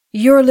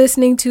You're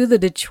listening to the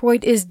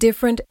Detroit is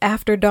Different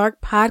After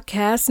Dark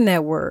Podcast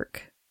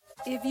Network.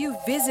 If you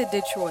visit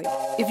Detroit,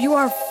 if you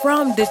are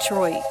from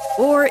Detroit,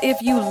 or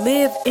if you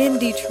live in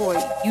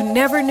Detroit, you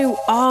never knew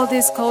all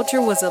this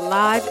culture was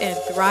alive and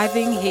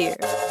thriving here.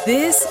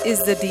 This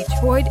is the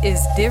Detroit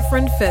is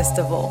Different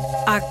Festival.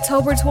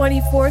 October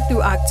 24th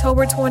through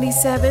October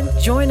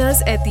 27th, join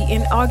us at the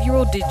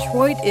inaugural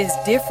Detroit is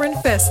Different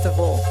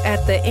Festival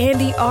at the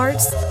Andy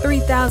Arts,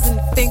 3000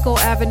 Finkel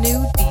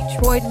Avenue,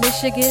 Detroit,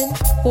 Michigan,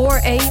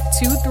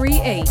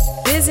 48238.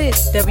 Visit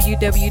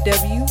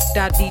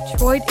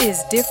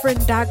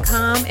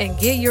www.detroitisdifferent.com and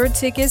get your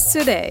tickets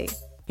today.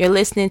 You're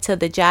listening to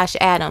the Josh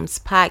Adams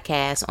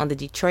podcast on the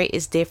Detroit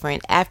is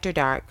Different After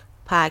Dark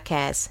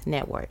Podcast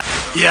Network.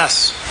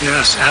 Yes,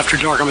 After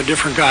Dark. I'm a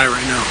different guy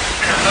right now.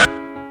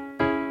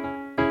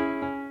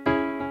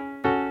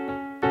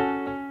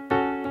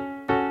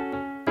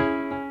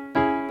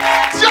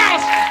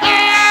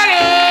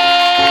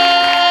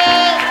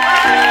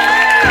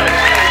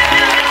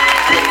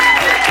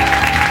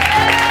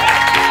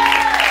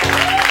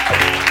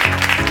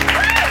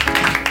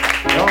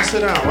 Sit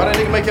down. Why that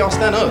nigga make y'all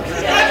stand up?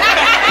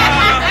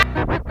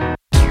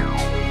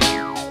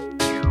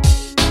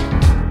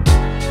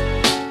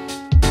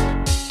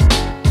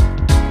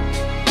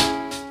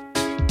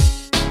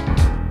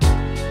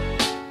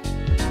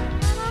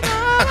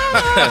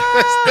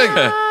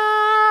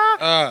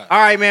 All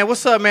right, man.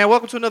 What's up, man?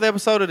 Welcome to another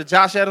episode of the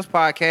Josh Adams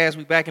podcast.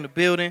 We back in the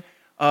building.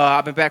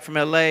 I've been back from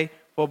LA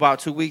for about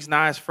 2 weeks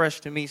now. It's fresh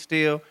to me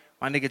still.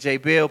 My nigga J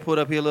Bill pulled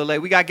up here a little late.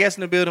 We got guests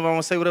in the building. I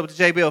want to say what up to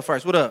J Bill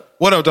first. What up?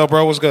 What up, though,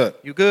 bro? What's good?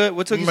 You good?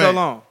 What took you so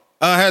long?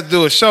 I had to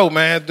do a show,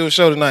 man. I had to do a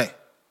show tonight.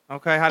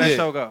 Okay, how'd that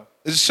show go?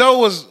 The show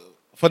was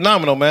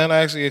phenomenal, man. I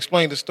actually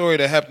explained the story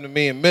that happened to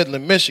me in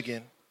Midland,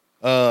 Michigan,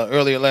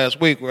 earlier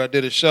last week, where I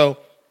did a show,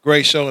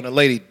 great show, and a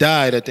lady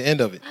died at the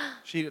end of it.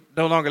 She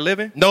no longer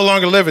living? No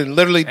longer living,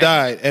 literally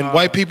died. And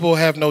white people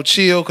have no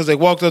chill because they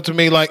walked up to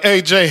me like,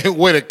 "Hey, Jay,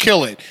 way to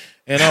kill it."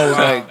 And I was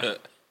like,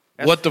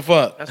 what the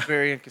fuck? That's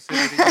very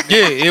inconsiderate.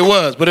 Yeah, it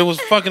was. But it was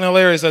fucking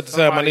hilarious at the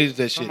time. I needed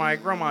that shit. My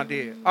grandma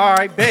did. All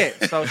right,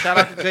 bet. So shout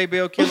out to J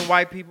Bill killing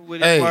white people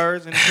with his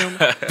words and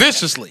humor.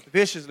 Viciously.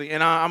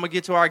 And I'm going to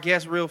get to our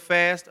guest real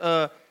fast.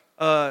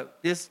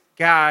 This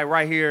guy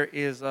right here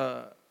is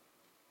a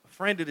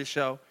friend of the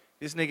show.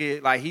 This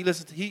nigga, like,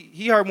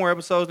 he heard more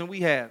episodes than we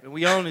have. And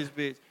we own this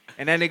bitch.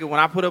 And that nigga, when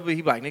I put up, he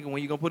be like, nigga,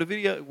 when you going to put a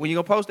video, when you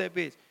going to post that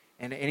bitch?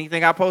 And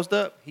anything I post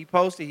up, he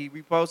posted, he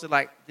reposted,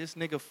 like, this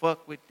nigga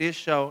fuck with this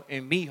show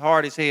and me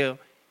hard as hell.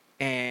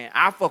 And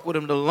I fuck with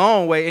him the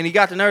long way. And he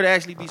got the nerve to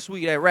actually be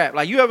sweet at rap.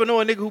 Like, you ever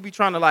know a nigga who be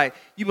trying to, like,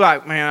 you be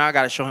like, man, I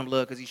got to show him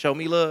love because he showed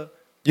me love.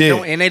 Yeah.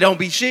 And they don't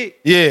be shit.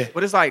 Yeah.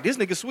 But it's like, this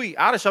nigga sweet.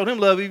 I'd have showed him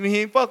love even he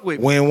ain't fuck with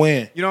me.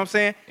 Win-win. You know what I'm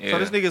saying? Yeah. So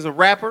this nigga's a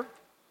rapper.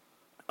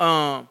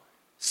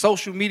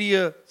 Social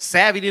media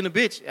savvy than a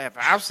bitch.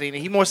 I've seen it.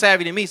 He more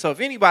savvy than me. So if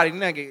anybody,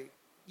 nigga,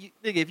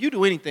 if you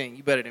do anything,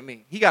 you better than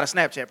me. He got a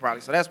Snapchat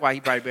probably, so that's why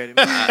he probably better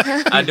than me.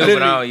 I do,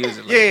 but I don't use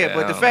it. Like yeah, that.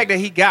 but the fact that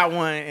he got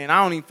one and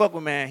I don't even fuck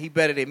with, man, he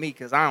better than me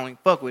because I don't even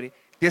fuck with it.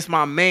 This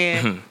my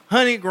man,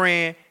 100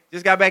 grand,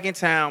 just got back in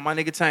town, my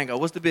nigga Tango.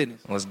 What's the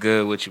business? What's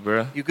good with you,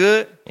 bro? You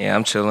good? Yeah,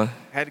 I'm chilling.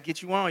 Had to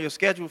get you on. Your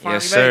schedule finally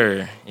Yes,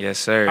 sir. Yes,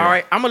 sir. All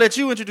right, I'm going to let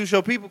you introduce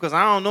your people because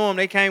I don't know them.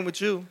 They came with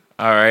you.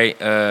 All right.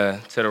 To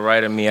the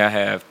right of me, I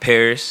have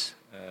Paris.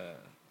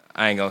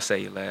 I ain't going to say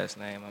your last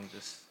name. I'm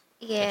just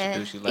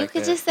introduce you like you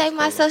could that. just say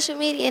my social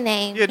media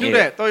name. Yeah, do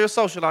that. Throw your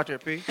social out there,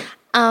 P.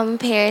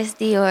 Paris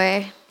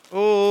Dior.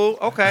 Oh,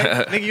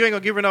 okay. Nigga, you ain't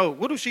gonna give her no.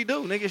 What does she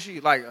do? Nigga,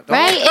 she like a dog.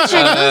 Right? Introduce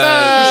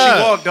Does she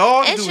me. walk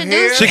dogs? Do Introduce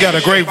hair? me. She got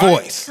a great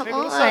voice. Come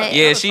Nigga, what's on. up?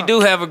 Yeah, she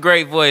do have a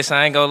great voice.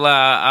 I ain't gonna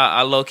lie.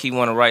 I low key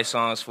want to write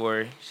songs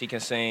for her. She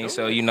can sing,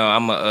 so you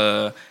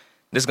know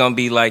this gonna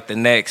be like the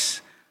next.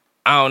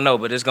 I don't know,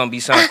 but it's gonna be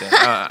something.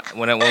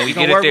 When we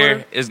get it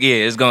there,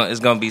 it's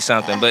gonna be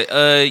something. But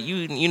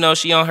you know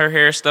she on her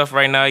hair stuff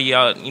right now.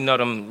 Y'all, you know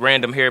them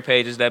random hair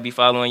pages that be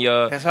following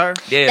y'all. That's her.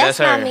 Yeah, That's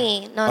her. not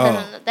me.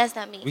 No, that's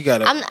not me. We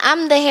got it.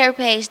 I'm the hair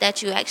page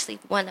that you actually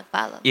want to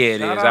follow. Yeah, it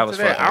Shout is. out I to was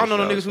that. fucking. I don't know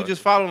the niggas who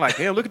just follow like,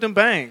 damn, look at them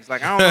bangs.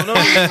 Like I don't know.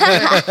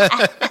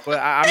 But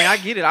I mean, I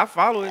get it. I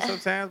follow it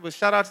sometimes. But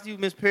shout out to you,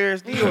 Miss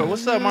Paris Dior.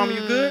 What's up, mama?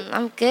 You good?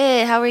 I'm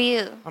good. How are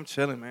you? I'm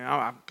chilling, man.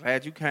 I'm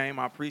glad you came.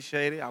 I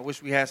appreciate it. I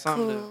wish we had something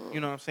to, you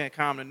know what I'm saying,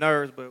 calm the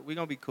nerves. But we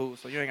gonna be cool.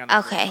 So you ain't got no.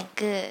 Okay,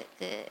 good.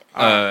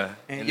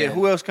 And yeah,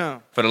 who else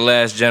come? For the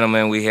last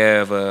gentleman, we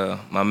have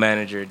my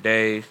manager,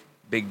 Dave,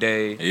 Big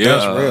Dave. Yeah,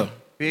 that's real.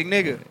 Big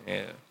nigga.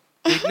 Yeah.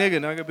 Big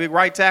nigga, big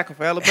right tackle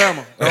for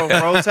Alabama.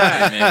 Roll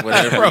Tide. Man,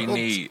 whatever you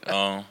need.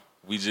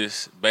 We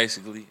just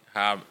basically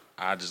I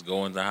just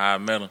go into how I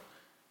met him.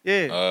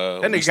 Yeah,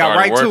 that we nigga got started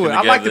right to working it.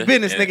 I like the together,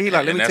 business, nigga. He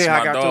like, let me tell you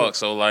how I got that's my to dog. it.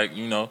 So like,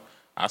 you know,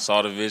 I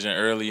saw the vision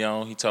early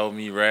on. He told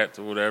me he rapped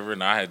or whatever,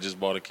 and I had just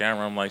bought a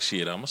camera. I'm like,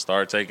 shit, I'm gonna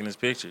start taking his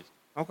pictures.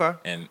 Okay.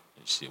 And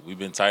shit, we've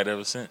been tight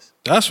ever since.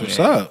 That's what's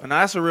up. And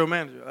that's a real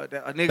manager.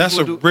 A nigga That's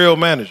who a do, real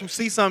manager. who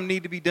see something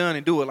need to be done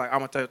and do it. Like,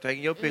 I'm gonna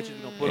taking your pictures,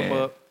 you gonna put them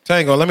up.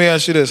 Tango, let me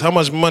ask you this: how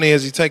much money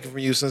has he taken from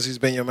you since he's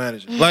been your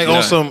manager? Like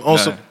on some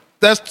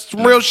That's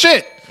some real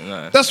shit.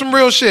 Nice. That's some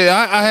real shit.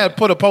 I had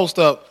put a post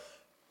up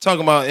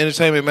talking about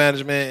entertainment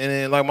management, and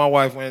then like my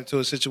wife went into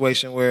a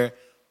situation where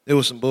there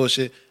was some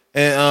bullshit.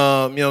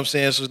 And you know what I'm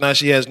saying? So now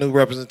she has new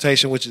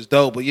representation, which is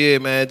dope. But yeah,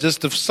 man,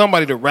 just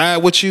somebody to ride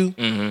with you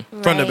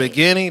from the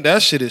beginning,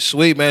 that shit is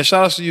sweet, man.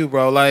 Shout out to you,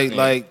 bro.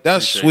 Like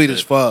that's sweet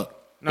as fuck.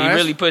 He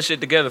really put shit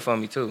together for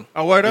me too.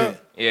 Oh, word up.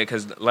 Yeah,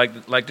 cause like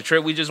the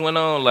trip we just went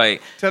on,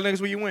 like Tell niggas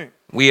where you went.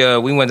 we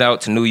went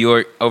out to New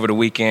York over the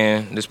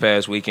weekend, this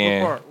past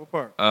weekend. What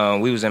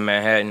part? We was in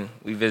Manhattan.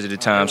 We visited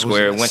Times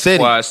Square, went city.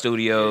 to Quad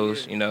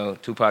Studios. You know,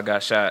 Tupac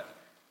got shot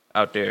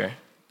out there.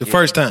 The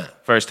first time.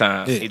 First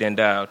time. Yeah. He didn't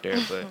die out there,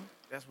 but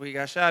That's where he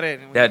got shot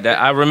at. that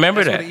I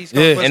remember That's that. where the East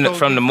Coast, West Coast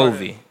From the beef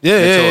movie.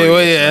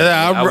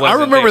 Yeah. I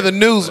wasn't remember there. the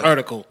news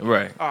article.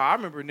 Right. Oh, I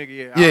remember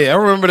nigga. Yeah, I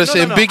remember the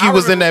shit. No. Biggie I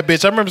was in remember- that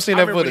bitch. I remember seeing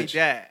I that remember footage. he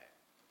died.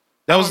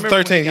 That I was remember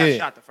when 13, he got yeah.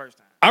 shot the first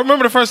time. I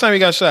remember the first time he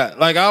got shot.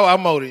 Like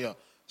I'm older, y'all.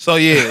 So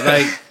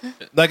yeah,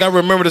 like I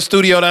remember the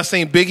studio that I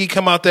seen Biggie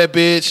come out that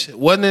bitch.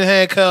 Wasn't in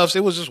handcuffs.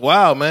 It was just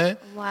wild, man.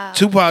 Wow.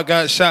 Tupac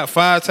got shot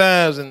 5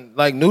 times and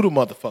like knew the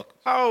motherfucker.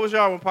 How old was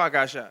y'all when Pac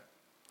got shot?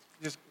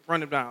 Just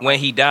run him down. When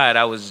he died,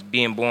 I was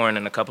being born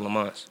in a couple of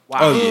months. Wow.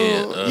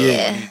 Oh,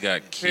 yeah. He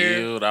got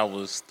killed. I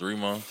was 3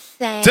 months.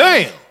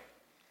 Same.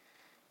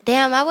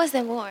 Damn. I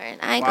wasn't born.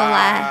 I ain't Wow. gonna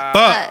lie.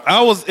 Fuck.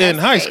 I was in That's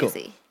high school.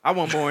 crazy. I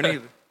wasn't born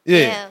either.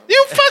 Yeah. Damn.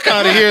 You fuck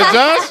out of here,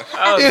 Josh.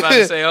 I was about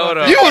to say, hold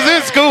on. You was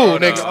in school,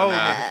 Hold on. nigga.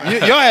 Oh,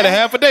 nigga. Y'all had a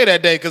half a day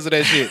that day because of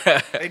that shit.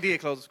 They did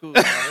close the school.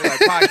 They like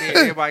Pac did.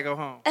 Everybody go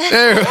home.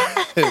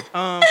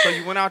 So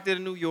you went out there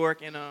to New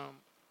York and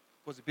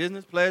was it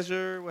business,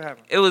 pleasure? What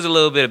happened? It was a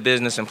little bit of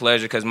business and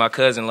pleasure because my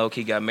cousin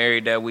low-key got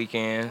married that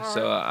weekend.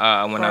 So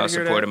I went Sorry out to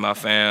hear supported that. my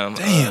fam.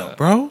 Damn,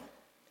 bro.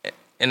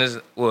 And it's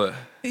what?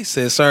 He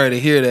said sorry to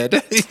hear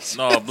that.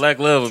 No, black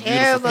love, a beautiful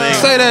Terrible. thing.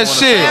 Say that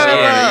shit.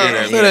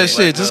 Terrible. Say that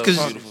shit just Black because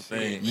love, beautiful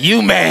thing.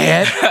 you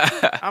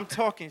mad. I'm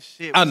talking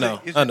shit. I Was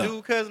know, Is I it know.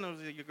 dude cousin or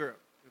was it your girl?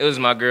 It was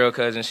my girl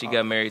cousin. She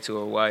got married to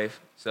her wife.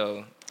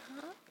 So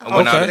I Oh,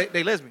 went okay. out.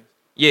 They lesbians.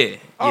 Yeah.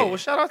 Oh, yeah. well,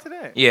 shout out to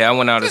that. Yeah, I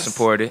went out and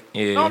supported.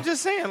 Yeah. No, I'm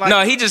just saying. Like,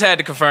 No, he just had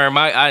to confirm.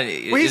 Well,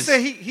 he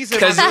said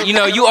because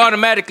you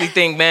automatically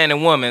think man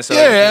and woman. So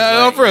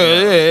Yeah, it's for just like, real.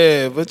 you know.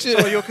 Yeah, but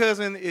So your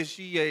cousin, is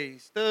she a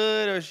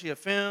stud or is she a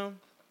femme?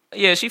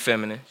 Yeah, she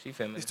feminine. She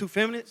feminine. It's 2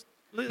 feminists?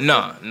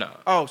 No.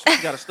 Oh, so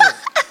she got a stud.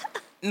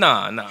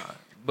 Nah.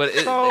 But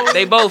So-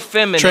 they both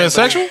feminine.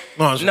 transsexual?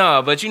 But,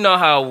 no, but you know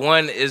how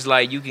one is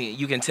like you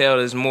can tell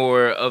there's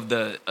more of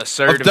the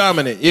assertive, Of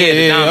dominant. the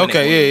Yeah. dominant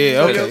Okay.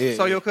 one. Yeah. Okay.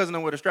 So your cousin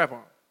don't wear the strap on.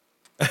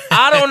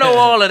 I don't know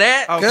all of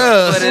that, Okay.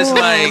 but it's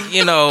like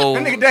you know.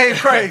 That nigga Dave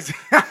crazy.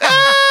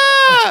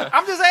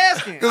 I'm just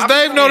asking. Because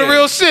Dave know the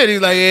real shit.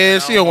 He's like, yeah,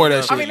 she don't wear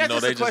that shit. I mean, that's You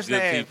know, just they a just question to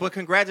good ask. people. But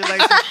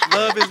congratulations.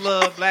 Love is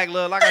love. Black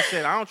love. Like I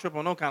said, I don't trip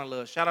on no kind of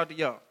love. Shout out to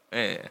y'all.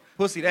 Yeah.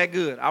 Pussy that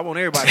good. I want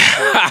everybody.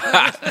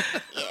 To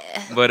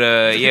But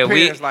yeah,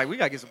 we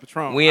gotta get some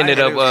Patron. we ended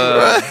I ain't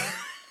got up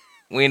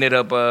we ended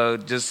up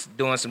just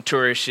doing some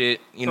tourist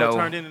shit. You so it know,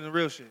 turned into the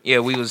real shit. yeah,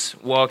 we was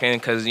walking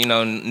because you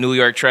know New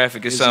York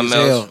traffic is Busy something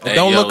as else. hell. And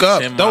don't look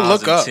up. 10 Don't miles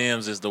look in up.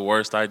 Tim's is the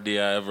worst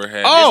idea I ever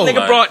had. Oh. This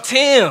nigga brought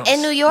Tim's.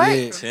 In New York?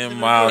 Yeah. 10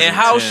 miles And in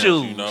house Tim's,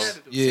 shoes. You know?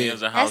 Yeah.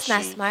 Tim's and house That's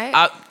not shoes.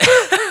 smart.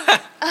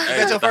 Hey,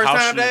 that your the first house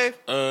time, shoes-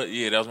 Dave?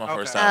 Yeah, that was my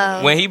first Okay.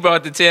 time. When he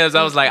brought the Tim's,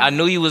 I was like, I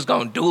knew you was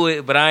gonna do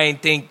it, but I ain't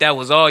think that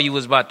was all you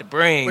was about to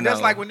bring. But that's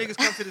though. like when niggas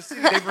come to the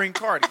city, they bring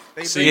Cardi.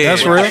 They See, bring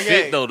that's but real. The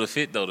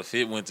fit though, the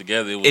fit went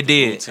together. It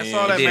did. That's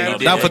all that It did.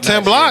 matters. Not for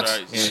 10 blocks.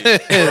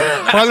 Right.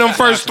 Probably them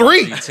first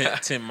 3.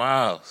 10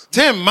 miles.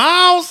 10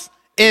 miles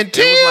in It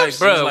 10? was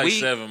Bro, like we-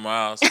 7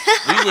 miles. we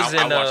was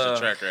I in watched the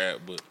tracker app,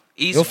 but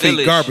East Your feet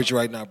Village. garbage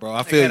right now, bro.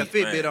 I They feel had a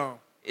you. Fitbit on.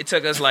 It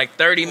took us like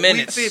 30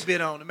 minutes. We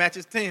Fitbit on to match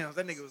his Tim's.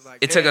 That nigga was like.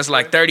 It took damn, us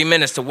like bro. 30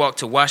 minutes to walk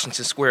to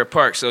Washington Square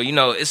Park. So, you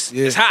know, it's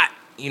hot.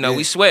 You know, Yeah.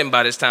 we sweating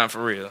by this time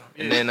for real.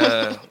 And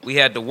then we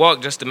had to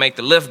walk just to make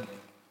the lift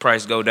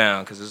price go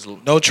down because it's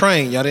No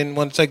train. Y'all didn't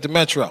want to take the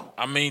metro.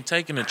 I mean,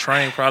 taking the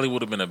train probably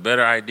would have been a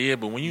better idea.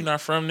 But when you're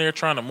not from there,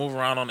 trying to move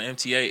around on the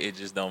MTA, it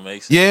just don't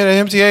make sense. Yeah, the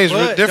MTA is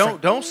real But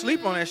different. don't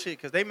sleep on that shit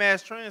because they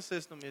mass transit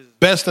system is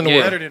Best in the Yeah.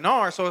 better world. than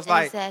ours. So it's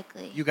like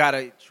Exactly. you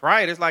gotta try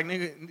it. It's like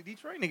nigga,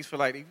 Detroit niggas feel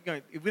like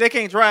if they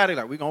can't drive, they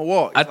like we gonna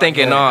walk. I It's think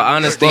like, in bro, all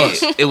honesty,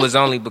 Bus. it was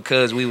only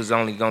because we was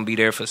only going to be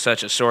there for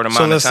such a short amount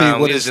So of let's see time.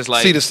 what We is was just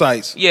like, see the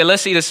sights. yeah,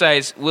 let's see the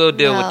sites. We'll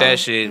deal with No. that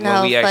shit No,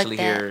 when we fuck actually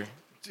that. hear.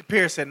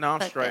 Pierce said, "No, I'm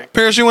Fuck straight." that.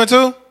 Paris, you went too?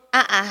 Oh,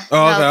 okay, no,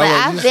 I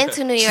but was- I've been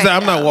to New She York. said,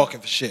 I'm not though. walking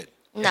for shit.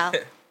 No.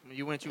 When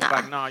you went, you Nah. was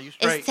like, "Nah, you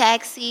straight." It's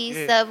taxis,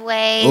 Yeah.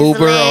 subways, Uber,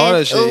 Lyft, all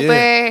that shit, Uber.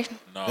 yeah.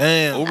 No,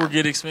 Damn. Uber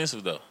get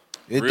expensive though.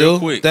 It Real do.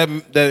 quick. That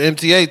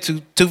MTA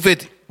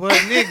 $250. But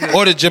nigga,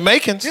 Or the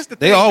Jamaicans, Just the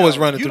they thing, always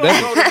though, running you through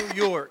that. don't go to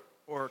New York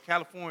or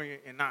California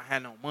and not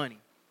have no money.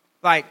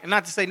 Like, and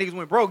not to say niggas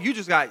went broke. You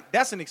just got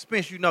that's an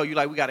expense. You know, you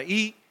like we gotta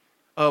eat,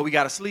 we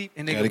gotta sleep,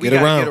 and nigga Gotta we get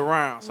gotta around. get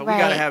around. So we Right.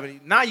 gotta have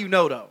it. Now you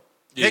know though.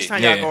 Next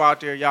time Yeah. y'all go out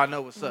there, y'all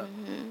know what's up.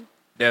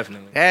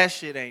 Definitely. That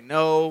shit ain't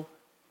no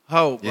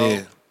hoe, bro.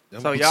 Yeah.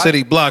 So y'all,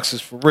 City blocks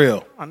is for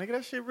real. oh, nigga,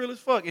 that shit real as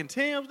fuck. In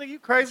Tim's, nigga, you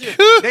crazy? They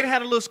didn't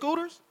have the little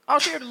scooters. I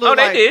was here to look Oh,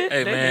 they like, did.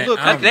 Hey man, look,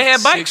 I'm they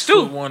had bikes,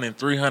 too. 6'1" and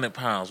 300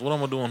 pounds. What I'm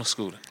gonna do on a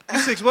scooter? You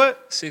 6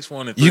 what?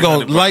 6'1" and 300 You gonna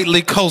pounds.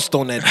 lightly coast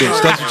on that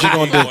bitch. That's what you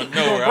gonna do. Going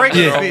nowhere. break I'm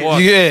it, better bitch. off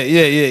walking.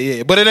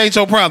 Yeah. But it ain't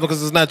your problem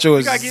because it's not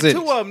yours. You gotta it's get the 2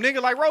 city's. of them,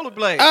 nigga, like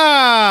rollerblades.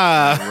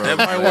 Ah, That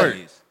might work.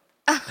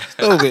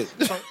 stupid.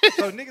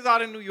 So niggas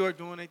out in New York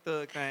doing their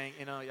thug thing,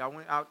 and y'all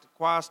went out to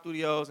Quad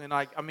Studios, and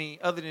like, I mean,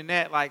 other than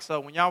that, like, so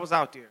when y'all was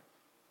out there,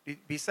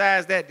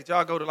 besides that, did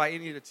y'all go to like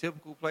any of the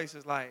typical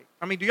places? Like,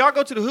 I mean, do y'all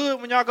go to the hood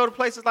when y'all go to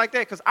places like that?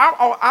 Because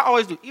I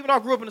always do. Even though I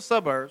grew up in the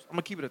suburbs, I'm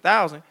gonna keep it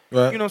 1,000.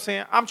 Right. You know what I'm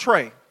saying? I'm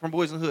Trey from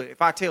Boys in the Hood.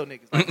 If I tell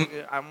niggas, like,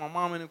 nigga, my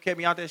mom and them kept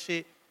me out that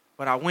shit,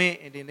 but I went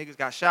and then niggas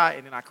got shot,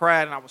 and then I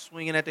cried and I was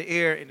swinging at the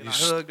air, and then I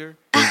hugged her,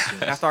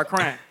 and I started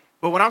crying.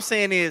 But what I'm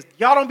saying is,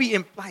 y'all don't be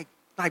in like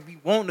be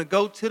wanting to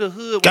go to the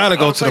hood. Gotta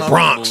go to the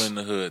Bronx. Comfortable in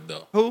the hood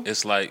though. Who?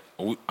 It's like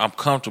I'm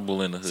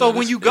comfortable in the hood. So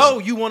when you go,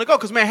 you want to go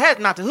because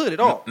Manhattan not the hood at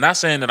all. Not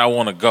saying that I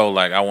want to go,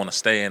 like I want to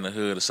stay in the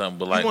hood or something,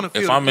 but like wanna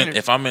feel if the I'm in energy.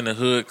 if I'm in the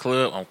hood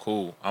club, I'm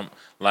cool. I'm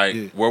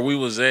like where we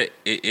was at,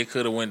 it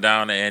could have went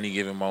down at any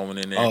given moment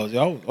in there. Oh,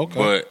 y'all okay?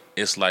 But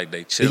it's like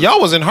they chill. Y'all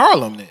was in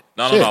Harlem then.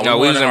 No, Shit. No,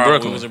 we was in Harlem,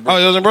 Brooklyn. We was in Oh,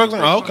 you was in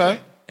Brooklyn. Oh, okay.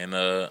 And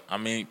I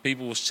mean,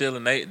 people was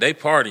chilling. They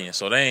partying,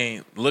 so they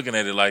ain't looking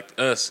at it like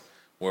us.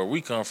 Where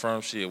we come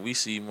from, shit, we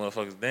see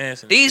motherfuckers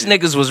dancing. These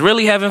shit. niggas was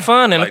really having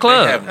fun in Like, the they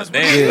club. having a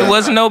dance. It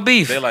wasn't no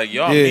beef. They like,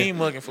 y'all Yeah. mean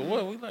mugging for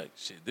what? We like,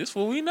 shit, this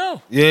what we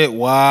know. Yeah.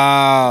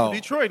 Wow.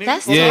 Detroit, nigga.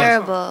 That's Yeah.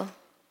 terrible.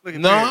 Look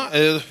at Nah.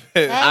 that.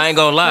 That's I ain't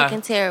gonna lie.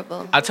 Fucking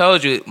terrible. I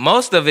told you,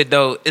 most of it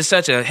though, it's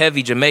such a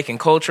heavy Jamaican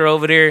culture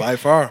over there. By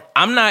far.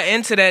 I'm not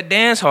into that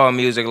dance hall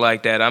music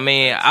like that. I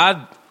mean, all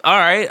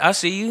right, I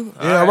see you.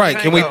 Yeah. All right.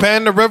 Can we Tango.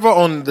 pan the river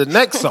on the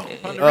next song?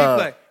 On the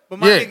replay. But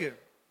my yeah.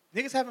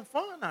 niggas having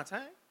fun now,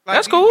 Tank. Like,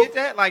 That's do you cool. Get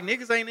that? Like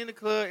niggas ain't in the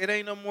club. It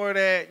ain't no more of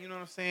that. You know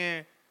what I'm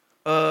saying?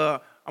 I'm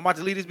about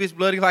to leave this bitch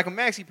bloody like a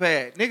maxi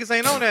pad. Niggas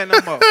ain't on that no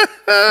more.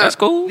 That's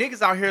cool.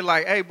 Niggas out here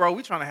like, hey, bro,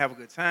 we trying to have a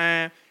good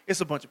time. It's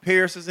a bunch of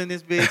Paris's in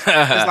this bitch. It's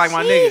like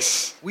my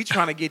niggas. We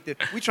trying to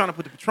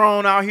put the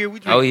Patron out here. We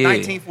drink Oh, yeah.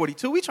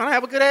 1942. We trying to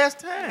have a good ass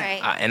time.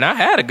 Right. And I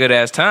had a good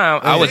ass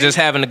time. I was just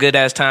having a good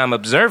ass time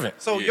observing.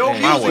 So Yeah, your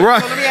my music. way.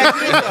 Right. So let me ask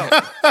you this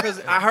though,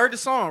 because I heard the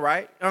song,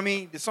 right? I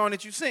mean, the song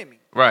that you sent me.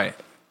 Right.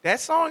 That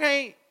song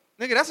ain't,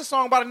 nigga. That's a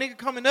song about a nigga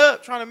coming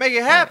up trying to make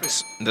it happen.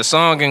 The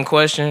song in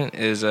question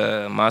is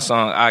my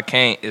song I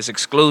Can't. It's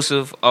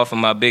exclusive off of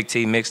my Big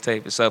T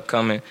mixtape. It's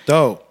upcoming.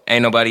 Dope.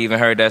 Ain't nobody even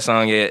heard that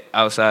song yet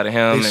outside of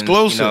him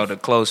Exclusive. and you know the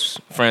close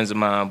friends of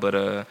mine.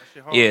 But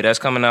yeah, that's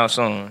coming out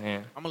soon. Yeah.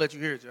 I'm gonna let you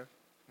hear it, Joe.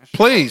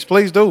 Please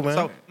do, man.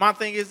 So my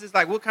thing is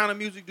like, what kind of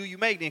music do you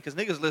make then? Because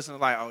niggas listen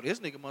like, oh, this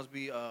nigga must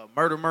be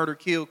murder,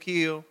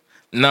 kill,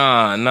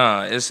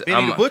 Nah. It's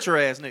Benny the Butcher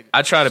ass nigga.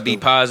 I try to be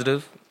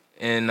positive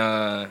and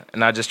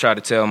I just try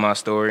to tell my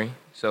story.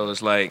 So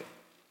it's like,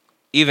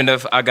 even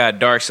if I got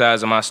dark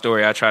sides of my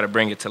story, I try to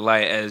bring it to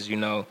light as, you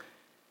know,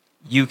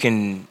 you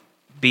can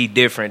be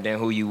different than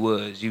who you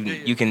was.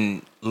 You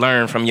can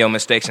learn from your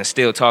mistakes and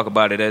still talk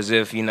about it as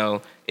if, you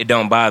know, it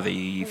don't bother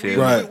you. You feel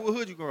me? Right. What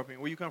hood you grew up in?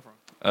 Where you come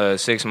from?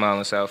 6 Mile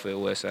in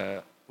Southfield, West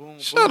Side. Boom,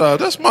 Shut boom. up.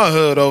 That's my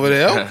hood over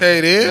there.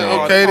 Okay then.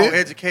 No. Okay Oh, then.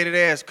 educated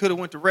ass, coulda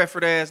went to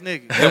Redford ass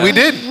nigga. And we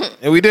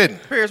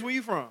didn't. Paris, where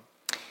you from?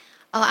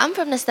 Oh, I'm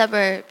from the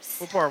suburbs.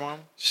 What part, mama?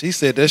 She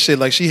said that shit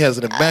like she has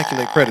an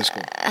immaculate credit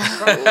score.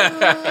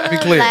 Be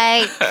clear.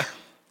 Like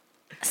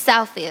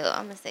Southfield.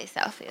 I'm gonna say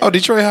Southfield. Oh,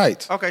 Detroit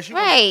Heights. Okay, she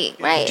Right.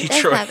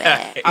 Detroit. That's not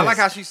bad. I like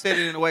how she said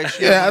it in a way.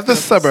 She Yeah, doesn't the know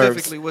suburbs.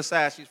 Specifically, what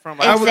side she's from.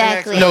 I would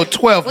Exactly. No,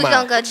 12 We're mile.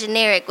 gonna go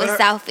generic with I'm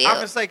Southfield.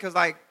 gonna say because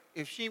like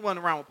if she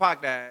wasn't around when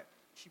Pac died,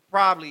 she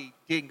probably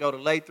didn't go to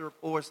Lathrop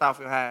or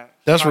Southfield High. She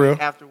That's probably real.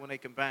 After when they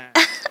combined,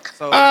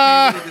 so you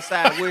can't really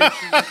decide where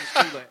she went to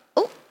school at.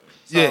 Ooh.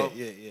 So,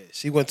 Yeah.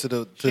 She went to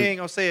the She ain't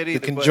gonna say it the either.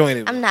 But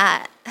conjoined. I'm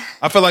not.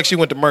 I feel like she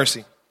went to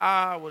Mercy.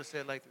 I would have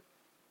said Lathrop.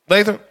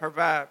 Lathrop? Her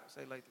vibe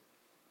say Lathrop.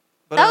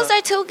 But, Those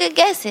are two good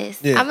guesses.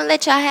 Yeah. I'm gonna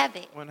let y'all have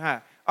it. went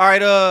high. All right,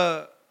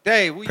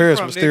 Dave, where you Paris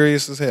from?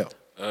 mysterious as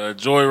hell.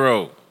 Joy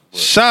Road. But,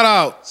 Shout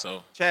out.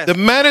 so Nigga? The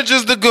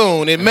manager's the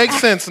goon. It makes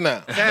sense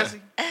now.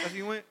 Chassis. That's where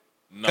you went.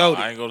 no,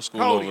 Cody. I ain't go to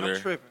school Cody, over I'm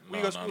there. tripping. Where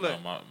you go to school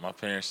at? My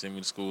parents sent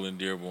me to school in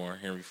Dearborn,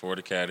 Henry Ford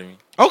Academy.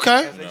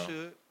 Okay. As they No.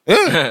 should.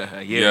 Yeah.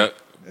 Yeah.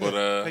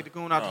 But Take the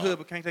goon out the hood,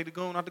 but can't take the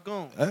goon out the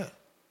goon.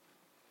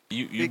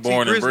 you Big T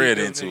born and Grizzly bred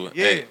them into niggas. it.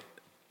 Yeah. Hey,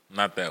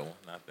 not that one.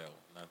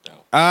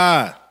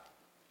 Ah.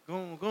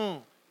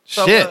 Goon.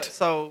 So, Shit.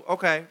 So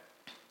okay.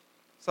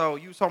 So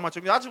you was talking about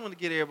your music. I just want to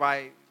get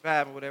everybody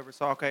vibe or whatever.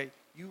 So okay,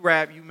 you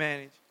rap, you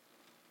manage.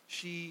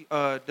 She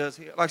does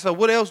hair. Like, so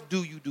what else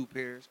do you do,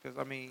 Paris? Because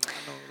I mean, I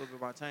know a little bit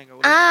about tango.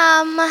 What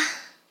else?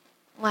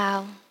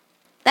 Wow,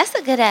 that's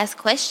a good ass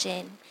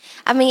question.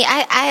 I mean,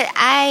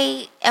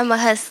 I am a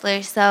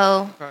hustler,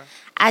 so Okay.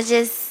 I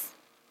just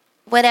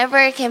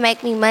whatever can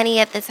make me money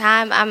at the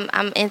time,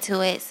 I'm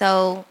into it.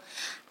 So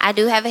I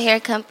do have a hair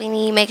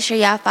company. Make sure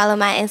y'all follow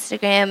my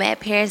Instagram at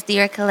Paris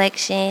Dior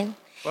Collection.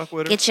 Fuck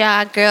with her. get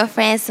your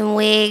girlfriend some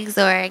wigs,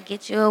 or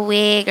get you a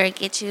wig, or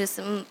get you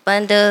some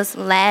bundles,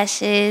 some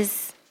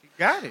lashes, You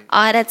got it.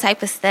 all that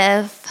type of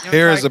stuff.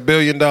 Hair is $1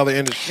 billion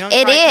industry. Young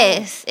It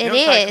tycoon. is. It Young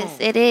is. tycoon.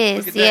 It Look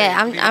is. at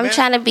Yeah, that. You I'm better-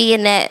 trying to be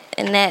in that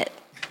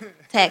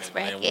tax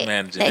Man, we bracket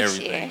managing next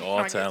everything, year.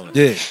 all talent.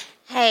 Yeah.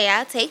 Hey,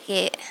 I'll take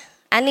it.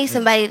 I need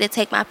somebody to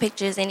take my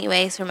pictures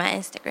anyways for my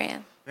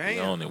Instagram. We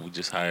Damn. own it. We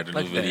just hired a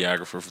Look new at that.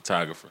 videographer,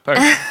 photographer.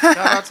 Perfect. Shout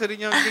out to the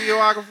young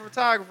videographer,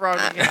 photographer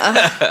out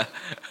there.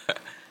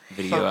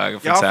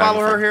 Videographer. Y'all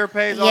follow her photographer. hair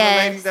page. All Yes,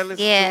 the ladies that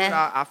listen yeah. to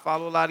it. I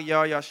follow a lot of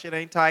y'all. Y'all shit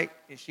ain't tight,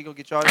 and she gonna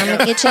get y'all I'm together.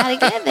 gonna get y'all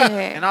together.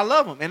 And I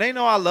love them, and they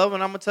know I love them.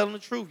 And I'm gonna tell them the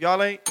truth.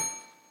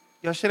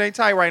 Y'all shit ain't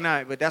tight right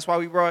now. But that's why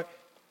we brought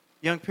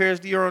young Paris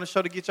Dior on the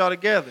show to get y'all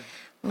together.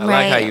 I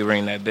like how you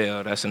ring that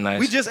bell. That's a nice.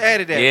 We just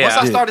added that. Yeah. Once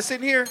I Yeah. started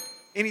sitting here,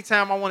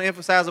 anytime I want to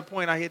emphasize a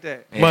point, I hit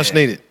that. Yeah. Much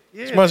needed.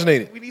 Yeah, It's much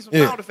needed. We need some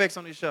Yeah. sound effects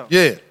on this show.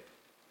 Yeah.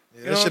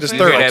 know That what shit I'm is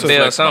saying? You hear thorough that too. bell?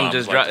 Flex Something bomb,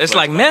 just like dropped. the It's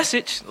flex like bomb.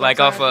 message, like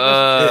off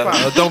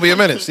of Don't be a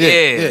menace. Yeah.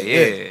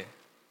 yeah.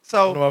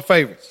 So, One of my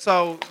favorites.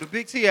 so the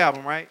Big T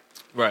album, right?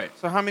 Right.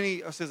 So how many?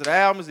 Is it an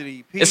album? Is it an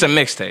EP? It's a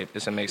mixtape.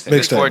 It's a mixtape.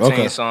 It's Mixtape, 14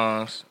 okay.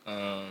 songs.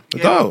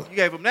 Dog. You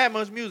gave them that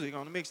much music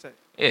on the mixtape.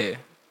 Yeah.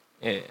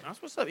 Yeah.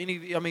 That's what's up.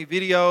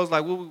 Videos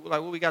like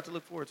what we got to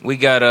look forward to. We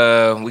got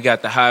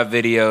the high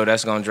video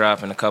that's gonna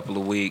drop in a couple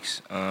of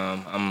weeks.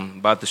 I'm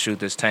about to shoot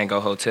this Tango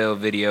Hotel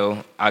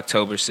video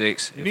October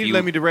 6th. you need to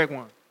let me direct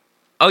one.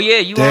 Oh yeah,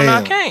 you on? I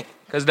Damn. can't,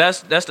 cause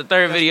that's the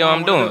third video That's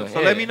I'm what I wanna doing. do.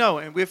 So let me know,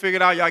 and we'll figure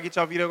it out. Y'all get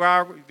y'all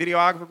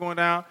videographer going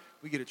down.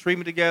 We get a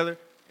treatment together,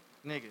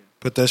 nigga.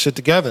 Put that shit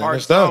together. Heart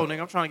It's and soul, done.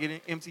 nigga. I'm trying to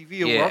get an MTV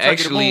Yeah, award. I'm trying to get a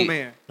actually, Moon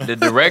Man. the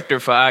director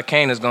for I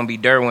Can't is gonna be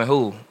Derwin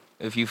Who,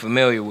 if you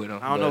familiar with him.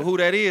 I don't know who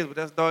that is, but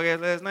that's dog ass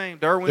last name.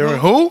 Derwin. During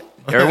who?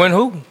 Derwin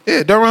Who?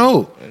 Yeah, during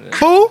who?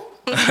 Who?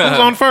 Who's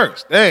on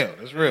first? Damn,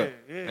 that's real.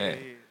 Yeah.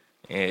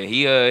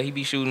 Yeah, he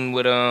be shooting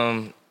with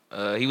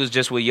he was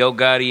just with Yo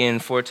Gotti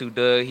and 42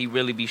 Doug. He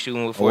really be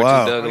shooting with 42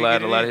 wow. Doug Oh, a he lot.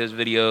 get A it lot in? of his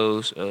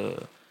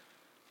videos.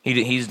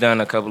 He's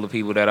done a couple of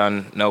people that I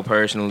know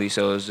personally.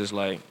 So it's just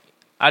like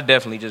I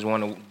definitely just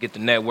want to get the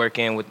network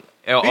in with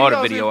all the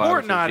Videos video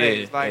important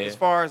nowadays. Yeah, like yeah. as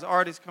far as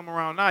artists come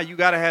around now, you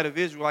gotta have a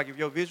visual. Like if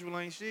your visual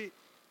ain't shit,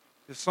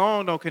 the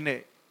song don't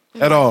connect.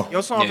 At all.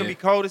 Your song Yeah. can be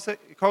cold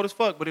as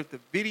fuck, but if the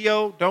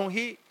video don't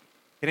hit,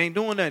 it ain't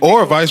doing nothing.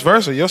 Or Niggas- vice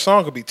versa. Your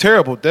song could be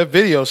terrible. That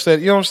video said,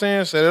 you know what I'm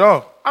saying? Said it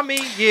all. I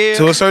mean, yeah.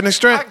 To a certain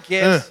extent.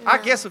 I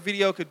guess a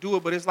video could do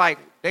it, but it's like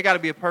they got to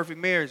be a perfect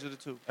marriage of the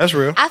two. That's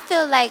real. I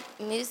feel like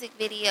music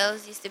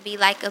videos used to be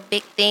like a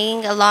big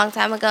thing a long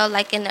time ago,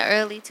 like in the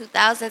early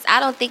 2000s. I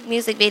don't think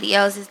music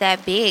videos is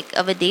that big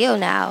of a deal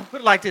now.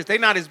 Put it like this: they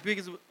not as big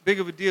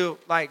of a deal.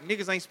 Like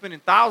niggas ain't spending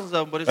thousands of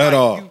them, but it's At like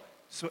all.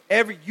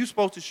 you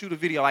supposed to shoot a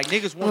video. Like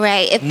niggas want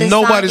Right. If the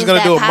Nobody's song going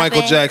is to do a that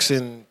Michael poppin',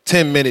 Jackson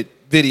 10-minute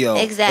video.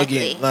 Exactly.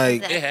 Again. Like,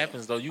 Exactly. It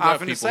happens though. You I'm got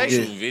finna people say,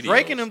 shooting videos.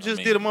 Drake and them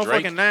just did a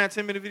motherfucking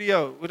 9-10 minute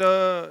video with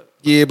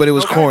yeah, but it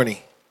was Okay.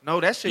 corny. No,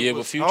 that shit Yeah, but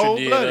was Future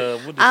cold-blooded.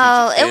 did. What did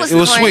Oh, Future it was It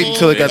was corny. sweet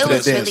until it got to It that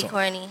was dance really song.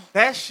 corny.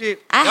 That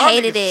shit. I y'all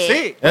hated niggas it.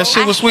 Sick, That bro.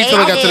 shit was sweet till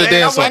it got to the hated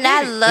dance it. song. And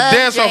I The love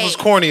dance song was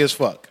Drake. corny as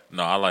fuck.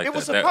 No, I like It that.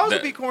 was That- supposed that-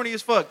 to be corny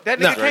as fuck. That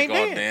Nah. nigga Drake can't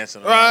all dance.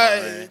 dancing Right.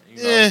 around, man.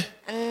 You know. Yeah.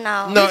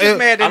 No. No, He just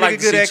mad I that like nigga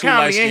to good see at two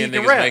comedy and he light-skinned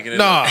can niggas rap. making it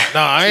Nah, up. I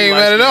Two ain't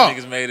mad at light-skinned all.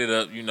 Niggas made it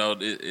up. You know,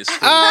 it's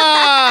cool.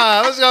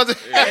 Let's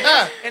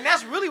go. And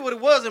that's really what it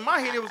was in my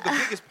head. It was the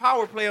biggest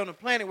power play on the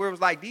planet where it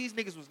was like these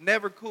niggas was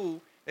never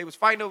cool. They was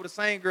fighting over the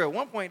same girl. At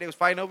one point, they was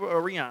fighting over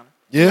Rihanna.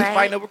 Yeah. Right.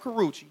 Fighting over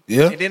Karuchi.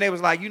 Yeah. And then they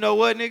was like, you know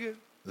what, nigga?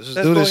 Let's just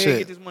Let's do go this ahead and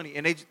shit. get this money.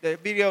 And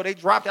that video, they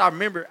dropped it. I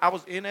remember I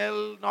was in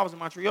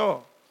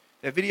Montreal.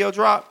 That video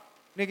dropped.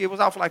 Nigga, it was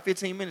out for like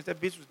 15 minutes. That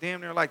bitch was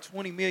damn near like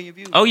 20 million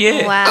views. Oh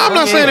yeah. Wow. I'm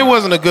not Yeah. saying it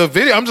wasn't a good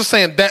video. I'm just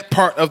saying that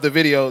part of the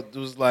video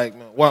was like,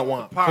 man,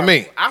 want for Powerful.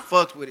 me. I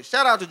fucked with it.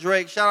 Shout out to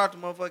Drake. Shout out to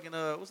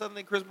motherfucking, what's that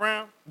nigga, Chris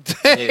Brown?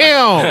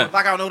 Damn.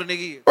 Like I don't know who the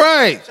nigga is.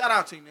 Right. Shout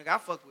out to you, nigga. I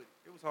fucked with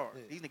it. It was hard.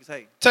 These niggas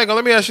hate. Tango,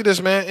 let me ask you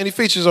this, man. Any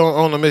features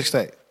on the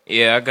mixtape?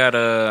 Yeah, I got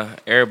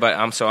everybody.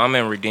 I'm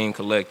in Redeem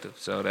Collective,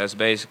 so that's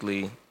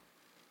basically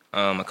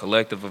a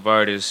collective of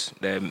artists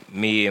that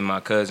me and my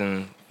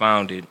cousin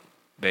founded,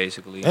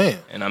 basically. Damn.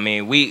 And I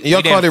mean, we And y'all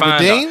we didn't called it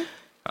find Redeem? out-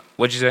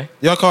 What'd you say?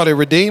 Y'all called it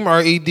Redeem,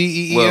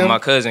 REDEEM? Well, my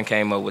cousin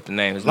came up with the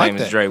name. His Like name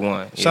is that. Dre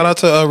One. Shout out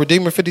to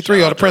Redeemer 53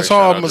 Shout or out the Prince Dre,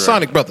 shout Hall out Dre.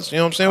 Masonic Brothers. You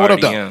know what I'm saying? What up,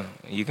 though? RDM.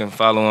 You can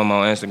follow him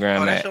on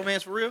Instagram Oh, that's at your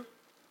man's for real?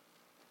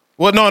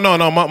 Well, no.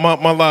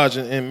 My lodge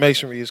in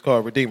Masonry is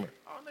called Redeemer.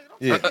 Oh, nigga,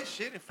 don't Yeah. take this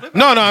shit and flip it.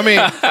 No, I mean,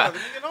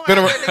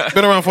 Nigga,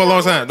 been around for a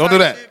long time. Don't do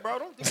that. Shit, bro.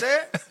 Don't do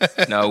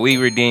that. No, we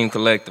Redeem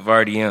Collective,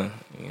 RDM.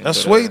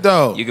 That's sweet,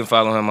 though. You can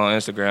follow him on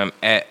Instagram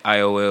at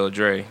IOL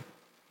Dre.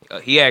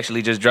 He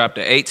actually just dropped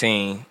a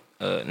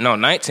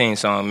 19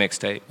 song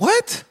mixtape.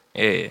 What?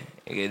 Yeah.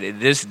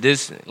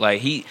 This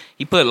like he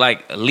put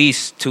like at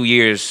least 2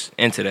 years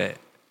into that.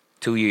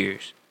 2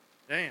 years.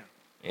 Damn.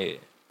 Yeah.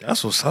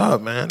 That's what's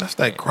up, man. That's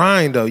that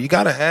grind, though. You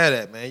gotta have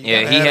that, man. You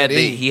Yeah, gotta he have had it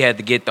to in. he had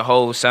to get the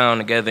whole sound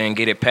together and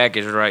get it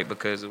packaged right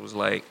because it was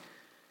like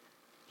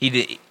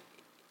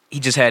he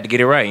just had to get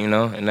it right, you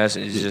know, and that's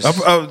it's just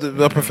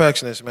a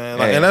perfectionist, man.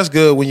 Like, and that's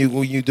good when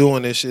you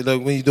doing this shit.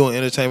 Like when you doing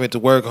entertainment to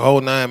work, a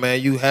whole nine,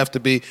 man. You have to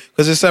be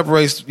because it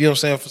separates. You know what I'm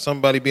saying? For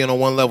somebody being on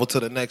one level to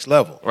the next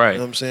level, right? You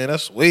know what I'm saying?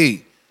 That's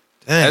sweet.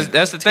 Damn,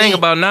 that's the thing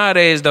about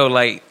nowadays, though.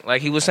 Like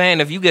he was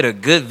saying, if you get a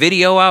good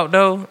video out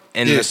though,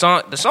 and the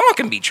song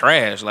can be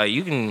trash. Like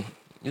you can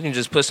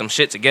just put some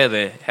shit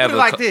together. Have it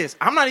like this.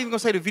 I'm not even gonna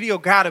say the video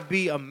gotta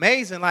be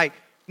amazing. Like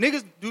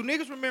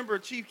niggas remember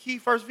Chief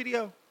Keef first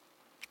video?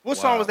 What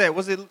song was that?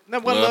 Was it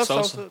Love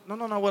Sosa? No,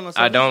 wasn't Love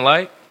Sosa. I Don't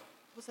Like.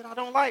 Was it I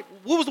Don't Like?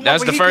 What was the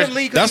that's one the where first, he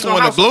couldn't leave? That's the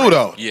one that blew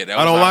though. Yeah,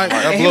 I Don't Like.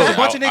 That blew. blew. He was a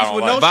bunch of niggas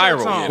with no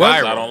shirts on.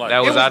 Viral.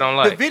 That was I Don't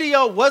Like. The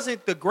video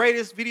wasn't the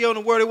greatest video in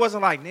the world. It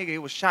wasn't like nigga. It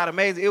was shot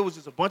amazing. It was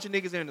just a bunch of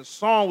niggas there, and the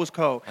song was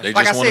cold. They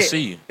like just I want to said,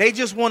 see you. They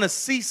just want to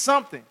see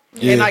something.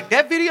 Yeah. And like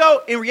that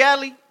video in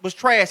reality was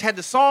trash. Had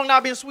the song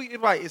not been sweet,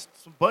 it's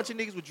a bunch of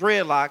niggas with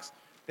dreadlocks.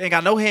 They ain't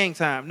got no hang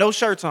time, no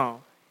shirts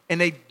on,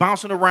 and they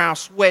bouncing around,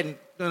 sweating.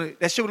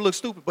 That shit would look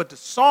stupid, but the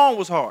song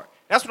was hard.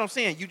 That's what I'm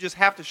saying. You just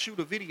have to shoot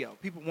a video.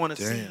 People want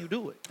to see you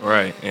do it.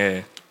 Right,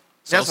 yeah.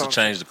 Sosa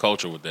changed the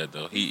culture with that,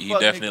 though. He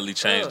definitely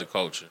changed the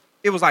culture.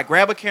 It was like,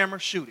 grab a camera,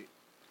 shoot it.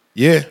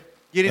 Yeah.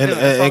 Get it done.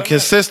 And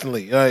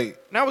consistently. Like,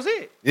 and that was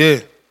it.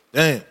 Yeah.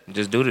 Damn.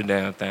 Just do the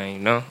damn thing,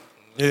 you know?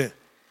 Yeah.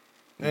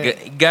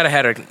 You got to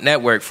have a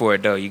network for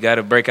it, though. You got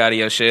to break out of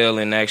your shell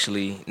and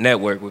actually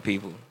network with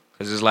people.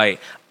 Because it's like,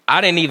 I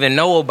didn't even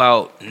know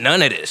about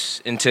none of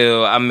this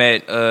until I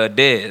met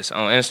Dez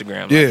on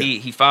Instagram. Like, yeah.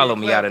 He followed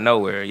me out of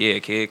nowhere. Yeah,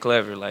 Kid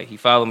Clever. Like, he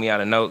followed me out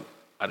of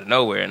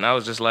nowhere. And I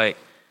was just like,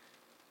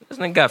 this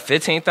nigga got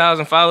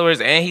 15,000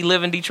 followers and he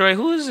live in Detroit.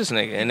 Who is this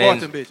nigga? And then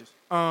them bitches.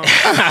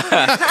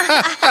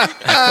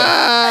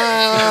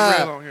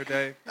 Real on here,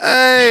 Dave.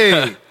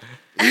 Hey.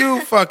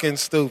 You fucking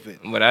stupid.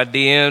 But I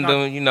DM'd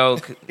him, you know.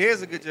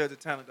 Dez a good judge of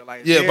talent, though.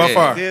 Like, yeah, by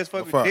far.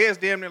 Dez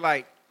damn near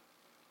like.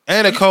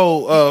 And a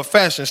cold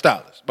fashion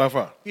stylist, by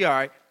far. He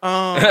all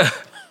right.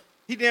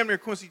 He damn near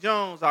Quincy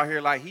Jones out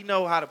here. Like, he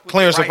know how to put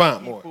Clarence the right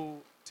people more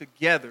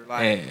together.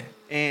 Like,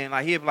 and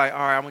like, he'd be like, all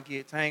right, I'm going to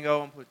get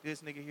Tango and put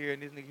this nigga here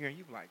and this nigga here. And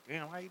you be like,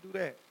 damn, how you do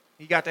that?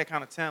 He got that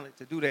kind of talent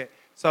to do that.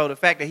 So the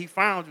fact that he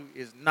found you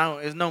is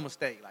no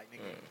mistake. Like,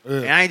 nigga.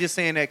 Yeah. And I ain't just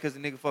saying that because the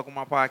nigga fuck with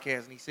my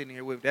podcast and he's sitting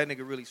here with that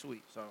nigga really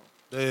sweet. So.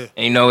 Yeah.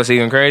 And you know what's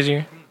even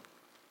crazier?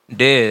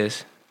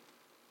 Dez.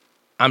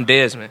 I'm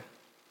Desmond.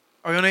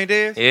 Oh, your name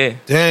Dez? Yeah.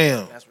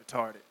 Damn. That's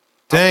retarded.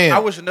 Damn. I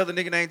wish another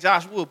nigga named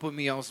Josh would put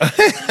me on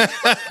something.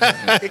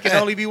 It can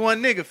only be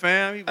one nigga,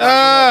 fam. He like,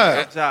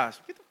 I'm Josh.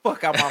 Get the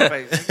fuck out my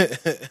face.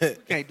 We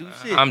can't do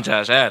shit. I'm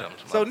Josh Adams.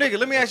 So, nigga,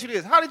 let me ask you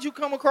this. How did you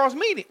come across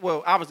me?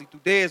 Well, obviously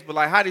through Dez, but,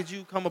 like, how did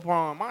you come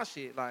upon my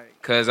shit? Like,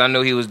 because I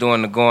knew he was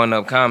doing the Going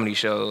Up comedy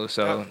show,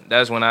 so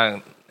that's when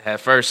I had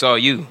first saw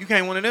you. You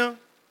came one of them?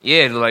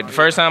 Yeah, like the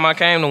first time I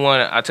came to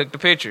one, I took the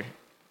picture.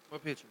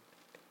 What picture?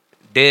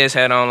 Dez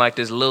had on like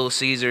this Little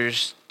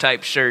Caesars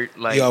type shirt.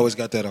 Like, he always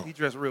got that on. He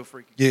dressed real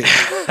freaky. Yeah,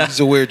 he's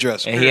a weird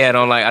dresser. And he had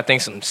on like, I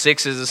think some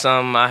 6s or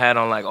something. I had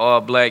on like all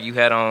black. You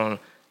had on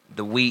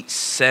the wheat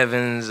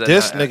 7s.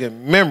 This nigga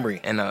memory.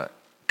 And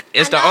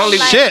it's the only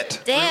shit.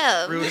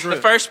 Damn. Real it's the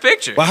first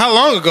picture. But how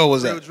long ago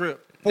was that? Real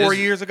drip. 4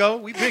 years ago?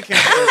 We been camping.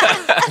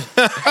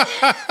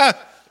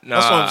 No,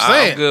 that's what I'm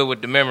saying. I'm good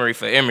with the memory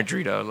for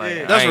imagery though. Like,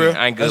 yeah, that's real.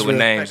 I ain't good that's with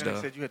real. names Like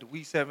though. said you had the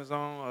wheat 7s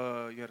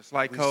on. You had a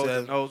slight coat.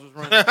 The nose was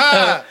running.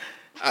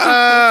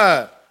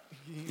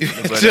 You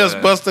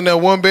just busting that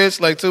one bitch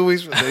like 2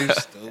 weeks.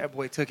 That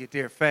boy took it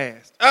there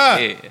fast.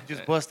 Yeah.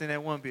 Just busting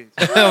that one bitch.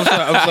 I'm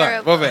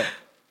sorry. My bad.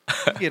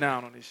 We get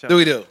down on this show.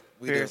 We do.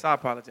 Paris, I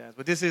apologize.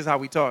 But this is how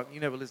we talk. You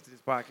never listen to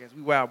this podcast.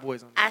 We wild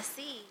boys on this. I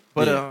see.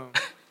 But,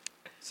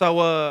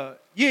 so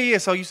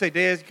you say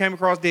Dez, you came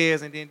across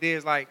Dez, and then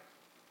Dez, like,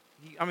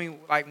 when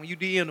you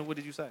DM'd him, what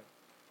did you say?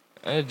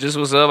 Just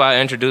what's up. I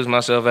introduced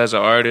myself as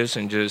an artist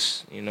and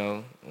just,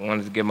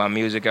 wanted to get my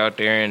music out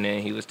there. And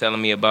then he was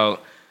telling me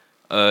about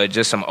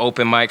just some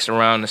open mics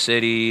around the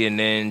city, and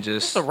then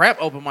just... What's a rap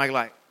open mic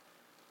like?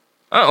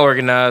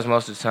 Unorganized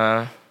most of the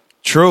time.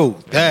 True.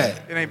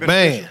 That. It ain't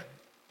beneficial. Man.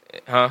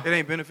 Huh? It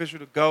ain't beneficial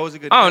to go. Is it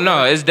good? Oh,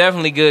 no. It's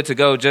definitely good to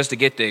go just to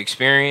get the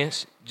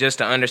experience, just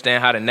to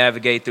understand how to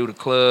navigate through the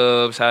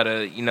clubs, how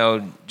to,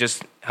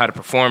 just how to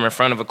perform in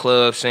front of a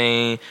club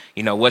scene,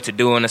 what to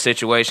do in a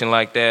situation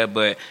like that.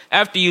 But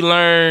after you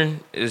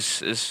learn,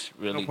 it's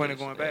really... No point in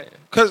going back.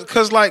 Cause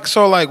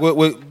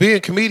with being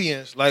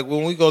comedians, like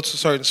when we go to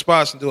certain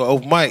spots and do an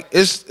open mic,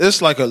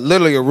 it's like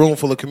literally a room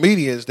full of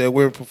comedians that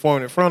we're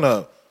performing in front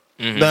of.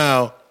 Mm-hmm.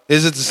 Now,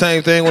 is it the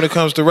same thing when it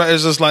comes to rap?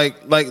 It's just like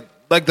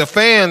the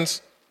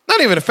fans, not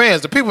even the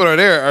fans, the people that are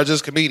there are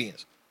just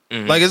comedians.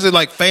 Mm-hmm. Like, is it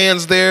like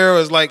fans there? Or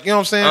is like, you know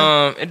what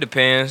I'm saying? It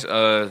depends.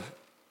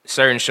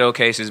 Certain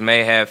showcases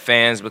may have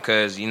fans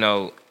because, in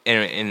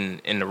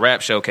the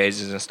rap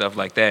showcases and stuff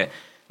like that,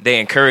 they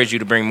encourage you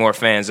to bring more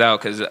fans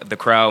out because the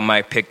crowd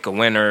might pick a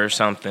winner or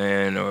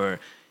something. Or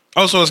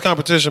also, it's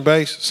competition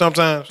based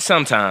sometimes.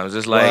 Sometimes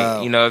it's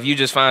like, if you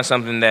just find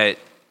something that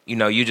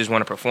you just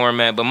want to perform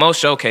at. But most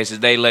showcases,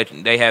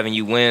 they having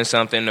you win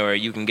something, or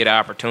you can get an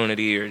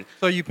opportunity. Or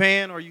So you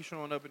paying, or you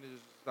showing up and just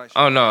like?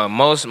 oh no,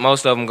 most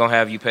of them gonna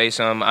have you pay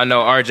some. I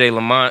know R.J.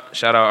 Lamont.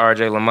 Shout out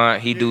R.J.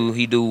 Lamont. He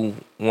do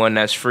one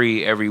that's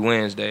free every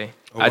Wednesday.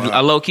 Oh, wow. I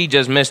low key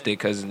just missed it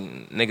because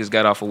niggas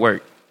got off of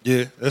work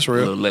Yeah, that's a real.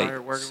 little late. Out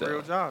here working so.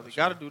 real jobs. You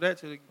got to do that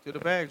to the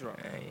bag drop.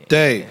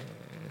 Dave,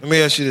 let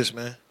me ask you this,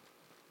 man.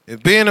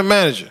 If being a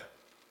manager,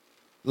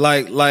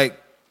 like,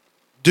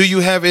 do you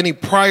have any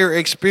prior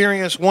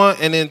experience? One,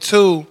 and then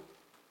two,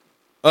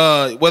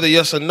 whether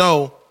yes or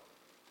no,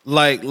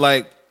 like,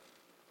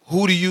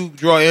 who do you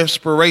draw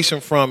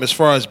inspiration from as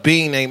far as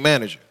being a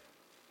manager?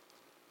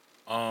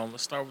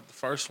 Let's start with the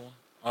first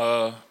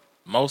one.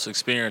 Most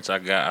experience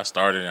I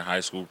started in high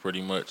school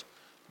pretty much.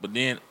 But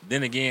then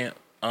again,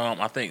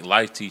 I think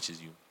life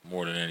teaches you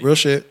more than anything. Real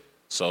shit.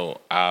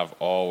 So I've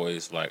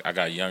always, I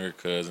got younger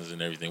cousins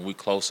and everything. We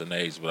close in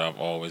age, but I've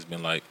always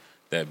been like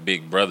that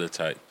big brother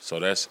type. So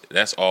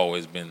that's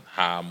always been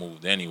how I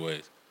moved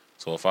anyways.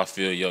 So if I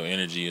feel your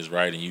energy is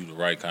right and you the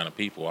right kind of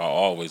people, I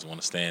always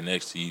want to stand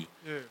next to you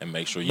and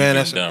make sure you Man, get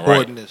that's it done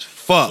important right. as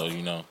fuck.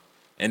 So,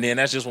 and then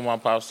that's just what my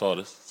pops taught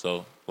us.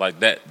 So,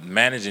 that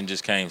managing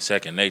just came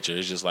second nature.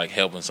 It's just like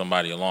helping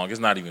somebody along. It's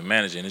not even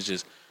managing. It's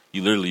just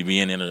you literally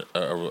being in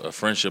a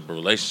friendship, a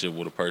relationship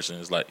with a person.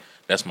 It's like,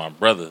 that's my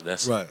brother.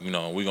 That's, right. we're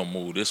going to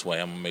move this way.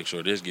 I'm going to make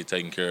sure this get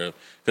taken care of.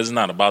 Because it's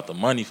not about the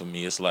money for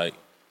me. It's like,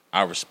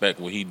 I respect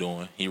what he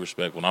doing. He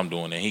respect what I'm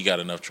doing. And he got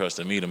enough trust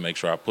in me to make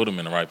sure I put him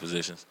in the right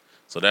positions.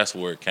 So that's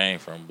where it came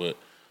from. But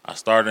I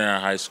started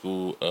in high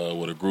school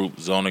with a group,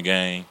 Zona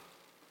Gang.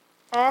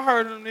 Oh, I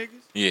heard of them niggas.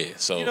 Yeah,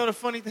 so. You know the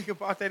funny thing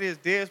about that is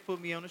Dez put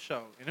me on the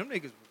show, and them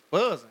niggas was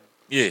buzzing.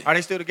 Yeah. Are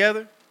they still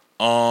together?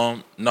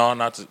 No,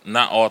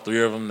 not all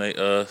three of them.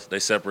 They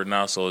separate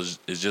now, so it's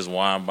just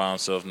Wine by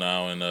himself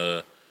now,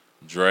 and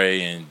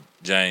Dre and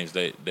James.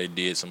 They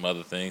did some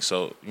other things,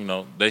 so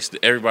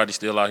everybody's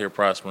still out here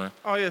prospering.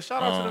 Oh yeah,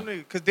 shout out to them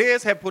niggas. Cause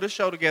Dez had put a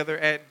show together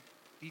at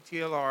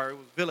DTLR. It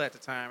was Villa at the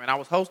time, and I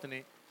was hosting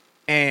it.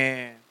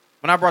 And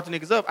when I brought the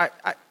niggas up,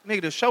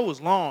 nigga, the show was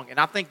long, and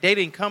I think they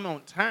didn't come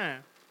on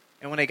time.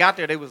 And when they got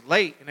there, they was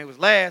late, and they was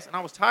last, and I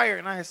was tired,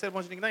 and I had said a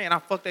bunch of niggas' names, and I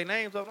fucked their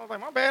names up. And I was like,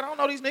 my bad, I don't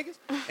know these niggas.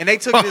 And they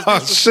took it as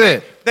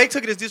disrespect. Shit. They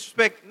took it as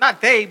disrespect. Not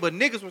they, but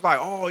niggas was like,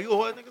 oh, you a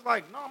what? Niggas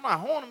like, no, I'm not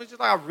honing them. It's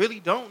just like, I really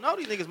don't know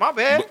these niggas. My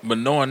bad. But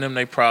knowing them,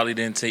 they probably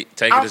didn't take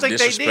it I don't as think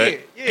disrespect. they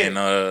did. Yeah. And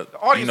The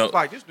audience was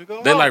like, this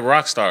nigga they hard. like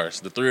rock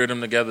stars. The three of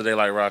them together, they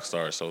like rock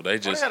stars. So they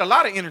They just had a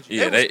lot of energy.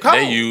 yeah, they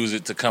they use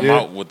it to come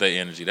Yeah. out with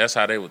their energy. That's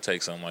how they would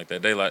take something like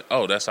that. They like,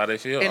 oh, that's how they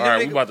feel. And All them right,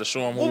 we niggas- about to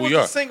show them who what we was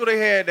are. the single they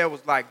had that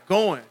was like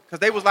going? Because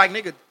they was like,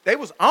 nigga, they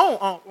was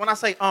on. When I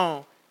say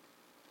on,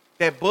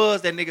 that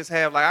buzz that niggas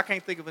have, like I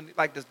can't think of it,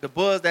 like the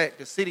buzz that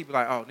the city be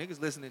like, oh,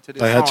 niggas listening to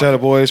this Like how song. Cheddar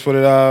Boys put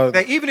it out.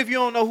 That even if you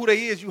don't know who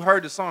they is, you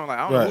heard the song. Like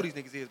I don't know who Right.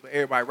 these niggas is, but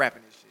everybody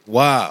rapping this shit.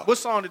 Wow. What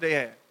song did they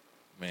have?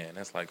 Man,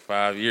 that's like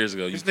 5 years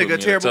ago. You This put nigga a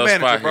me terrible in a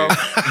tough manager, bro.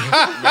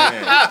 spot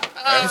here.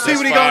 Man, You see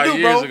what he gonna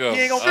do, bro? He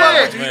ain't gonna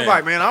play with you. He's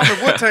like, man, I don't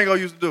know what Tango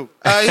used to do.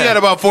 He had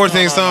about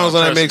 14 songs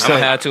on that I'm gonna mixtape.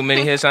 have too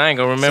many hits. I ain't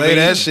gonna remember. Say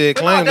that either. shit.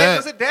 But Claim no,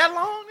 was that. it that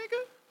long, nigga?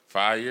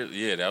 5 years,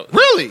 yeah. That was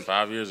Really?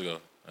 5 years ago.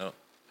 Yep.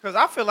 Because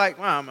I feel like,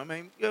 well, I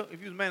mean, if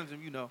you was managing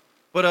them, you know.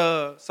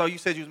 But so you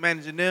said you was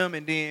managing them,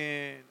 and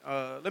then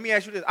let me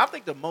ask you this. I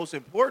think the most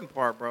important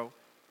part, bro,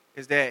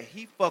 is that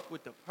he fuck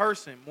with the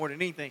person more than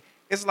anything.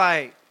 It's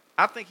like,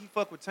 I think he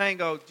fuck with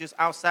Tango just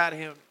outside of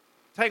him.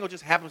 Tango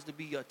just happens to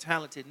be a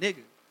talented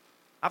nigga.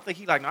 I think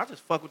he like, no, I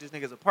just fuck with this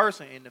nigga as a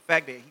person, and the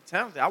fact that he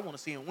talented, I want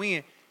to see him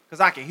win,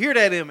 because I can hear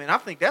that in him, and I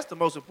think that's the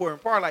most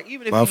important part. Like,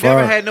 even if By he never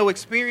far. had no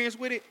experience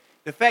with it,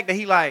 the fact that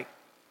he like,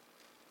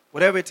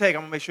 whatever it take,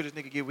 I'm gonna make sure this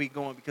nigga get where he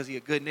going because he a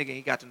good nigga and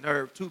he got the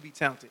nerve to be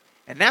talented.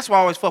 And that's why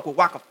I always fuck with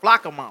Waka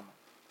Flocka mama.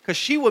 Cause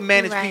she would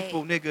manage Right.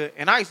 people, nigga,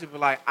 and I used to be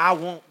like, I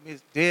want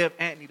Miss Deb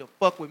Anthony to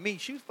fuck with me.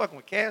 She was fucking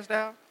with Cash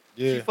Doll.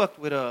 Yeah. She fucked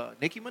with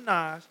Nicki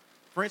Minaj,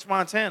 French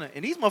Montana,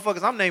 and these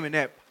motherfuckers I'm naming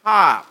that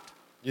popped.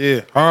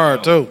 Yeah,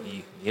 hard too.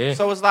 Yeah.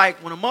 So it's like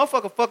when a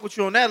motherfucker fuck with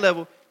you on that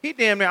level, he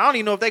damn near, I don't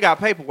even know if they got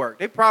paperwork.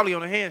 They probably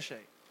on a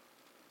handshake.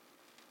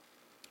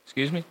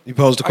 Excuse me. You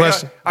posed the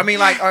question. I mean,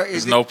 like, There's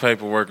is no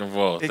paperwork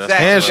involved. exactly.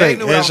 Handshake. They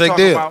knew what I was Handshake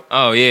talking deal. about.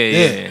 Oh yeah, Yeah.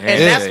 yeah. And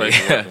That's Handshake.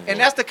 paperwork involved. And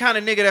that's the kind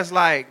of nigga that's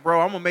like,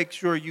 bro, I'm gonna make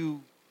sure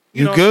you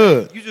You know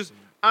good. You just, you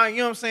know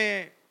what I'm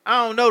saying?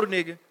 I don't know the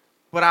nigga,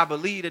 but I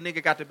believe the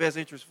nigga got the best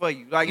interest for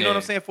you. Like, you know what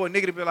I'm Yeah. saying? For a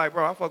nigga to be like,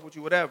 bro, I fuck with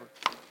you, whatever.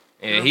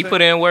 Yeah, You know he what I'm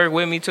put in work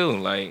with me too.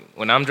 Like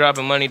when I'm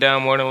dropping money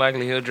down, more than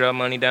likely he'll drop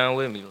money down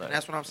with me. Like And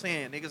that's what I'm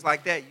saying. Niggas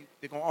like that,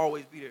 they're gonna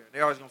always be there. They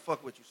always gonna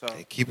fuck with you. So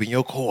They keeping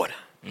your corner.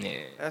 yeah.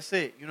 that's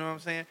it. You know what I'm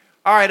saying?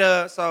 All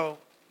right, so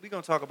we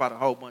gonna talk about a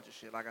whole bunch of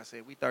shit. Like I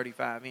said, we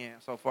 35 in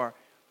so far.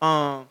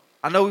 I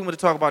know we want to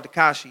talk about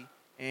Tekashi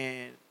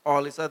and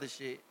all this other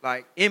shit.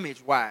 Like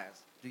image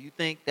wise, do you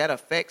think that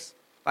affects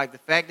like the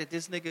fact that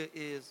this nigga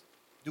is?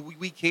 Do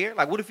we care?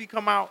 Like, what if he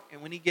come out and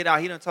when he get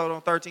out, he done told on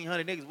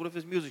 1,300 niggas? What if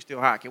his music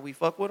still hot? Can we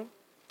fuck with him?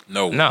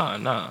 No.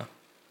 Nah.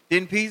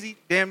 Didn't Peasy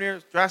damn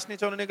near dry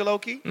snitch on a nigga low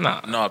key? No,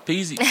 No,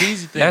 Peasy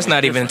thing. that's was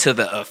not even different. to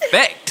the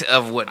effect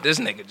of what this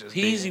nigga just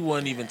Peasy did.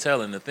 wasn't even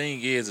telling. The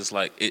thing is, it's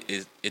like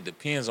it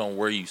depends on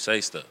where you say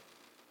stuff.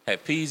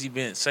 Had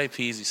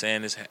Peasy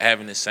saying this,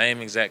 having the same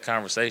exact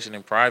conversation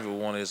in private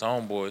with one of his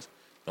homeboys,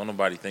 don't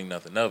nobody think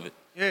nothing of it.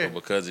 Yeah. But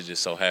because it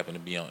just so happened to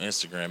be on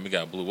Instagram, it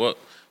got blew up.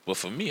 But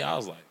for me, I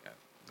was like,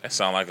 that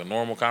sound like a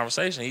normal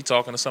conversation. He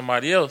talking to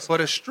somebody else. For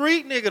the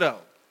street nigga though.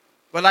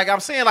 But like I'm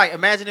saying, like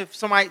imagine if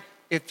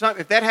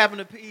that happened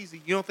to Peasy,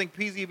 you don't think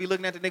Peasy would be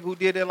looking at the nigga who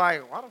did that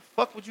like, why the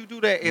fuck would you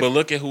do that? But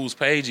look at whose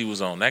page he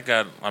was on. That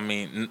guy, I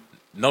mean,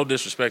 no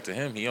disrespect to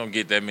him. He don't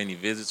get that many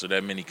visits or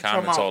that many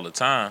comments all the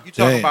time. You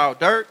talking Damn. about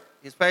Dirk?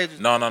 His page is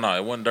No.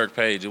 It wasn't Dirk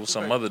page. It was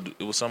some other.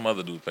 It was some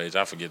other dude page.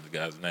 I forget the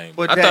guy's name.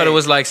 But I thought it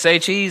was like Say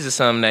Cheese or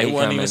something that It he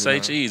wasn't even commented Say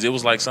on. Cheese. It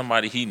was like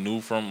somebody he knew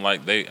from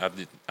like I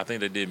think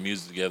they did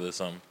music together or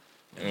something.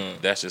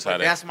 And that's just how that.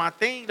 That's my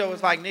thing though.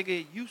 It's like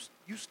nigga,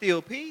 you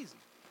still Peasy.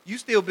 You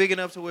still big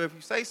enough to where if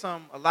you say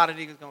something, a lot of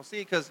niggas gonna see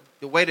it because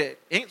the way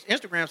that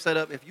Instagram set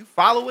up, if you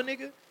follow a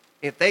nigga,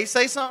 if they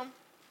say something,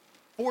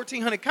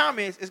 1,400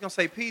 comments, it's gonna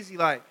say Peasy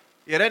like,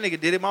 yeah, that nigga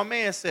did it. My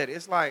man said it.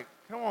 It's like,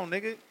 come on,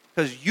 nigga,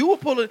 because you will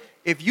pull it.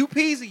 If you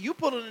Peasy, you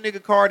pulling a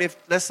nigga card. If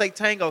let's say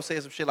Tango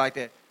says some shit like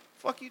that,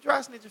 fuck you, dry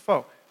snitching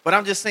for. But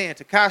I'm just saying,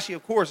 Tekashi,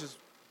 of course,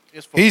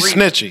 is for He's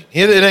free. snitchy.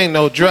 It ain't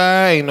no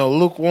dry, ain't no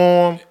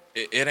lukewarm.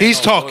 It ain't He's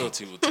no talking.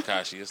 loyalty with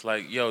Tekashi. It's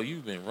like, yo,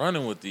 you've been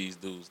running with these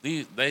dudes.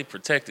 They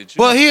protected you.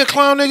 But he a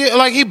clown nigga.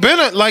 Like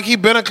he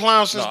been a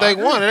clown since No, I day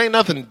agree. one. It ain't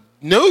nothing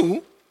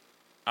new.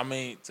 I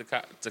mean,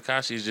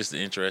 Tekashi is just an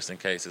interesting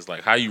case. It's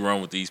like how you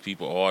run with these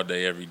people all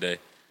day, every day.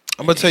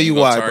 I'm gonna tell you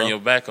gonna why, turn bro. your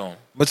back on. I'm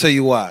gonna tell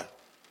you why.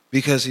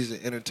 Because he's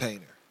an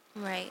entertainer.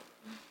 Right.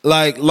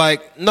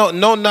 Like no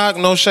knock,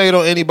 no shade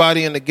on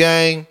anybody in the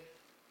game.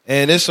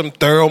 And there's some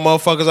thorough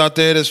motherfuckers out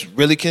there that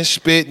really can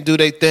spit and do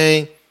their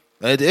thing.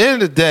 At the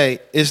end of the day,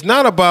 it's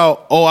not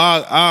about,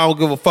 I don't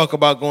give a fuck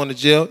about going to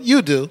jail.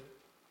 You do.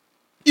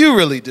 You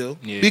really do.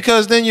 Yeah.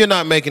 Because then you're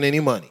not making any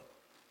money.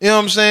 You know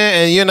what I'm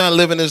saying? And you're not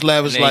living this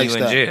lavish And then you in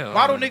lifestyle. jail.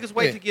 Why do niggas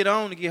wait Yeah. to get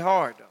on to get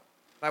hard though?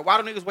 Like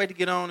why do niggas wait to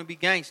get on and be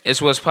gangster?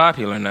 It's what's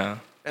popular now.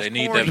 That's They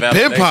need corny. that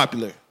Been validation.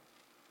 popular.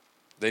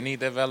 They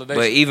need that validation.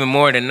 But even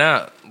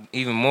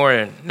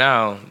more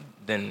now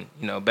than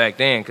back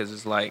then, because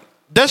it's like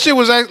That shit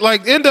was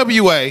like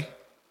NWA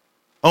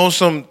on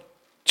some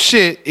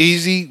shit.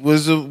 Easy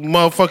was a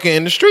motherfucker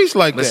in the streets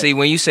like But that. see,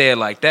 when you say it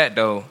like that,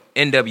 though,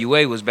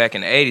 NWA was back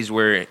in the 80s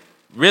where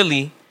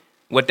really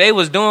what they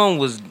was doing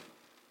was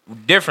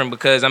different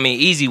because, I mean,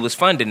 Easy was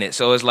funding it.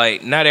 So it's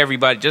like not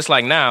everybody, just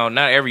like now,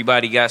 not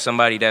everybody got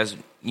somebody that's,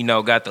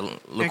 got the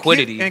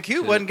liquidity. And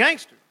Q to- wasn't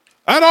gangster.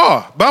 At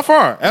all. By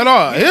far. At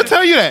all. He'll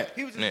tell you that.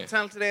 He was just Yeah. a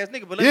talented ass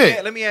nigga. But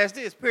Yeah. let me ask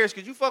this. Paris,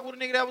 could you fuck with a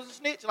nigga that was a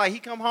snitch? Like he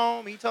come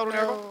home, he told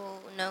her,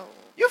 No.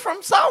 you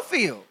from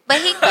Southfield.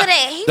 But he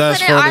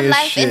That's put our funny as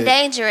life in shit.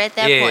 danger at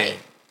that Yeah. point.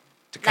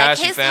 Tekashi Like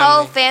his family.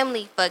 whole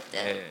family fucked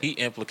up. Yeah. he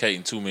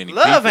implicating too many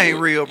Love people. ain't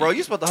real, bro.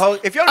 You supposed to hold.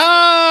 If your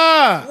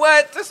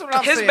What? That's what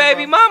I'm His saying,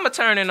 baby bro. mama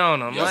turning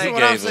on him. Yo, Like, he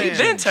what I'm gave saying. a He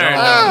been Jim turning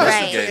Jones. on him.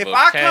 Right. He gave If a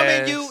I come in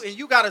Cass. you and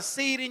you got a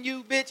seed in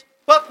you, bitch,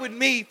 fuck with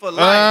me for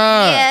life.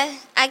 Yeah,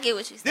 I get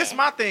what you're saying. This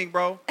my thing,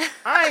 bro.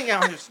 I ain't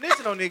out here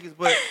snitching on niggas,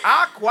 but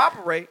I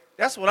cooperate.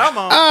 That's what I'm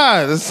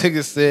on. This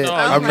nigga said, No,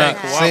 I'm you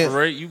not God. saying.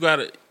 cooperate. You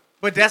gotta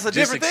But that's a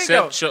just different thing,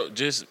 though. accept.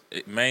 Just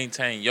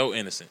maintain your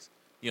innocence.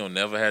 You don't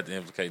never have to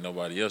implicate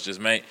nobody else. Just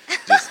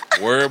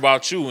worry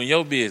about you and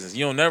your business.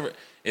 You don't never.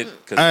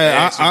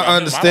 I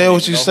understand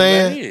what you're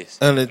saying.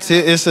 And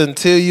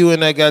until you in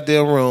that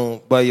goddamn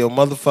room by your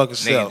motherfucking Nigga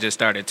self. just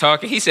started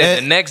talking. He said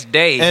And- the next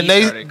day And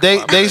he they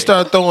started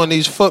start throwing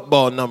these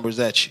football numbers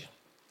at you.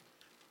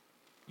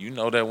 You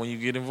know that when you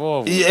get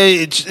involved. With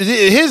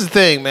Here's the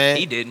thing, man.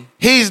 He didn't.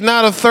 He's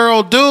not a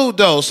thorough dude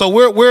though. So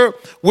we're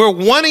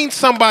wanting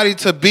somebody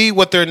to be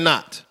what they're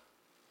not.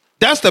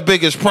 That's the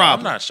biggest I'm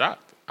problem. not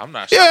shocked. I'm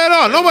not shocked. Yeah,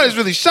 no, nobody's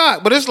really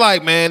shocked, but it's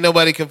like, man,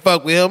 nobody can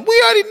fuck with him.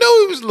 We already knew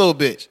he was a little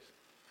bitch.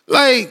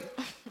 Like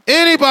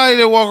anybody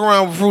that walk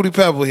around with Fruity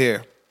Pebble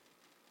here,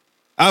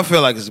 I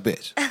feel like it's a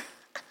bitch.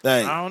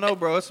 Like I don't know,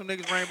 bro. It's some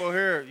niggas rainbow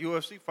hair,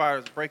 UFC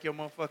fighters break your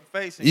motherfucking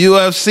face. And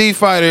UFC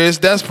fighters,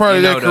 that's part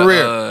of their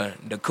career.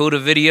 The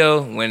Kuda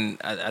video when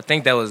I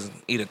think that was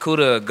either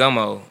Kuda or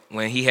Gummo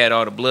when he had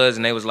all the bloods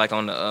and they was like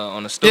on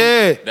the stool.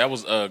 Yeah. That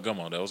was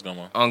Gummo. That was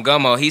Gummo. On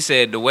Gummo, he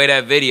said the way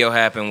that video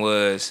happened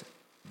was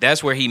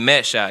that's where he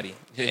met Shotty,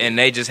 and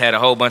they just had a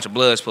whole bunch of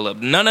bloods pull up.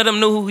 None of them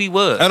knew who he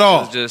was At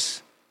all.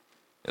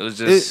 It was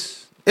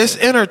just. It's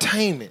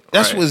entertainment.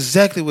 That's Right.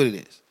 exactly what it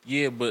is.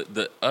 Yeah, but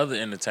the other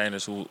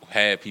entertainers who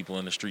had people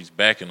in the streets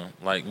backing them,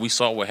 like we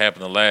saw what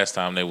happened the last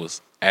time they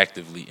was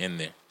actively in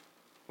there.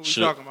 who we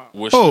talking about?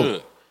 What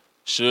Who?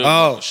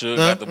 Suge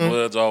got the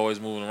bloods always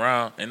moving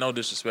around, and no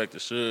disrespect to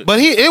Suge. But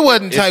it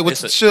wasn't tight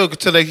with it's Suge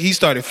until he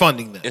started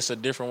funding them. It's a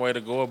different way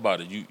to go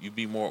about it. You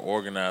be more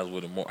organized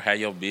with it, more have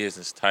your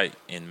business tight,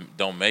 and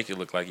don't make it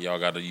look like y'all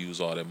got to use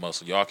all that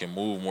muscle. Y'all can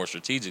move more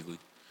strategically.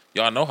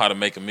 Y'all know how to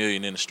make $1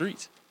 million in the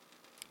streets.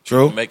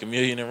 True. Make $1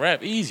 million in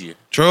rap easier.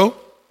 True.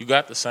 You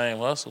got the same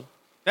hustle.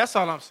 That's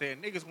all I'm saying.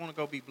 Niggas want to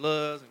go be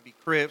Bloods and be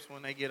Crips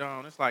when they get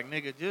on. It's like,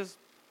 nigga, just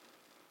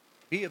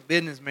be a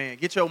businessman.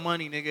 Get your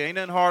money, nigga. Ain't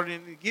nothing harder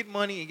than get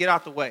money and get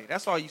out the way.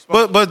 That's all you supposed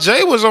to do. But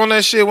Jay was on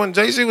that shit when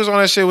Jay-Z was on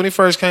that shit when he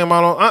first came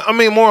out. I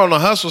mean, more on the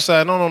hustle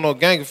side. Not on no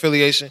gang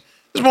affiliation.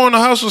 It's more on the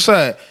hustle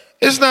side.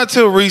 It's not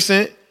till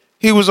recent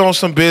he was on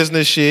some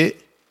business shit.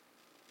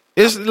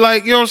 It's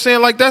like, you know what I'm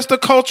saying? Like, that's the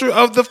culture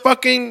of the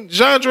fucking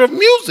genre of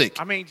music.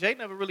 I mean, Jay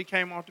never really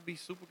came off to be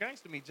super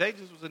gangster to me. Jay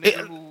just was a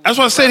nigga who... That's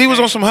why I said he was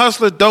on some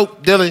hustler,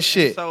 dope, dealing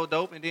shit. So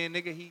dope, and then,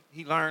 nigga,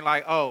 he learned,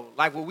 like, oh,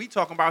 like what we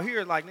talking about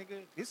here, like, nigga,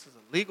 this is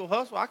a legal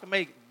hustle. I can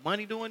make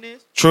money doing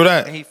this. True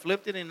that. And he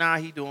flipped it, and now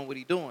he doing what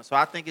he doing. So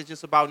I think it's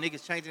just about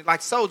niggas changing. Like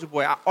Soulja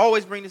Boy, I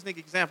always bring this nigga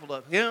example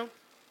of him.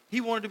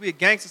 He wanted to be a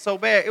gangster so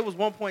bad. It was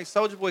one point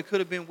Soulja Boy could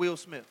have been Will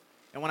Smith.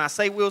 And when I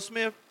say Will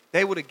Smith,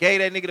 they would have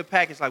gave that nigga the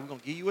package like, we're going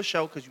to give you a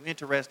show because you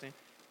interesting.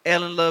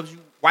 Ellen loves you.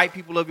 White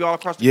people love you all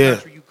across the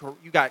country.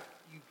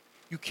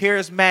 You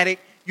charismatic.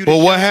 You But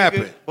what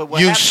happened?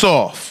 You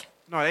soft.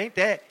 No, it ain't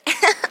that.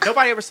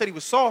 Nobody ever said he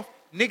was soft.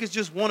 Niggas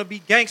just want to be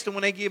gangster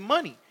when they get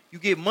money. You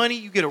get money,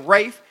 you get a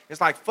Wraith.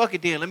 It's like, fuck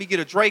it then. Let me get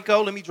a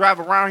Draco. Let me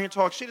drive around here and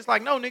talk shit. It's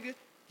like, no, nigga.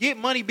 Get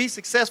money, be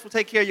successful,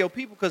 take care of your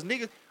people. Because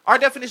niggas, our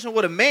definition of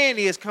what a man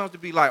is comes to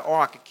be like, oh,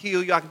 I can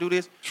kill you, I can do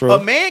this. True.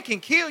 A man can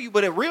kill you,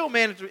 but a real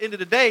man at the end of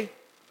the day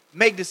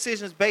make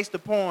decisions based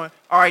upon,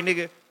 all right,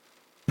 nigga,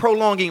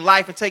 prolonging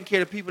life and taking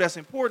care of the people that's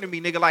important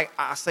to me, nigga. Like,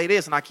 I say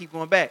this and I keep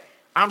going back.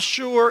 I'm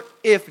sure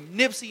if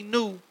Nipsey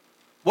knew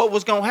what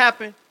was going to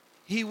happen,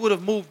 he would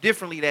have moved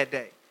differently that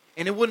day.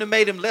 And it wouldn't have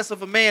made him less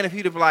of a man if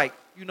he'd have been like,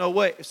 you know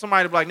what? If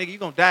somebody would be like, nigga, you're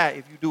going to die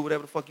if you do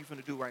whatever the fuck you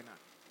finna do right now.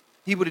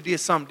 He would have did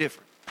something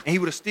different. And he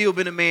would have still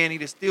been a man.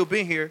 He'd have still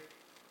been here,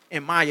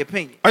 in my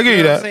opinion. I give you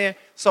know that. What I'm saying?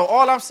 So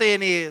all I'm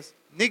saying is,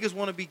 niggas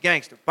want to be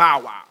gangster. Bow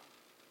Wow.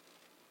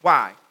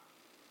 Why?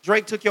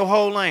 Drake took your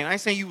whole lane. I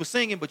ain't saying you was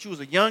singing, but you was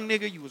a young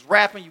nigga. You was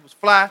rapping. You was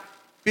fly.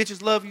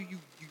 Bitches love you. You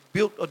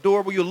built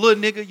adorable. You a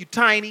little nigga. You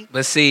tiny.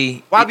 But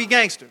see, why be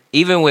gangster?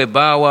 Even with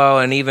Bow Wow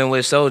and even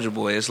with Soulja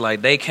Boy, it's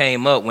like they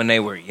came up when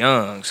they were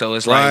young. So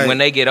it's like when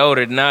they get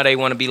older, now they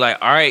want to be like,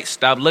 all right,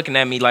 stop looking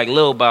at me like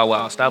Lil Bow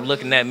Wow. Stop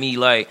looking at me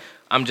like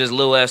I'm just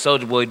little ass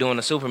Soulja Boy doing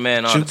the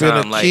Superman all the time.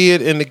 You been a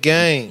kid in the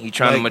game. He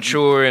trying to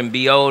mature and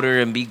be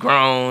older and be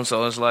grown.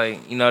 So it's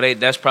like, you know,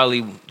 that's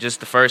probably just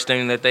the first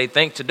thing that they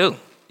think to do.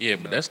 Yeah,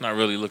 but that's not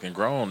really looking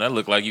grown. That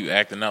look like you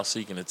acting out,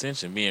 seeking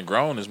attention. Being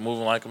grown is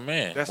moving like a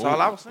man. That's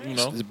all I was saying. You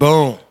know?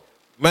 Boom.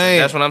 Man.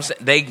 That's what I'm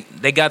saying.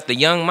 They got the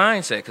young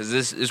mindset because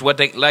this is what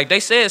they like.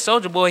 They said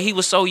Soulja Boy, he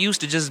was so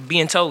used to just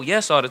being told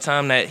yes all the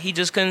time that he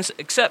just couldn't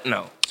accept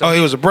no. So he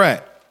was a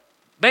brat.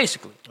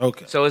 Basically.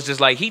 Okay. So it's just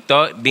like he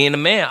thought being a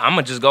man, I'm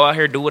gonna just go out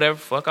here do whatever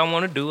the fuck I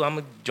want to do. I'm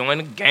gonna join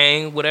a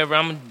gang, whatever.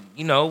 I'm gonna,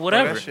 you know,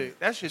 whatever.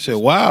 That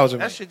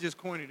shit just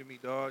corny to me,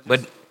 dog.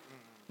 But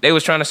they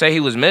was trying to say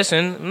he was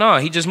missing. No,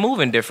 he just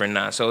moving different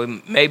now.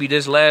 So maybe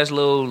this last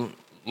little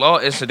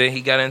law incident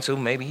he got into,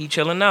 maybe he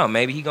chilling now.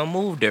 Maybe he gonna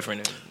move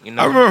different. You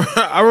know.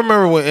 I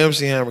remember when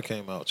MC Hammer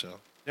came out, y'all.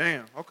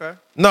 Damn. Okay.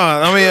 No,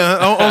 I mean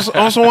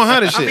on some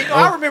 100 shit. I mean, no,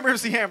 I remember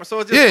MC Hammer, so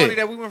it's just funny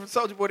that we went from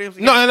Soulja Boy to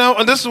MC Hammer. No,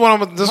 and this is what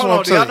I'm. This is what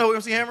I'm do y'all saying. know who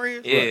MC Hammer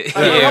is?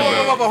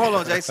 Yeah. Hold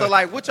on, Jay. So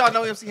like, what y'all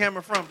know MC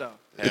Hammer from though?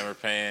 Hammer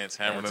pants,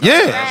 hammer.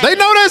 Yeah, they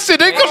know that shit.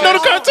 They come know the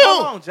cartoon.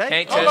 Hold on, Jay.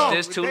 Can't touch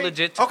this. Too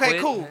legit to Okay,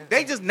 quit. cool.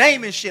 They just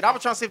naming shit. I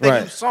was trying to see if they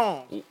knew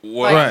songs.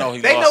 Well, I know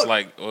he lost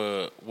like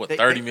 30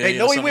 million. They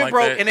know he went like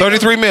broke. that? And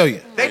 33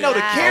 million. They know the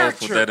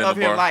character of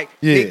him, like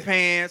big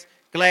pants,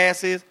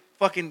 glasses,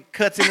 fucking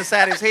cuts in the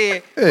side of his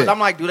head. But I'm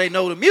like, do they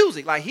know the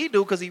music? Like he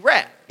do because he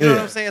rap. You know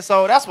what I'm saying?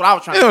 So that's what I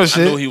was trying to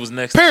say. I knew he was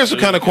next. Parents were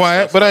kind of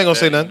quiet, but I ain't gonna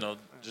say nothing. You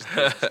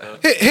know,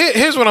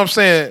 Here's what I'm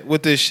saying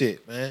with this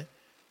shit, man.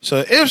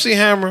 So MC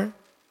Hammer,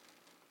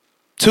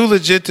 too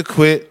legit to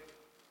quit,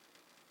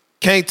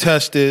 can't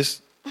touch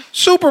this,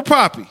 super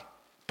poppy,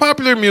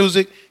 popular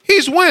music,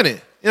 he's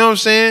winning. You know what I'm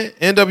saying?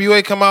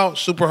 NWA come out,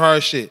 super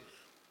hard shit.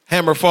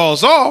 Hammer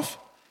falls off,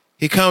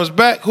 he comes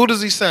back, who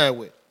does he sign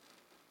with?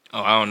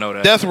 Oh, I don't know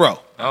that. Death Row.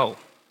 Oh.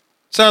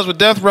 Signs with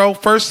Death Row.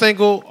 First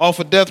single off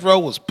of Death Row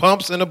was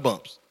Pumps and the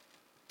Bumps.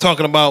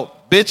 Talking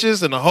about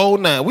bitches and the whole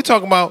nine. We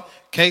talking about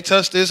Can't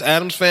Touch This,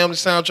 Addams Family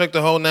soundtrack,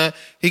 the whole nine.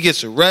 He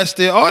gets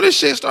arrested. All this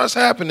shit starts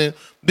happening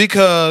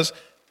because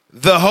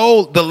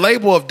the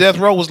label of Death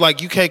Row was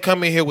like, you can't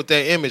come in here with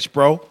that image,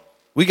 bro.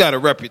 We got a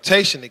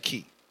reputation to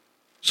keep.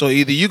 So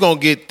either you gonna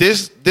get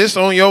this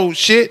on your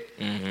shit,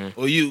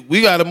 or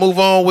we got to move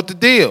on with the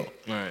deal.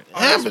 Right. Oh,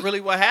 that's really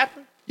what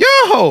happened?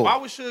 Yo. Why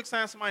would Suge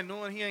sign somebody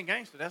knowing he ain't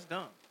gangster? That's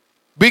dumb.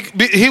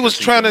 He was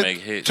trying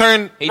to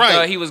turn. He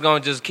thought he was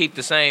gonna just keep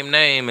the same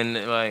name and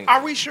like.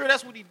 Are we sure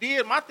that's what he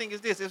did? My thing is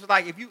this: it's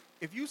like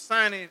if you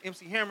sign in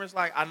MC Hammer, it's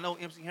like I know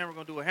MC Hammer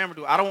gonna do what Hammer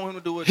do. I don't want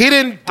him to do it.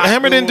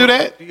 Hammer didn't do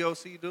that.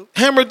 DOC do.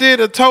 Hammer did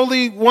a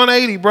totally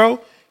 180,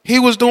 bro. He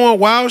was doing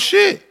wild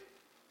shit.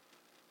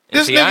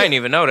 This nigga, I didn't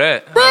even know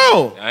that,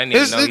 bro. I didn't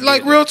even know it's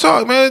like real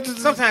talk, man.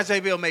 Sometimes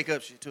JBL make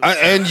up shit too.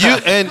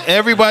 And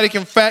everybody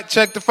can fact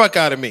check the fuck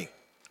out of me.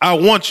 I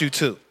want you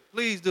to.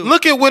 Please do.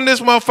 Look at when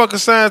this motherfucker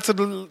signed to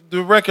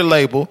the record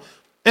label.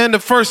 And the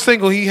first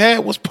single he had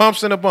was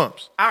Pumps and the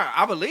Bumps.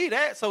 I believe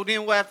that. So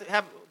then we'll have to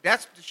have.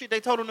 That's the shit they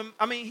told him.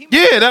 I mean, he.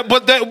 Yeah,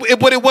 but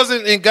it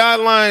wasn't in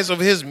guidelines of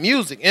his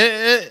music.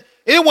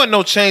 It wasn't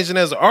no changing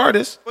as an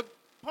artist. But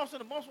Pumps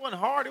and the Bumps wasn't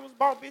hard. It was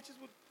about bitches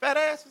with fat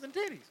asses and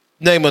titties.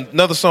 Name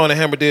another song that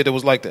Hammer did that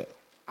was like that.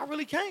 I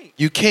really can't.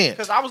 You can't.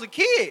 Because I was a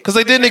kid. Because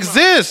they didn't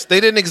exist. They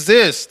didn't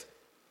exist.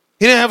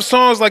 He didn't have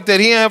songs like that.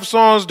 He didn't have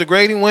songs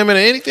degrading women or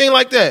anything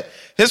like that.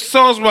 His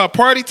songs were about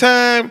party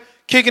time,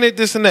 kicking it,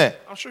 this and that.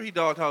 I'm sure he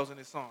dogged hoes in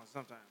his songs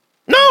sometimes.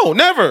 No,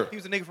 never. He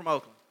was a nigga from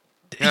Oakland.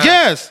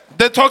 Yes,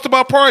 that talked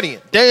about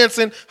partying,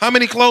 dancing, how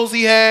many clothes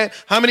he had,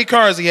 how many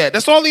cars he had.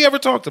 That's all he ever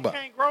talked about.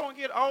 Can't grow and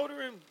get older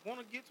and want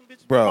to get some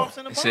bitches. Bro. Bumps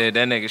in the He bumps. said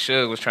that nigga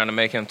Suge was trying to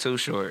make him too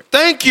short.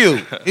 Thank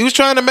you. He was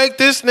trying to make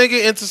this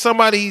nigga into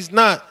somebody he's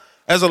not,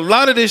 as a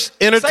lot of this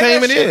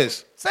entertainment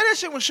is. Say that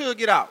shit when Suge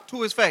get out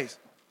to his face.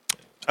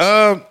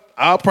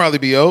 I'll probably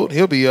be old.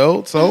 He'll be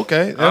old. So,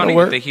 okay, I don't that'll even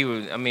work. think he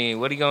would. I mean,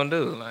 what he gonna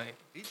do? Like,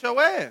 Beat your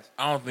ass.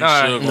 I don't think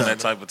Nah, Suge nah. on that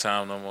type of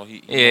time no more.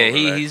 He yeah, more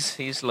relaxed.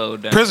 he's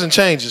slowed down. Prison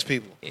changes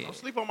people. Don't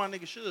sleep on my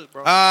nigga Suge,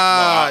 bro.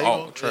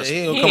 Trust he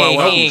me. ain't He gonna come out ain't,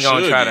 wild. he ain't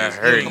gonna Suge try to is.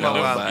 hurt He ain't gonna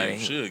nobody.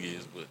 be Suge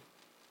is, but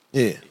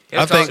Yeah, He'll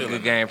I talk think a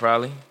good game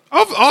probably.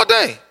 all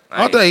day.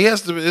 All Like- day. He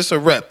has to. It's a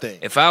rep thing.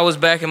 If I was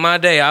back in my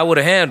day, I would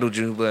have handled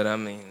you. But I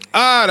mean,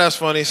 That's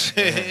funny.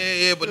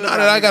 Yeah, but now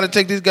that I got to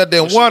take these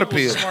goddamn water Suge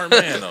was a pills. smart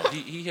man though.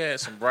 He had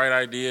some bright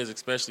ideas,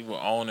 especially with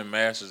owning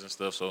masters and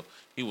stuff. So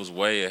he was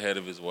way ahead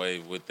of his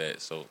wave with that.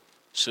 So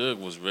Suge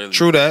was really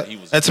True that. He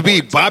was And to be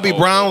important Bobby the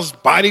whole Brown's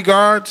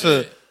bodyguard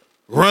to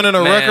running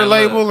a man, record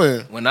label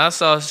look, and when I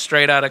saw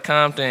Straight Outta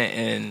Compton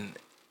and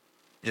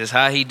just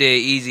how he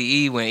did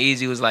Eazy-E when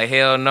Eazy was like,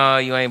 "Hell no,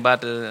 you ain't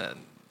about to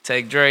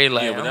take Dre."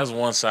 Like, Yeah, but that's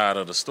one side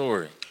of the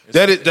story.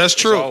 that's There's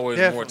true. always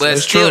more to but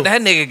it. still, true.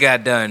 that nigga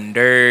got done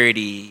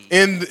dirty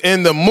in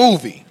the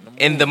movie.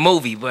 in the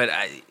movie. But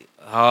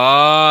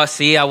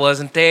see, I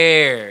wasn't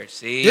there.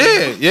 See,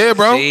 Yeah,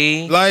 bro.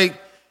 See? Like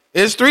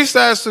it's three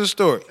sides to the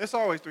story. It's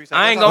always three sides.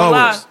 I ain't That's gonna all-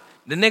 lie. Always.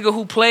 The nigga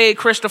who played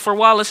Christopher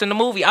Wallace in the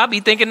movie, I be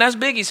thinking that's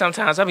Biggie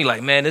sometimes. I be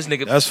like, man, this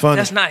nigga, That's funny.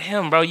 That's not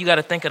him, bro. You got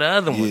to think of the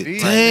other one. Yeah.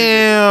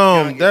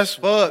 Damn, that's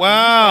fucked.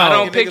 wow. I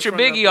don't niggas picture from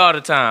Biggie all the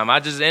time. I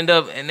just end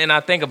up, and then I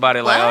think about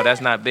it like, What? oh, that's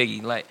not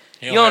Biggie. Like,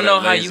 He you don't have know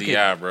that how you lazy can.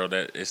 eye, bro.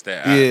 That it's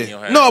that eye. He don't Yeah.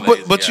 have No, that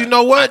lazy but you eye.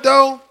 know what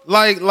though?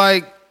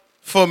 Like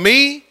for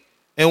me,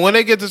 and when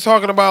they get to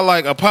talking about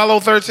like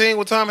Apollo 13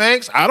 with Tom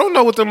Hanks, I don't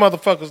know what them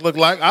motherfuckers look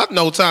like. I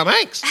know Tom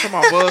Hanks. Come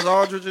on, Buzz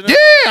Aldridge. And Yeah,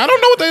 I don't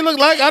know what they look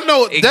like. I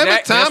know Exactly.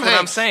 Tom That's what I'm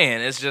Hanks.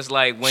 saying. It's just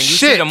like when you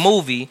Shit. see the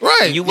movie,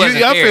 Right. and you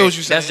wasn't I there. feel what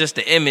you're saying. That's just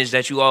the image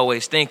that you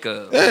always think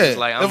of. Yeah. It's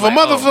like, I'm If like, a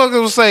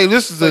motherfucker will say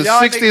this is the y'all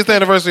 60th niggas-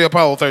 anniversary of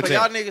Apollo So 13,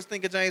 y'all niggas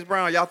think of James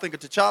Brown. Y'all think of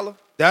T'Challa.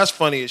 that's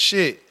funny as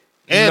shit.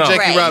 And no,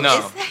 Jackie Right.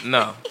 Robinson.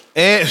 no.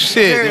 And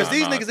shit. Paris,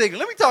 these niggas ignorant.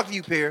 Let me talk to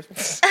you,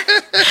 Paris.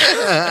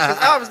 'Cause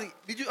obviously,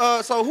 did you?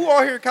 So who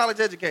all here college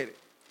educated?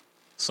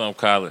 Some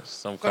college,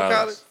 some From college.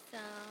 college.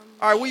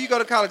 All right, where you go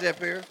to college at,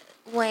 Paris?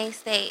 Wayne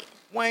State.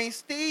 Wayne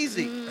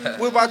Steezy.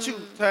 What about you,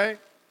 Tay?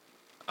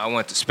 I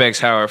went to Specs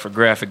Howard for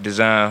graphic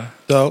design.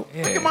 Dope.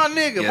 Yeah. Look at my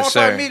nigga, Yes,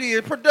 sir.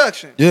 multimedia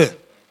production. Yeah.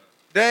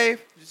 Dave,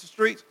 just the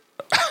streets.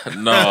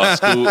 No,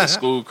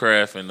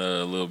 schoolcraft and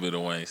a little bit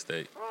of Wayne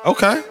State.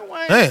 Okay. Nigga,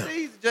 Wayne Damn.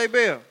 Steezy, J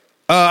Bell.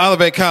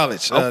 Olivet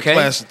College, Okay.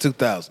 class of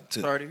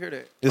 2002. Sorry to hear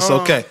that. It's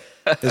okay.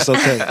 It's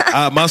okay.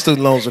 My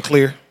student loans are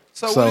clear.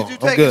 So, So, what did you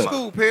I'm take in good.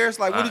 school, Paris?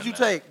 Like, what did you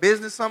take?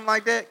 Business, something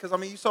like that? Because, I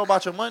mean, you so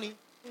about your money.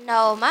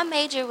 No, my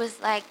major was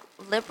like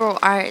liberal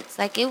arts.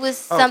 Like it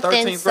was Oh, something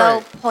 13th so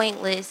grade.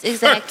 pointless.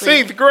 Exactly.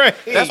 13th grade.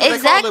 That's what they call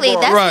Exactly.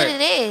 liberal That's arts.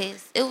 what it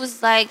is. It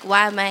was like,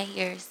 why am I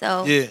here?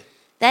 So Yeah.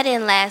 that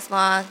didn't last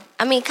long.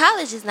 I mean,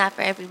 college is not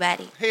for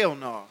everybody. Hell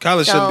no.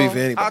 College shouldn't be So- for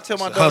anybody. I tell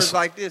my It's a daughters hustle.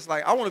 like this.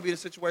 Like, I want to be in a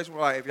situation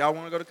where, like, if y'all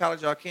want to go to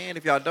college, y'all can.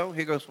 If y'all don't,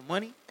 here goes some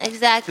money to do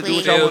Exactly.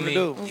 what y'all Feel want to me?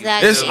 do.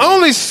 Exactly. It's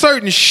only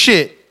certain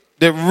shit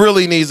that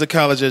really needs a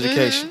college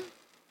education.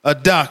 A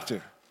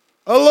doctor,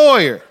 a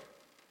lawyer,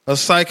 a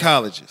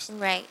psychologist.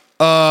 Right.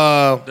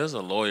 Does a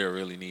lawyer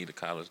really need a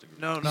college degree?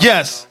 No.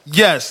 Yes,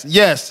 yes,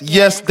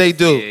 they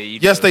do. Yeah, you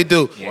Yes, do. they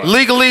do. Yeah.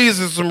 Legalese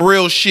is some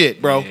real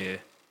shit, bro. Yeah.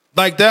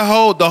 Like the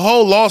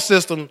whole law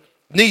system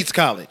needs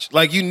college.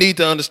 Like you need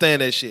to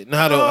understand that shit and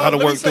how to Let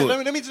me work say- through let it.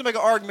 me, let me just make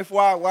an argument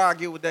for why I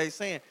get what Dave's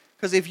saying.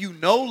 Because if you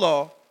know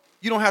law,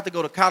 you don't have to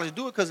go to college to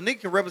do it because a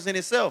nigga can represent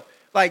himself.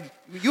 Like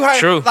you have,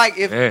 True. like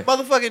if Yeah.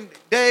 motherfucking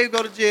Dave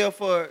go to jail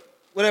for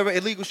whatever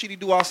illegal shit he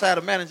do outside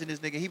of managing this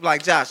nigga, he be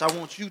like, Josh, I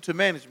want you to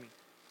manage me.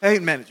 Hey,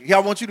 manager, I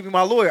want you to be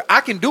my lawyer. I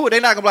can do it.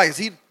 They're not gonna be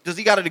like, does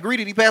he got a degree?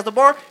 Did he pass the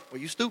bar?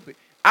 Well, you stupid.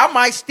 I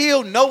might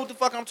still know what the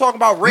fuck I'm talking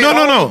about. Read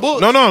all the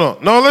books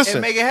No. Listen,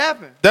 and make it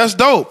happen. that's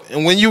dope.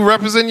 And when you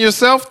represent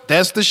yourself,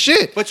 that's the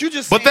shit. But you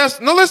just But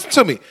saying- listen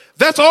to me.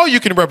 That's all you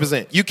can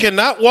represent. You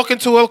cannot walk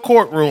into a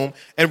courtroom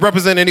and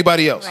represent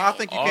anybody else. I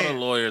think you All the can.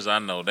 lawyers I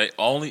know,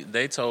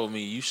 they told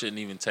me you shouldn't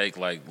even take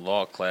like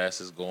law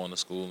classes, going to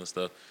school and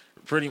stuff.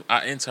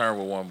 I interned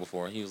with one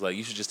before, and he was like,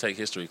 "You should just take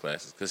history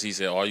classes," because he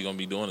said all you're gonna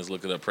be doing is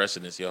looking up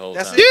precedents your whole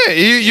That's time. it.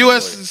 Yeah,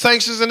 U.S.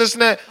 sanctions and this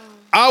and that.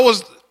 I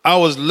was I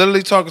was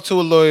literally talking to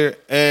a lawyer,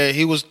 and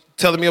he was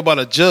telling me about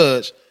a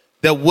judge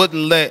that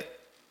wouldn't let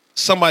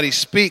somebody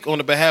speak on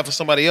the behalf of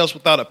somebody else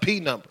without a P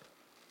number.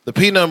 The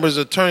P numbers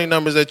are attorney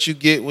numbers that you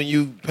get when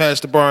you pass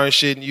the bar and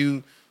shit, and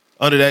you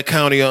under that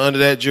county or under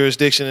that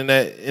jurisdiction in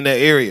that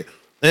area.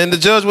 And the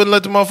judge wouldn't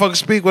let the motherfucker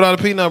speak without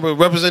a P number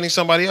representing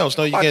somebody else.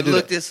 No, you can't do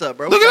look that. this up,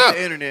 bro. Look We it got up.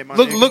 the internet, my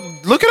look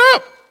nigga. it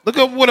up. Look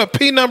up what a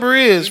P number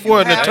is Do for you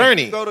an have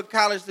attorney. to go to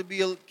college to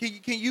be a.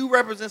 Can you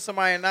represent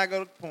somebody and not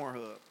go to Pornhub?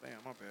 Damn,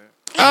 my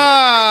bad.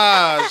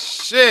 Ah,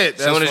 shit.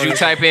 As soon as you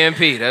type in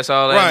P, that's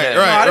all that Right, matters.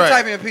 No, I didn't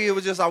right. type in P. It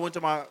was just I went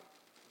to my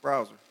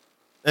browser.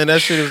 And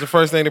that shit is the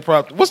first thing that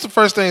popped. What's the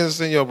first thing that's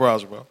in your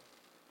browser, bro?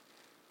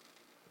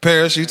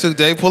 Paris, you took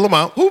Dave, pull them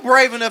out. Who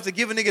brave enough to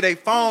give a nigga their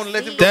phone and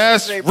let them?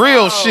 That's go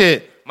real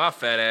shit. My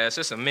fat ass,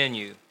 it's a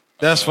menu.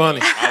 That's funny.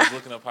 I was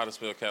looking up how to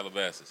spell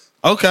Calabasas.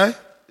 Okay.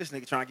 This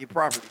nigga trying to get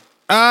property.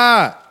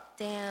 Ah.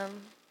 Damn.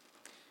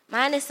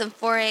 Mine is some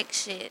 4X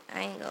shit.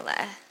 I ain't gonna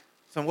lie.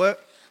 Some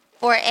what?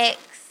 4X.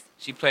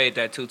 She played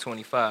that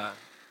 225.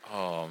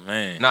 Oh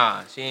man.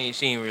 Nah, she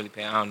ain't really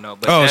paying. I don't know.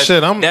 But Oh, that's,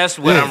 shit, that's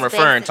what I'm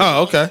referring to.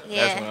 Oh, okay.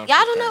 Yeah. what I'm Y'all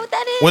don't know what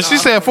that is? When she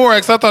said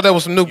 4X, I thought that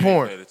was some new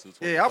porn.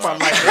 Yeah, I'm about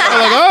to like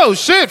I was like, oh,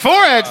 shit,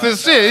 4X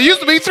is shit. It used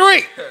to be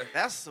 3.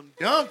 that's some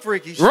dumb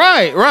freaky shit.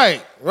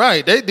 Right.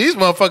 These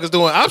motherfuckers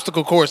doing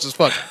obstacle courses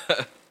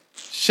fucking.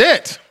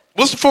 Shit.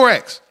 What's the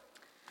 4X?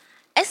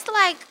 It's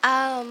like,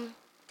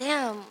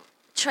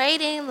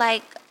 trading,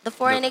 like the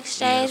foreign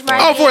exchange Oh,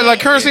 market. for like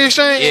currency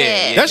exchange?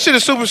 Yeah. That shit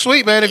is super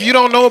sweet, man. If you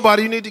don't know about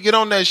it, you need to get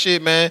on that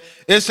shit, man.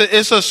 It's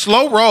a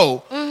slow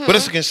roll, but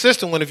it's a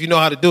consistent one if you know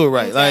how to do it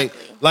right.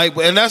 Exactly. Like,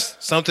 and that's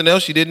something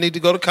else you didn't need to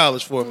go to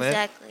college for, man.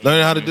 Exactly.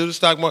 Learning how to do the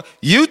stock market.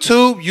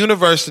 YouTube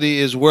University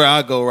is where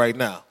I go right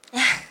now.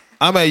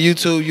 I'm at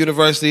YouTube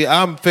University.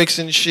 I'm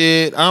fixing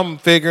shit. I'm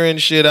figuring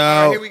shit All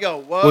out. right, here we go.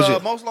 What's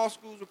it? Most law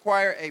schools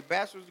require a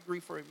bachelor's degree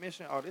for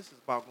admission. Oh, this is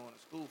about going to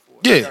school for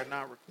it. Yeah. They are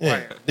not Yeah.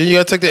 required. Then you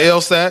got to take the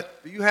LSAT.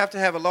 Do you have to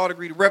have a law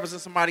degree to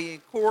represent somebody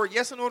in court?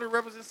 Yes, in order to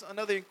represent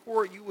another in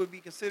court, you would be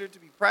considered to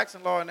be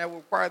practicing law, and that will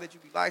require that you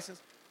be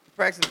licensed to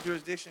practice in the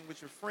jurisdiction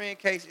which your friend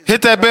case is.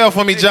 Hit that bell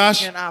for me,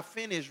 Josh. Can I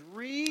finish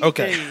reading?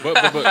 Okay. But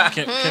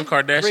Kim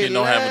Kardashian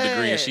don't have a degree,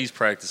 and Relax. she's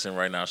practicing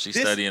right now. She's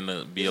This- studying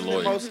to be a This is in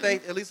lawyer. most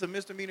states, at least a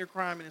misdemeanor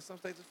crime, and in some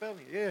states a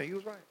felony. Yeah, he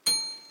was right.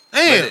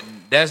 Damn. But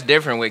that's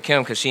different with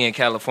Kim because she in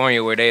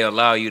California where they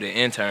allow you to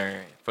intern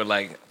for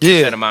like Yeah.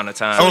 a set amount of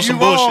time. Oh, You some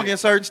wrong bullshit. in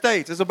certain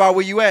states. It's about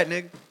where you at,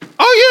 nigga.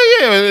 Oh,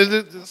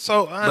 yeah.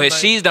 So, But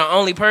she's the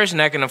only person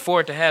that can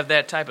afford to have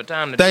that type of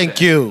time to do Thank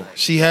that. you.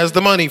 She has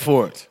the money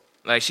for it.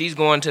 Like she's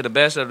going to the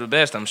best of the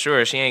best. I'm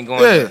sure she ain't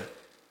going Yeah. to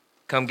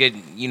come get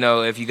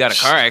if you got a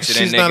car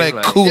accident. She's not nigga, at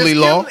like, Cooley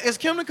Law. Is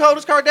Kim the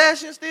coldest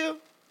Kardashian still?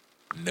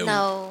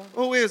 No.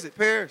 Who is it?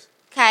 Paris?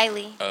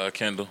 Kylie.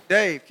 Kendall.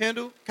 Dave?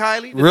 Kendall?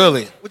 Kylie?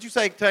 Really? What you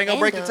say, Tango?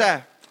 Break the Kendall.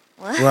 tie.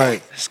 What?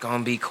 Right. It's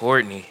gonna be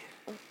Courtney.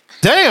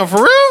 Damn, for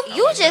real?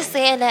 You just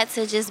saying that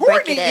to just break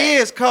Courtney it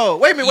up. is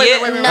cold. Wait a minute, wait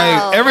a minute.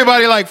 No. Hey,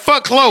 everybody like,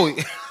 fuck Chloe.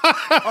 Okay,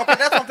 that's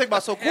what I'm thinking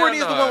about. So Courtney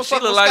is the one with She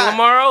fucking look like Scott.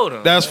 Lamar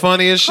Odom. That's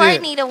funny as shit.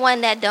 Courtney the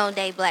one that don't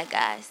date black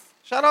guys.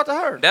 Shout out to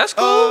her. That's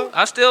cool.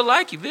 I still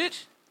like you,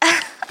 bitch.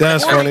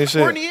 That's funny as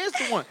shit. Courtney is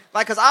the one.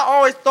 Like, cause I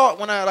always thought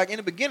when I in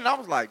the beginning, I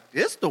was like,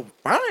 this the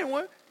fine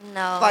one.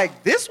 No.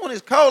 Like this one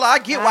is cold. I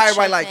get Not why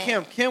everybody like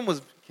tripping. Kim.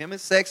 Kim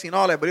is sexy and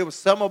all that, but it was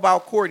something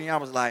about Courtney. I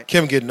was like,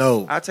 Kim getting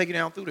old. I'll take you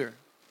down through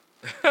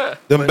there.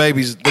 Them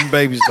babies.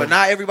 But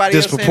not everybody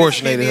else saying it's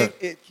disproportionated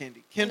her.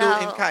 Kendall No.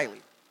 and Kylie.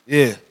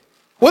 Yeah.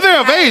 Well, they're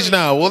of age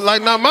now. Well,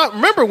 like now,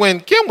 remember when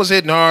Kim was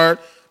hitting hard?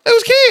 They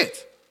was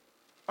kids.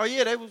 Oh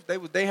yeah,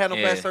 they had no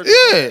Yeah. past surgery.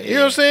 Yeah, you know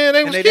what I'm saying? They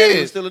And was they daddy was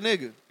kids. still a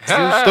nigga.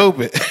 You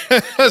stupid.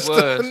 That's He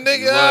the was. nigga.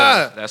 He was.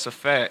 ah. That's a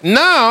fact.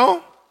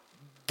 Now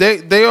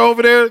they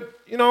over there.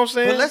 You know what I'm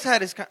saying? But let's have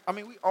this. I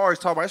mean, we always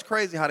talk about. It's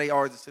crazy how they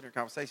always sit in a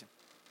conversation.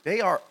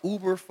 They are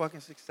uber fucking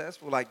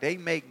successful. Like they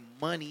make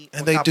money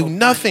and on they top do of money.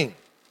 nothing.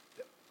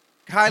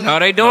 Kylie, No,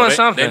 they doing No,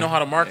 something. They know how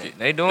to market.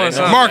 They doing They know-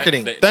 something.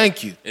 Marketing.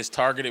 Thank you. It's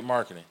targeted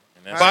marketing.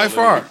 And that's By all it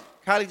far. is.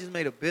 Kylie just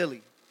made a Billy.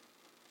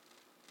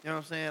 You know what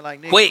I'm saying?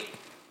 Like nigga,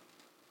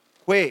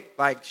 Quick.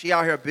 Like she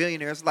out here a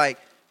billionaire. It's like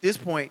this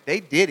point they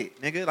did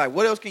it, nigga. Like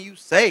what else can you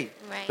say?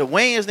 Right. The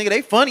Wayans, nigga,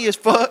 they funny as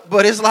fuck,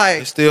 but it's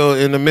like It's still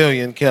in the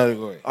million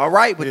category. all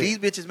right, but Yeah. these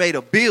bitches made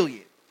 $1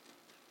 billion.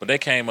 But they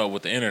came up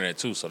with the internet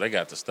too, so they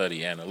got to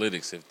study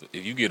analytics.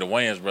 If you get the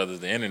Wayans brothers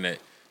the internet,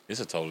 it's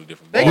a totally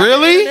different They ball. got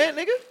the Really?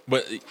 internet, nigga.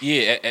 But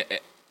yeah,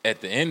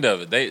 at the end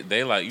of it,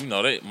 they like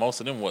they most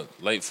of them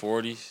late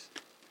 40s.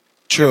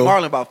 True.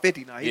 Marlon about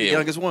 50 now. He the Yeah.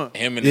 youngest one.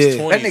 Him in Yeah. his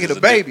 20s. That nigga is the a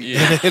baby.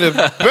 Yeah,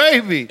 the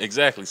baby.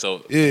 exactly.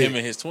 So Yeah. him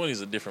in his 20s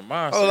is a different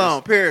mindset. Hold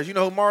on, Paris. You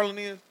know who Marlon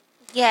is?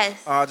 Yes.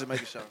 Oh, I'll just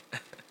make a show.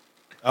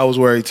 I was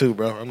worried too,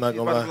 bro. I'm not You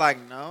gonna about to be lie.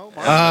 like, no,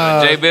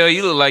 Marlon. J Bill,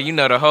 you look like you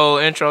know the whole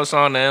intro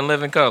song to In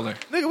Living Color.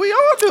 Nigga, we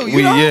all do.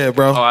 You know? Yeah,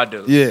 bro. Oh, I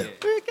do. Yeah. We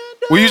can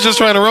do Were you just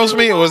trying to roast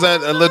me, or was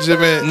that a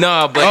legitimate?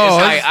 No, but Oh, it's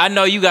like it's- I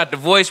know you got the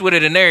voice with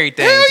it and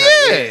everything. Hell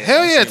so, yeah,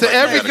 hell yeah, to You gotta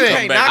everything.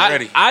 come back I-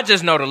 ready. I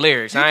just know the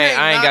lyrics. You I ain't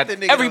can't got knock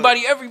the nigga,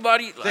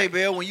 everybody. J Like,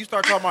 Bell, when you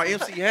start talking about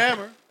MC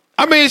Hammer,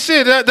 I mean,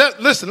 shit.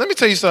 Listen, let me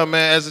tell you something,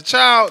 man. As a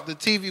child, the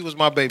TV was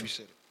my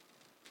babysitter.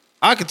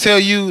 I could tell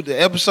you the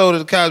episode of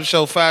the Cosby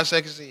Show 5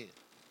 seconds in.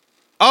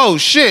 Oh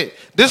shit!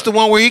 This the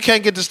one where he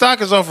can't get the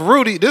stockings off of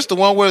Rudy. This the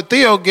one where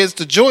Theo gets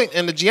the joint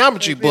and the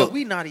geometry Bill, book.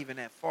 we not even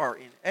that far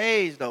in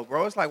age though,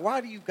 bro. It's like,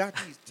 why do you got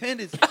these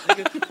tendencies,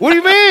 nigga? What do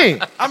you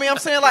mean? I mean, I'm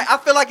saying like I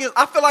feel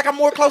like I'm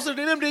more closer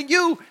to them than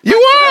you.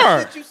 You Like,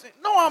 are. shit you say-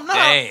 no, I'm not.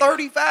 Dang. I'm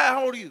 35.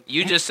 How old are you?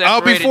 You just I'll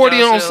be separated 40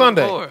 on yourself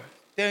Sunday. before.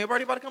 Damn, your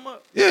birthday about to come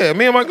up. Yeah,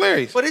 me and Mike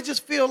Larry's. But it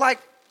just feel like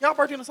y'all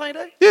birthday on the same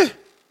day. Yeah.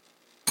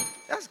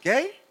 That's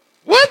gay.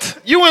 What?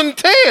 You and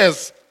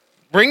Taz?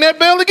 Bring that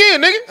bell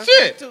again, nigga. That's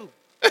gay Shit. too.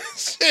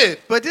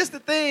 Shit. But this the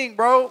thing,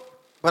 bro.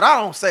 But I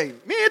don't say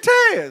me and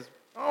Taz.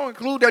 I don't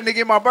include that nigga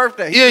in my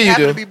birthday. He Yeah, you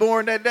happened do. to be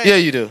born that day. Yeah,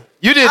 you do.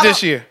 You did I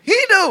this don't- year. He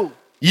do.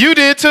 You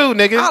did too,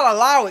 nigga. I'll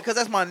allow it because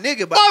that's my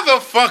nigga. But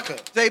Motherfucker.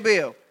 J.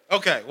 Bill,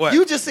 Okay, what?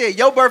 you just said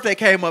your birthday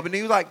came up and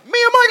he was like, me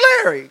and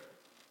Mike Larry.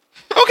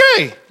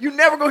 Okay. You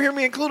never gonna hear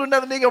me include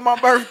another nigga on my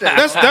birthday.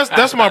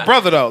 That's my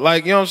brother though.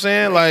 Like, you know what I'm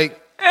saying? Like,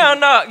 Hell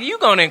no, you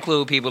gonna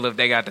include people if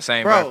they got the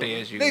same Bro,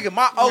 birthday as you. nigga,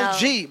 my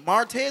OG,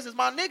 Martez is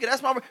my nigga.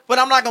 That's my. But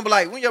I'm not gonna be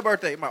like, when your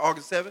birthday? My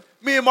August 7th.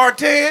 Me and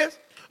Martez.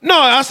 no,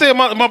 I said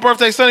my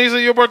birthday Sunday. You said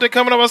your birthday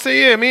coming up. I said,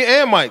 yeah, me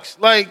and Mike's.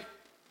 Like,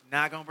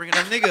 Not gonna bring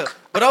another nigga up.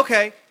 But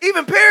okay.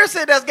 Even Paris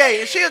said that's gay.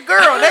 And she a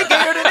girl. They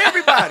gayer than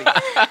everybody.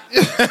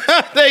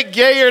 they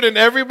gayer than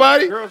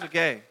everybody. Girls are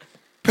gay.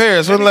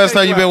 Paris, when the last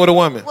time you been with a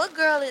woman? What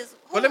girl is?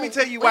 But let me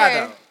tell you why,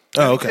 though. Oh,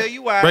 Let me okay. tell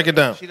you why. Break it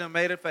down. She done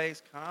made her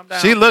face. Calm down.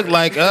 She looked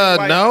like, Let me tell you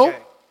why no. she's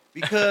gay.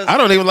 Because I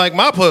don't even like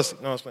my pussy.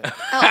 No, I'm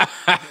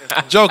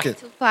playing. Joking.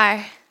 Too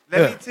far.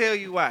 let Yeah. me tell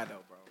you why, though,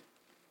 bro.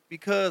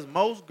 Because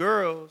most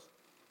girls,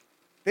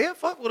 they'll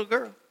fuck with a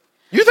girl.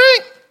 You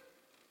think?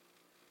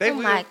 They Oh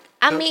will. my!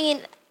 I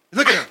mean,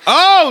 Look at her.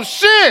 Oh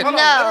shit. Hold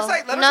on, no, let her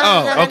say- let her no, say-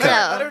 Oh, no, no, okay. no.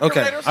 Let her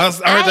Okay. let her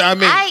say- I heard that. I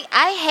mean,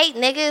 I hate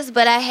niggas,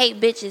 but I hate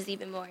bitches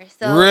even more.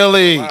 So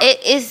really?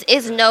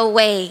 it's no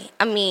way.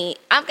 I mean,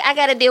 I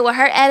got to deal with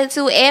her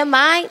attitude and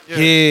mine.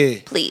 Yeah.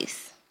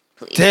 Please,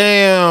 please,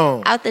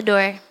 Damn. out the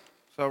door.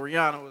 So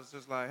Rihanna was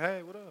just like,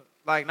 hey, what up?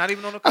 Like, not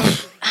even on the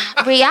coast.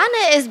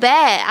 Rihanna is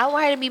bad. I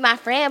want her to be my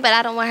friend, but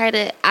I don't want her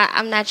to.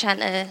 I'm not trying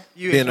to.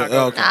 You Being ain't a-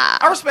 not okay. gonna-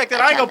 I respect that.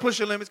 I I ain't try. gonna push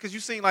your limits because you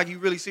seem like you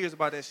really serious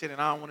about that shit, and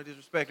I don't want to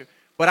disrespect her.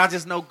 But I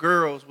just know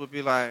girls would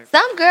be like,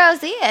 Some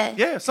girls, yeah.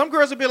 yeah, some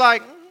girls would be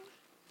like,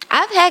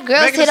 I've had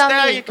girls Megan hit Thee on me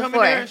Stallion come in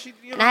before, there and she,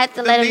 you and know, I had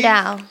to with let them him knees.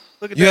 down.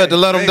 Look at You that. had to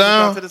let 'em Legs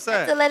down? off to the To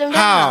side. let him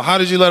How? down. How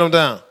did you let him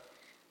down?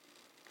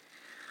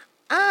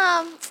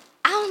 I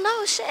don't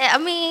know. Shit. I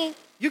mean,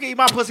 You can eat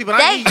my pussy, but I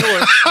They- need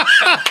yours.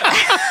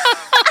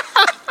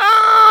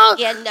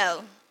 yeah,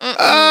 no.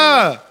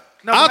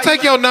 No, I'll how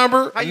take you your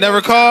number. how you Never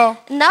let- call.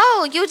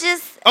 No, you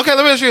just. Okay,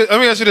 let me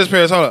ask you this,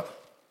 Paris. Hold up.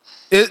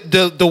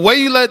 The way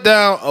you let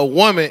down a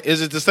woman,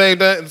 is it the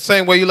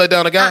same way you let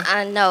down a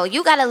guy? No.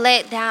 You gotta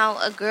let down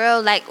a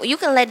girl. Like, you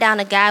can let down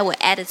a guy with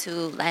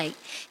attitude. Like,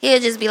 he'll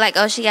just be like,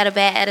 oh, she got a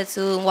bad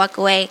attitude and walk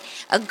away.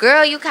 A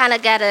girl, you kind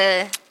of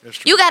gotta.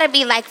 You gotta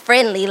be like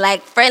friendly,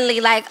 like,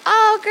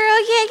 oh, girl,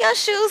 yeah, your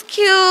shoes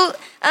cute.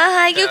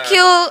 You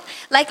cute.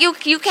 Like,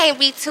 you can't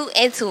be too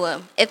into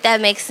him, if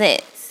that makes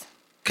sense.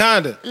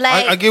 Kinda.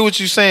 Like- I get what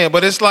you're saying,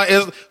 but it's like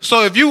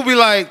so if you be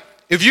like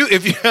if you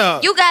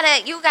You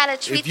gotta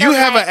treat if you them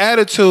have like, an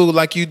attitude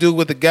like you do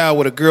with a guy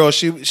with a girl,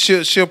 she'll 9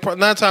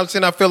 times out of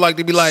 10 I feel like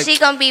they be like She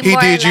gonna be he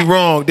more did you like-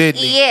 wrong,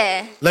 didn't he?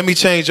 Yeah. Let me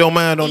change your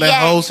mind on that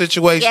Yes. whole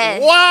situation.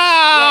 Yes.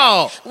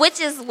 Wow. Which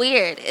is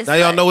weird. It's Now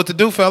y'all like- know what to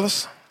do,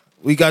 fellas.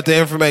 We got the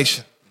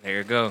information. There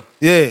you go.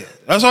 Yeah,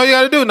 that's all you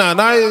got to do now.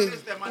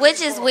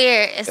 Which is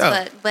weird as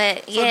Yeah. fuck, but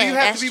So yeah, do you have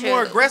that's to be true.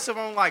 more aggressive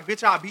on like,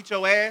 bitch, I'll beat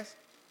your ass?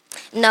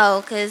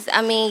 No, because,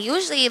 I mean,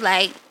 usually,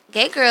 like,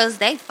 gay girls,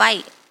 they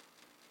fight.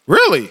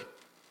 Really?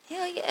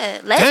 Hell yeah.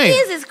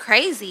 Lesbians is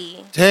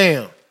crazy.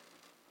 Damn.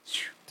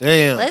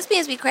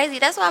 Lesbians be crazy.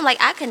 That's why I'm like,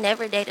 I could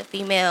never date a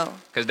female.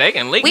 Because they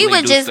can legally We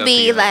would do just stuff to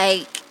be you.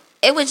 like,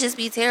 it would just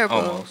be terrible.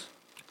 Almost.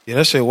 Yeah,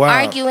 that shit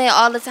wild. Arguing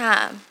all the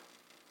time.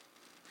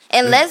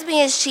 And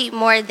lesbians cheat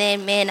more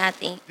than men, I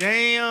think.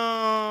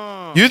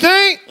 Damn. You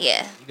think?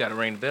 Yeah. You got to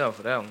ring the bell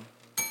for that one.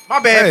 My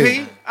bad, Hey.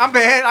 P. I'm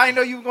bad. I didn't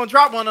know you were gonna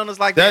drop one on us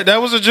like that.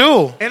 That was a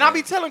jewel. And I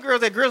be telling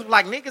girls that girls be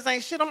like, niggas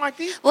ain't shit. I'm like,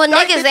 these. Well,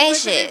 dyke niggas bitches ain't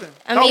shit. either.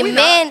 I No, we mean,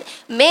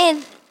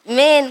 not.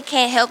 men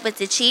can't help but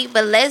to cheat,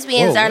 but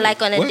lesbians Whoa, are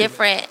like on a wait.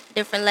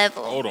 different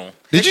level. Hold on.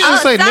 Did you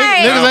just Oh, say sorry.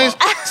 niggas ain't?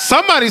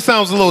 Somebody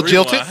sounds a little Rewind.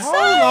 jilted. Hold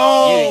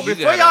on. You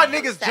Before gotta-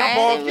 y'all niggas Sorry, jump I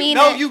off, didn't you mean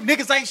know that. you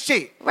niggas ain't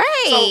shit.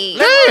 Right. So let me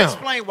Damn.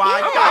 explain why.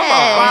 Yeah.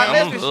 Why I'm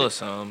lesbian a shit. little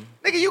something.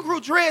 Nigga, you grew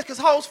dreads because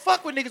hoes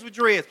fuck with niggas with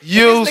dreads.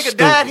 You And this nigga stupid.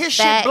 dyed his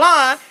shit Facts.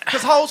 blind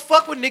because hoes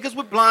fuck with niggas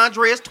with blonde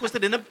dreads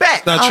twisted in the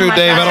back. Not Oh true, my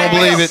Dave. God. I don't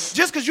believe it.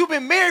 Just because you've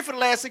been married for the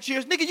last 6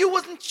 years, nigga, you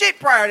wasn't shit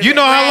prior to You that.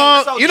 know how Right.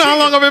 long? So You know how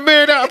long I've been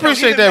married? I It don't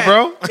appreciate even that,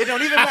 bro. matter. It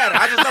don't even matter.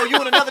 I just know you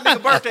and another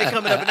nigga birthday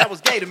coming up, and that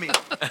was gay to me.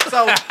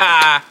 So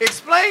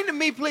explain to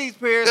me, please,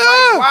 Paris, like,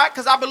 Yeah. why?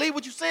 Because I believe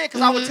what you're saying.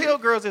 Because I would Mm-hmm. tell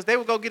girls this, they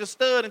would go get a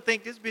stud and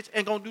think this bitch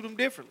ain't gonna do them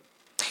differently.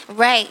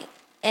 Right.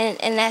 And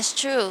that's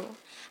true.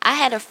 I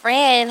had a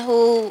friend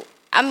who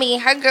I mean,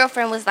 her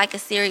girlfriend was like a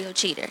serial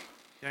cheater.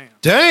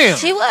 Damn.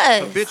 She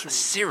was. Habitual.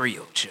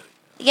 Serial cheater.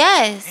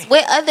 Yes,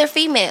 with other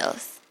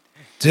females.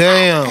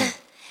 Damn.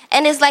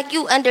 And it's like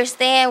you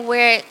understand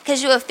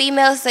because you're a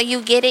female, so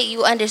you get it.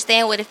 You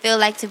understand what it feels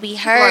like to be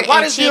hurt Like, why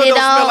and does dildo cheated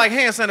smell on. like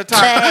hand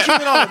sanitizer?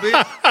 Put it on,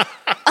 bitch.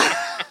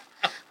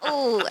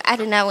 Ooh, I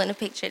did not want to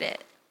picture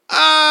that.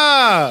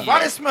 Ah. Why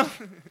does it smell?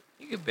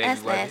 You can baby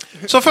That's wipe nasty.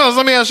 it. So fellas,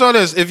 let me ask y'all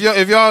this: if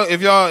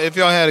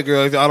y'all had a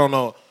girl, I don't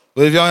know,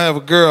 but if y'all have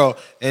a girl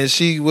and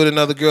she with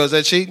another girl, is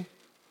that cheating?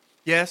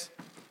 Yes.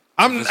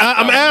 I'm it's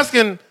about me.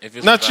 asking, If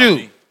it's not about you,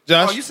 me.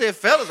 Josh, Oh, you said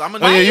fellas. I'm Oh,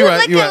 Why yeah, you you're right,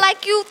 looking you're right.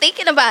 like you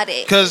thinking about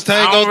it? because I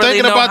Tango don't really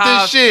thinking know about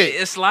how this shit.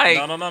 It's like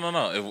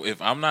No.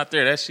 If I'm not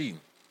there, that's cheating.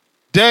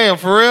 Damn,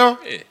 for real?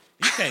 Yeah,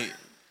 you can't.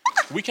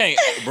 We can't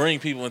bring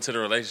people into the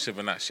relationship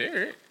and not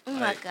share it. Oh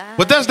my god.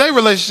 But that's their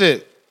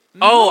relationship.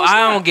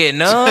 I don't get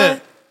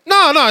none.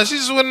 No,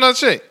 she's just with another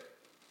chick.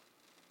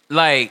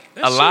 Like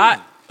That's a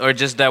lot or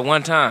just that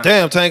one time.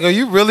 Damn, Tango,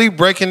 you really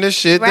breaking this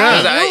shit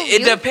Right. down.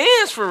 It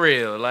depends for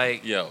real.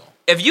 Like Yo,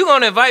 if you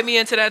gonna invite me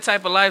into that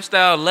type of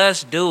lifestyle,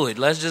 let's do it.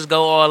 Let's just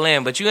go all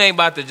in. But you ain't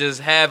about to just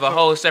have a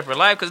whole separate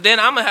life, because then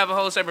I'm gonna have a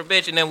whole separate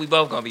bitch, and then we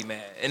both gonna be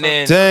mad. And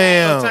then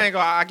Damn. So, Tango,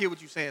 I get what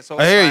you're saying. So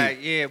I hear it's like,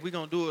 yeah, if we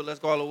gonna do it, let's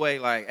go all the way.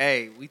 Like,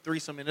 hey, we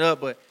threesome it up,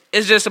 but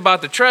it's just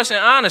about the trust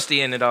and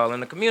honesty in it all,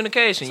 and the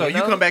communication. so you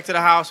know? come back to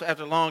the house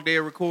after a long day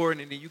of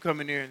recording, and then you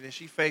come in there, and then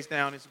she face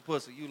down in some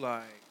pussy. You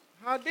like,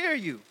 how dare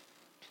you?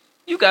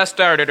 You got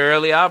started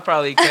early. I'll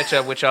probably catch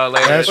up with y'all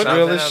later. That's or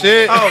real as something.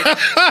 shit. Oh,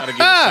 gotta get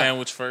a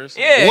sandwich first.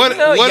 Yeah, What- you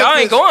know, what if y'all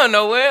ain't it's- going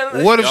nowhere.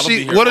 What if Y'all be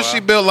she here what a if she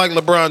while. built like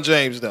LeBron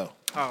James though?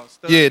 oh,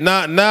 stuff. Yeah,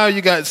 now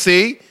you got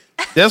see,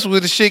 that's where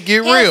the shit get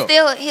real.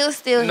 He'll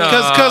still No. hit.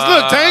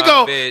 Cause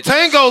look, bitch.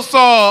 Tango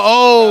saw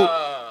old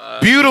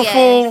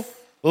beautiful Yes.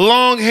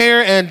 long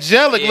hair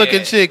angelic Yeah,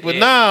 looking chick, but yeah,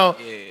 now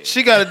yeah.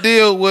 she got to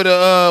deal with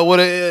a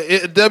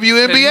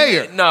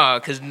WNBAer. No,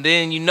 because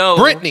then you know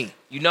Brittany.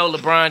 You know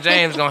LeBron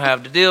James gonna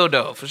have the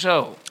dildo for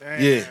sure.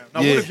 Damn. Yeah,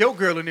 Now, yeah. what if your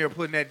girl in there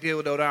putting that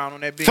dildo down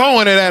on that big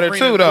Throwing it at her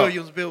Serena too, though.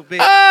 Williams built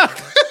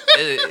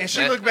bitch, and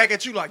she looked back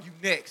at you like you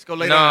next. Go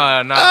lay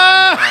down. No.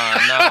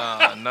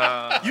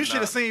 You should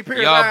have seen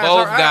Pierce. Y'all eyes,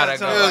 both her gotta eyes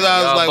go. tell Pierce her,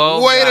 eyes Y'all like,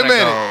 both wait a gotta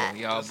minute. go.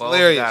 Y'all That's both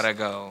hilarious. gotta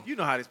go. You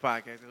know how this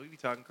podcast is. We be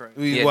talking crazy.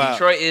 We Yeah, wild.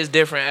 Detroit is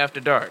different after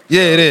dark.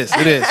 Yeah, it is.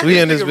 We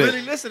in this Nigga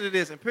really bitch. listen to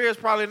this, and Pierce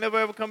probably never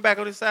ever come back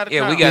on this side of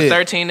Yeah, town. we got Yeah.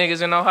 13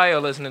 niggas in Ohio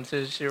listening to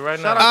this shit right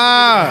Shout now.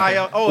 out to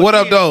niggas in Ohio. what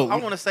up, again, though? I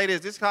want to say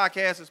this. This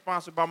podcast is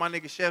sponsored by my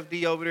nigga Chef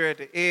D over there at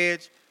the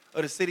edge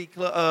of the city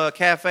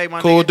cafe.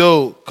 My Cool nigga, dude,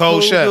 cold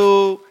cool chef.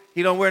 dude.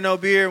 He don't wear no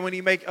beard when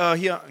he make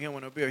he don't wear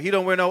no beard. He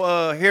don't wear no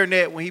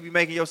hairnet when he be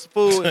making your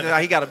food.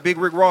 And, he got a big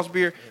Rick Ross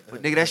beard,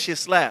 but nigga, that shit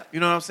slap. You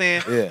know what I'm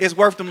saying? Yeah. It's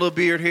worth them little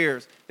beard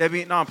hairs. That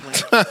mean no, I'm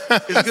playing.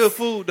 It's good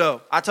food though.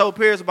 I told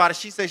Pierce about it.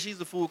 She said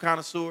she's a food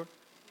connoisseur.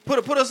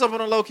 Put us up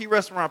on a low key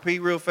restaurant, P,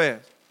 real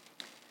fast.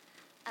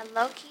 A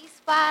low key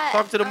spot.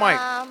 Talk to the mic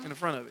in the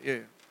front of it. Yeah,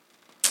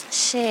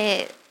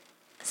 Shit.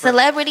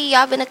 Celebrity,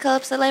 y'all been a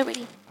club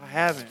celebrity? I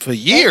haven't. For They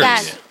years.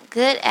 got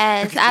good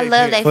ass. I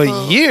love that For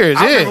food. years,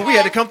 I remember yeah. we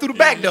had to come through the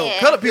back door. Yeah.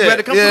 Color people had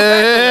to come through the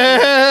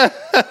back door.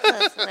 Yeah.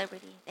 Club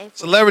celebrity. They food.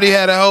 Celebrity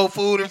had a whole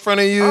food in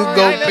front of you. Oh, I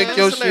Go ain't never pick been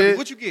your to celebrity. shit.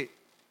 What you get?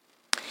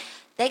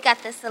 They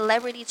got the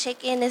celebrity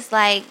chicken. It's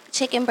like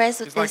chicken breast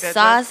with It's like this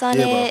that, sauce on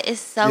Yeah, bro. it.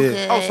 It's so Yeah.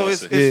 good. Oh, so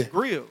it's Yeah.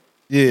 grilled.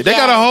 Yeah, they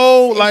got a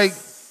whole like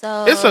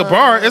so it's a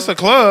bar, it's a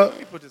club. Let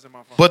me put this in my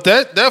phone. But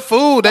that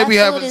food they That be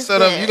food having is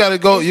set up. good. You gotta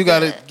go. It's You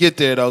gotta good. get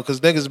there though,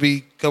 because niggas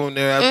be coming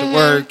there after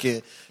work,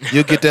 and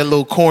you'll get that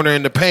little corner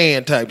in the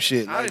pan type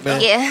shit. I Like, didn't know.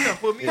 man, Yeah. You done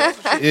put me on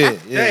some shit. yeah, Hey,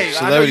 yeah. I know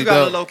Celebrity you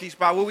got a dope. low key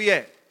spot. Where we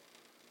at?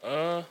 I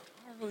don't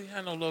really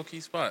have no low key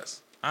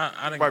spots.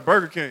 I didn't. Right,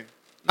 Burger King.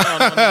 No.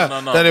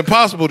 That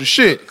impossible to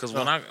shit. Because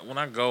when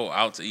I go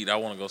out to eat, I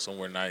want to go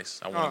somewhere nice.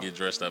 I want to get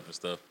dressed up and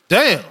stuff.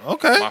 Damn.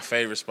 Okay. My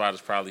favorite spot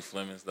is probably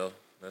Fleming's though.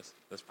 That's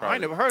I probably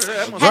ain't never heard of that.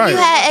 That must Have Right. you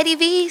had Eddie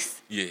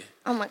V's? yeah.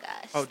 Oh my gosh.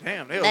 Oh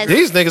damn, they That's-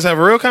 These niggas have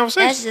a real That's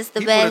conversation. just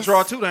the he put a best.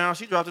 draw two down.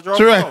 She dropped the draw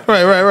Right,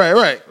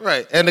 four.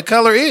 right. And the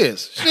color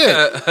is shit.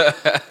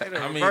 They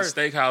done I mean, reversed.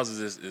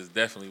 steakhouses is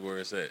definitely where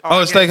it's at.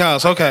 Oh, it's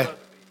steakhouse. Okay.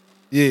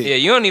 Yeah. Yeah,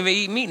 you don't even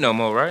eat meat no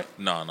more, right?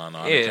 No. I Yeah, done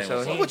came so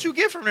with he- some. What you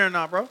get from there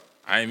now, bro?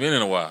 I ain't been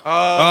in a while.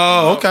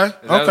 Oh, okay.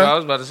 That's what I Okay.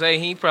 was about to say.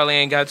 He probably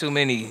ain't got too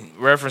many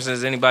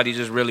references anybody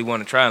just really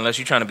want to try, unless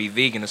you're trying to be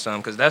vegan or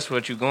something, because that's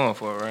what you're going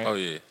for, right? Oh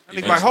yeah.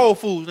 Nigga like Whole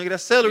Foods, nigga. That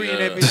celery in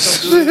that Yeah. bitch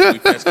so good. We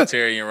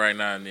pescatarian right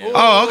now and then.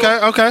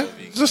 Oh, okay.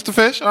 Just the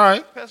fish. All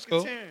right.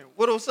 Cool. Pescatarian.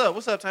 What's up?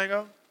 What's up,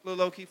 Tango?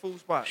 Little low key food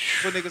spot.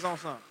 Put niggas on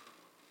something.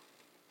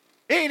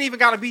 It ain't even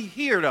gotta be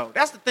here though.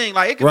 That's the thing.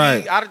 Like it could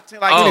Right. be out of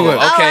like Oh, anywhere. Oh,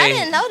 I okay.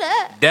 didn't know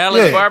that.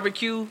 Dallas Yeah.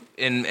 Barbecue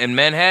in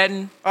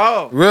Manhattan,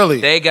 Oh,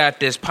 Really? they got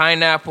this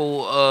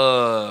pineapple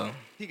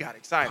he got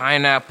excited.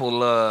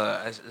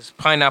 it's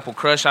pineapple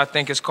crush, I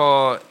think it's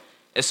called.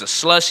 It's a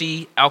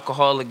slushy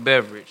alcoholic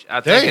beverage.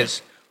 I think Damn.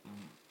 it's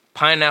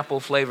pineapple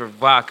flavored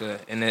vodka,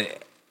 and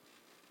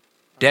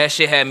that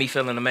shit had me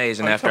feeling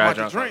amazing Oh, you after talking I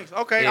about drank the drinks.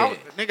 it. Okay,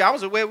 Yeah. I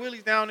was at Wet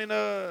Willie's down in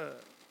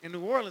New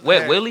Orleans.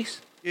 Wet man. Willie's?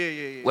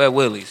 Yeah. Wet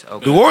Willie's.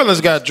 Okay. New Orleans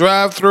got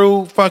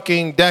drive-through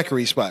fucking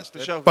daiquiri spots.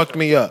 That sure, for fucked sure.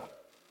 me up.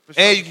 For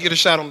sure. And you can get a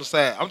shot on the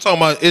side. I'm talking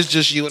about it's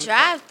just you and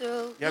Drive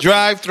through.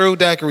 drive-through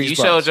daiquiri You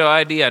spots. showed your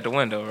ID at the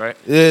window, right?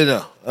 Yeah,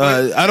 no.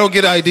 I don't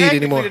get ID'd Technically,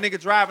 anymore. the nigga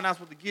driving not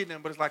supposed to get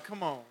them, but it's like,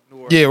 come on, New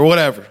Orleans. Yeah, or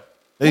whatever.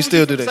 They What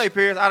still would do you that. say,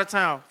 Pierce? Out of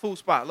town, food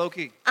spot, low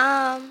key.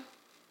 Damn.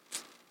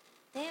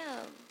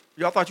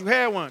 Y'all thought you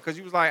had one because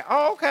you was like,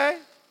 oh, okay.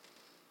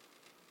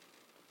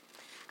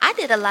 I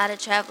did a lot of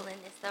traveling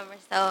this summer,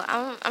 so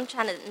I'm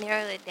trying to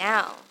narrow it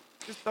down.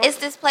 Just throw It's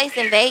this place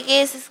in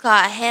Vegas. It's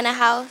called Hannah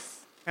House.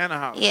 Hannah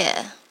House.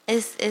 Yeah,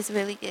 it's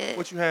really good.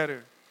 What you had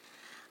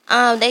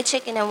there? They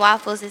chicken and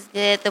waffles is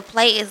good. The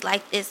plate is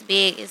like this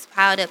big. It's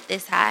piled up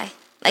this high.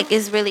 Like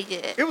it's really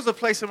good. It was a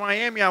place in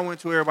Miami I went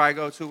to. Everybody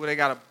go to where they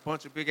got a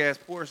bunch of big ass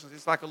portions.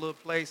 It's like a little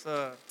place.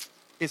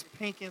 It's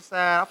pink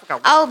inside. I forgot.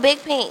 What, Oh, Big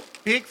Pink.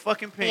 big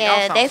fucking pink.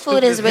 Yeah, they they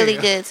food is really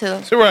good too.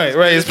 Right.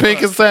 It's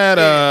pink inside.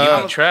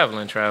 You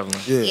traveling.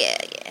 Yeah.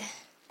 Yeah.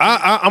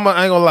 I ain't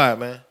gonna lie,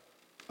 man.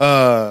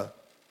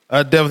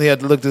 I definitely had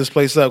to look this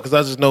place up because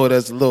I just know it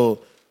as a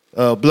little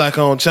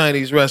black-owned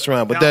Chinese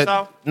restaurant. But Down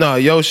south? no,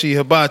 Yoshi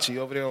Hibachi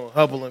over there on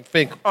Hubble and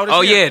Finkel.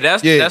 Oh yeah,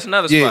 that's Yeah,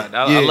 another yeah,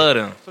 spot. yeah. I love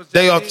them. So it's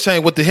They off the Japanese?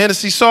 chain with the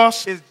Hennessy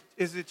sauce.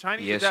 Is it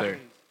Chinese Yes, or sir.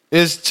 Japanese?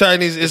 It's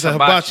Chinese. It's a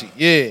hibachi.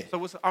 hibachi. Yeah. So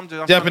what's I'm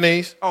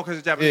Japanese. Oh, because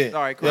it's Japanese. Yeah.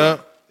 All right, cool.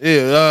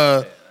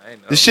 Yeah. I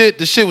know. The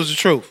shit was the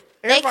truth.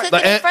 They Everybody- cook it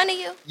Like, in front of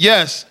you.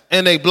 Yes,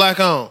 and they black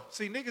owned.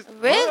 See niggas.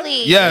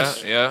 Really?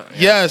 Yes. Yeah.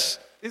 Yes.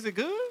 Is it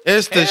good?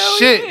 It's the Hell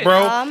shit, yeah. bro.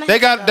 Oh, I'm They gonna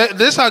got have to go.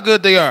 this. How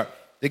good they are.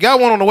 They got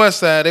one on the west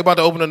side. They about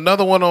to open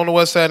another one on the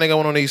west side. And they got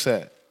one on the east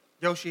side.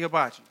 Yoshi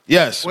Hibachi.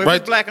 Yes, Well, if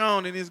right. it's black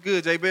owned and it's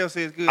good, J Bell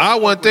says it's good. I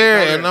Fuck went with it.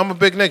 there Go and I'm a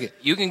big nigga.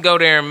 You can go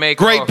there and make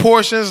Great off.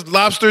 portions,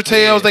 lobster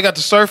tails. Yeah. They got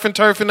the surf and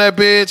turf in that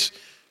bitch.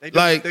 They do,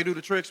 Like they do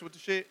the tricks with the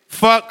shit.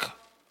 fuck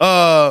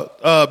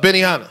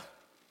Benihana.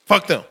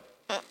 Fuck them.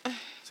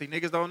 See,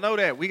 niggas don't know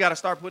that. We got to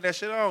start putting that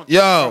shit on. Yo.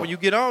 So when you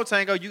get on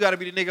Tango, you got to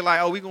be the nigga like,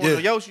 oh, we going Yeah.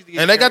 to Yoshi's to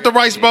get And they got the carryout.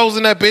 rice bowls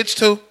in that bitch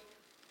too.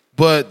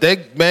 But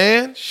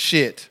they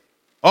shit.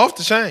 Off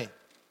the chain.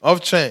 Off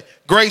the chain.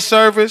 Great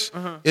service.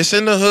 It's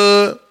in the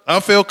hood. I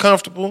feel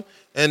comfortable.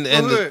 And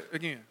Who the hood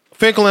again.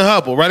 Finkel and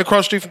Hubble, right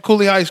across the street from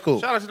Cooley High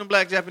School. Shout out to them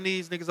black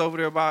Japanese niggas over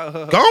there by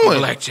Going.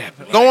 Black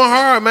Japanese. Going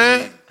hard,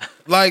 man.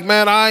 Like,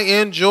 man, I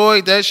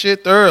enjoyed that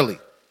shit thoroughly.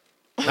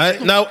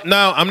 Now,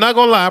 I'm not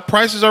gonna lie,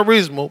 prices are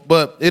reasonable,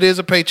 but it is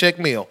a paycheck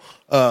meal.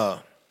 Oh,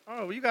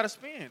 well, you got to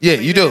spend. Yeah,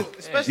 you do.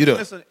 Especially You do.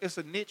 when it's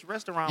a niche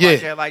restaurant Yeah.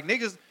 like that. Like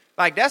niggas,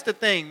 like that's the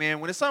thing, man.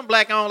 When it's something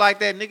black on like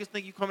that, niggas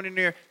think you coming in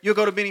there, you'll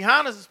go to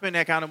Benihana's and spend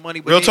that kind of money.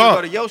 But Real then talk.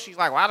 you go to Yoshi's,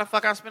 like, why the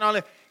fuck I spend all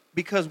that?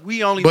 Because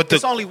we only, But the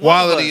it's only one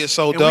quality of us, is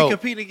so and dope. we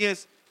compete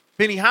against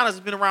Benihana's has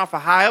been around for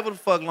however the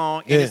fuck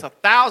long, and Yeah. it's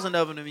 1,000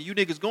 of them, and you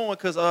niggas going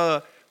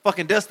because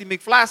fucking Dusty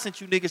McFly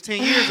sent you niggas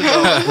 10 years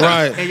ago,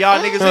 Right. and y'all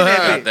niggas in Got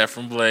that bitch. that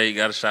from Blade.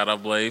 Got to shout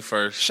out Blade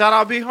first. Shout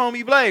out big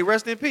homie Blade,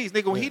 rest in peace,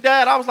 nigga. When he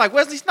died, I was like,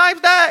 Wesley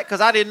Snipes died, because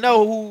I didn't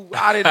know who.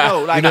 I didn't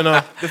know. Like didn't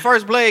know? the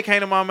first Blade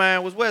came to my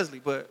mind was Wesley,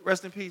 but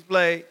rest in peace,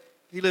 Blade.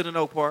 He lived in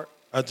Oak Park.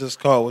 I just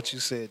called what you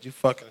said. You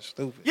fucking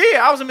stupid.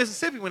 Yeah, I was in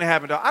Mississippi when it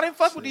happened though. I didn't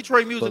fuck with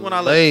Detroit music when I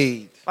left.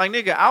 Blade. Like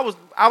nigga,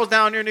 I was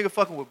down there, nigga,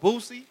 fucking with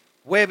Boosie,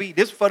 Webby.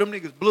 This for them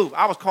niggas blue.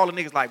 I was calling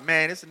niggas like,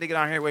 man, this a nigga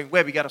down here with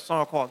Webby got a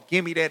song called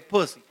 "Gimme That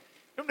Pussy."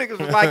 Them niggas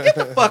was like, get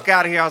the fuck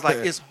out of here. I was like,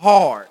 it's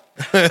hard.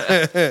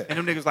 And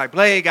them niggas like,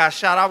 Blade got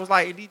shot. I was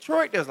like, in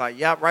Detroit, there's like,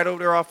 yeah, right over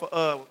there off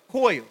of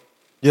Coyle.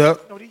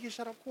 Yep. No, did he get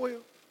shot on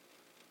Coyle?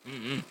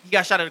 He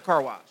got shot at a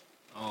car wash.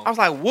 I was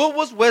like, what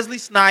was Wesley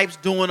Snipes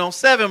doing on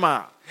 7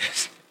 Mile?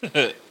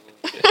 And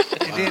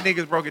then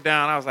niggas broke it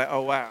down. I was like,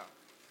 oh wow.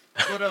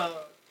 But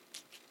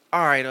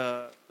all right,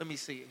 let me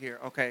see it here.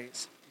 Okay, you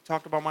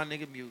talked about my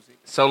nigga music.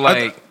 So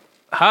like,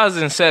 how's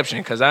Inception?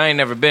 Because I ain't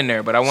never been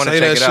there, but I want to Say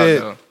check it that out shit.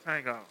 though.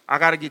 Hang on, I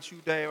gotta get you,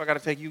 Dave. I gotta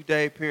take you,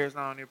 Dave, Pierce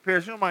down there.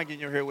 Pierce, you don't mind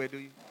getting your hair wet, do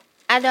you?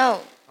 I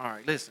don't. All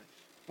right, listen.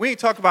 We ain't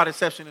talked about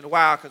Inception in a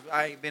while because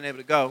I ain't been able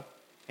to go,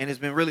 and it's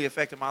been really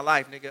affecting my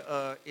life,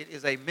 nigga. It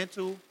is a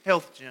mental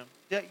health gym.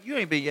 Yeah, you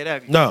ain't been yet,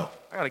 have you? No.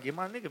 I gotta get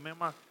my nigga, man,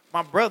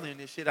 my brother in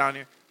this shit down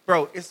there,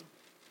 bro. It's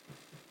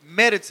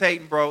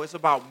meditating, bro. It's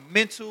about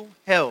mental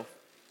health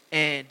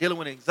and dealing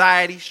with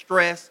anxiety,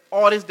 stress,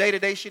 all this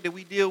day-to-day shit that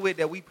we deal with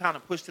that we kind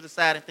of push to the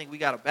side and think we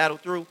gotta battle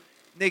through.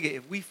 Nigga,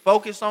 if we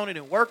focus on it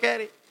and work at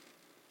it,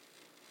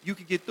 you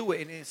can get through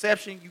it. In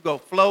Inception, you go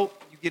float,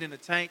 you get in the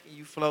tank and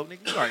you float.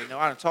 Nigga, you already know.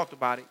 I done talked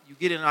about it. You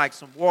get in like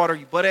some water,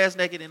 you butt ass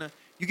naked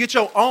you get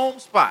your own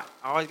spot.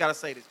 I always gotta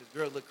say this because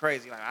girls look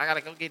crazy. Like, I gotta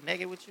go get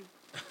naked with you.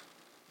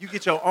 You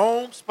get your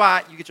own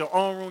spot, you get your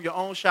own room, your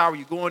own shower,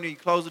 you go in there, you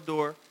close the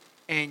door,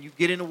 and you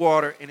get in the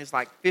water, and it's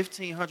like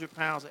 1,500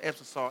 pounds of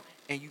Epsom salt,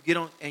 and you get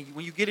on, and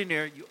when you get in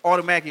there, you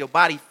automatically, your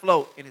body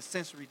float, and it's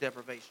sensory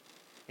deprivation.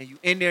 And you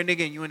in there,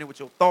 nigga, and you in there with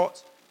your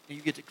thoughts, and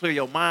you get to clear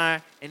your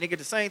mind, and nigga, at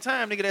the same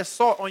time, nigga, that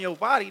salt on your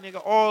body,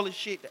 nigga, all the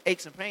shit, the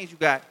aches and pains you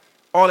got,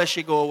 all that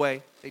shit go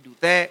away. They do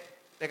that.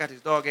 They got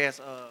this dog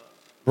ass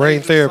Brain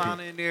laser therapy.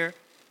 sauna in there.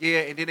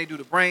 Yeah, and then they do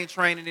the brain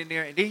training in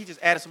there, and then he just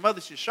added some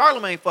other shit.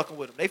 Charlamagne fucking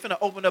with him. They finna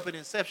open up an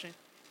Inception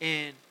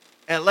in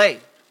L.A.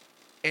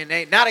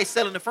 and now they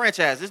selling the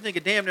franchise. This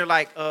nigga damn near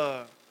like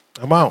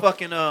I'm out.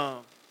 fucking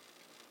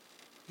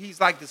he's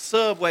like the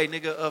Subway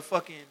nigga of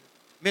fucking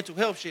mental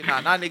health shit now.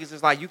 Now niggas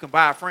is like you can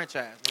buy a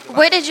franchise. Nigga,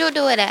 Where like, did you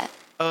do it at?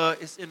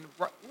 it's in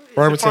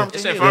Farmington.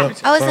 It's in Hills.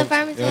 Farmington. Oh, it's in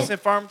Farmington. It's in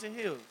Farmington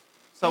Hills.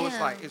 So it's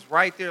Yeah. like it's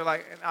right there.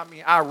 Like, and I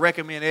mean, I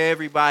recommend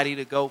everybody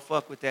to go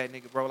fuck with that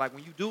nigga, bro. Like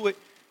when you do it,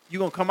 you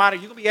gonna come out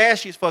of you gonna be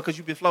ashy as fuck because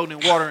you've been floating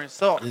in water and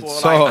salt It's for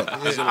salt.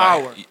 like Is an it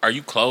hour. like, are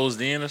you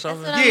closed in or That's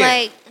something? what I'm Yeah.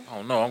 like. I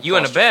don't know. I'm You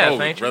in the bath,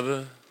 claustrophobic, ain't you?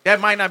 brother?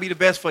 That might not be the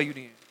best for you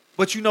then.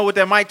 But you know what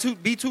that might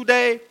be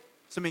today?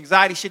 Some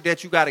anxiety shit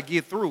that you gotta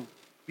get through.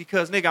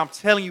 Because nigga, I'm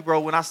telling you, bro,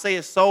 when I say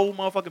it's so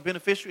motherfucking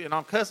beneficial, and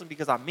I'm cussing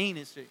because I mean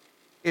this shit,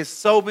 it's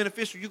so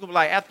beneficial. You can be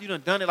like, after you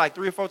done it like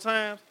 3 or 4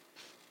 times,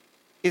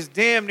 it's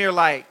damn near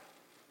like,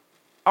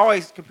 I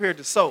always compare it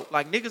to soap.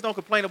 Like niggas don't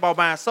complain about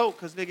buying soap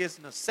because nigga, it's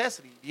a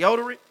necessity.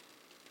 Deodorant,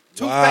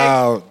 toothpaste,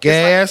 Wow, it's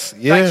gas,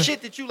 like, yeah. like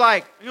shit that you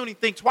like, you don't even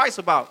think twice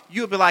about.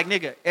 You'll be like,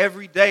 nigga,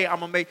 every day I'm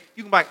gonna make.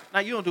 You can buy.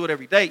 Now you don't do it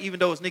every day, even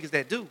though it's niggas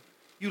that do.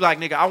 You like,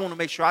 nigga, I want to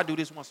make sure I do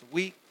this once a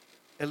week,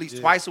 at least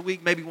twice a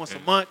week, maybe once a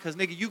month, because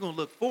nigga, you gonna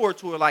look forward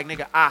to it. Like,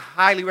 nigga, I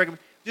highly recommend.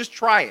 Just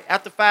try it.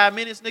 After 5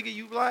 minutes, nigga,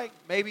 you like,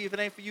 maybe if it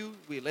ain't for you,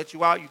 we'll let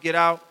you out. You get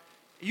out.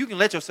 You can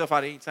let yourself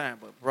out at any time,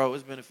 but bro,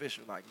 it's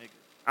beneficial. Like, nigga,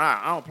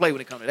 I don't play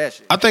when it comes to that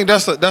shit. I think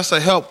that's a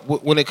help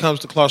when it comes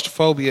to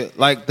claustrophobia,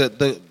 like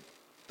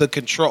the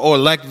control or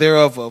lack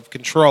thereof of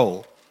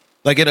control.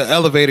 Like in an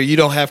elevator, you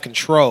don't have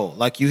control.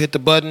 Like you hit the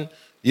button,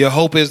 your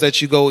hope is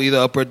that you go either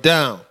up or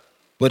down.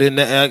 But in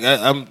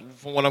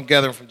from what I'm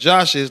gathering from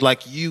Josh is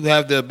like you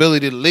have the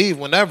ability to leave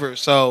whenever.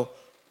 So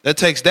that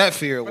takes that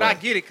fear away. But I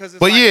get it because it's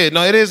But like, yeah,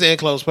 no, it is an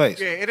enclosed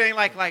space. yeah, it ain't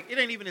like it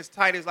ain't even as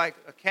tight as like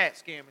a CAT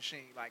scan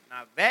machine. Like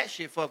now that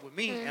shit fuck with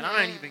me, and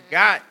I ain't even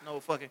got no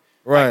fucking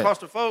Right. Like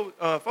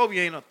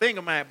claustrophobia ain't a thing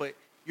of mine, but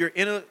you're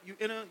in a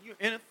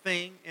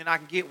thing, and I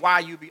can get why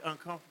you'd be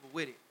uncomfortable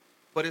with it.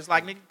 But it's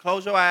like nigga,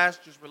 close your eyes,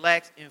 just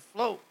relax and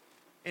float,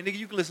 and nigga,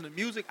 you can listen to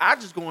music. I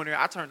just go in there,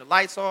 I turn the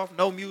lights off,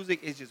 no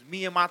music. It's just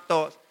me and my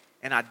thoughts,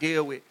 and I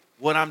deal with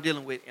what I'm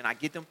dealing with, and I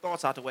get them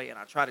thoughts out the way, and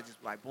I try to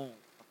just like boom,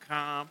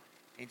 calm.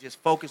 And just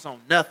focus on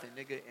nothing,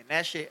 nigga. And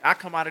that shit, I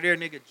come out of there,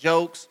 nigga,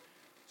 jokes,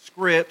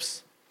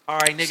 scripts. All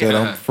right, nigga. Said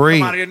I'm free.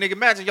 Come out of there, nigga.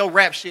 Imagine your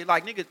rap shit.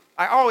 Like, nigga,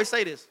 I always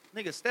say this.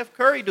 Nigga, Steph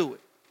Curry do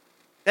it.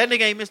 That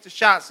nigga ain't missed a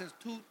shot since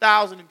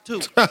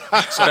 2002. So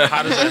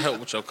how does that help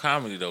with your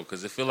comedy though?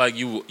 Because it feel like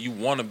you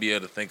want to be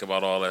able to think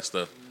about all that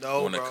stuff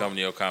when it comes to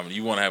your comedy.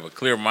 You want to have a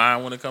clear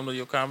mind when it comes to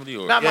your comedy,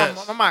 or Not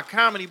my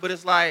comedy, but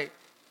it's like,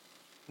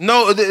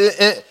 No,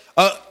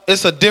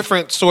 it's a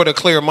different sort of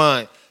clear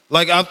mind.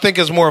 Like I think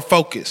it's more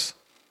focused.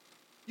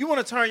 you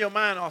want to turn your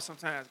mind off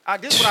sometimes.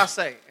 This is what I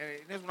say, and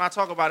this is when I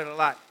talk about it a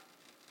lot.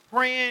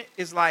 Praying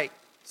is like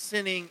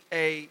sending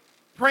a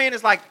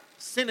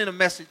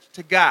message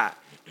to God,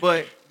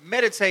 but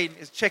meditating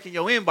is checking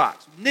your inbox.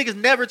 Niggas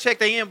never check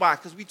their inbox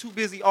because we too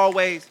busy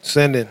always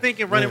Sending.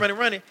 thinking,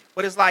 running.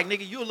 But it's like,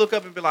 nigga, you'll look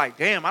up and be like,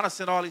 damn, I done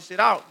sent all this shit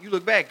out. You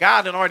look back,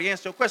 God done already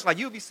answered your question. Like,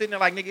 you'll be sitting there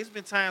like, nigga, it's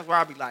been times where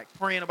I'll be like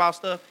praying about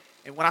stuff,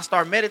 and when I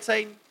start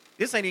meditating,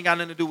 this ain't even got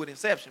nothing to do with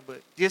Inception,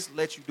 but just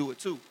let you do it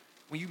too.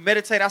 When you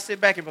meditate, I sit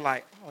back and be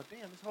like, oh,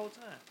 damn, this whole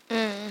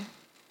time.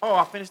 Oh,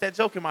 I finished that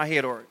joke in my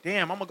head, or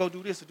damn, I'm going to go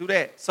do this or do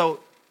that. So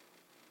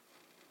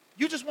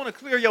you just want to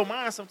clear your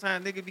mind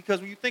sometimes, nigga,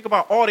 because when you think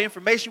about all the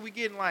information we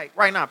getting, like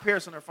right now,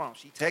 Paris on her phone,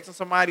 she texting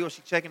somebody, or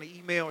she checking the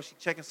email, or she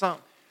checking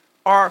something.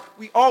 Or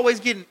we always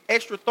getting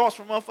extra thoughts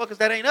from motherfuckers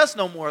that ain't us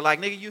no more.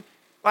 Like, nigga,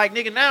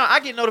 now I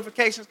get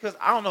notifications because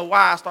I don't know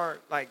why I start,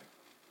 like,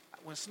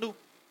 when Snoop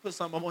put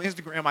something up on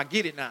Instagram, I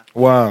get it now.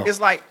 Wow. It's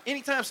like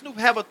anytime Snoop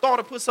have a thought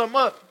to put something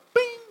up,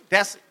 bing,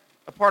 that's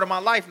a part of my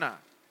life now.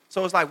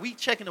 So it's like we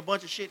checking a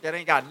bunch of shit that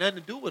ain't got nothing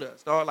to do with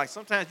us, dog. Like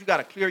sometimes you got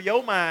to clear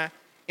your mind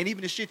and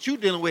even the shit you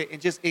dealing with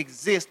and just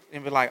exist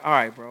and be like, all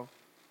right, bro.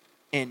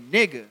 And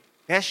nigga,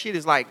 that shit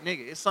is like,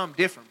 nigga, it's something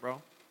different,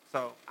 bro.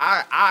 So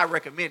I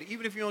recommend it.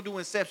 Even if you don't do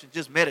Inception,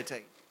 just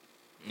meditate.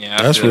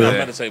 Yeah, That's feel real. I that.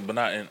 meditate, but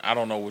not. And I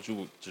don't know what you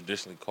would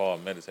traditionally call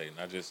meditating.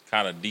 I just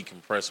kind of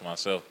decompress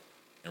myself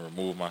and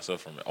remove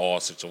myself from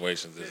all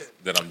situations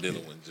that I'm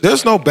dealing with. Just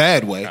There's no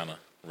bad way. kind of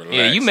relax.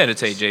 Yeah, you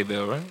meditate, J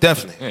Bell, right?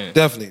 Definitely. Yeah.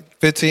 Definitely.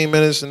 15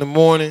 minutes in the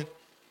morning.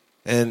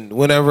 And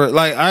whenever,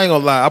 like, I ain't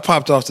gonna lie, I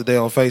popped off today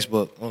on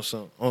Facebook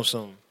on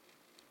some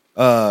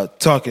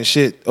talking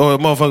shit, or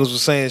motherfuckers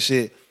was saying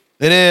shit.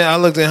 And then I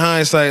looked in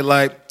hindsight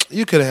like,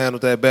 you could have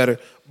handled that better.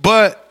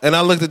 And I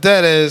looked at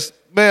that as,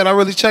 man, I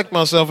really checked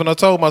myself and I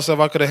told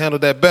myself I could have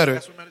handled that better.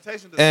 That's what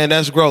meditation does. And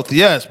that's growth.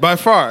 Yes, by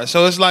far.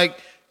 So it's like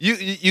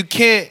you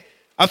can't.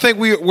 I think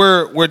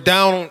we're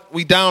down.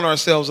 We down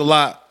ourselves a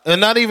lot, and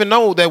not even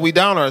know that we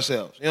down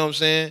ourselves. You know what I'm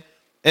saying?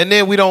 And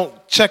then we don't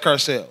check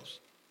ourselves.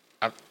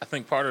 I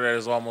think part of that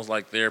is almost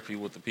like therapy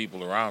with the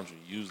people around you.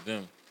 Use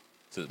them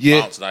to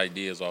bounce the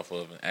ideas off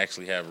of and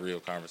actually have real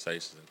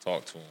conversations and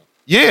talk to them.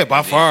 Yeah,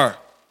 by far.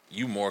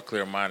 You more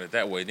clear-minded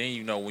that way. Then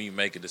you know when you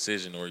make a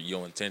decision or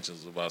your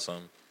intentions about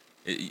something,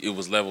 it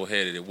was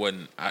level-headed. It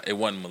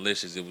wasn't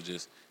malicious.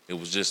 It It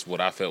was just what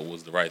I felt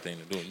was the right thing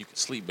to do. And you can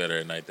sleep better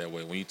at night that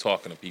way when you're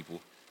talking to people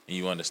and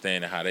you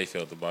understand how they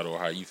felt about it or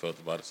how you felt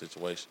about the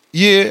situation.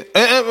 Yeah,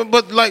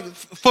 but like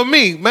for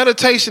me,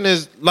 meditation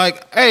is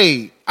like,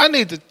 hey, I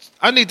need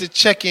to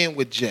check in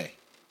with Jay.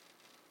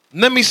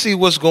 Let me see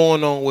what's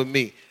going on with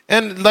me,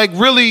 and like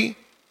really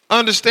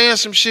understand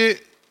some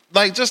shit.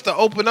 Like just to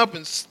open up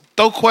and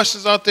throw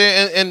questions out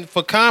there, and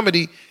for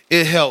comedy,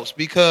 it helps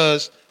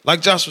because,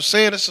 like Josh was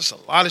saying, it's just a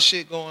lot of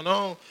shit going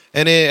on,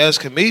 and then as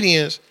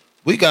comedians,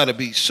 we got to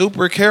be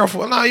super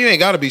careful. No, you ain't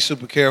got to be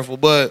super careful,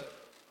 but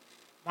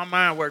my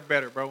mind worked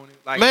better, bro.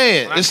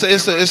 Man,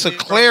 it's a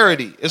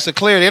clarity. It's a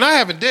clarity, and I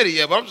haven't did it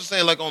yet. But I'm just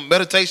saying, like on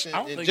meditation I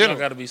don't in think general. you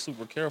got to be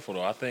super careful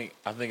though. I think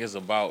it's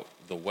about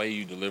the way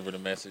you deliver the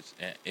message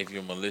and if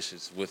you're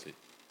malicious with it.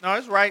 No,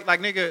 it's right.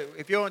 Like nigga,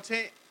 if your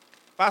intent,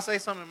 if I say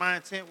something, my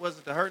intent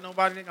wasn't to hurt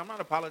nobody, nigga, I'm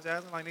not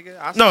apologizing. Like nigga,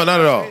 I said No, what not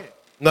I at all. said.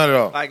 Not at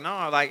all. Like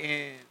no, like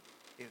and.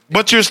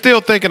 But you're still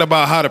thinking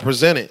about how to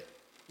present it.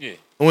 Yeah.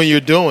 When you're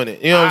doing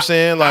it, you know what I'm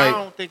saying? Like I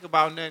don't think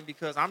about nothing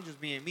because I'm just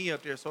being me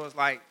up there. So it's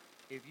like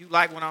if you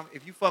like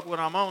if you fuck what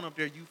I'm on up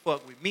there, you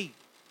fuck with me.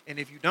 And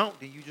if you don't,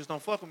 then you just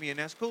don't fuck with me, and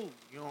that's cool.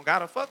 You don't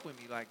gotta fuck with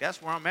me. Like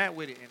that's where I'm at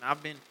with it. And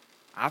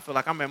I feel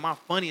like I'm at my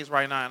funniest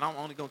right now, and I'm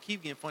only gonna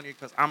keep getting funnier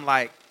because I'm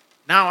like,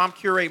 now I'm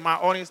curating my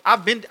audience.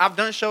 I've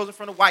done shows in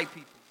front of white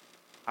people.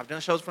 I've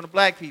done shows in front of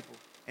black people.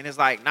 And it's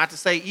like, not to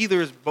say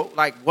either is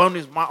like one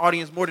is my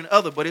audience more than the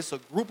other, but it's a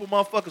group of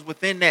motherfuckers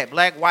within that.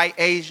 Black, white,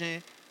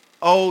 Asian,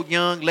 old,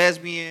 young,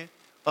 lesbian,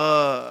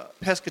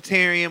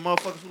 pescatarian,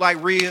 motherfuckers who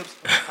like ribs.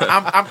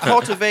 I'm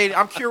cultivating,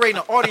 I'm curating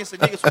an audience of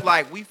niggas who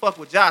like, we fuck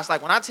with Josh.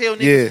 Like when I tell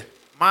niggas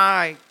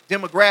my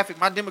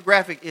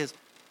demographic is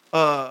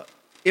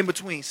in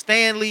between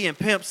Stan Lee and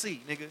Pimp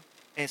C, nigga.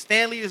 And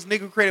Stan Lee is a nigga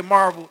who created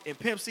Marvel, and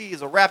Pimp C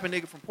is a rapping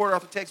nigga from Port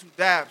Arthur, Texas, who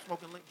died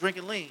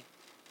drinking lean.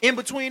 In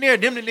between there,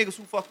 them the niggas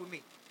who fuck with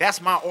me. That's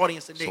my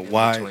audience of niggas. So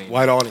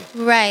white audience.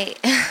 Right.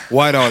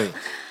 White audience.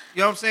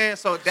 You know what I'm saying?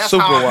 So that's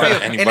Super how I white. feel.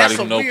 And Anybody that's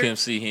who a know weird, Pimp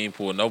C, he ain't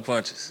pulled no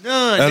punches.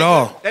 none At nigga.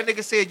 all. That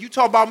nigga said, you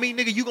talk about me,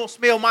 nigga, you gonna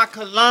smell my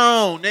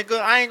cologne, nigga.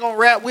 I ain't gonna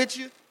rap with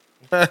you.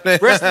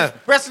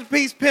 Rest in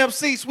peace, Pimp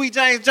C, Sweet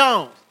James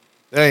Jones.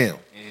 Damn.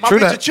 My True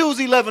bitch a that.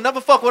 choosy level,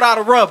 never fuck without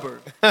a rubber.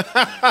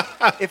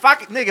 if I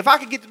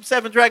could get them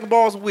 7 Dragon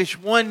Balls and wish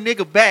one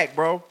nigga back,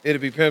 bro,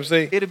 It'd be Pimp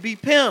C. it'd be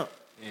Pimp.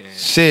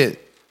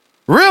 Shit.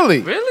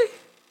 Really? Really?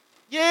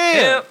 Yeah.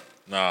 Yeah.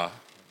 Nah,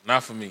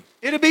 not for me.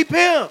 It'd be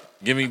Pimp.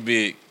 Give me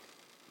Big.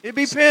 It'd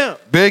be Pimp.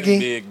 Give Biggie.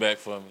 Big back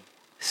for me.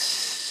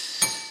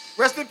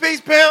 Rest in peace,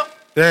 Pimp.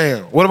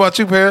 Damn. What about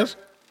you, Paris?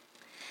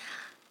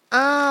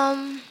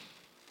 Damn.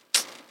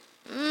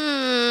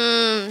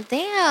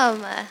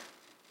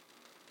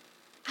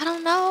 I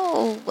don't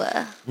know.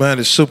 Man,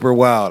 it's super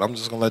wild. I'm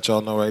just gonna let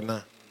y'all know right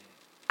now.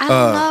 I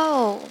don't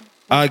know.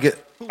 I get.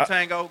 Who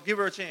Tango? Give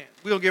her a chance.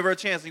 We gonna give her a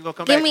chance, and you gonna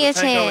come Give back me to a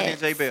Tango and then chance.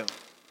 J Bell.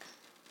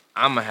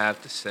 I'm gonna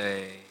have to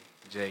say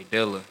Jay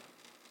Dilla.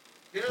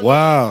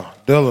 Wow,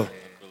 Dilla.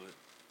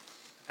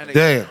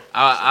 Damn.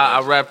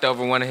 I rapped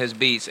over one of his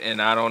beats,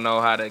 and I don't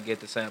know how to get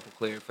the sample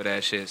cleared for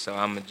that shit. So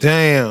I'm just,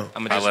 Damn.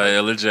 I'm I just like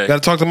Illa J. Got to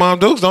talk to Mom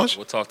Dukes, don't you?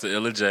 We'll talk to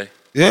Illa J.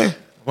 Yeah.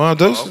 Mom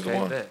Dukes is the okay.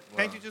 one. Bet. Well,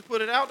 Can't you just put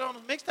it out on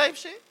the mixtape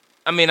shit?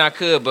 I mean, I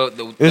could, but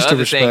the It's the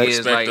other thing respect. is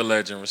Respect like the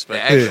legend. the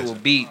Respect the actual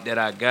legend. beat that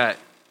I got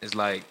is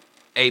like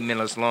 8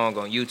 minutes long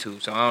on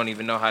YouTube, so I don't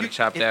even know how to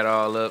chop that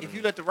all up. If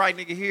you let the right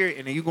nigga hear it,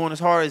 and then you going as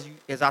hard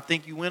as I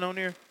think you went on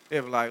there,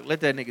 they'll be like,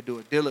 let that nigga do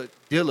it.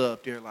 Dilla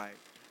up there, like,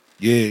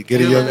 Yeah, get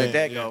it, Dilla young let man.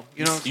 that go.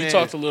 You know what I'm saying? You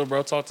talk to little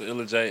bro, talk to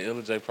Illa J.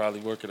 Illa J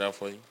probably work it out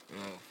for you.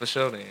 For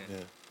sure, then.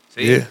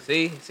 Yeah.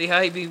 See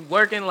how he be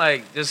working,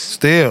 like just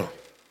Still.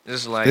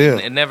 like Yeah.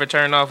 it never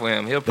turned off with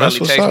him. He'll That's probably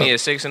what's text up. me at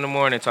 6 in.the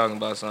morning talking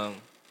about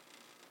something.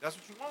 That's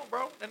what you want,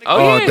 bro. That nigga, Oh,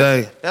 All yeah.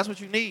 day. That's what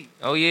you need.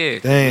 Oh yeah,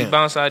 Damn. we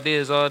bounce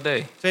ideas all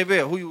day. J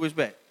Bell, who you wish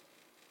back?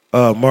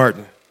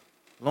 Martin.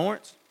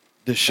 Lawrence?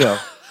 The show.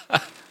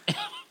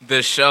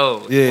 The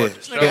show. Yeah.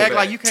 This nigga act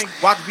like you can't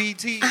watch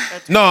BT.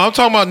 No, I'm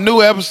talking about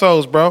new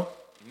episodes, bro.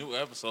 New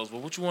episodes,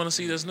 but what you want to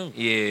see that's new?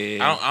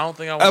 Yeah. I don't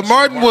think I want to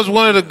Martin was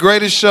one of the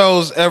greatest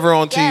shows ever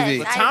on TV.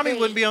 Yes, I Tommy agree.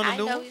 wouldn't be on the I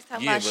new know one? he's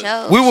talking Yeah, about but-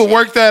 shows. We will Shit.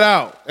 work that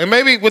out. And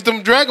maybe with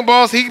them Dragon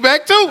Balls, he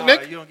back too,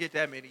 Nick. You don't get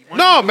that many.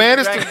 No, man,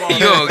 it's Dragon the- Ball, You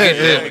don't get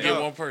You that. only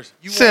get one person.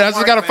 You Shit, I want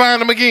just got to Mark, man?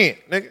 find them again,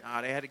 nigga.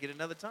 Nah, they had to get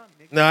another time,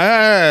 nigga.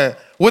 Nah,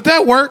 would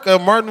that work?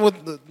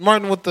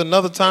 Martin with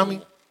another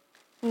Tommy?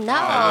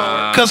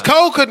 No. Because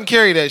Cole couldn't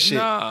carry that shit.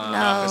 no.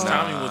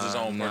 Tommy was his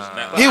own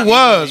personality. He Like,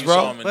 was, you bro.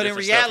 saw him But in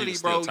different stuff, he reality,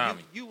 was bro, still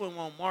Tommy. you wouldn't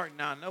want Martin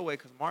now, no way,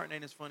 because Martin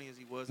ain't as funny as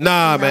he was.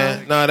 Nah,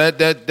 man. Nah, that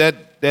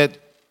wouldn't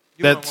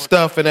want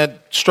stuff and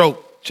that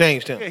stroke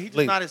changed him. Yeah, he's just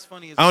Leave. not as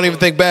funny as I don't he even was.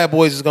 think Bad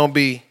Boys is gonna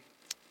be.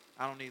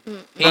 I don't either.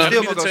 That'll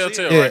Still be the gonna go see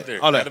telltale it. Yeah, right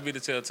there. all that. That'll be the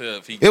telltale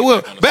if he. It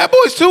will. Bad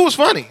Boys 2 was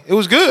funny. It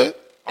was good.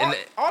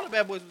 All the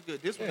Bad Boys was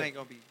good. This one ain't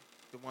gonna be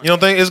the one. You don't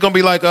think it's gonna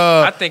be like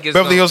think it's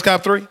Beverly gonna- Hills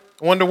Cop 3,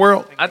 Wonder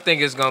World? I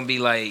think it's gonna be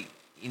like,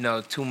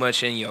 too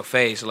much in your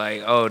face.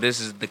 Like, oh, this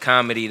is the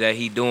comedy that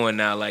he doing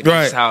now. Like,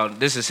 Right.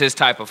 this is his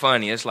type of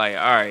funny. It's like,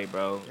 all right,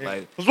 bro.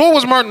 Like, 'Cause what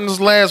was Martin's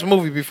last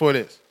movie before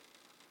this?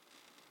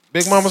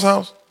 Big Mama's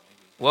House?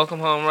 Welcome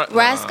Home.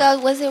 Roscoe,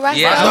 was it Roscoe?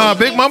 Yeah. Nah,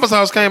 Big Mama's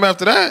House came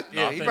after that.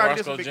 No, I he think probably did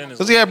Roscoe some big Jennings.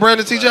 Because he had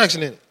Brandon T.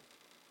 Jackson in it.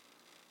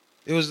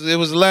 It was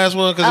the last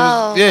one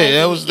because maybe,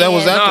 that was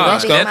after Nah,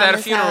 Roscoe. Death at a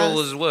Mama's Funeral House.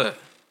 was what?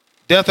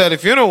 Death at a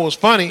Funeral was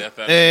funny, Death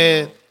at a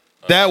and Funeral.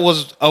 that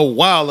was a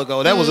while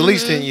ago. That was at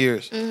least 10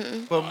 years.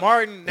 But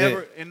Martin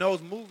never in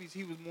those movies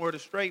he was more the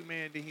straight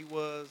man than he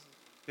was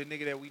the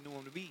nigga that we knew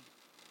him to be.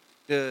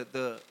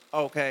 The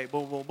okay,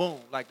 boom, boom, boom,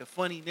 like the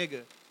funny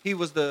nigga. He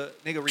was the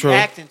nigga True.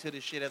 reacting to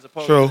this shit as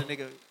opposed True. to the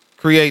nigga,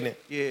 Creating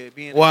it. yeah,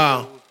 being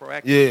Wow. the nigga who was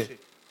proactive. Yeah. And shit.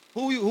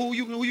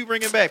 Who you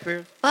bringing back,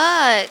 Perry?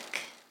 Fuck.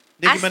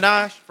 Nicki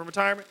Minaj from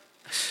retirement.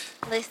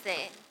 Listen,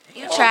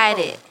 you tried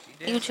it.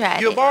 You tried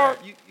You a it. bar?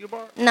 You a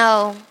bar?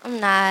 No, I'm Who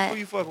not.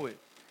 you fuck with?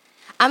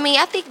 I mean,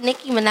 I think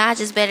Nicki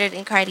Minaj is better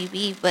than Cardi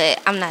B, but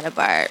I'm not a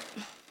barb.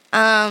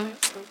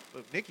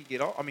 Look, Nicki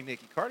get off. I mean,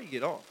 Cardi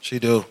get off. She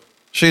do.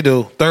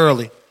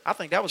 Thoroughly. I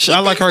think that was. I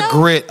like her so?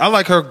 grit. I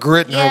like her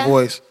grit in her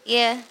voice.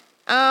 Yeah.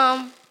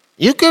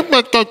 You could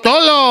make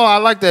Totolo. I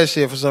like that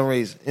shit for some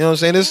reason. You know what I'm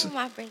saying? This Who am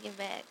I bringing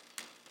back?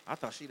 I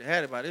thought she'd have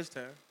had it by this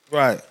time.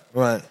 right.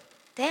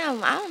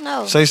 Damn, I don't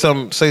know. Say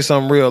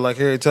something real like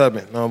Harriet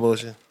Tubman. No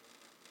bullshit.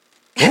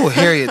 What would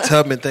Harriet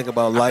Tubman think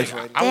about life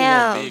right now? I would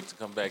Damn. want Big to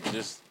come back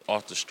just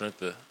off the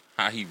strength of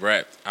how he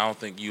rapped. I don't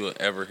think you'll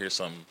ever hear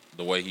something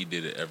the way he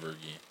did it ever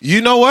again.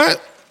 You know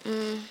what?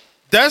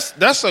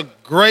 That's a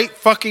great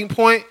fucking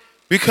point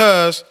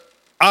because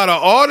out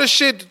of all the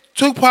shit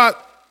Tupac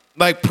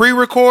like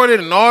pre-recorded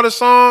and all the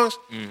songs,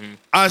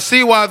 I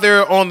see why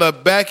they're on the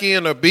back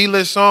end of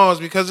B-list songs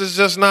because it's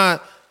just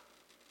not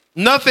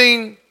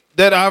nothing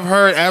that I've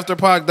heard after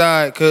Pac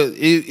died could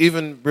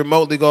even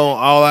remotely go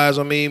on All Eyes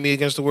on Me, Me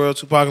Against the World,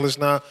 Tupacalypse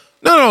Now.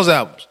 None of those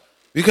albums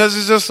because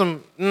it's just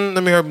some let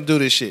me hear him do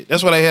this shit.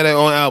 That's why they had their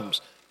own albums.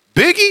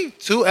 Biggie,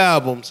 2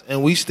 albums,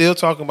 and we still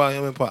talking about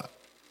him and Pac.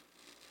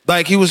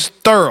 Like he was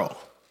thorough.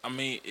 I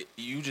mean,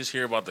 you just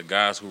hear about the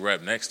guys who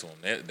rap next to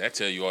him. That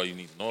tell you all you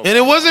need to know. And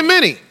it wasn't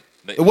many.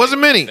 It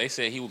wasn't many. They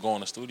said he would go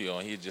in the studio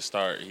and he'd just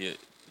start, he'd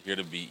hear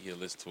the beat, he'll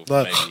listen to it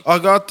Like, maybe, I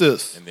got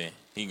this. and then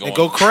he and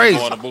go crazy.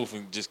 go in the booth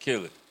and just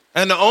kill it.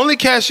 And the only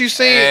cast you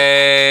seen.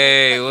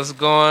 Hey, what's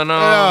going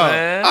on,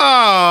 man?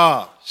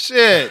 Oh,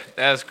 shit.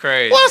 That's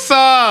crazy. What's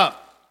up?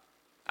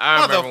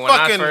 I remember when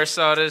I motherfucking- first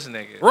saw this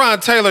nigga. Ron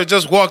Taylor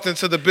just walked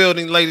into the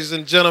building, ladies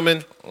and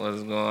gentlemen.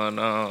 What's going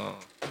on?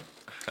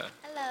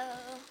 Hello.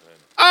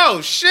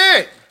 Oh,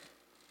 shit.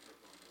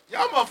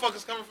 Y'all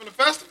motherfuckers coming from the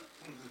festival?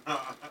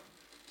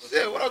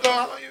 Shit, what up, dog?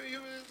 How long you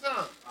been in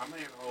town? I'm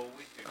here the whole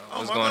weekend.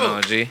 What's my going dude.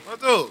 on, G? My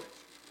dude.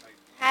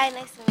 Hi,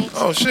 nice to meet you.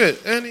 Oh,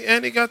 shit.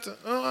 And he got the...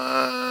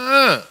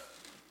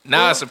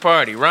 Now it's a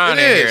party. Ron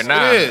It in is. here.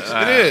 Nah,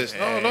 It is.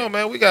 No,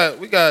 man. We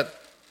got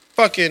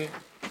fucking.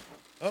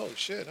 Oh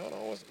shit! Hold on.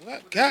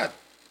 What? God.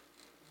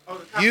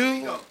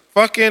 You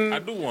fucking I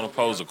do want to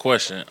pose a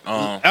question.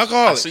 I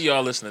alcoholic. see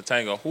y'all listening to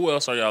Tango. Who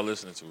else are y'all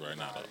listening to right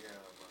now, though?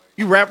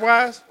 You rap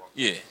wise?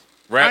 Yeah.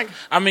 Rap?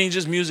 I mean,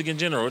 just music in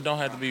general. It don't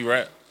have to be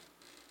rap.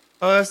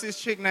 It's this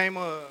chick named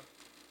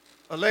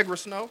Allegra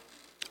Snow.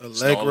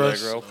 Allegra.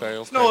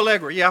 Okay. Snow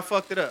Allegra. Yeah, I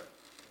fucked it up.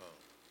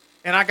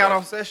 And I got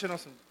on session on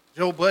some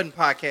Joe Budden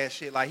podcast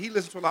shit. Like, he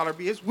listened to a lot of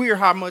beats. It's weird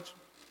how much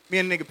me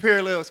and nigga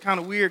parallel. It's kind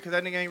of weird because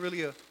that nigga ain't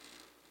really a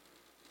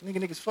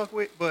niggas fuck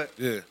with. But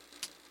Yeah.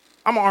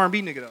 I'm an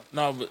R&B nigga, though.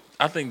 No, but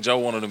I think Joe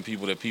one of them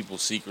people that people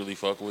secretly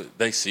fuck with.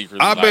 They secretly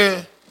I've like been.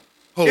 him.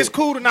 Who? It's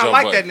cool to not Joe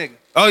like Budden. that nigga.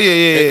 Oh yeah.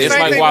 It's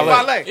Same like thing with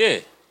Wale. Wale. Yeah.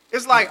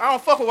 It's like, I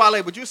don't fuck with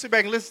Wale, but you sit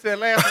back and listen to that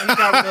last one he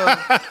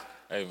got with,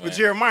 Hey, man. with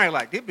Jeremiah.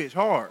 Like, this bitch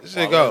hard. This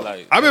shit Wale, go.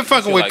 like, I've been you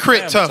fucking feel with like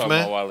Crit Cam tough, talking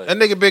man. about Wale. That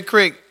nigga Big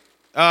Crit.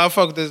 I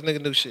fuck with this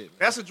nigga new shit.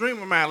 That's a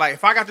dream of mine. Like,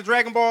 if I got the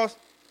Dragon Balls,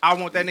 I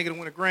want that nigga to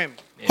win a Grammy.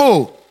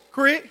 Who?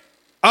 Crit.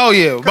 Oh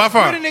yeah, by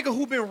far. Crit a nigga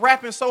who been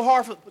rapping so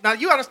hard for. Now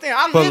you understand?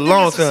 I For a lived in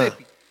long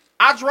Mississippi.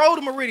 I drove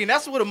to Meridian.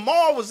 That's where the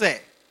mall was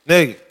at.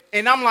 Nigga.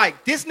 And I'm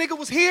like, this nigga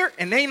was here,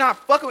 and they not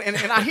fucking. And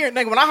I hear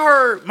nigga when I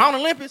heard Mount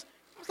Olympus,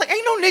 I was like,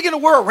 ain't no nigga in the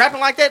world rapping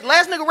like that.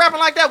 Last nigga rapping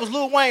like that was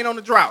Lil Wayne on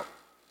the Drought,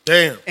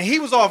 Damn. and he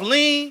was off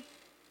Lean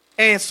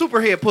and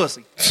Superhead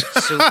Pussy.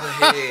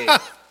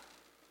 Superhead.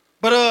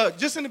 But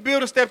just in the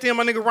building, stepped in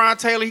my nigga Ron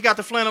Taylor. He got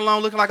the flannel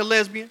on, looking like a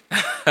lesbian. Yeah,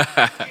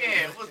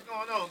 what's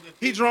going on?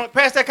 He drunk.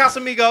 Past that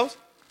Casamigos.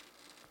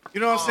 You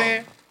know what I'm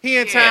saying? He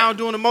in town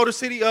doing the Motor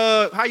City.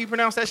 How you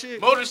pronounce that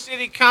shit? Motor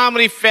City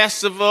Comedy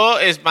Festival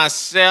is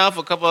myself,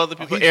 a couple other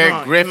people, he Eric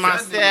drunk. Griffin.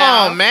 Myself.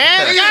 Come on,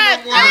 man.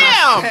 God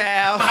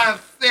damn.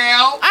 Myself.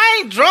 I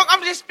ain't drunk.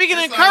 I'm just speaking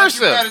in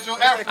cursive.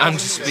 I'm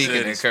speaking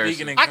in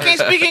cursive. I can't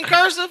speak in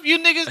cursive. You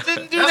niggas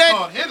didn't do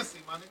that.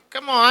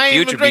 Come on, I ain't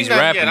Future even drinking Beats that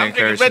rapping yet. I'm in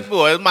drinking cursive. Red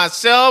Bull. It's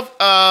myself,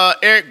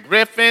 Eric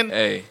Griffin,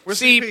 Hey.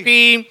 Where's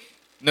CP,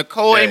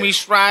 Nicole, Hey. Amy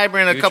Schreiber,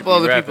 and a Future couple be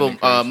other rapping people. in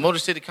cursive. Motor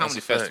City Comedy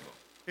That's a fact. Festival.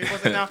 He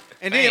wasn't down.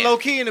 And then low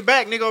key in the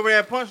back, nigga over there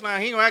at Punchline,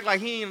 he gonna act like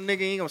he ain't a nigga,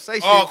 he ain't gonna say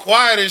shit. All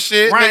quiet and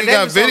shit. Ryan Nigga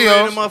got Davis over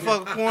there in videos the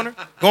motherfucking corner.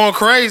 going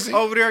crazy.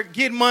 Over there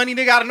getting money,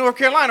 nigga out of North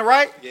Carolina,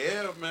 right?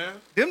 Yeah, man.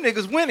 Them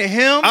niggas winning.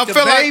 Him, I the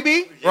feel like-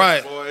 baby. Yeah,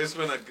 Right. boy, it's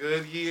been a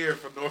good year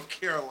for North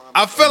Carolina.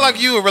 I feel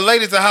like you were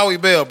related to Howie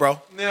Bell, bro.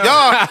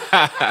 Yeah.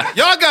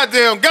 Y'all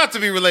goddamn got to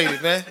be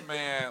related, man.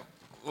 Man,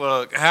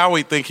 look,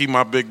 Howie think he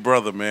my big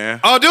brother, man.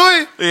 Oh, do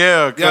he?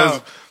 Yeah, because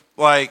Yo.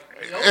 like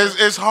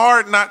it's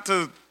hard not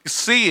to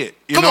see it.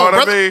 You Come know on,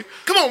 what brother. I mean?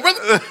 Come on,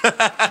 brother.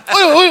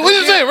 what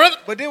you saying, brother?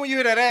 But then when you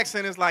hear that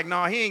accent, it's like,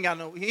 nah, he ain't got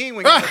no pussy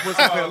in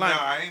Carolina.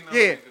 I ain't no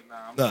Yeah.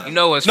 nigga, You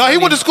know what's No, funny? he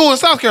went to school in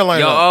South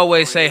Carolina. Y'all though.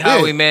 always say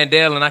Howie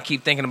Mandel, and I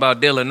keep thinking about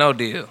Deal or No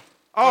Deal.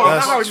 Oh,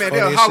 That's not Howie Mandel,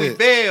 funny as Howie shit.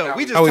 Bell.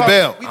 We just Howie talk,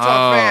 Bell. We talk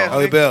fast.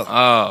 Howie nigga. Bell.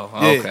 Oh,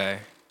 Yeah. okay.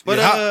 But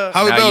Yeah,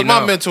 Howie Now Bell you is my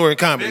know. mentor in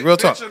comedy. Real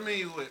talk. Picture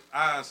me with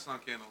eyes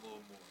sunk in a little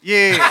more.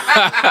 yeah. Shout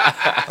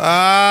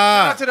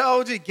Ah. out to the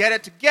OG. Get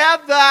it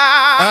together.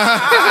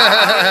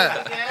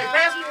 Hey,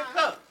 pass me a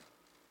cup.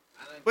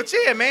 But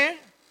yeah, man.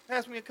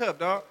 Pass me a cup,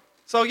 dog.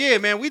 So yeah,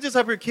 man, we just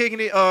up here kicking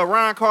it.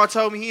 Ryan Carr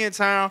told me he in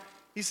town.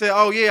 He said,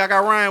 oh yeah, I got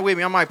Ryan with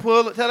me. I'm like,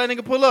 tell that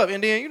nigga pull up.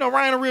 And then, you know,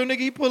 Ryan a real nigga,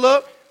 he pull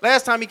up.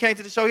 Last time he came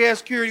to the show, he had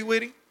security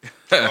with him.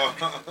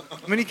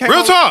 When he came Real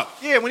over, talk.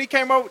 Yeah, when he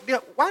came over.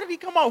 Why did he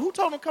come over? Who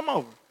told him to come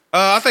over?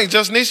 I think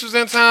Just Niche was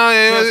in town.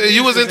 Just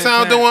You Niche was in was in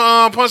town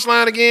town. doing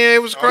Punchline again.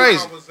 It was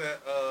crazy. I was at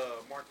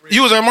Mark Ridge.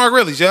 You was at Mark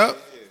Ridley's, yeah?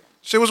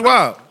 Shit was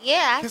wild.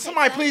 Yeah. Can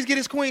somebody please get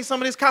his queen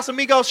some of this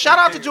Casamigos? Shout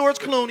out to George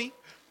Clooney.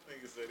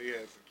 Nigga said he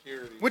had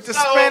security. With the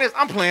Spanish,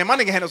 I'm playing. My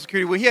nigga had no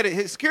security. Well, he had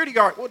his security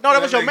guard. Well, no,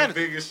 that was your nigga manager.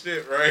 Big as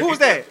shit, right? Who was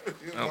that?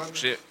 Oh,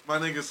 shit. My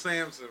nigga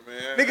Samson,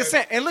 man. Nigga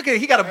Sam. And look at it.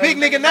 He got a big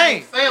nigga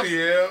name.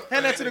 Yeah.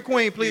 Hand that to the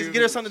queen, please.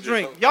 Get her something to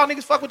drink. Y'all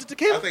niggas fuck with the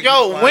tequila?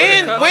 Yo,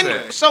 when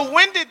Concept.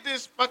 when did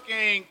this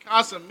fucking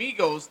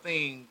Casamigos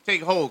thing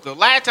take hold? Cause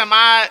last time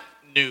I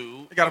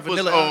knew They got a it was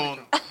vanilla on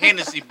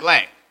Hennessy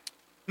Black.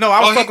 No, I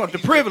was Oh, fucking with the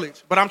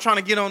privilege, but I'm trying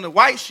to get on the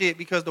white shit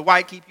because the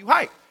white keep you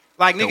hype.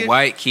 Like The nigga,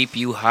 white keep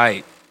you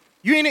hype.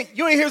 you ain't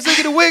hear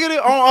Ziggy the Wiggity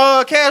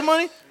on Cash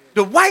Money?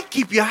 The white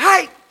keep you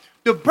hype.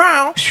 The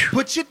brown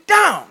put you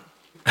down.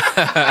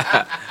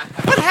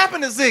 What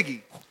happened to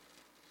Ziggy?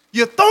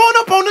 You're throwing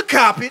up on the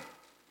carpet.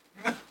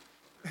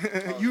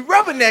 You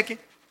rubbernecking.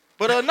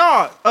 But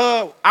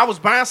I was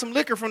buying some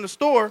liquor from the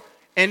store,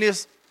 and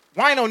this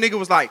wino nigga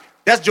was like,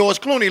 "That's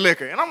George Clooney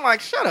liquor," and I'm like,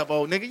 "Shut up,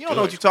 old nigga. You don't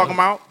know what you're talking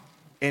about."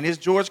 And it's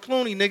George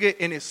Clooney, nigga,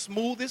 and it's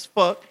smooth as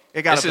fuck.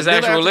 It got This a is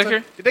vanilla actual aftertaste.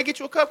 liquor? Did they get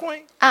you a cup,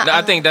 Queen?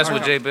 I think that's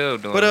what J. Bell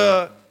doing.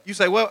 But you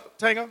say what,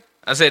 Tango?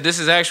 I said this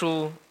is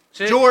actual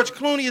shit. George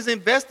Clooney is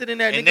invested in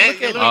that And nigga.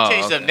 that, Look at let him. me tell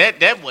you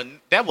something.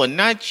 That was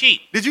not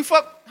cheap. Did you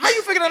fuck? How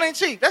you figure that ain't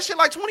cheap? That shit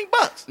like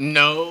 $20.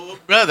 No,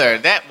 brother,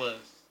 that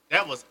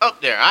was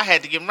up there. I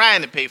had to get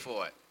Ryan to pay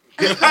for it.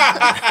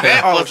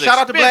 That Oh, was shout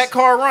out to Black expensive.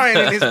 Car Ryan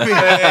in this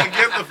bitch. Hey,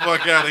 get the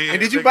fuck out of here. And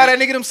did you buy that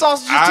nigga them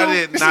sausages too? I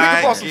did This not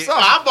nigga bought some get-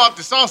 sausages. I bought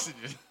the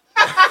sausages.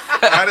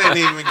 I didn't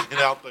even get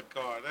out the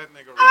car. That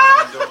nigga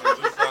Ryan doing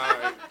just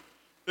like.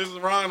 This is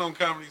Ryan on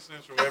Comedy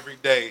Central every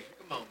day.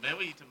 Come on, man.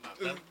 What you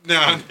talking about?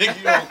 Nah,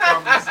 nigga, you on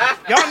Comedy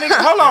Central. Y'all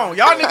niggas, hold on.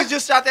 Y'all niggas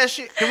just shot that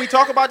shit. Can we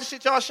talk about the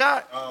shit y'all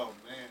shot? Oh,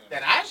 man.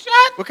 That I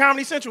shot? With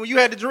Comedy Central, when you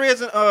had the dreads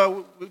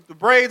and with the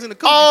braids and the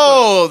cookies.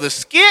 Oh, the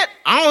skit?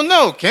 I don't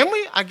know. Can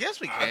we? I guess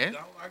we can.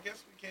 I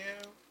guess we can.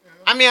 Yeah.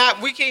 I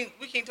mean, we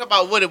can't talk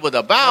about what it was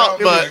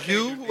about, It but was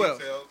you. Who else?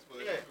 Details, but,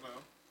 you know.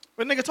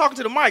 But nigga talking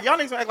to the mic. Y'all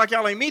niggas act like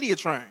y'all ain't media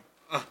trained.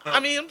 I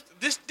mean,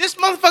 this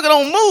motherfucker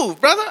don't move,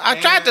 brother. I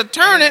tried to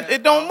turn it,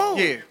 it don't move.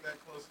 Yeah.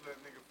 That close to that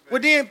nigga face.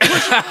 Well then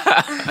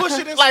push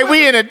it and Like switch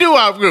we it. in a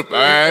doo-wop group. All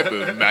right,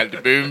 boom, boom,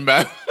 boom,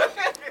 boom.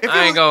 If,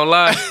 I it ain't gonna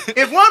lie.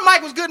 if one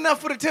mic was good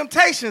enough for the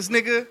Temptations,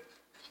 nigga,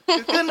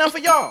 it's good enough for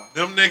y'all.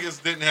 Them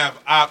niggas didn't have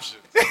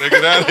options.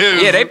 Nigga, that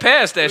is. Yeah, they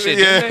passed that shit.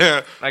 Didn't they?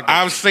 Yeah. Like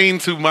I've seen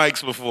two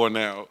mics before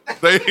now.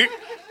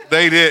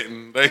 They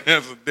didn't.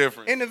 That's a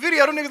difference. In the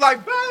video, them niggas like,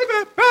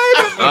 baby, baby.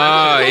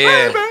 Oh,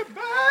 yeah. Baby,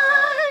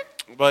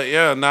 baby. But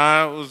yeah,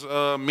 nah, it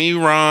was me,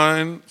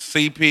 Ron,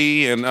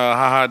 CP, and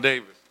Haha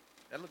Davis.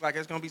 That look like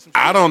it's gonna be some.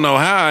 I don't know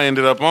how I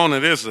ended up on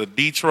it. It's a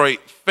Detroit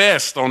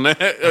fest on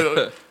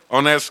that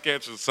on that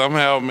sketch. And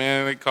somehow,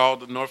 man, they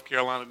called the North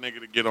Carolina nigga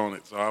to get on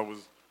it. So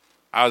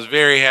I was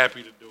very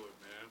happy to do it,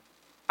 man.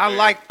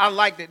 I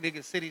like that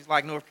nigga cities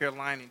like North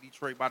Carolina and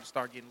Detroit about to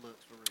start getting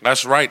looks for real.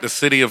 That's right, the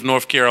city of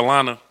North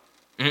Carolina.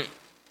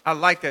 I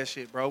like that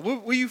shit, bro.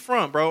 Where you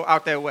from, bro?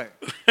 Out that way.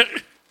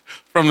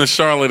 From the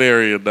Charlotte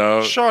area,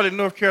 dog. Charlotte,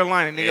 North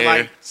Carolina, nigga. Yeah.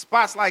 Like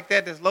spots like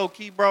that that's low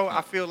key, bro.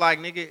 I feel like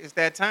nigga, it's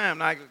that time.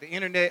 Like the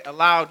internet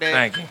allowed that.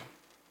 Thank you.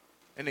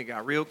 And they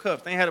got real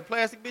cups. They ain't had the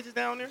plastic bitches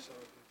down there.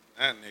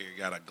 That nigga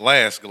got a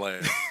glass.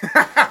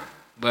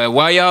 But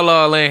while y'all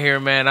all in here,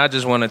 man, I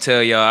just want to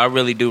tell y'all I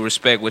really do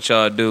respect what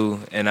y'all do,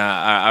 and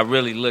I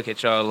really look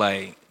at y'all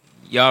like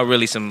y'all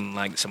really some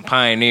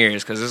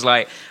pioneers. Cause it's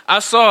like I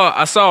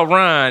saw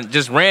Ron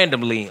just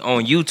randomly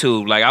on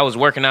YouTube. Like I was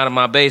working out of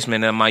my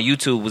basement and my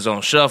YouTube was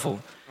on shuffle,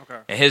 Okay.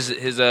 and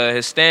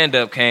his stand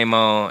up came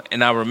on,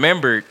 and I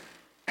remembered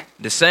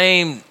the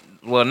same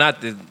well,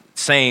 not the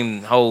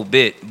same whole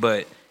bit,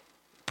 but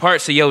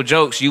parts of your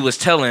jokes you was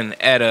telling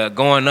at a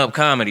Going Up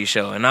comedy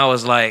show, and I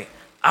was like,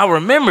 I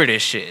remember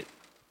this shit.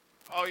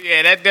 Oh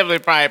yeah, that's definitely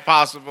probably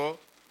possible.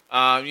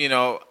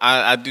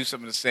 I do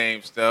some of the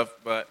same stuff,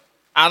 but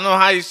I don't know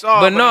how you saw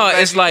it. But no, I'm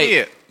glad it's you like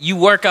did. you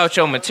work out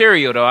your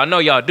material though. I know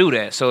y'all do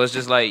that, so it's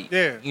just like,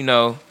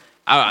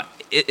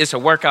 it's a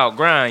workout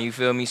grind. You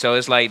feel me? So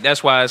it's like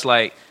that's why it's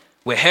like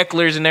with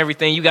hecklers and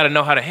everything, you got to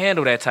know how to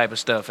handle that type of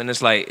stuff. And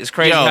it's like it's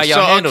crazy how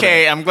y'all handle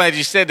that. I'm glad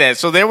you said that.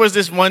 So there was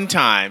this one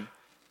time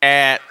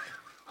at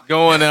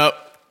Going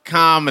Up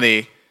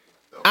comedy.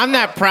 I'm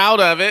not proud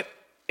of it.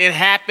 It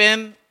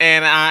happened,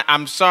 and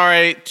I'm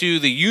sorry to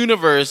the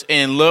universe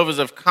and lovers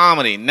of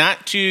comedy,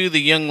 not to the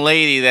young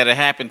lady that it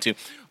happened to.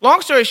 Long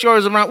story short,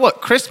 it was around,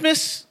 what,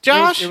 Christmas,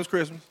 Josh? It was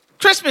Christmas.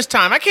 Christmas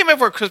time. I came in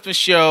for a Christmas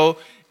show,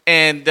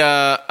 and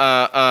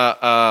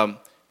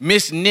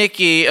Miss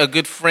Nikki, a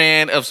good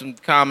friend of some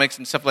comics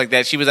and stuff like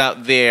that, she was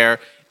out there,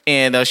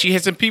 and she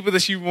had some people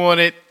that she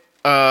wanted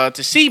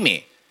to see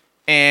me.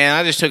 And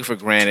I just took it for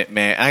granted,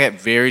 man. I got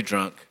very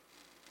drunk.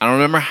 I don't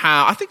remember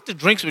how. I think the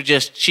drinks were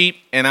just cheap,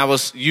 and I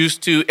was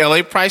used to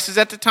LA prices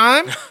at the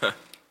time.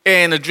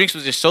 And the drinks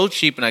was just so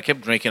cheap, and I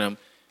kept drinking them.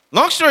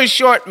 Long story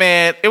short,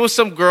 man, it was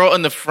some girl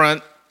in the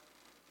front.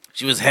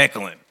 She was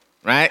heckling,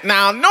 right?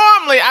 Now,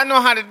 normally, I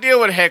know how to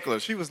deal with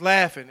hecklers. She was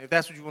laughing, if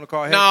that's what you want to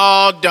call heckling.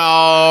 No,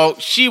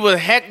 dog. She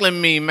was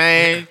heckling me,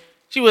 man.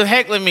 She was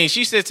heckling me.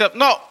 She said something.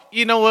 No,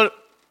 you know what?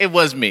 It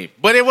was me.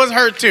 But it was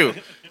her, too.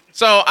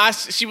 So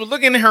she was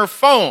looking at her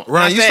phone.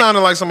 Ryan, you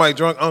sounded like somebody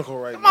drunk uncle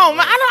right Come now. on,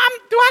 man.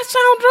 Do I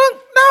sound drunk?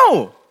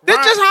 No.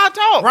 That's just how I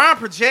talk. Ryan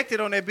projected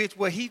on that bitch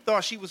what he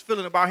thought she was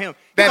feeling about him.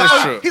 That is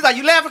true. He's like,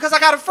 you laughing because I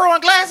got a fro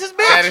and glasses, bitch?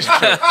 That is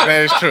true.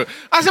 That is true.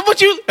 I said, what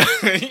you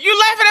laughing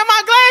at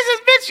my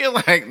glasses, bitch? You're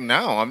like,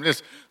 no, I'm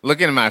just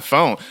looking at my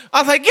phone.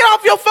 I was like, get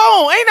off your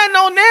phone. Ain't nothing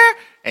on there.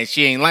 And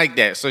she ain't like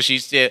that. So she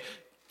said,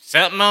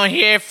 something on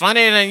here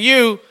funnier than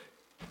you.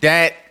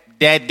 That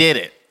did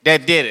it.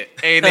 That did it.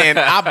 And then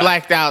I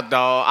blacked out,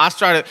 dog. I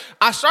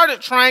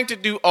started trying to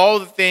do all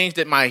the things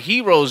that my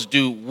heroes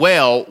do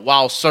well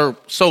while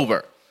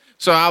sober.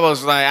 So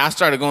I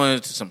started going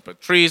into some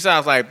Patrice. I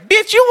was like,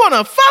 bitch, you want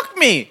to fuck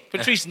me?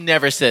 Patrice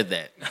never said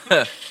that.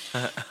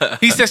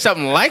 He said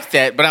something like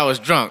that, but I was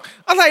drunk.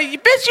 I was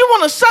like, bitch, you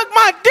want to suck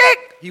my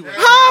dick?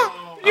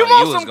 Huh? You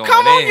want some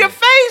cum on your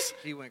face?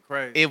 He went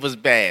crazy. It was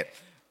bad.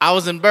 I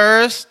was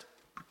embarrassed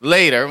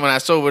later when I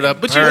sobered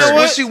up. But you know what?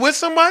 Was she with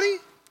somebody?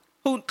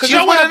 Because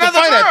y'all went another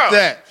girl. At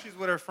that. She's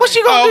with her friend. What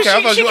she gonna do?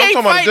 I thought She you were can't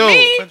talking about fight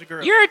a dude.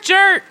 me. You're a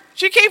jerk.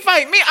 She can't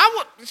fight me.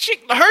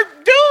 Her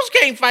dudes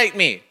can't fight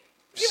me.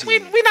 We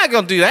not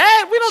gonna do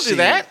that. We don't do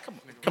that.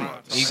 Come on.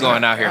 You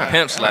going out here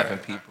pimp slapping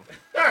people.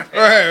 Right.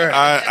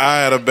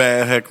 I had a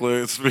bad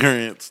heckler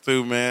experience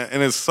too, man,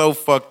 and it's so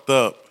fucked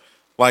up.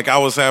 Like I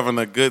was having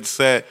a good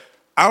set.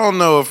 I don't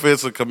know if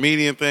it's a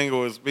comedian thing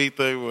or it's me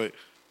thing,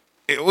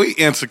 but we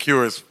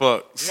insecure as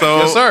fuck. So,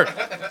 yes, sir.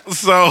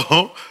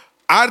 So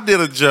I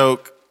did a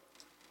joke.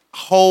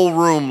 Whole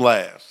room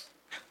laughs.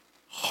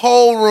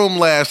 Whole room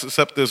laughs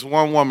except this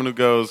one woman who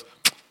goes,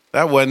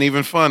 "That wasn't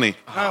even funny."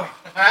 Oh.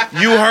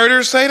 You heard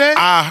her say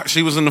that?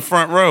 She was in the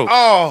front row.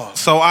 Oh.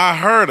 So I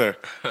heard her.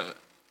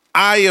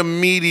 I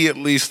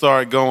immediately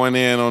start going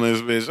in on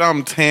this bitch.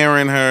 I'm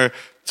tearing her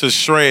to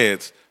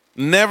shreds.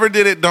 Never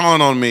did it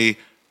dawn on me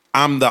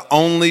I'm the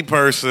only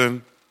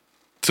person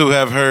to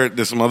have heard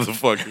this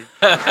motherfucker.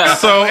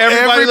 So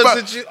everybody looks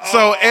at you.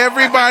 So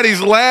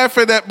everybody's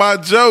laughing at my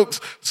jokes.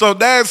 So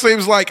that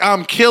seems like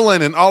I'm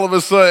killing, and all of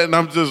a sudden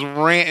I'm just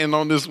ranting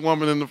on this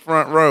woman in the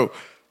front row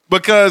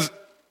because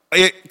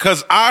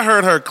I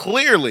heard her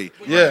clearly.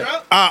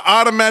 Yeah. I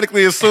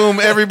automatically assume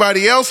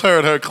everybody else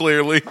heard her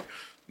clearly.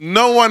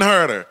 No one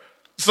heard her.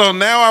 So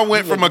now I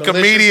went from a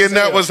comedian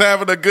that was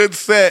having a good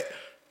set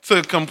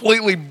to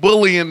completely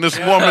bullying this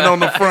woman on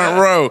the front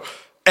row.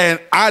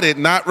 And I did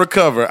not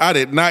recover. I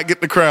did not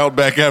get the crowd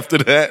back after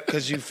that.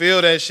 Because you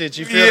feel that shit.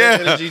 You feel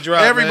that energy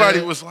drop, Everybody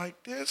man. was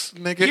like, this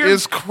nigga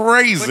is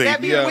crazy. But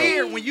that'd be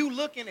weird when you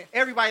looking at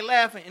everybody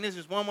laughing and there's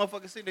just one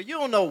motherfucker sitting there. You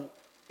don't know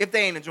if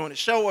they ain't enjoying the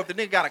show or if the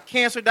nigga got a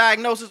cancer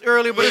diagnosis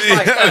earlier, but it's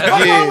like,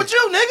 what's wrong with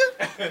you,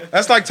 nigga?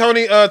 That's like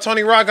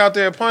Tony Rock out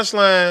there at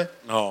Punchline.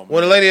 Oh,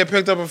 when the lady had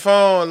picked up her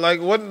phone,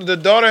 like what the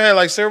daughter had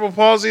like cerebral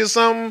palsy or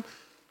something.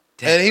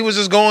 And he was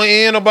just going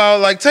in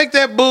about like, take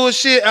that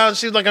bullshit out. And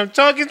she was like, I'm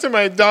talking to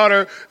my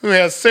daughter who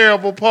has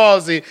cerebral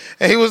palsy.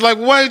 And he was like,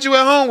 why ain't you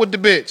at home with the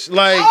bitch?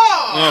 Like,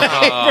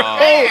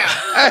 hey,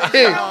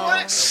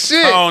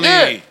 shit. Tony.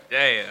 Yeah.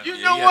 Damn.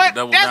 You know what?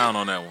 Double down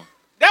on that one.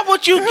 That's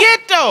what you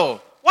get, though.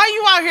 Why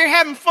you out here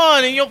having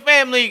fun and your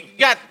family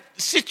got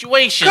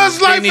situations? Because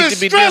they life need is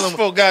to be dealing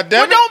stressful, with? goddammit.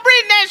 Well, don't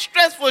bring that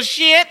stressful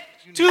shit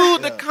to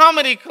the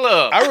comedy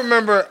club. I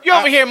remember. You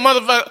over here,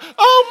 motherfucker.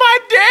 Oh, my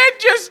dad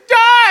just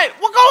died.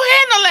 Well, go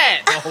handle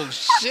that. Oh,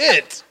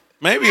 shit.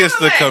 Maybe it's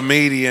the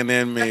comedian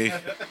in me.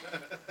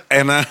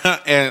 And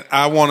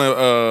I want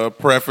to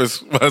preface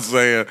by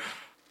saying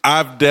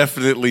I've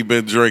definitely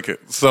been drinking.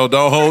 So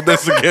don't hold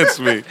this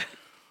against me.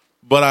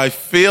 But I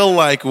feel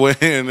like when,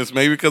 it's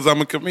maybe because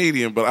I'm a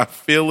comedian, but I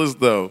feel as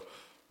though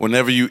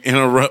whenever you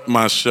interrupt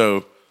my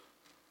show,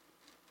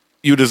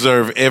 you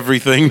deserve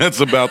everything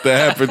that's about to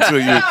happen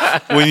to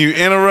you. When you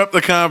interrupt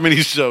the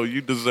comedy show, you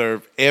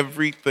deserve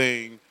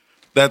everything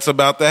that's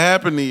about to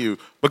happen to you.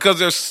 Because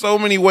there's so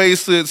many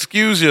ways to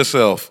excuse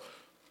yourself.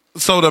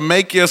 So to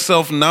make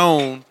yourself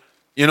known,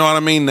 you know what I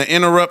mean, to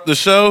interrupt the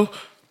show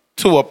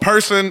to a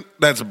person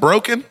that's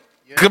broken,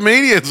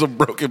 comedians are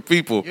broken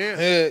people.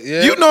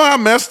 You know how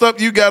messed up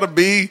you got to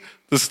be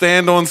to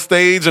stand on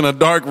stage in a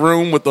dark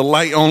room with the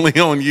light only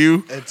on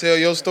you? And tell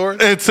your story?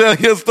 And tell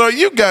your story.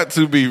 You got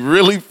to be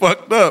really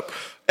fucked up.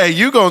 Hey,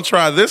 you gonna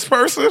try this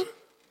person?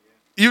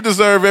 You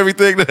deserve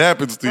everything that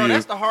happens to you.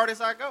 That's the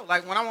hardest I go.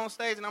 Like when I'm on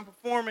stage and I'm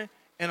performing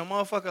and a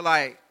motherfucker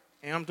like,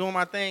 and I'm doing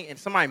my thing and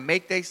somebody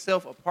make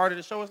themselves a part of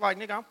the show, it's like,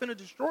 nigga, I'm finna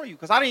destroy you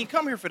because I didn't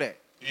come here for that.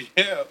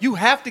 Yeah. You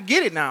have to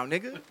get it now,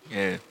 nigga.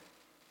 Yeah.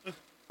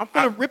 I'm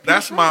finna rip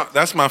That's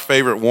my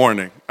favorite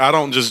warning. I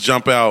don't just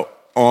jump out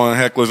on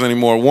hecklers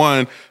anymore.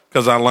 One,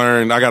 because I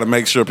learned I got to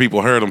make sure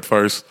people heard them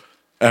first.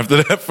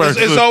 After that first,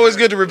 it's always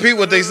good to repeat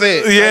what they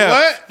said. Yeah.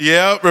 Like, what?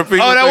 Yeah. Repeat.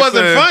 Oh, what that they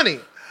wasn't said. funny.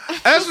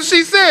 That's what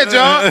she said,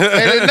 y'all. And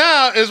then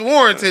now it's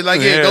warranted.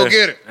 Like, yeah, go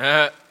get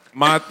her.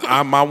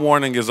 My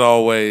warning is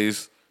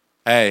always,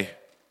 hey,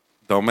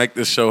 don't make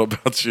this show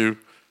about you.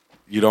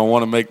 You don't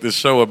want to make this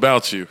show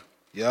about you.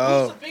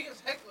 Yo. What's the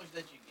biggest hecklers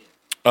that you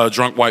get?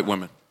 Drunk white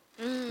women.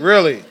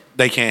 Really?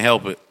 They can't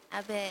help it.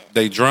 I bet.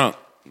 They drunk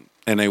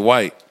and they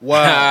white.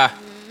 Wow.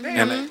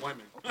 And they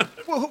women.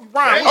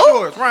 Ryan, what's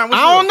yours? Ryan,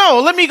 what's I don't yours?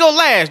 know. Let me go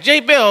last. J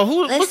Bell,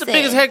 what's the Listen.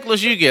 biggest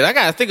hecklers you get? I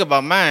gotta think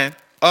about mine.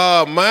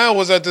 Mine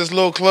was at this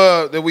little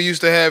club that we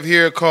used to have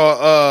here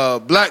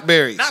called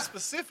Blackberries. Not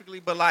specifically,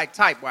 but like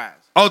type-wise.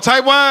 Oh,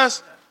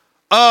 type-wise?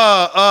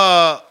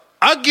 I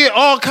get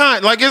all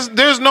kinds. Like,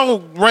 there's no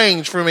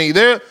range for me.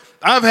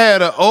 I've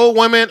had old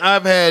women.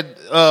 I've had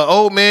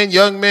old men,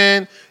 young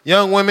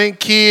women,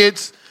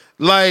 kids.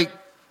 Like,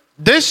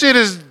 this shit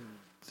is...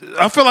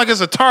 I feel like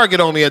it's a target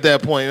on me at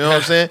that point. You know what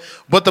I'm saying?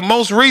 But the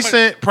most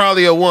recent,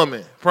 probably a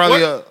woman.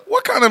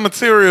 What kind of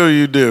material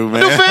you do,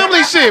 man? I do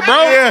family shit, bro.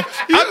 Yeah.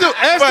 I do.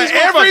 Ask But these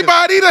motherfuckers.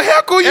 everybody to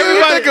heckle you,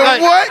 Everybody,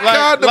 nigga. What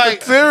kind of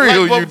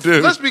material well, you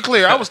do? Let's be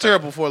clear. I was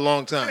terrible for a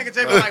long time. Nigga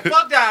J like,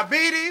 fuck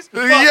diabetes.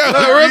 Fuck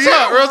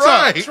real talk.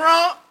 right.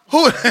 Trump.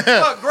 Who?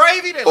 Fuck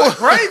gravy. They like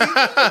gravy.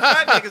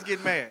 That niggas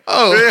get mad.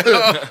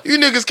 Oh, you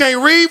niggas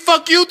can't read?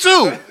 Fuck you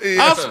too.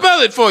 I'll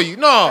spell it for you.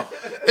 No,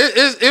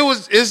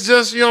 it's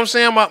just, you know what I'm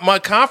saying? My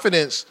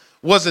confidence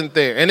wasn't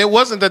there. And it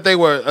wasn't that they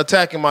were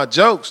attacking my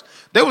jokes.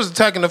 They was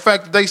attacking the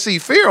fact that they see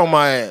fear on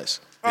my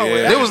ass. Oh,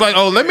 Yeah. They was like,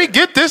 oh, let me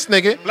get this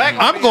nigga.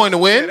 I'm going to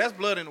Yeah, win. that's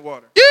blood in the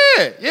water.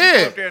 Yeah, Up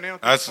yeah. there, they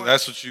don't That's think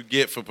what you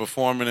get for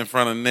performing in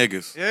front of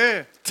niggas.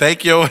 Yeah.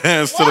 Take your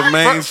ass to the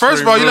mainstream.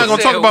 First of all, you're not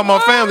gonna talk about my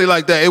family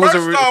like that. It was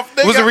First off,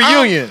 it was a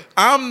nigga, reunion.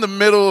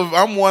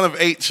 I'm one of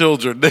 8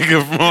 children,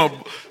 nigga,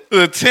 from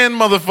the 10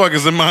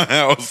 motherfuckers in my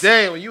house.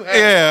 Damn, you had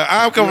Yeah,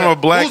 I'm coming from a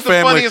black Who's the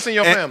family. funniest in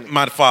your and family?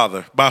 My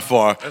father, by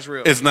far. That's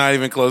real. It's not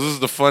even close. This is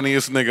the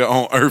funniest nigga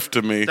on earth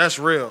to me. That's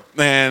real.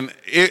 And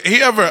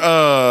he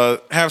ever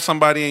have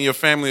somebody in your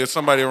family or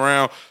somebody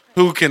around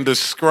who can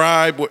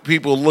describe what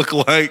people look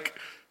like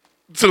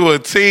to a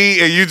T,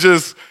 and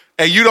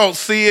you don't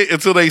see it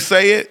until they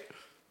say it?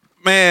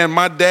 Man,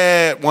 my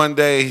dad one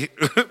day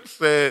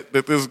said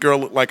that this girl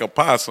looked like a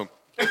possum.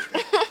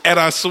 And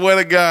I swear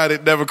to God,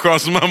 it never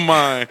crossed my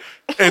mind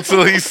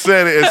until he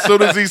said it. As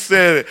soon as he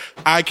said it,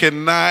 I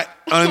cannot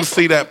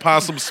unsee that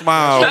possum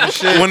smile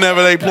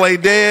whenever they play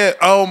dead.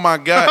 Oh, my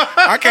God.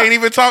 I can't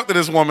even talk to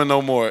this woman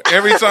no more.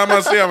 Every time I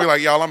see her, I'm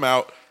like, y'all, I'm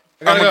out.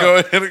 I'm going to go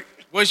ahead and...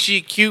 Was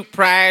she cute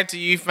prior to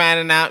you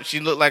finding out she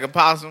looked like a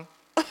possum?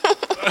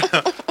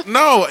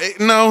 No,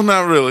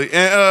 not really.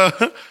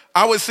 And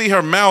I would see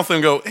her mouth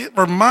and go, it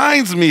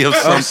reminds me of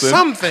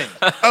something.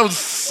 Of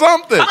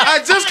something.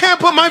 I just can't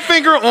put my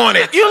finger on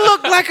it. You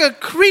look like a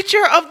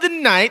creature of the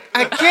night.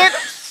 I can't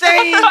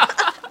say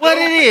what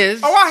it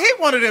is. Oh, I hit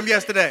one of them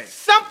yesterday.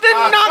 Something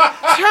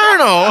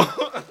nocturnal.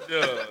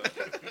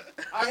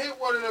 I hit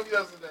one of them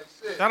yesterday.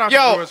 Shit. Shout out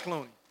Yo. to George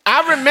Clooney.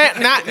 I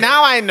remember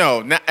now I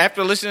know. Now,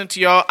 after listening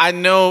to y'all, I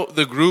know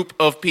the group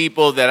of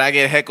people that I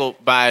get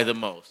heckled by the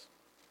most.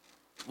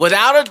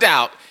 Without a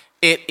doubt,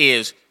 it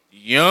is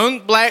young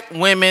black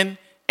women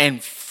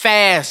and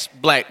fast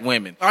black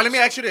women. All right, let me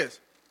ask you this.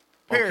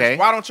 Paris, Okay.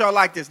 why don't y'all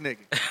like this nigga?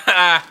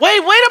 Wait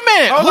a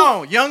minute. Hold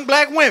on, young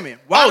black women.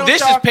 Why Oh, don't this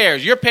y'all, is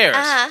Paris. You're Paris.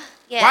 Uh-huh.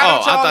 Yeah. Why Oh, don't I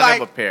y'all thought that like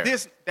was Paris.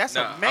 this? That's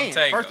No, a I'm man,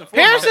 telling first you. and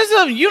foremost. Paris is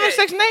a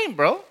unisex name,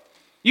 bro.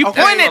 You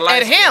Okay. pointed People at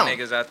light-skinned him.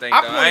 Niggas, I think.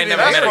 I Though. pointed I ain't at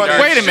never him. met a That's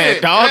dark Wait a shit.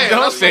 minute, dog. Hey,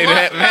 Don't that's say what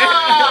that, man.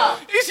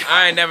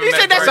 I ain't never He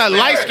met said that's a dark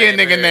light-skinned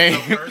skin. nigga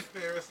name.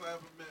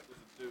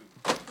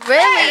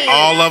 Really?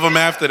 All of them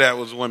after that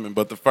was women,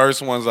 but the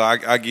first ones,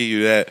 I give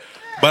you that.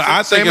 But I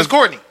think Same as it's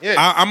Courtney. Yeah.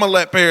 I'm gonna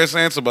let Paris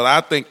answer, but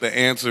I think the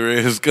answer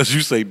is because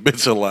you say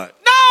bitch a lot.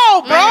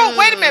 No, bro.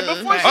 Wait a minute.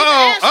 Before she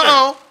answered.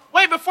 Uh-oh.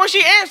 Wait, before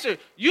she answered,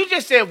 you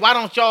just said, why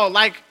don't y'all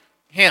like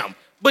him?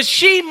 But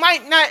she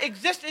might not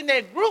exist in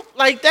that group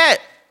like that.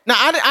 No,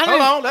 I didn't.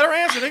 Hold on, let her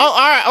answer. Nigga. Oh, all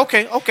right.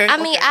 Okay. I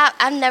mean,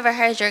 I've never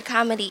heard your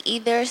comedy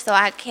either, so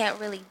I can't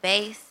really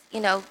base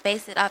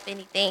it off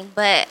anything.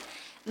 But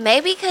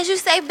maybe because you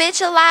say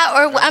bitch a lot,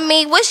 or I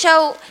mean,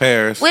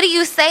 Paris. what do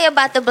you say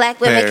about the black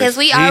women? Because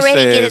we Paris,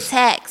 already he get says-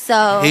 attacked.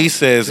 So He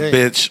says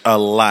bitch a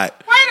lot.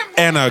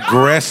 And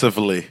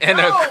aggressively. And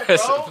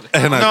aggressively.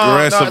 And No,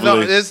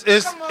 aggressively. it's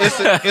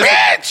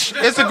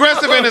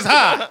aggressive and it's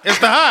high. It's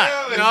the high.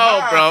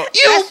 No, bro.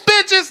 You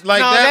bitches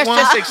like No, that that's one.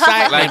 just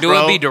excitement, Like, do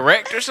bro. it be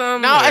direct or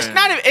something? No, or- it's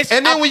not. It's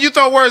And then when you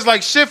throw words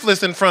like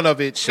shiftless in front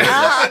of it,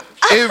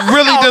 it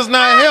really does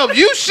not help.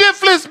 You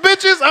shiftless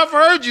bitches. I've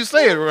heard you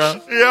say it,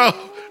 bro.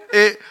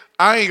 Yo,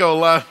 I ain't gonna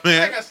lie,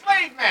 man. like a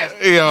slave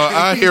master. Yo,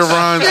 I hear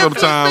Ron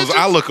sometimes.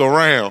 I look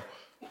around.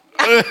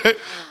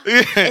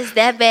 it's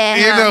that bad.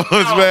 You know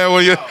what's bad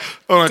when you're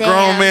on a Damn.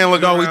 grown man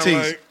looking No, we around tease.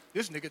 like,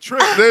 This nigga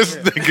tripping. this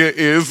nigga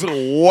is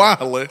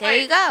wildin'. There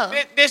you go.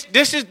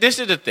 This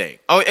is the thing.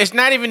 Oh, it's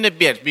not even the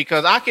bitch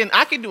because I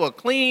can do a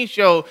clean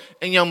show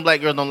and young black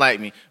girls don't like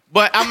me.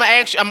 But I'm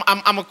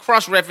gonna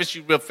cross reference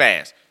you real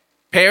fast.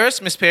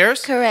 Miss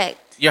Paris. Correct.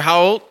 You're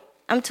how old?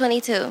 I'm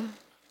 22.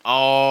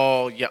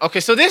 Oh yeah. Okay,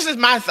 so this is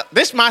my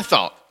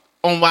thought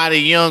on why the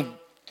young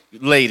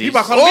ladies. You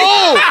about to call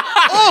me?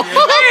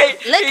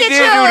 Look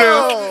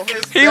at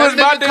you. He was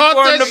about to caught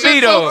form that the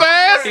shit beat so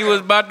fast. He was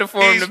about to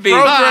form He's the beat.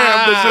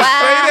 programmed to just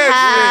say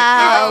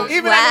that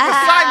Even the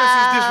silence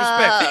is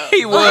disrespectful.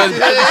 He was.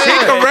 shit.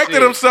 He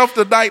corrected himself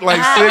tonight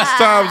like 6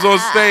 times on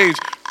stage.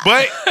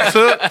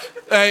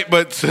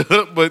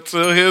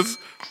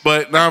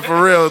 But now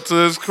for real, to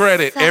his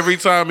credit, every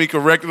time he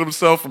corrected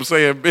himself from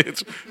saying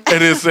bitch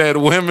and it said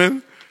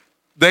women,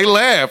 they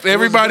laughed.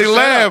 Everybody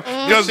laughed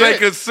because they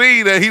could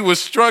see that he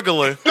was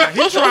struggling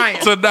He's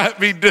trying. to not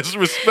be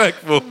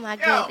disrespectful. Oh my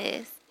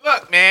goodness.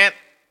 Look, man.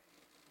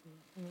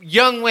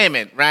 Young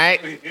women,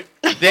 right?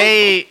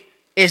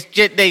 It's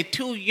just they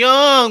too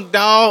young,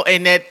 dog,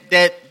 and that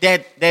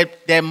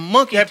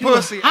monkey That too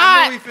pussy.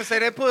 hot. I knew he finna say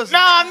that pussy. No,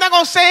 I'm not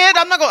gonna say it.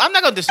 I'm not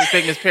gonna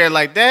disrespect Miss Perry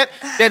like that.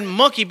 That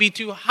monkey be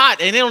too hot,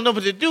 and they don't know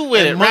what to do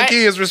with it, right? Monkey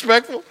is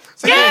respectful.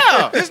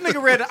 Yeah. This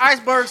nigga read the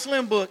Iceberg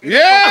Slim book.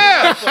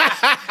 Yeah.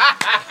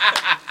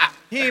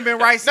 He ain't been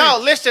right since. No,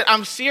 listen,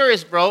 I'm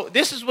serious, bro.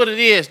 This is what it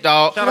is,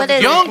 dog. Shout What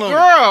is Young it?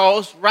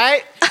 girls,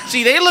 right?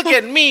 See, they look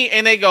at me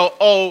and they go,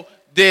 "Oh,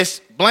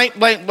 this blank,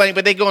 blank, blank,"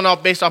 but they going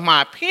off based off my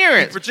He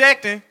appearance.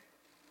 projecting.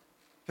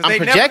 I'm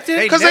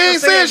projecting? 'Cause they never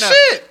ain't said saying nothing.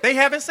 shit. They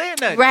haven't said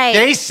nothing. Right.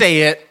 They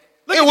say it.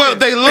 They look,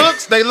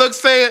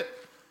 say it.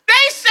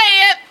 They say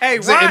it.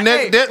 Hey, See, Ron,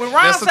 and when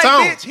Ron that's say the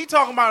tone. bitch, he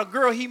talking about a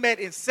girl he met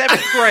in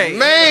 7th grade.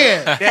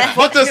 Man, That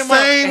but fucked the him up,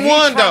 and same he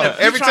one tryna- though. he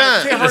Every tryna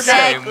time. tear her down.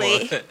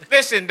 Exactly.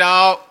 Listen,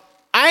 dog.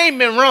 I ain't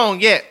been wrong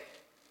yet.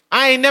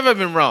 I ain't never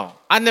been wrong.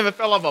 I never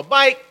fell off a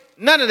bike.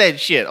 None of that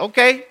shit,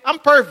 okay? I'm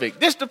perfect.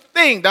 This the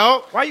thing,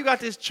 dog. Why you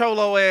got this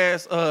cholo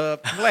ass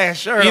plaid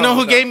shirt? You know on,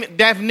 who though? gave me?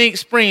 Daphne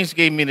Springs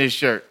gave me this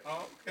shirt.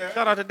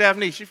 Shout out to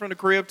Daphne. She from the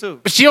crib too.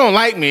 But she don't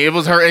like me. It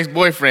was her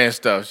ex-boyfriend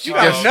stuff. She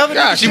got another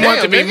nigga she to wanted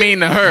to tell, be nigga. mean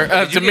to her,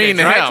 You to get mean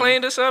it to dry him.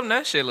 cleaned or something?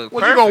 That shit look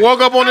What, perfect. you gonna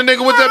walk up on the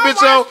nigga with that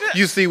bitch on? watch that.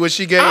 You see what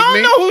she gave I don't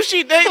me? know who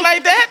she date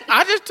like that.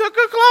 I just took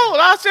her clothes.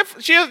 I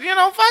said, she was,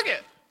 fuck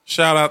it.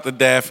 Shout out to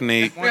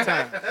Daphne. One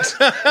time.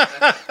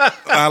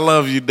 I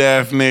love you,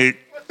 Daphne.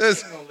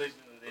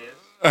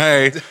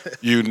 Hey,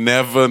 you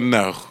never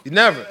know. You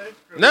never.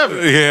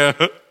 Yeah.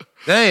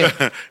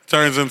 Damn.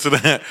 Turns into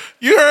that.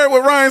 You heard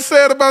what Ryan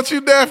said about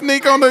you,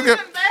 Daphne? On the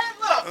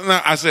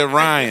no, I said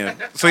Ryan.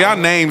 So y'all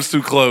names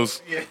too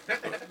close.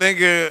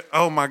 Nigga,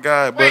 oh my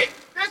God. But Wait,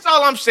 that's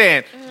all I'm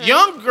saying.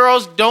 Young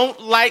girls don't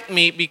like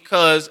me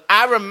because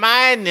I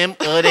remind them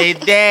of their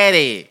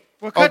daddy.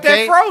 Well, cut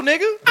Okay? that fro,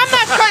 nigga. I'm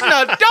not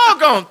cutting a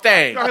doggone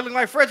thing. You out here looking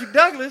like Frederick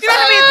Douglass. You know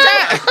how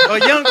many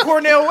times? Or young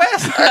Cornel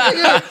West.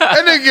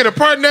 That nigga get a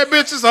part in that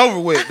bitch, it's over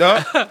with,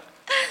 dog.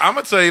 I'm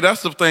gonna tell you,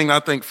 that's the thing I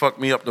think fucked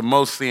me up the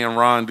most seeing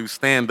Ron do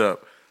stand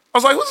up. I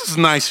was like, who's this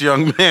nice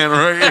young man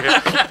right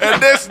here? And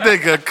this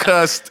nigga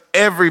cussed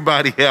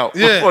everybody out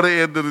before the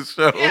end of the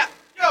show. Yeah,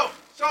 yo,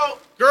 so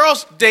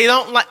girls, they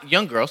don't like,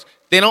 young girls,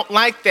 they don't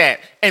like that.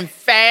 And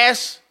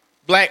fast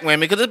black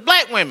women, because it's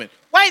black women.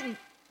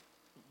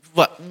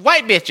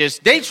 White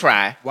bitches, they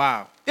try.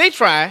 Wow. They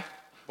try.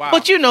 Wow.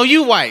 But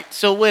you white,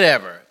 so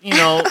whatever.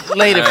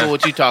 Later for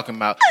what you talking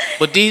about.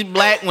 But these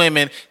black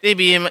women, they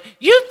be in,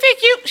 you think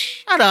you,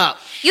 shut up.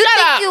 You Shut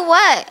think up. you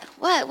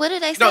what? What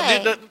did they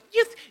say? No,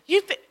 you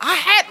think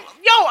I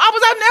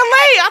was out in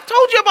L.A. I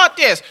told you about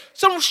this.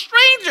 Some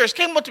strangers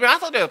came up to me. I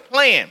thought they were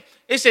playing.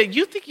 They said,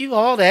 "You think you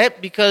all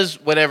that because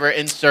whatever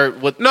insert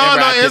what?"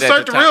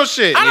 Insert the real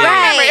shit. I don't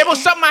Yeah. remember. It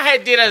was something I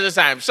had did at the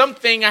time.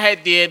 Something I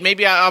had did.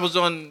 Maybe I was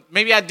on.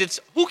 Maybe I did.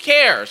 Who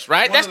cares,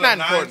 right? That's not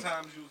important.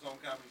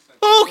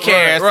 Who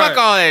cares? Right. Fuck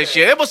all that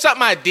shit. It was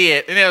something I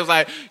did, and it was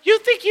like, "You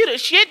think you the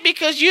shit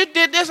because you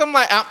did this?" I'm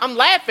like, I'm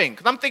laughing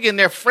because I'm thinking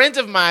they're friends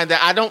of mine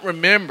that I don't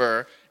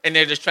remember. And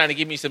they're just trying to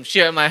give me some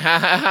shit. I'm like, ha,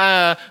 ha,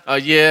 ha. Oh,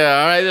 yeah,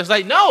 all right. It's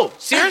like, no,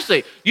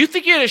 seriously. You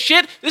think you're the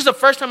shit? This is the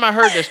first time I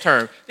heard this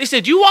term. They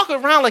said, you walk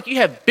around like you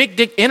have big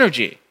dick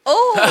energy.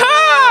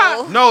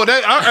 Oh. No,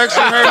 that I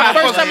actually heard That's the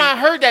that. first time I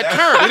heard that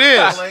term. It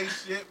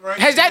is.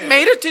 Has that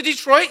made it to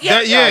Detroit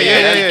yet? Yeah.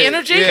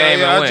 Energy?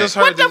 Yeah, I just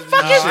heard What the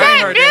fuck is I ain't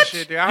that, heard bitch?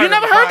 shit, dude. I heard You it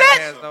never on the heard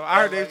that? podcast, though. I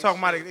heard they talking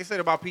about it. They said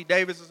about Pete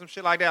Davis or some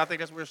shit like that. I think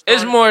that's where it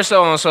It's started. more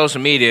so on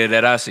social media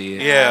that I see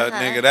it. Yeah,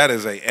 nigga, that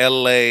is a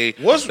LA.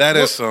 That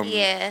is some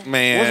Yeah.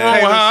 man. What's wrong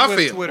with how I Taylor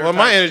feel? Swift Well,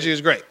 my type energy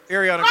is great.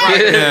 Ariana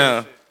Grande.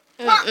 Yeah.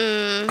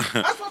 I'm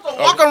supposed to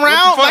walk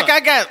around like I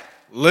got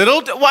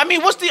little. Well, I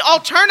mean, what's the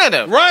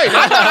alternative? Right.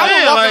 I thought I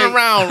was walking Like-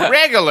 around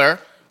regular.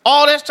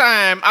 All this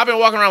time, I've been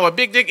walking around with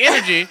big dick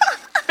energy.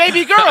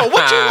 Baby girl,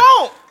 what you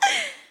want?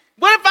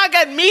 What if I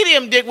got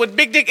medium dick with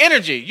big dick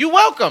energy? You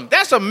welcome.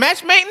 That's a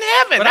match made in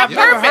heaven. But That's I've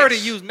never perfect. heard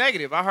it used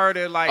negative. I heard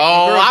it like.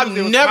 Oh, the girls I've used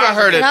it was never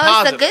positive. heard it. No, it's a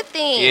Positive. good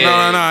thing.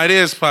 Yeah. No, it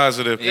is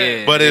positive.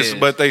 Yeah, but it is.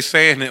 but they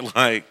saying it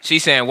like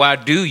She's saying, "Why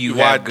do you?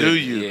 Why have good-" do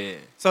you? Yeah.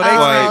 So they Oh,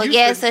 Like, you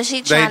yeah, should- so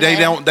she they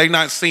trying they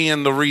not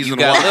seeing the reason You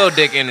got why. little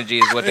dick energy,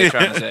 is what they're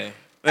trying to say.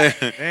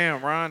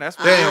 Damn, Ron, that's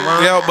Damn,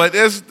 Ron. Yeah, but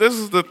this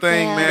is the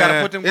thing, Yeah. man. You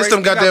gotta put them. It's braces- them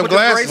you gotta goddamn put them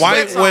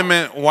glasses.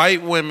 bracelets on.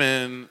 white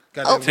women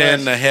Goddamn tend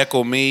to glasses.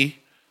 heckle me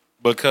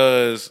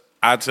because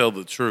I tell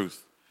the truth.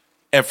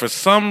 And for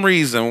some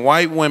reason,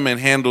 white women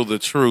handle the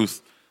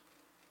truth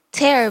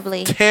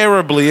terribly.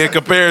 terribly in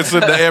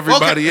comparison to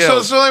everybody Okay,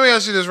 else. So let me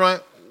ask you this, Ryan.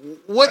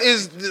 What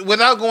is,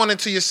 without going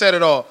into your set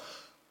at all,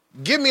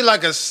 give me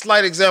like a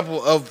slight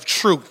example of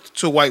truth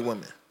to white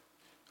women,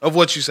 of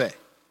what you say.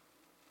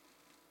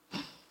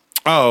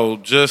 Oh,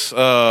 just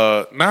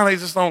now they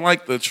just don't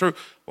like the truth.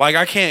 Like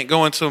I can't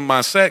go into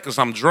my set because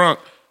I'm drunk,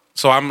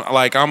 so I'm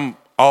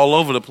all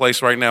over the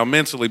place right now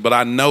mentally. But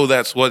I know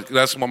that's what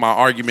my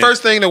argument.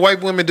 First thing that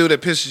white women do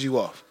that pisses you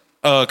off.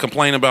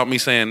 Complain about me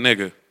saying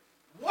nigga.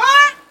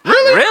 What?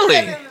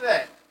 Really?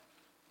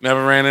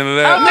 Never ran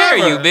into How that.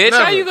 dare you, bitch?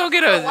 never. How you gonna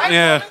get a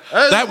Yeah,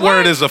 that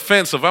word is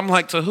offensive. I'm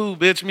like, to who,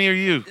 bitch? Me or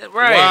you?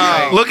 right?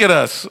 Wow. Look at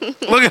us.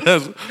 Look at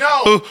us.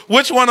 No.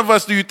 Which one of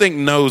us do you think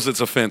knows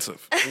it's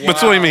offensive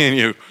between me and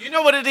you? You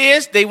know what it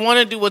is? They want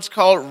to do what's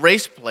called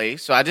race play.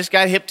 So I just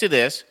got hip to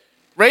this.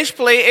 Race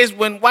play is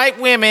when white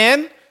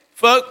women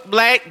fuck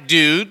black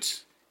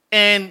dudes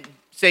and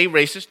say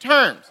racist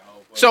terms.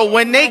 So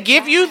when they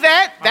give you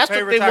that, My that's what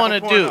favorite they type want to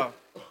of do. porno.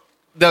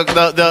 The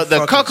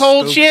Fucking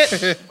cuckold stupid.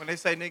 shit. When they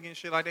say nigga and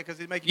shit like that, because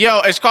it make you.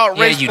 Yo, it's called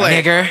Yeah, race you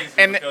play. nigger.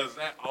 And Because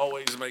that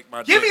always make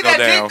my give me dick go that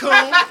down. dick, coon.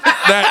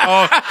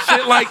 That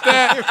shit like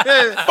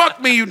that.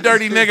 Fuck me, you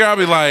dirty nigga. I'll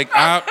be like,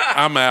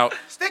 I'm out.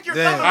 Stick your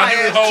Damn. thumb in I my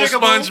do the ass, whole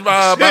chickaboo.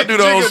 SpongeBob. I do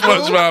the whole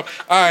SpongeBob.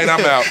 All right,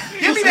 I'm out.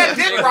 Give me that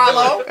dick,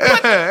 Rollo.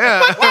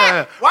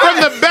 From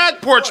the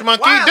back porch,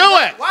 monkey, do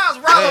it. Why is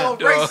Rollo a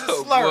racist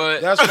Oh, slur?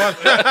 what? That's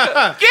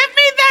fine. Give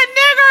me that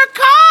nigger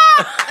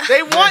cock.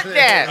 They want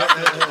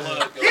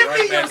that. Give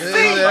me your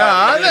seat.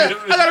 I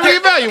gotta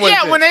reevaluate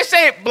Yeah, this. when they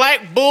say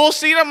black bull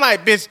seat, I'm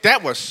like, bitch,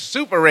 that was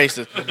super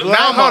racist.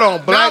 Hold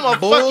on, black now I'm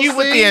bull gonna fuck you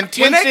with the seat? When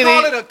intensity. they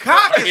call it a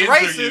cock, it's Injure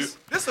racist.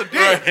 This a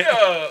dick.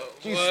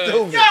 You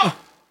stupid. Yo,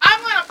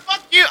 I'm gonna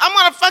fuck you. I'm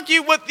gonna fuck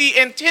you with the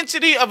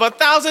intensity of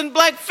 1,000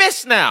 black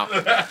fists now.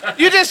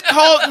 You just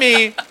called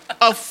me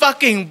a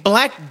fucking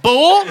black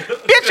bull?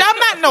 Bitch, I'm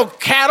not no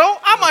cattle.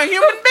 I'm a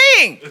human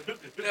being.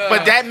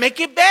 But that make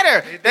it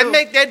better. That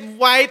make that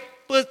white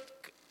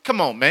come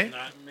on, man.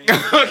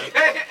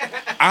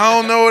 I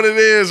don't know what it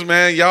is,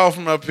 man. Y'all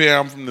from up here,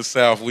 I'm from the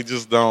South. We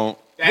just don't.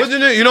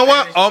 You know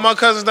what? All my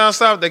cousins down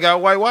south, they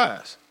got white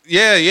wives.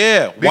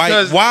 Yeah.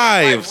 Because-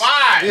 Wives.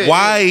 Why?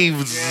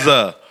 Wives.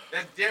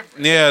 That's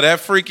different. Yeah,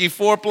 that freaky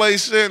foreplay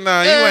shit.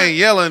 Nah, Yeah. you ain't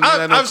yelling.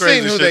 I've crazy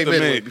seen who shit they've to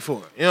been me. with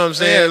before. You know what I'm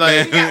saying? Yeah,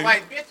 Like, man.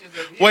 White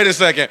bitches. Wait a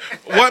second.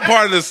 What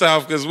part of the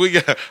South? Because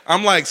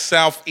I'm like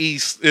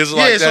southeast. It's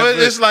like Yeah, so that,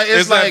 it's like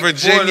that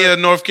Virginia, border-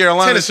 North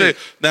Carolina Tennessee. shit.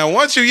 Now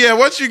once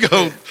you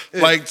go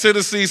like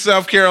Tennessee,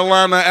 South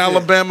Carolina,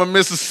 Alabama,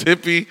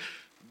 Mississippi,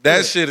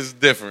 that shit is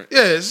different.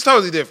 yeah, it's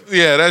totally different.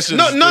 Yeah, that shit. is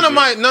None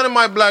different. of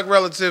my black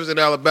relatives in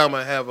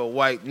Alabama have a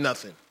white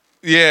nothing.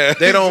 Yeah,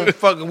 They don't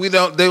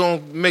they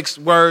don't mince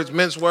words,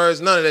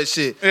 none of that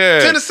shit. Yeah.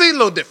 Tennessee a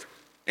little different.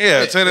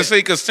 Yeah, Tennessee,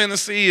 because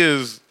Tennessee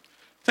is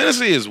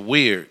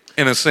weird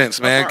in a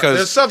sense, man. The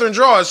Because southern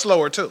draw is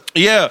slower too.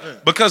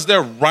 because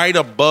they're right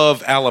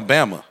above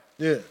Alabama.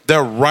 Yeah.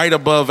 They're right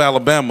above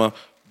Alabama,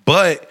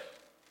 but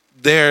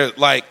they're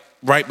like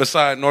right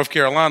beside North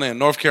Carolina, and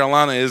North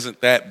Carolina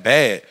isn't that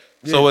bad.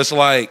 So it's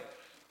like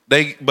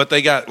they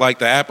got like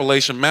the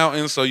Appalachian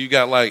Mountains, so you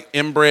got like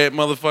inbred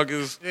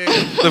motherfuckers.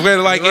 They're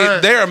like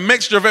Right. they're a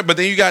mixture of it, but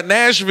then you got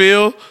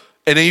Nashville,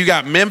 and then you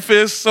got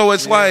Memphis, so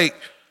it's like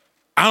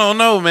I don't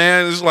know,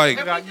 man. It's like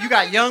You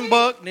got Young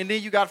Buck, and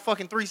then you got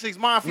fucking 3-6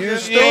 Mafia. You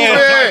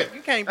stupid.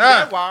 You can't be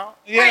that wild.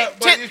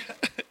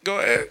 go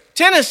ahead.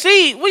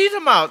 Tennessee? What are you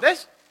talking about?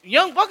 That's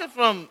Young Bucket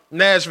from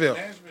Nashville.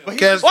 Whoa.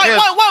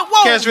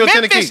 Cashville,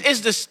 Memphis Tennessee.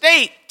 is the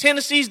state.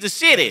 Tennessee's the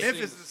city.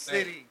 Memphis is the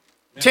city.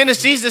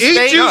 Tennessee's the Eat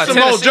state. you some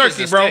more Tennessee is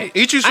jerky, the bro. state.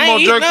 Eat you some I more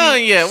ain't eaten jerky.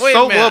 none yet. Wait a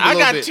Sober minute. up a I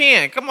little got bit.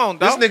 10. Come on,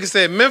 This dog. nigga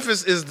said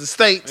Memphis is the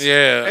state.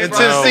 Yeah, And no,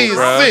 Tennessee is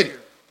the bruh. city.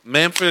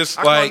 Memphis,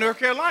 I call like North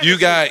Carolina you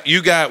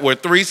city. got where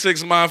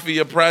 3-6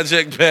 Mafia,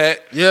 Project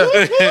Pat. Yeah.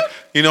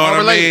 You know what All I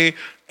mean? related.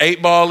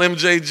 8 Ball,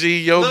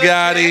 MJG, Yo Lil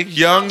Gotti, Jack,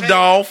 Young Sean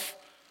Dolph,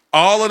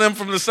 all of them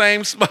from the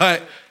same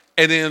spot.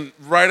 And then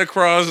right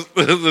across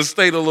the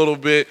state a little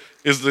bit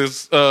is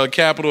this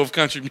capital of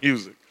country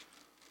music.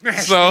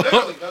 So,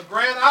 The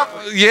Grand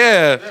Opera.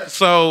 yeah.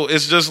 So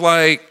it's just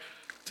like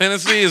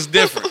Tennessee is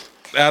different.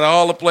 Out of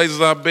all the places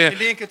I've been.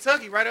 And then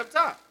Kentucky right up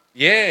top.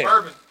 Yeah.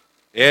 Urban.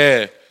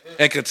 Yeah.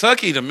 And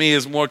Kentucky to me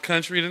is more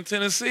country than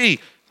Tennessee.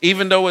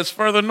 Even though it's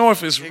further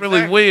north, it's really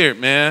Exactly. weird,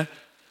 man.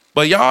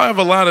 But y'all have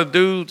a lot of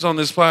dudes on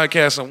this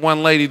podcast and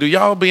one lady. Do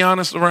y'all be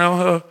honest around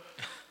her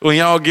when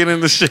y'all get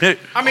into shit?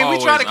 I mean, we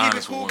try to Always keep it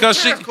honest cool. with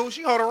Cause That's she- cool.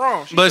 She hold her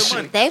wrong. She But good she,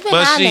 money. They've been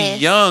but she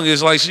honest. young.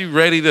 It's like she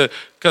ready to.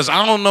 Cause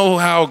I don't know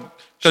how.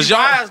 Cause She y'all.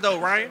 wise though,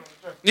 Ryan.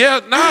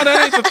 Yeah, nah,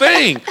 that ain't the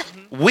thing.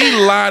 We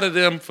lie to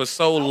them for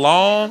so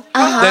long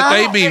that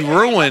they be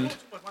ruined.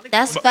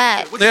 That's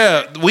fact.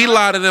 Yeah, we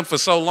lie to them for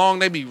so long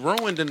they be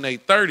ruined in their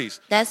 30s.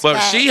 That's but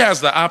fact. she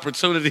has the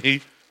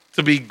opportunity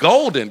to be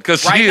golden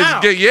because Right she is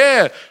now.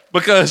 yeah,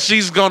 because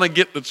she's gonna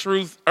get the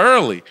truth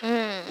early.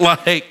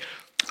 Like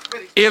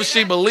if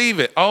she believe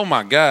it, oh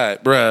my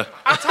God, bruh.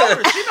 I told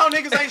her she know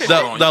niggas ain't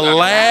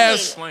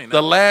shit.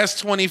 The last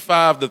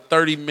 25 to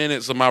 30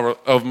 minutes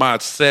of my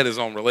set is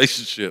on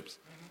relationships.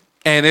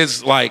 And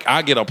it's like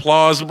I get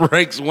applause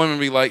breaks. Women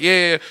be like,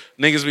 yeah.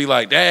 Niggas be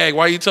like, dang,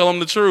 why you tell them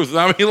the truth? And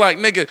I be like,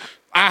 nigga,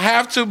 I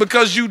have to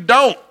because you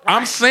don't.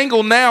 I'm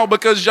single now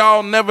because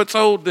y'all never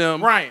told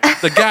them Ryan.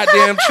 the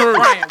goddamn truth.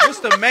 Ryan, what's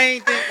the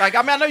main thing? Like,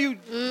 I mean, I know you.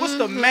 What's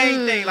the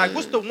main thing? Like,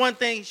 what's the one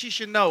thing she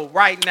should know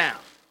right now?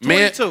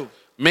 22.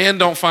 Men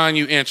don't find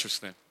you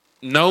interesting.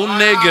 No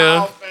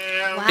nigga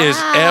is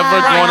Wow.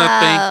 ever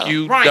gonna think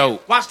you Ryan,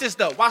 dope. watch this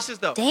though. Watch this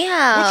though.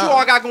 Damn. What you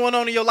all got going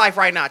on in your life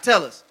right now?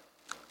 Tell us.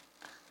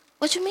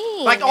 What you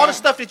mean? Like all the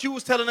stuff that you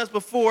was telling us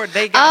before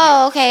they got.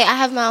 Oh, okay. I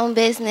have my own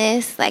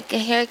business, like a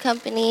hair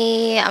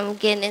company. I'm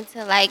getting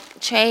into like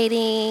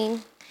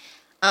trading,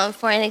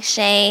 foreign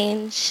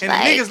exchange. And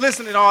like, the niggas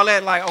listening to all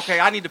that, like, okay,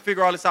 I need to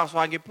figure all this out so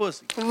I can get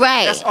pussy.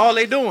 right. That's all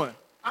they doing.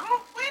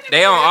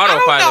 They on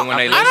autopilot when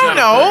they listen. I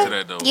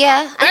don't know.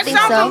 Yeah, I That think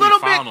sounds so. a little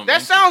Found bit. them.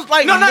 That sounds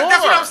like No, more.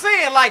 that's what I'm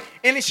saying. Like,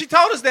 and she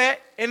told us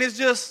that, and it's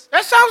just.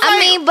 That sounds like. I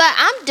mean, but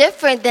I'm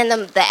different than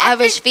the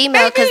average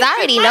female because I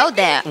already know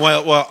that.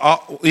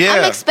 Well, yeah.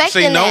 I'm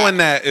expecting See, knowing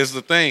that is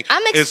the thing.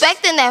 I'm It's-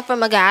 expecting that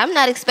from a guy. I'm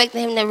not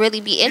expecting him to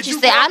really be you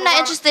interested. grow up I'm not around-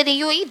 interested in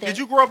you either. Did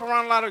you grow up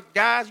around a lot of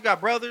guys? You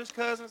got brothers,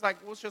 cousins? Like,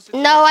 what's your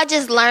situation? No, I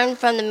just learned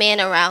from the men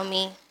around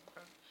me.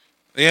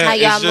 Yeah, How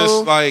y'all it's just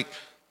move. like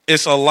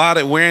it's a lot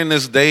of we're in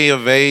this day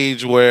of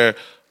age where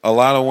a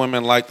lot of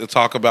women like to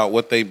talk about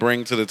what they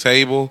bring to the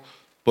table,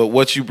 but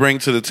what you bring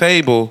to the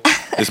table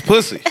is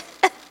pussy.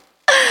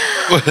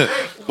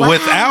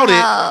 Without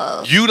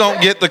Wow. it, you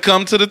don't get to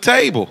come to the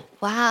table.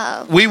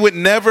 Wow. We would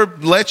never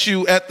let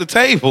you at the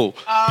table.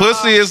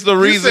 Pussy is the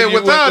You reason. said you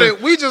without went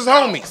it, we just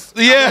homies.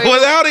 yeah,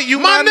 without it, you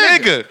my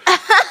nigga.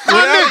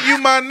 Without it, you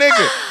my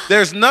nigga.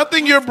 There's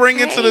nothing you're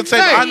bringing to the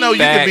table. I know you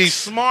can be Facts.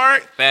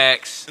 smart.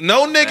 Facts.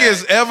 No nigga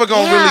is ever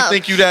gonna really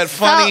think you that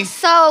funny.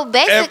 So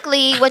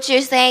basically, what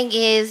you're saying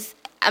is,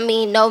 I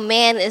mean, no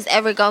man is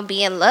ever gonna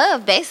be in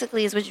love.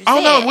 Basically, is what you're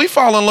Oh saying. no, we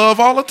fall in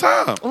love all the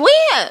time.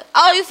 When?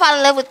 Oh, you fall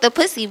in love with the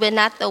pussy, but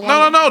not the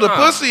woman. No. The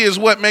pussy is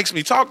what makes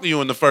me talk to you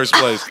in the first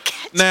place.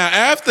 Now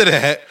after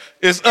that,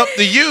 it's up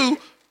to you.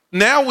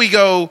 Now we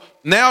go.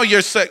 Now you're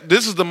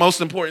this is the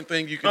most important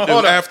thing you can do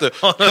hold on. after.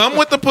 Come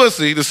with the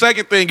pussy. The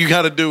second thing you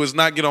got to do is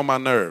not get on my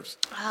nerves.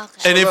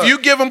 Okay. And if you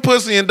give him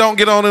pussy and don't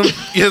get on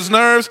his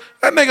nerves,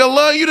 that nigga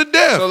love you to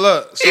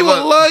death. He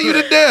will love you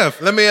to death.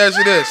 Let me ask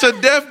you this: To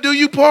death do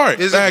you part.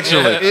 Is it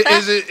Actually,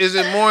 is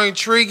it more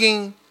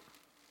intriguing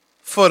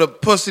for the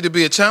pussy to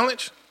be a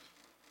challenge?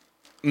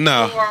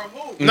 no,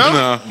 No?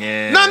 no.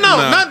 Yeah. No,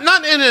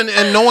 not in an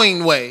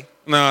annoying way.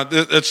 No,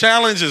 the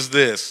challenge is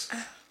this.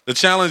 The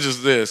challenge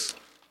is this.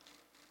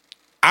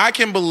 I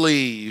can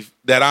believe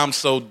that I'm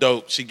so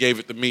dope she gave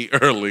it to me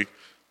early,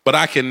 but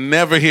I can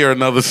never hear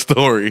another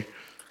story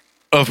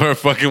of her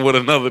fucking with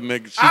another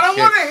nigga. I don't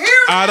want to hear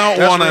it. I don't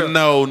That's want to real.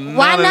 know none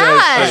Why of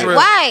that shit. not?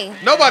 Why?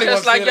 Nobody Just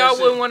wants like to hear y'all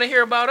that wouldn't want to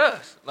hear about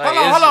us. Like,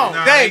 Hold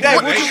on. Dave,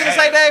 what you gonna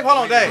say, Dave? Hold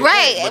on, Dave.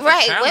 Right, But the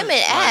right. challenge- Women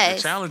like, ask.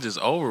 The challenge is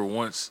over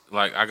once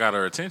like I got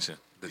her attention.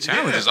 The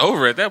challenge is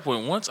over at that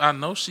point. Once I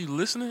know she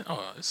listening,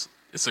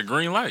 it's a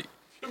green light.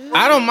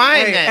 I don't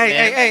mind Hey, that. hey,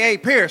 man. hey,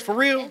 Pierce, for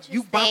real?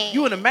 You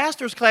Interesting. in a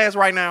master's class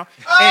right now.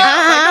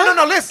 And,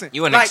 no, listen.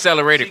 You in Like,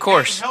 accelerated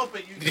course.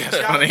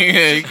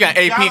 Yeah, you got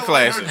AP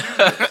classes.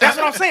 That's what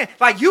I'm saying.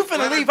 Like, you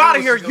finna leave out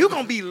of here. You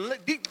gonna be,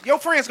 your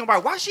friends gonna be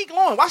like, why she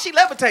glowing? Why she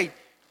levitating?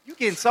 You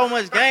getting so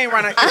much game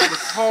right now. It's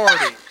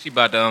retarded. She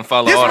about to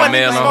unfollow This all the wasn't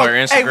mail even on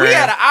her supposed- Instagram. Hey, we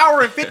had an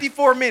hour and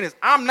 54 minutes.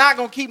 I'm not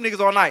gonna keep niggas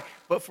all night.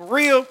 But for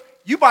real,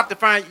 you about to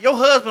find, your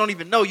husband don't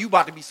even know you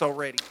about to be so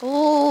ready.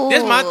 Ooh.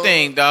 This is my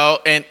thing, though,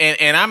 and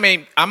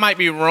I might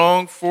be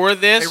wrong for Hey,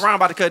 this. Ron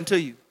about to cut into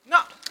you. No,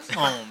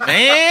 oh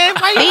man,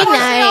 why Be you gonna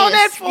say all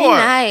that nice. for? Be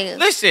nice.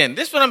 Listen,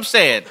 this is what I'm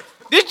saying.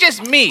 This is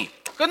just me.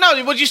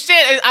 No, what you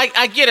said,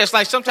 I get it. It's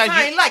like sometimes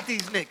I ain't like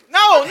these niggas.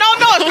 No, it's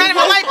not even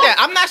like that.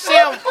 I'm not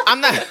saying I'm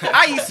not.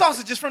 I eat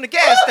sausages from the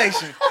gas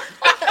station.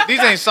 These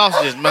ain't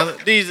sausages, mother.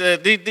 These is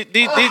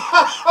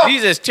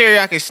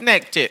teriyaki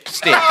snack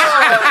sticks.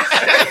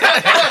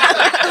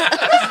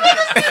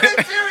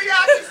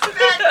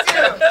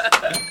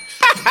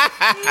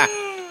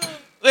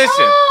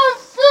 Listen,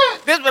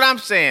 this is what I'm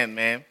saying,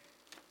 man.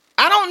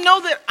 I don't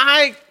know that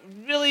I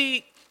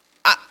really.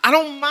 I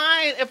don't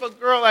mind if a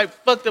girl like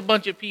fucked a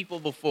bunch of people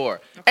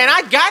before. Okay. And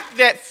I got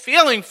that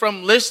feeling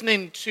from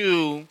listening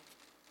to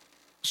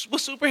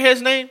what's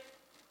Superhead's name?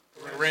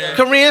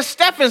 Corinne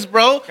Stephens,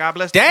 bro. God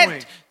bless that the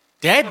queen.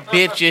 That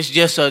bitch is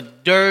just a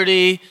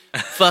dirty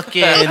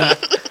fucking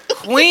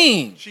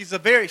queen. She's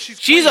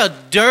a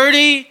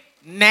dirty,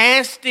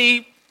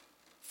 nasty,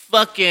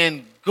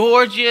 fucking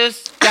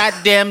gorgeous,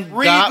 goddamn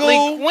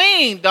godly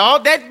queen,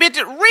 dog. That bitch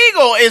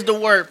regal is the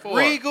word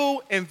for it.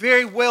 Regal and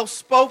very well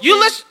spoken. You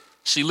listen.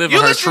 She living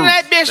her truth. You listen to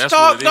that bitch that's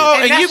talk,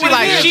 dog, and you be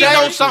like, she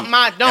knows something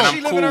I don't.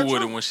 And I'm cool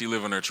with it when she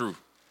living her truth.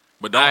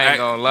 But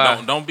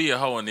don't be a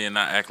hoe and then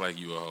not act like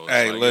you a hoe.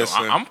 Hey, like,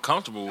 listen. I'm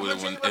comfortable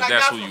with it if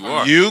that's who you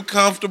are. You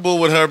comfortable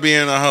with her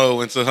being a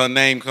hoe until her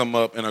name come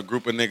up and a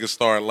group of niggas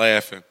start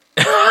laughing.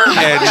 And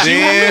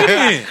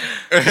then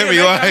it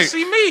be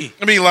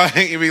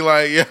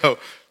like,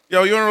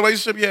 yo, you in a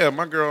relationship? Yeah,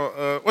 my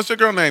girl. What's your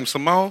girl name?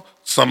 Simone.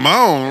 For real,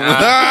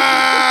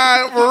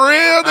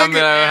 nigga.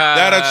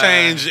 That'll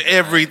change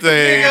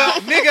everything.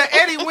 Nigga,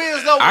 Eddie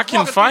Winslow was I can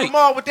walking fight. through the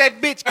mall with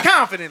that bitch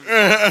confidently.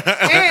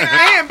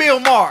 and Bill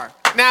Maher.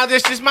 Now,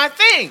 this is my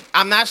thing.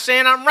 I'm not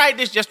saying I'm right.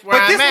 This is just where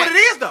I'm at. But this what it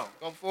is, though.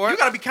 Go for it. You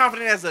got to be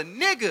confident as a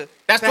nigga.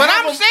 That's what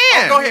I'm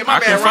saying. Oh, go ahead. My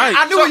bad, Ryan.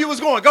 I knew where you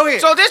was going. Go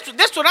ahead. So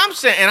this what I'm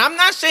saying. And I'm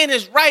not saying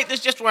it's right. This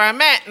is just where I'm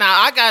at.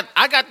 Now,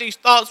 I got these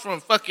thoughts from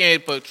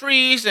fucking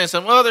Patrice and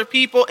some other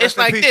people. It's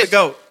like this.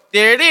 Go.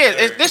 There it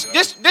is.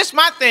 This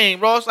my thing,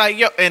 bro. It's like,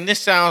 yo, and this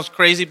sounds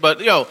crazy, but,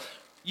 yo,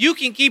 you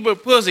can keep her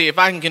pussy if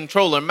I can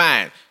control her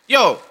mind.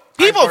 Yo,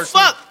 people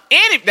fuck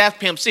that's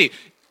Pimp C.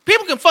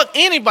 People can fuck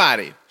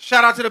anybody.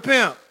 Shout out to the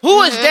pimp.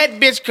 Who is that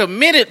bitch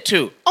committed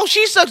to? Oh,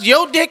 she sucks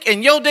your dick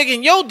and your dick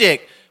and your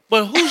dick.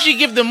 But who she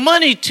give the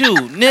money to,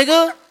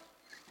 nigga?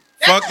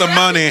 Fuck the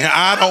money.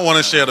 I don't want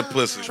to share the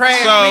pussy. Trash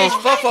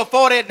bitch, fuck for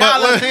 $40 in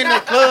the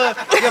club.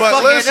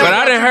 But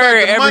I done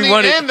heard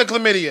everyone and the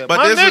chlamydia.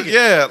 But this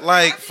is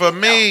like for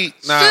me.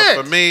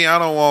 For me, I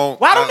don't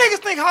want. Why do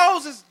niggas think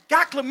hoes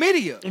got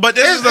chlamydia? But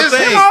this is the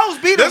thing.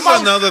 This is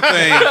another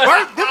thing.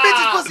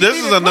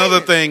 This is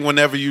another thing.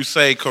 Whenever you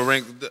say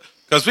Corinne,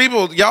 because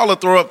y'all will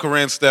throw up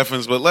Corinne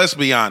Stephens, but let's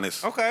be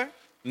honest. Okay.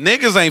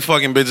 Niggas ain't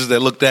fucking bitches that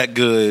look that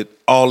good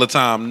all the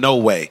time. No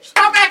way.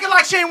 Stop acting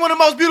like she ain't one of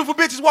the most beautiful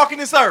bitches walking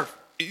this earth.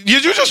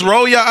 Did you just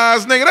roll your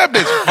eyes, nigga? That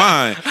bitch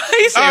fine.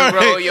 He said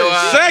roll your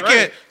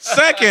eyes.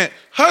 Second,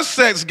 her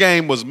sex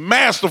game was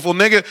masterful,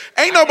 nigga.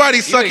 Ain't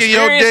nobody sucking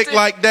your dick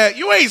like that.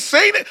 You ain't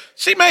seen it.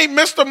 She made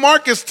Mr.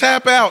 Marcus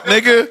tap out,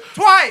 nigga.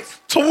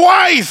 Twice.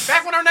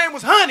 Back when her name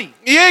was Honey.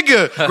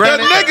 Nigga. What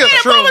was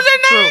her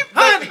name?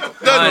 Honey.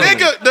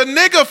 The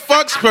nigga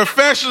fucks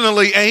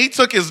professionally and he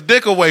took his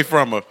dick away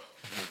from her.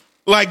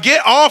 Like,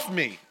 get off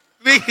me.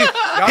 He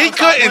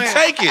couldn't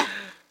take it.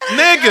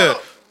 Nigga.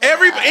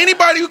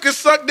 Anybody who can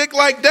suck dick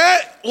like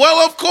that,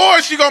 well, of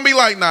course you're gonna be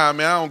like, nah,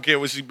 man, I don't care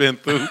what she been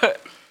through. But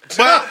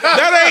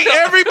that ain't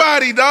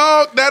everybody,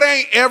 dog. That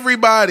ain't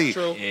everybody.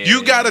 True. Yeah.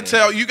 You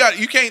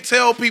can't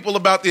tell people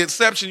about the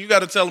exception. You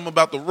gotta tell them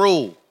about the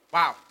rule.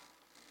 Wow.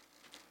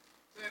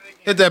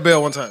 Hit that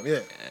bell one time, yeah.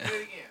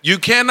 You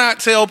cannot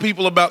tell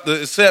people about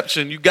the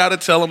exception. You gotta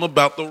tell them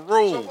about the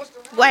rule.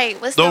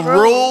 What's the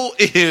rule?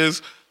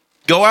 Is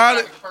go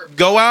out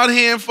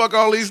here and fuck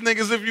all these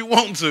niggas if you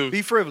want to.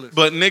 Be frivolous.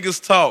 But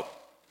niggas talk.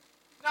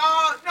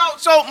 No.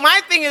 So my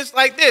thing is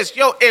like this.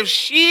 Yo, if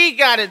she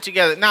got it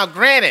together. Now,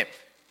 granted,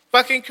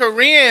 fucking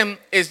Korean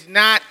is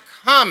not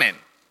common.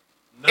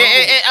 No.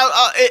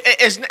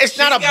 It's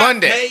not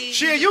abundant.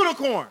 She a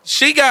unicorn.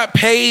 She got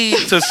paid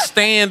to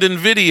stand in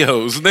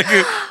videos,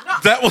 nigga.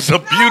 That was a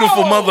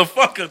beautiful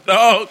motherfucker,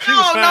 dog.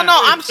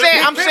 No. I'm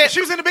saying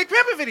she was in the Big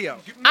Pimpin' video.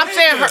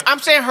 I'm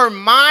saying her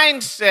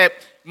mindset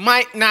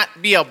might not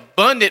be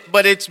abundant,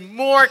 but it's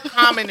more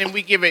common than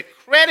we give it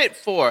credit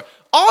for.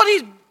 All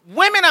these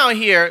women out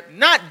here,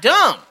 not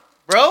dumb,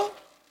 bro.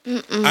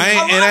 It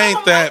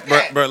ain't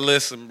that, but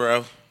listen,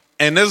 bro.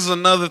 And this is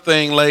another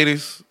thing,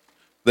 ladies.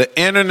 The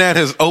internet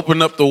has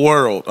opened up the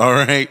world, all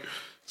right?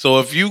 So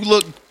if you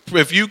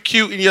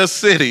cute in your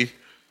city,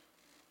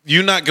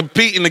 you're not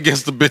competing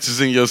against the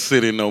bitches in your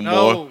city no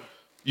more.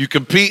 You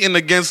competing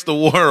against the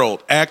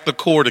world. Act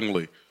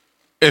accordingly.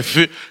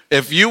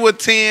 If you a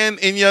 10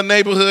 in your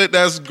neighborhood,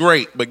 that's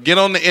great. But get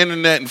on the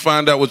internet and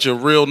find out what your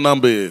real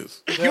number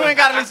is. You ain't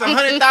got at least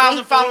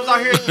 100,000 followers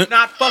out here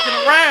not fucking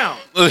around.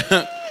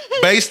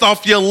 Based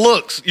off your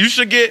looks.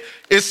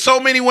 It's so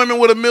many women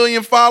with 1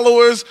 million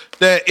followers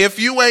that if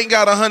you ain't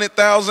got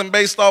 100,000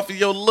 based off of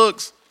your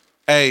looks,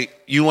 hey,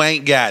 you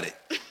ain't got it.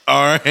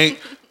 All right?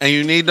 And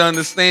you need to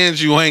understand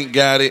you ain't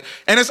got it.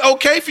 And it's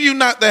okay for you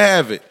not to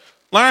have it.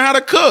 Learn how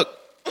to cook.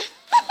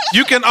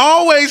 You can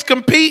always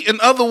compete in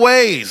other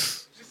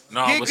ways.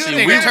 No, Get but good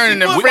see, at we turning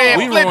the we Fred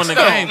ruin the Flintstone.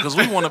 game because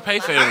we want to pay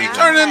for everything.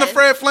 Turn it into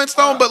Fred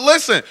Flintstone. But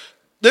listen,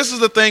 this is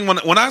the thing.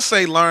 When I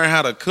say learn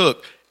how to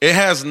cook, it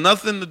has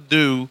nothing to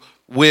do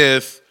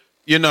with,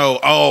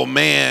 oh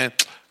man,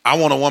 I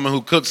want a woman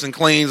who cooks and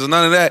cleans and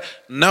none of that.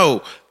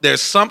 No,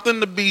 there's something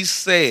to be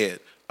said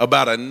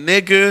about a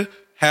nigga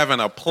having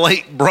a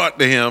plate brought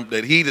to him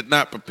that he did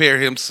not prepare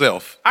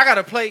himself. I got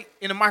a plate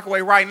in the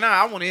microwave right now.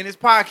 I want to end this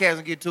podcast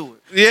and get to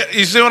it. Yeah,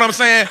 you see what I'm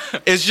saying?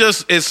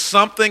 It's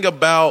something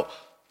about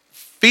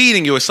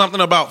feeding you. It's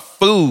something about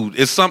food.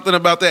 It's something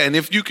about that. And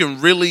if you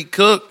can really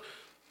cook,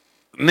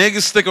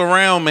 niggas stick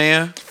around,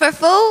 man. For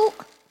food?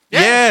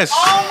 Yes.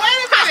 Oh,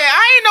 wait a minute.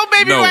 I ain't know,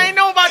 baby. No. I ain't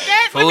know about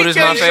that. Let Food me is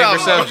tell my you favorite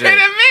something. subject. Wait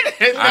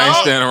a minute. I ain't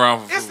No. standing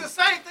around for It's the food.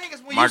 same thing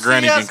as when My you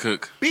granny see can us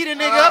cook. beat a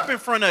nigga up in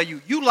front of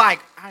you. You like,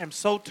 I am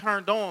so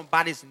turned on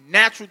by this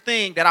natural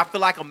thing that I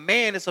feel like a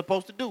man is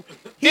supposed to do.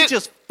 He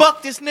just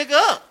fucked this nigga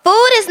up.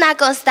 Food is not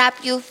gonna stop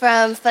you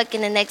from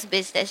fucking the next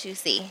bitch that you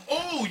see.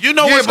 Oh, you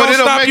know Yeah, what's but going to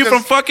it'll stop make you us-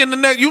 from fucking the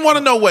next? You want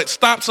to know what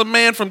stops a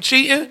man from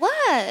cheating?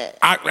 What?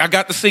 I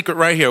got the secret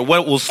right here.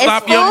 What will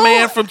stop It's your food.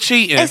 man from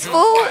cheating It's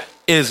food.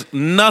 is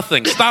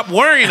nothing. Stop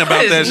worrying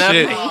about that It's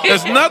shit. nothing.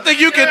 There's nothing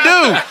you can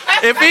do.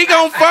 If he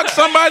gonna fuck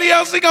somebody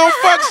else, he gonna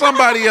fuck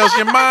somebody else.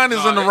 Your mind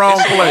is in the wrong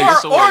place.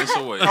 It's a way. It's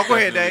a way. Oh, go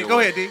ahead, Dave. Definitely Go a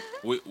way. ahead, D.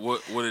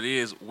 What it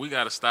is, we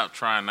got to stop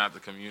trying not to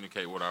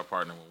communicate with our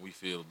partner when we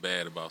feel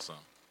bad about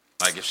something.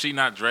 Like if she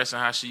not dressing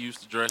how she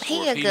used to dress, He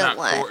or a if he good not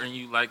one. courting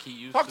you like he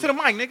used Talk to the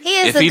mic, nigga. He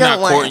is if a he good not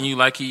one. courting you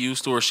like he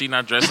used to, or she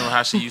not dressing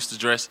how she used to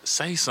dress,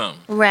 say something.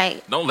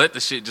 Right. Don't let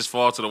the shit just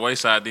fall to the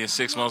wayside. Then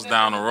 6 months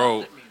down the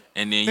road,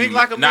 and then Think you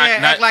like a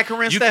man, act like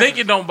Corinne You Stephens. think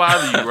it don't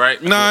bother you,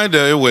 right? Nah,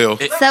 it will.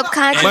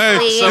 Subconsciously.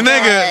 Man, it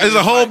nigga, does. there's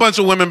a whole bunch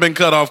of women been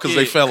cut off because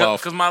they fell off.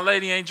 Because my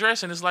lady ain't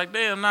dressing. It's like,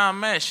 damn, nah, I'm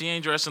mad. She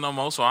ain't dressing no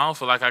more, so I don't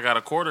feel like I got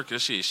a quarter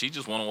because she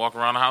just want to walk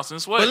around the house in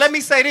sweats. But let me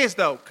say this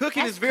though,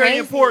 cooking That's is very crazy.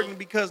 important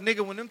because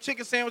nigga, when them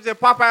chicken sandwiches at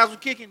Popeyes was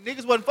kicking,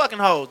 niggas wasn't fucking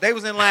hoes. They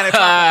was in line at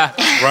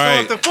Popeyes. So Right.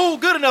 if the food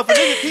good enough, a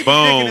nigga keep his dick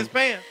Boom. in his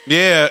pants.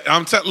 Yeah,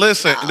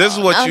 listen, this is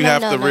what Oh, you no,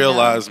 have no, to no,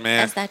 realize, no. man.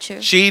 That's not true.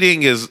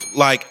 Cheating is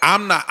like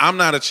I'm not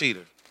a cheater.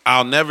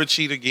 I'll never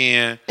cheat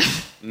again.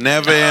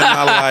 Never in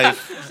my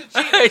life. He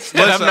said, Listen,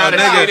 I'm not a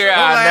nigga, cheater. don't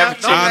I'll laugh, never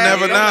don't cheat. laugh. I'll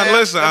never Don't laugh.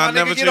 listen, Let my I'll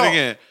never nigga cheat get off.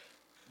 again.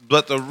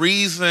 But the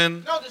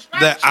reason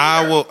describe that a I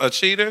cheater. will a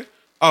cheater,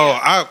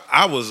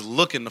 I was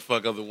looking to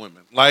fuck other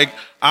women. Like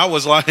I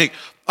was like,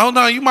 oh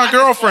no, you my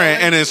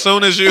girlfriend. And as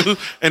soon as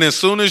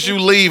you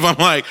leave, I'm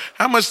like,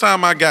 how much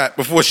time I got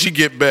before she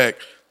get back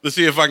to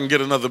see if I can get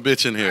another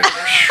bitch in here?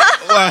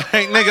 Like,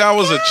 nigga, I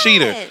was a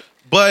cheater.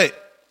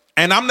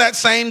 And I'm that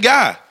same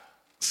guy,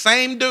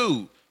 same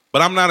dude,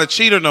 but I'm not a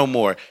cheater no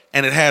more.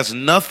 And it has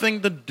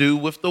nothing to do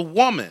with the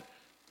woman.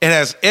 It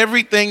has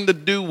everything to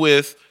do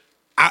with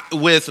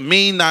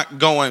me not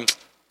going,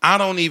 I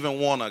don't even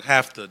want to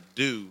have to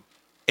do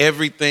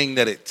everything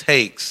that it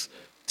takes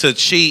to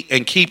cheat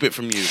and keep it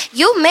from you.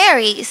 You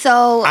married,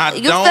 so I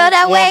you feel don't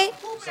that want- way?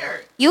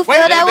 You feel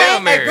that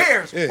way? Hey,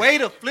 Bears, way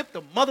to flip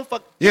the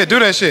motherfucker. Yeah, do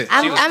that shit.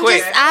 I'm was just,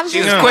 quick. I'm She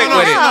just was quick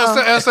with it.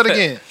 no. Answer it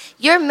again.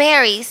 You're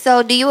married,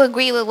 so do you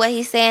agree with what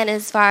he's saying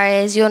as far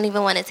as you don't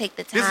even want to take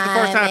the time? This is the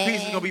first time and-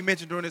 Peace is gonna be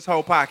mentioned during this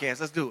whole podcast.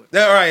 Let's do it.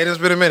 All right, it's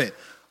been a minute.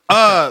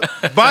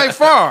 By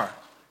far,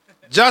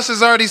 Josh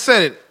has already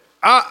said it.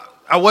 I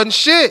wasn't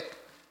shit,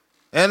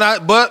 and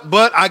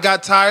but I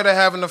got tired of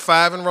having the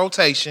 5 in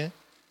rotation.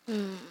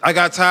 I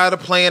got tired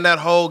of playing that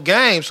whole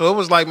game, so it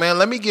was like, man,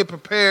 let me get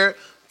prepared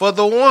for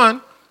the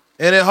one,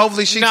 and then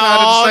hopefully she tired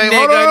of the same.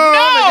 Hold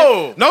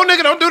on, no,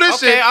 nigga, don't do this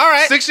Okay, shit. all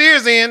right. 6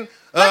 years in,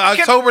 Let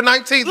me- October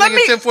 19th, let nigga,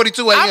 me-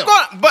 10:42 a.m. I'm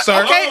going, but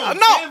Sir. okay,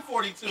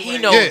 no. He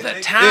knows Yeah.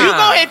 the time. You go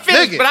ahead and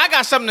finish, Nigga. but I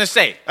got something to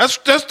say.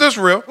 That's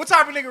real. What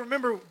type of nigga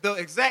remember the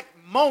exact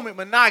moment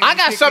monogamy? I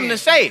got kicked something in?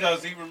 to say.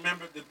 Because he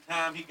remembered the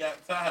time he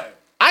got tired.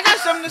 I got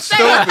something to say.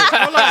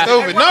 Hold on.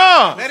 Stupid. Hey,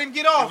 No. Let him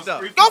get off though.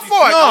 Go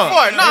for it. Go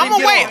for it. No, I'm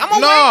gonna wait. I'm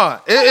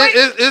gonna wait.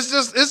 No, it's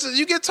just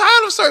you get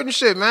tired of certain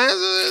shit, man.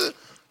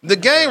 The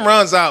game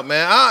runs out,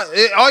 man.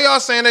 All y'all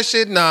saying that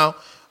shit now,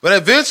 but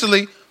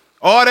eventually,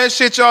 all that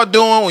shit y'all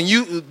doing when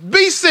you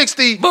be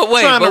 60. But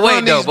wait, trying to but wait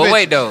run though, these but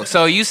wait bitches. though.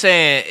 So you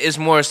saying it's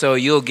more so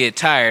you'll get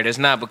tired. It's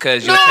not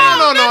because you're No, saying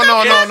no.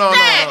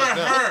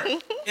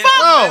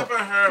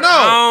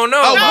 I don't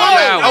know. A about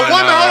that woman,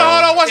 one,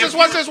 hold on. Watch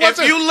this.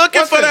 If you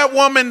looking for that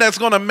woman that's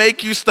gonna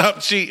make you stop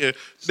cheating,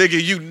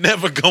 nigga, you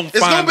never gonna It's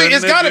find gonna be. that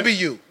It's nigga. gotta be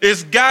you.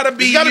 It's gotta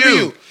be It's gotta be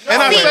you.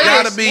 And I It's say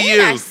gotta this. be We're you.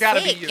 not Gotta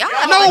be sick. you. Y'all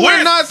No, know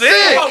we're not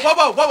sick.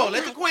 Whoa.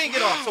 Let the queen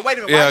get off. So wait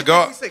a minute. Yeah, Why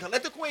go- you sick?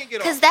 Let the queen get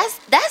Because off.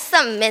 that's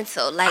something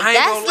mental. Like I ain't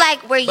that's gonna lie.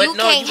 like where But you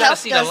no, can't you gotta help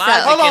see the yourself.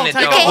 logic Hold on, in it,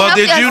 time though. out. Well, help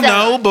did you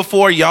yourself. know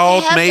before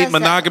y'all Help made yourself.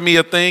 monogamy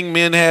a thing,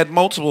 men had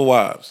multiple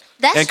wives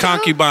That's and true.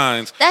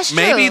 concubines? That's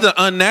Maybe true.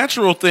 the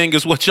unnatural thing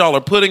is what y'all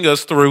are putting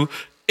us through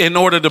in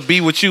order to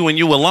be with you and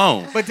you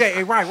alone. But right.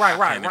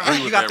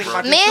 You got to think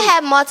about this. Men too.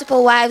 had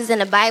multiple wives in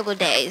the Bible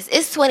days.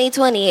 It's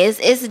 2020. It's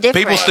different.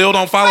 People still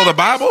don't follow the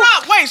Bible?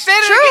 Stop. Wait, say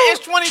it True, again.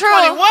 It's 2020.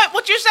 true.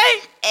 What you say?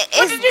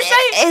 What did you say?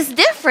 It's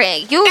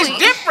different. It's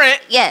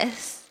different.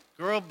 Yes.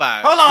 Girl,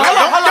 bye. Hold on.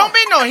 Don't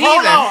be no heathen.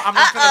 Hold on. I'm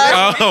not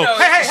gonna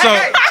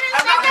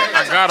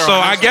So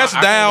I guess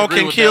Dow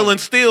can kill and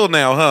steal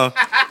now, huh?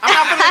 I'm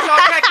not gonna let y'all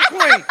attack the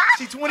queen.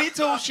 She's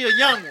 22. She a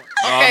young one.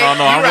 Okay,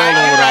 No, I'm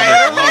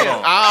rolling with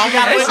on.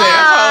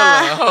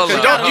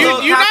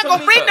 You're not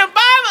gonna bring the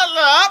Bible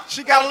up.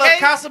 She got a little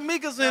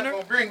Casamigos in her.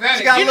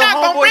 You're not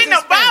gonna bring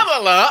the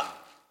Bible up.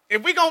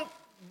 If we gonna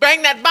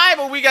bang that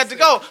Bible, we got to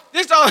go.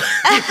 This all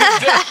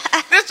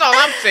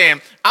I'm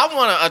saying. I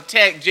want to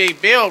attack Jay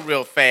Bell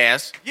real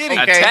fast. Get him.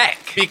 Attack.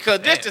 Because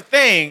this the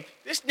thing.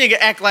 This nigga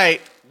act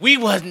like we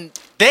wasn't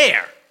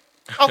there.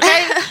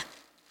 Okay?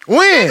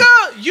 When?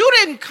 Nigga, you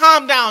didn't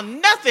calm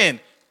down nothing.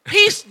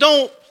 Peace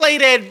don't play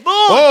that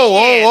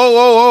bullshit.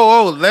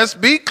 Whoa. Let's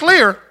be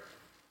clear.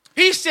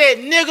 He said,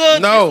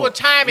 nigga, this what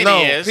time it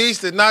is. Peace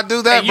did not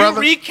do that, and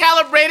brother. you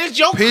recalibrated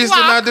your Peace clock.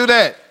 did not do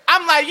that.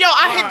 I'm like, yo,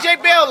 I hit Jay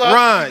Bell up.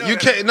 Ryan, you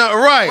can't. No,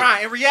 right.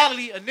 Ryan, in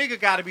reality, a nigga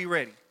got to be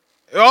ready.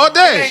 All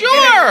day.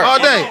 Sure. All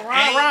day.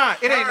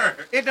 Ryan,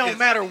 it don't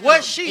matter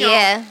what she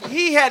on.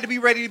 He had to be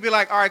ready to be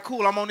like, all right,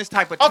 cool, I'm on this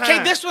type of time.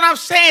 Okay, this what I'm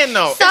saying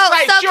though. So- it's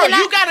like, so sure, can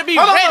you I- got to be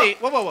Hold on, ready.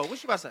 Whoa. What you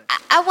about to say?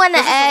 I want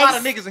to There's a lot ask.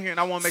 of niggas in here, and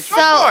I want to make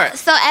sure.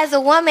 So as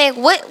a woman,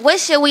 what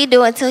should we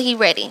do until he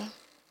ready?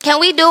 Can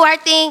we do our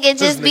thing and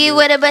just be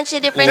with a bunch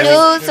of different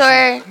dudes, or Is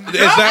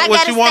that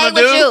what you want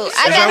to do?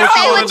 I gotta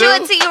stay with you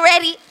until you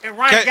ready. And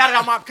Ryan got it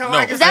on my.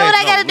 Is that what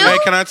I gotta do? Hey,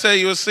 can I tell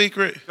you a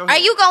secret? Are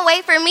you gonna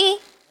wait for me?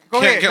 Go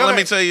ahead. Let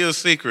me tell you a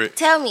secret.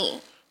 Tell me.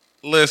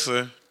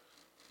 Listen,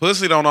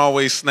 pussy don't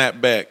always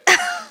snap back.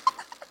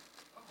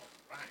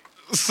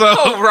 So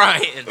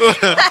Ryan.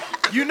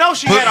 You know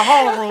she had a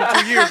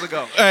homeroom 2 years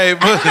ago. Hey,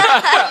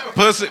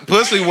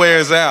 pussy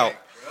wears out.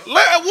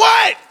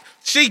 What?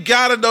 She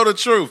gotta know the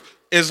truth.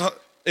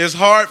 It's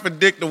hard for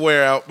dick to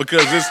wear out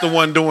because it's the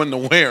one doing the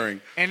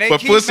wearing. And they but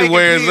keep pussy making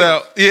wears pills.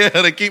 out. Yeah,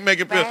 they keep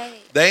making pills. Right.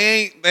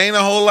 They ain't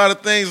a whole lot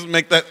of things to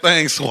make that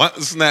thing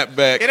snap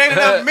back. It ain't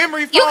enough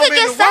memory foam You could in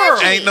get the world.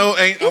 surgery. Ain't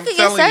You I'm could get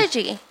telling you.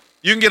 surgery.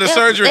 You can get a They'll-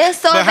 surgery, they'll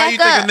sew but it how you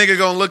back think a up. nigga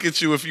gonna look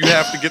at you if you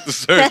have to get the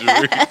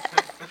surgery?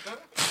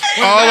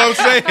 All I'm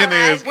saying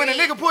is, When a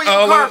nigga pull your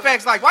All of-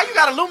 Carfax, like, why you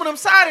got aluminum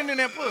siding in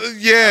that pussy?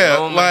 yeah,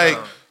 Oh my like,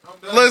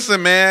 God.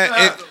 listen,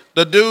 man,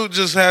 the dude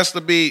just has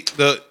to be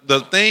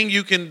the thing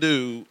you can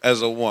do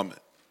as a woman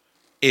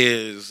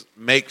is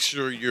make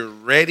sure you're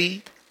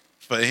ready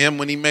for him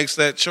when he makes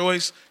that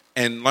choice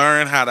and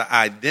learn how to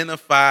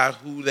identify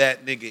who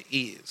that nigga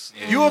is.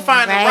 You will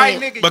find the Right. right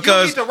nigga.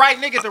 Because- you meet the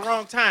right nigga at the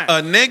wrong time.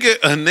 A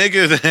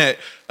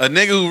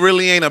nigga who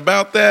really ain't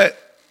about that,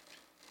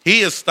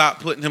 he has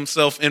stopped putting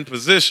himself in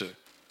position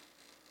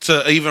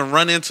to even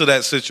run into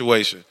that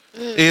situation.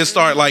 He'll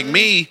start like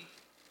me,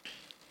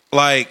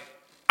 like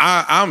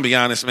I'm gonna be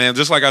honest, man.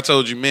 Just like I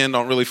told you, men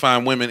don't really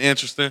find women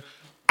interesting.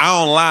 I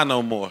don't lie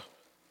no more.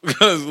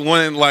 Because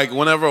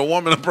whenever a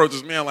woman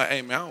approaches me, I'm like,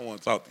 hey man, I don't want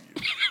to talk to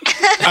you.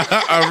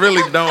 I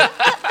really don't.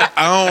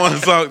 I don't want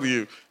to talk to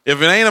you.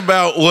 If it ain't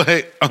about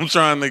what I'm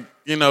trying to,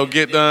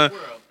 get done.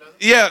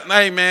 Yeah,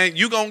 hey man,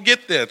 you gonna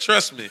get there.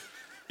 Trust me.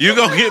 You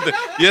gonna get there.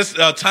 Yes,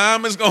 a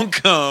time is gonna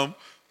come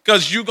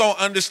because you gonna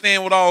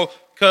understand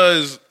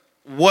because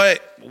what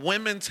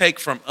women take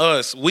from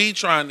us, we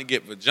trying to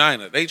get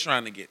vagina. They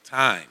trying to get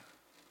time.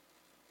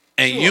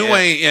 And you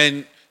ain't,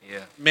 and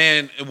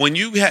man, when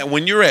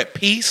you're at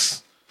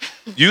peace,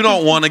 you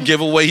don't want to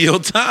give away your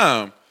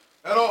time.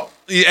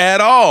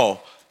 At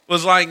all.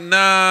 Was like,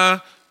 nah,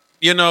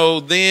 then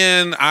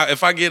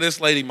if I give this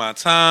lady my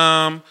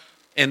time,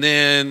 and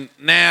then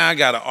now I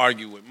got to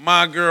argue with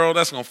my girl,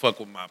 that's going to fuck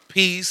with my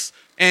peace.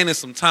 And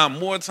it's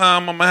more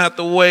time I'm going to have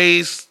to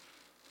waste.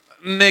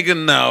 Nigga,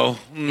 no.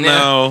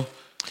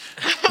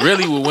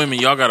 Really, with women,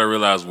 y'all got to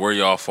realize where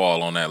y'all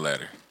fall on that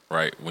ladder,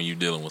 right? When you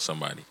dealing with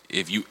somebody.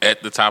 If you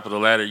at the top of the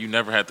ladder, you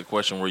never have to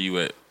question where you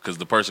at because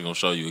the person going to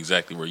show you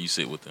exactly where you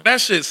sit with them.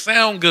 That shit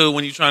sound good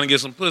when you trying to get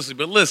some pussy,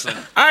 but listen.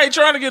 I ain't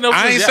trying to get no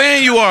pussy. I ain't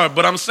saying you are,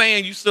 but I'm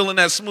saying you still in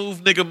that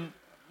smooth nigga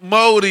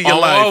mode in your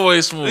I'm life.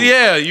 always smooth.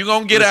 Yeah, you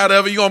gonna get out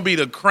of it. You gonna be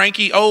the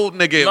cranky old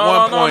nigga at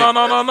one point.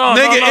 No.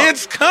 Nigga,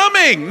 it's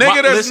coming.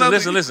 Nigga,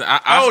 Listen.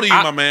 How old are you,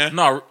 my man?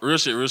 No, real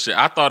shit.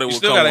 I thought it You would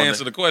still come gotta one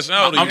answer day. the question.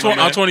 How old are you, my man?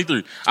 I'm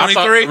 23.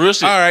 23? Real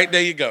shit. All right,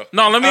 there you go.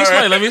 No, let me All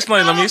explain. right. Let me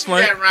explain.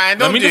 Yeah, Ryan,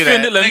 don't Let me do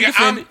defend that. it. Let me Nigga,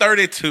 defend I'm it.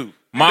 32.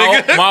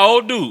 My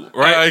old dude,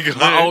 right? All right, go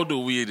my ahead. old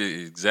dude, we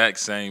the exact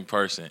same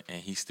person,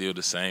 and he's still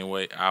the same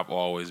way I've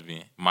always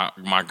been.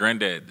 My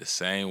granddad, the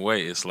same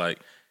way. It's like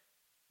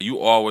you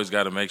always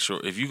got to make sure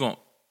if you gonna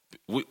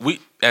we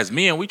as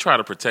men, we try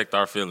to protect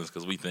our feelings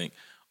because we think,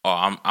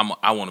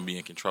 I want to be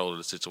in control of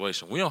the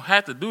situation. We don't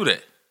have to do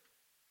that.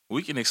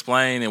 We can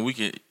explain, and we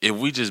can if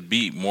we just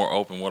be more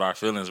open with our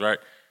feelings, right?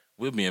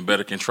 We'll be in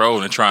better control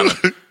than trying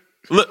to.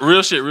 Look,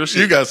 real shit.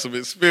 You got some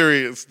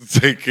experience to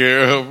take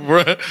care of,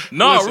 bro.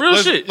 No, real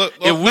shit. Look,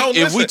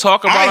 If we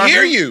talk about I our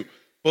hear feelings- you.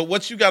 But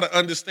what you got to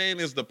understand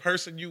is the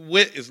person you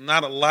with is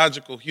not a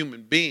logical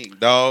human being,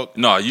 dog.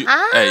 No,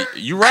 hey,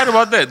 you right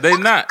about that. They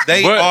not.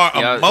 They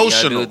are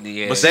emotional. But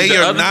they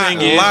are not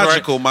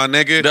logical, my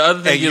nigga. The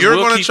other thing and is you're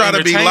we'll gonna keep try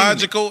to be entertaining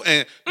logical,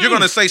 and you're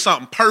gonna say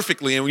something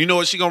perfectly, and you know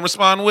what she gonna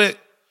respond with?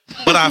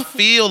 But I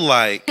feel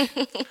like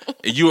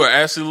you are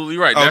absolutely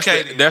right.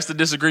 Okay. That's the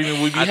disagreement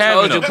we be I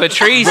having. told you,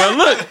 Patrice. But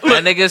look,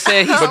 That nigga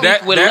said he's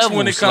that's levels,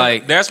 when it comes.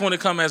 like, That's when it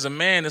comes as a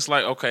man. It's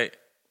like, okay,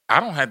 I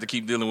don't have to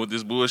keep dealing with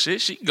this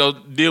bullshit. She can go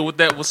deal with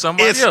that with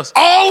somebody it's else.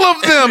 all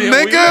of them, Yeah,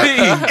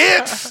 nigga.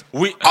 It's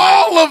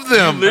all of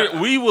them.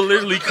 We will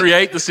literally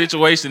create the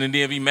situation and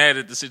then be mad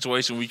at the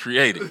situation we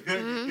created.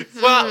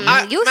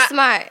 Well, you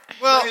smart.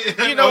 Well,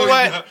 you know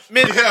what?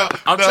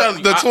 I'm telling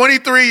you, the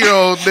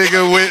 23-year-old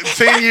nigga with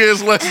 10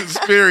 years less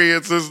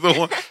experience is the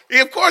one.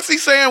 Of course,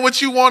 he's saying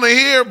what you want to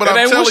hear, but That I'm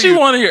ain't telling what you, you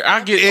want to hear.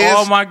 I get is-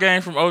 all my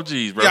game from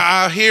OGs, bro. Yeah,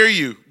 I hear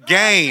you.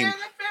 Game.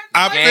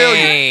 I feel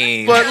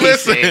Game. you. But He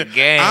listen, said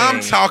game. I'm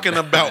talking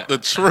about the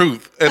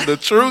truth. And the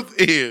truth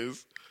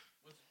is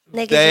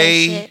Niggas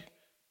ain't shit.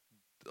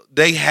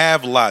 they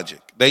have logic.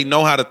 They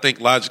know how to think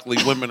logically.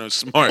 Women are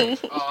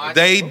smart.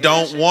 They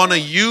don't want to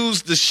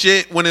use the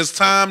shit when it's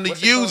time to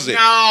use it. No,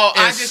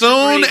 I as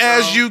soon disagree,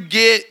 as bro. you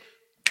get,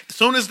 as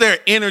soon as their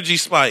energy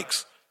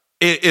spikes,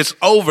 it's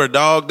over,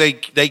 dog. They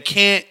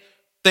can't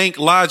think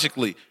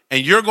logically.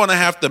 And you're going to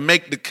have to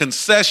make the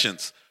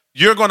concessions.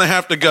 You're going to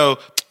have to go,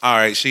 all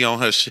right, she on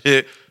her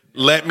shit.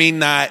 Let me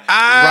not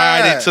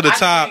ride it to the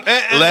top.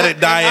 Let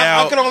it die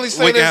out. I can only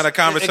say we this can have a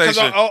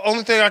conversation. The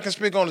only thing I can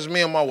speak on is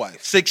me and my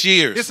wife. 6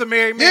 years. This a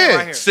married man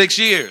right here. 6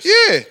 years.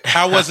 Yeah.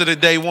 How was it at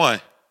day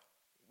one?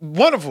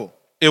 Wonderful.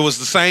 It was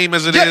the same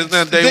as it is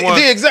at day they, one.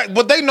 Exactly.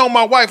 But they know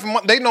my wife.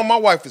 They know my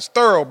wife is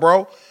thorough,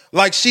 bro.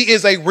 Like, she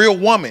is a real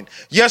woman.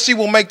 Yes, she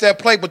will make that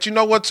play, but you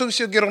know what, too?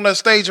 She'll get on that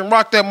stage and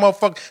rock that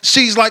motherfucker.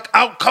 She's, like,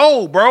 out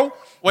cold, bro.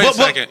 Wait a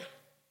second.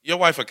 Your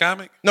wife a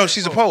comic? No,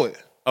 she's a poet.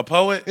 A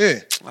poet? Yeah.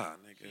 Ah,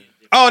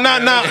 Oh, no,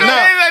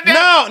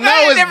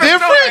 it's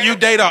different. You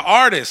date an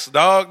artist,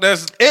 dog.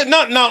 That's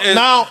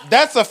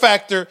that's a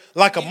factor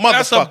like a motherfucker.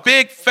 That's a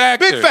big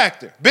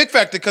factor. Big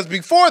factor, because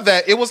before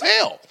that, it was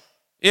hell.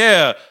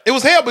 Yeah. It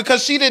was hell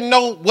because she didn't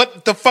know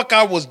what the fuck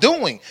I was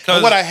doing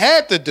and what I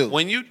had to do.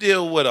 When you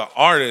deal with an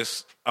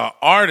artist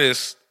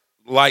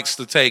likes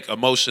to take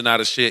emotion out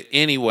of shit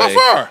anyway.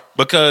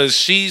 Because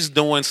she's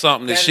doing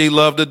something that she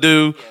loved to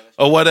do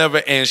or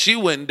whatever, and she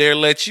wouldn't dare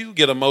let you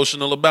get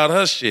emotional about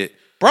her shit.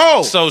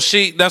 Bro. So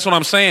that's what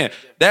I'm saying.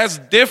 That's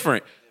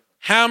different.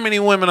 How many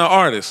women are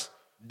artists?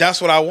 That's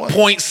what I want.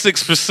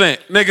 0.6%.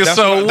 Nigga, That's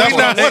so what I we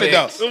not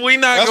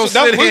going to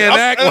that's sit here and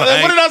act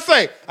like. What did I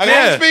say? I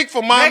can only speak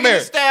for my Megan Thee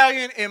marriage.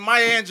 Stallion and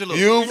Maya Angelou.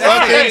 You That's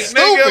fucking it.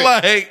 stupid. Nigga,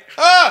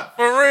 like,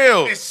 for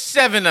real. There's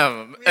 7 of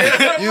them.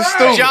 You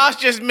stupid. Josh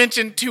just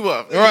mentioned 2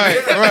 of them. Right.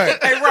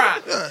 Hey,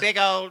 Ron. Big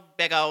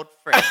old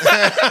friend.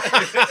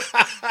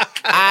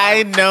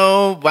 I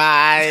know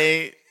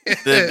why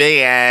the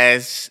big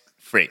ass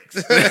freaks.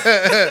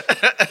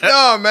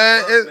 No,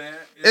 man.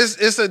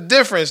 It's a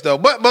difference though.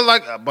 But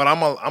I'm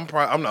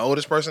the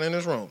oldest person in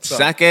this room. So.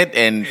 Suck it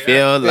and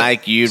feel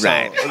like you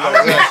right.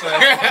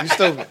 You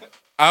stupid.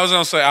 I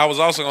was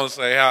also gonna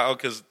say how,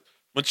 because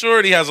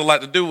maturity has a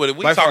lot to do with it.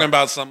 We By talking far.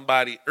 about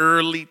somebody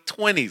early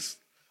 20s.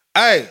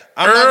 Hey,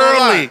 I'm not gonna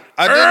lie.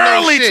 I didn't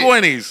know early shit.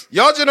 20s.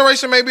 Y'all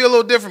generation may be a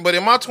little different, but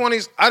in my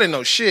 20s, I didn't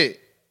know shit.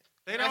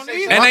 They don't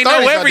need And they 30s, know I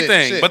didn't.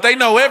 everything, Shit. but they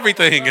know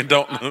everything and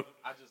don't know.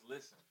 I just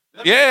listen.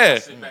 Yeah.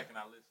 Sit back and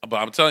I listen. But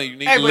I'm telling you, you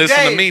need Hey, to but listen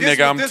Dave, to me, this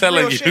nigga. I'm this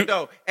telling real you. Shit,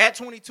 though. At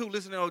 22,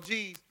 listen to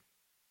OGs.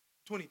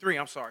 23,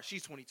 I'm sorry.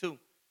 She's 22.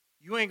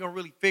 You ain't going to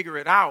really figure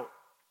it out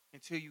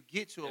until you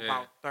get to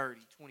about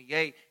 30,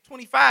 28.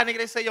 25, nigga,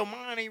 they say your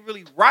mind ain't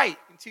really right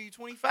until you're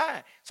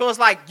 25. So it's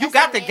like, you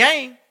got the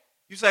game.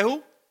 You say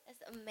who?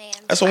 That's a man.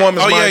 That's a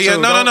woman's Oh, yeah, mind yeah.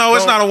 too. No.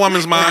 It's Don't- not a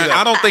woman's mind.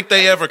 I don't think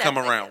they ever come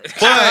around.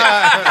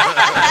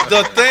 But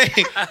the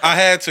thing, I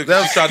had to.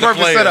 That's She tried to perfect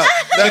play setup. us.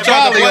 That's She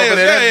tried to volley play over us.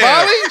 there. Yeah, That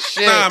yeah. volley?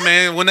 Shit. Nah,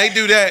 man. When they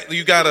do that,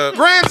 you gotta.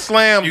 Grand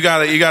slam. You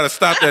gotta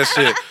stop that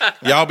shit.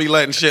 Y'all be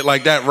letting shit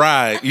like that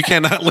ride. You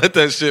cannot let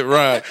that shit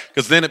ride,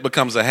 because then it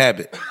becomes a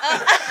habit.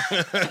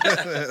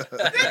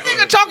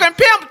 Nigga talking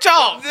pimp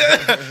talk.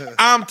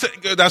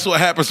 That's what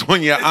happens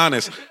when you're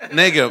honest.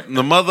 Nigga,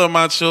 the mother of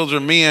my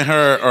children, me and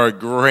her are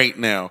great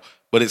now,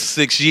 but it's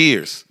 6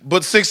 years.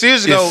 But 6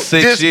 years ago, It's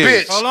 6 this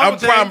years. bitch, Hold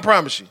on, I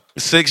promise you.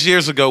 6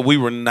 years ago, we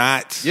were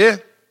not. Yeah.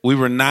 We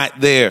were not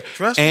there.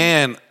 Trust me.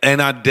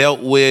 And I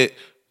dealt with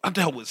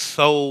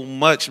so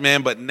much,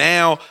 man. But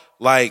now,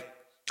 like,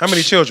 How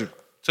many children?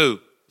 2.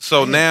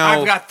 So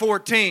now, I've got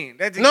 14.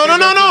 That just No.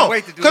 gives us the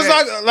weight to do Because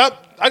that.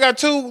 I got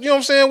 2, you know what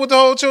I'm saying, with the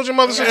whole children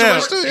mother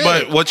situation too. Yeah.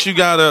 But what you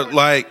gotta,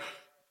 like,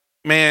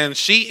 man,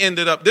 she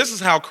ended up, this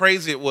is how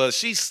crazy it was.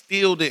 She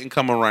still didn't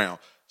come around.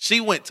 She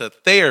went to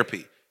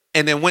therapy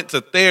and then went to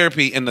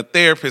therapy, and the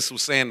therapist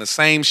was saying the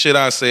same shit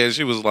I said.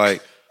 She was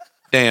like,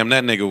 damn,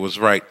 that nigga was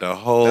right the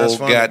whole That's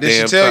funny. goddamn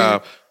Did she tell you?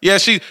 time.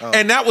 Yeah,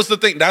 and that was the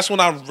thing. That's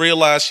when I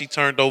realized she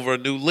turned over a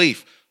new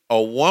leaf.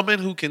 A woman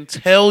who can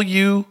tell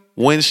you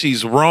when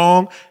she's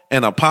wrong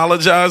and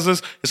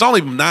apologizes. It's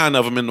only 9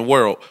 of them in the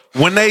world.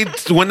 When they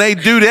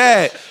do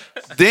that,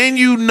 then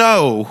you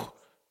know.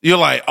 You're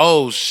like,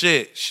 oh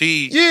shit,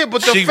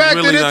 but the fact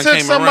really that it took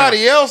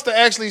somebody else to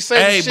actually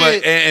say the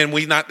shit. And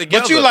we not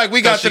together. But you like,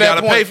 we got to that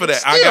point. Pay for that.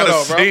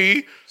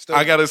 Still,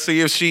 I gotta see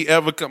if she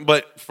ever come.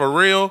 But for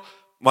real,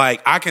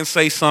 like I can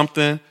say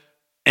something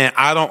and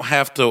I don't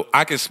have to.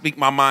 I can speak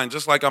my mind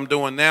just like I'm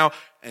doing now,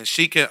 and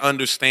she can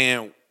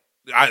understand.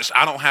 I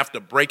don't have to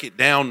break it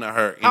down to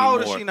her anymore. How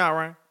old is she now,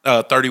 Ryan?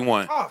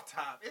 31. Oh,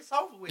 Top, it's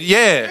over with.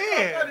 Yeah.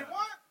 31?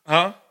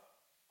 Huh?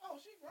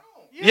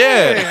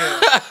 Yeah.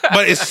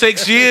 But it's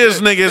 6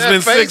 years, nigga. It's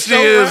been 6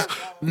 years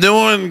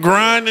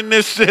grinding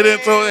this shit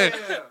into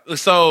it.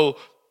 So,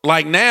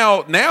 like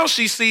now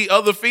she see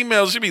other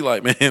females, she be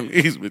like, man,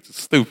 these bitches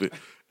stupid.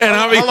 And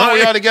I mean, how long were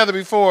y'all together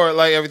before,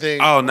 like,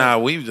 everything? Oh, nah,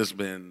 we ain't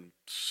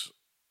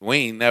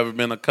never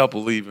been a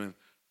couple even.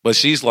 But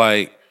she's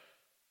like,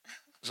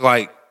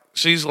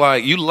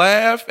 you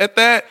laugh at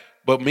that,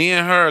 but me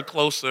and her are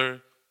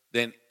closer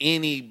than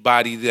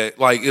anybody that,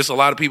 like, it's a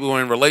lot of people who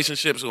are in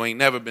relationships who ain't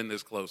never been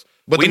this close.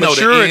 But we know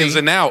the ins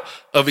and out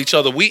of each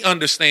other. We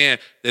understand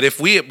that if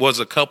we was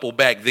a couple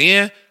back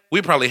then,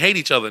 we probably hate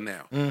each other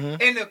now.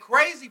 Mm-hmm. And the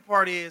crazy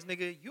part is,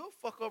 nigga, you'll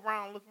fuck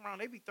around, look around,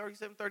 they be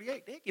 37,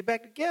 38, they get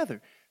back together.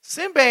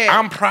 Sinbad.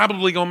 I'm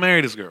probably gonna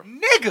marry this girl.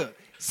 Nigga,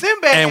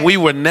 Sinbad. And we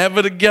were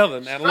never together.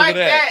 Now look at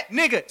that.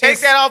 Nigga, take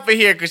that off of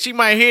here, because she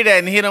might hear that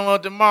and hit him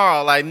up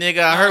tomorrow. Like,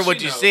 nigga, I heard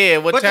what you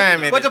said. What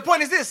time is it? But the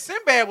point is this,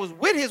 Sinbad was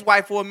with his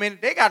wife for a minute.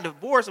 They got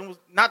divorced and was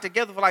not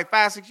together for like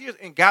 5-6 years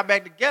and got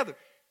back together.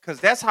 Because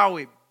that's how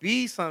it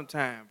be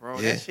sometime, bro.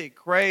 Yeah. That shit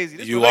crazy.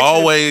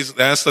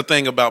 That's the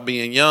thing about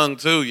being young,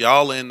 too.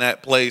 Y'all in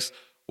that place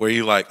where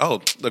you like, oh,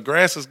 the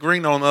grass is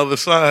green on the other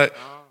side.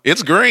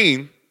 It's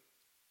green.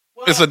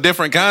 It's a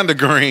different kind of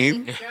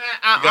green. You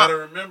got to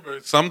remember,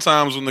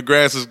 sometimes when the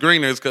grass is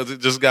greener, it's because it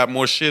just got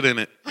more shit in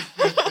it.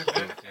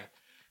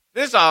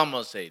 This is all I'm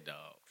going to say, dog.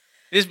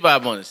 This is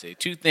what I want to say.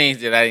 2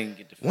 things that I didn't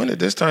get to finish. When did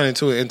this turn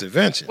into an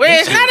intervention? Well,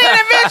 it's not an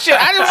intervention.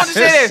 I just want to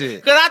say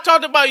this. Because I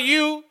talked about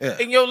you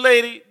and your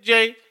lady,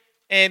 Jay,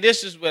 and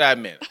this is what I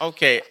meant.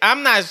 Okay,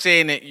 I'm not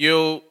saying that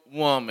your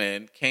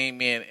woman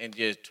came in and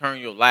just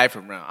turned your life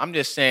around. I'm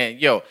just saying,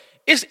 yo,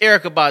 it's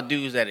Erykah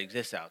Badu's that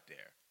exist out there.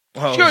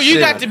 Oh, sure, you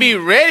got to be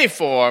ready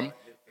for them,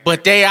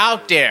 but they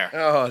out there.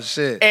 Oh,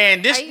 shit.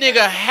 And this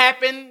nigga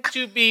happened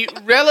to be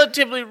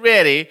relatively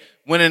ready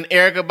when an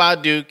Erykah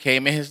Badu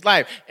came in his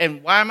life.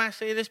 And why am I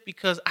saying this?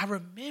 Because I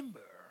remember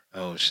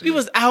we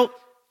was out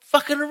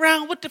fucking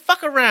around with the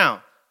fuck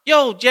around.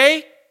 Yo,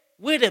 Jay,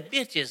 where the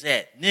bitches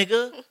at,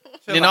 nigga?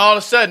 Then all of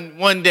a sudden,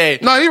 one day,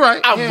 no, you're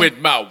right. I'm with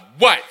my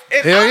wife.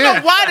 And I don't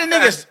know why the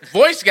nigga's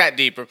voice got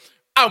deeper.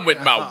 I'm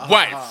with my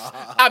wife.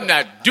 I'm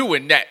not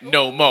doing that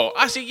no more.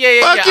 I said,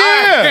 yeah.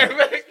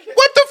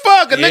 What the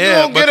fuck? A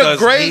nigga gonna get a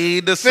great he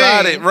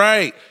decided, thing,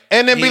 right.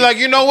 And then be like,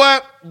 you know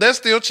what? Let's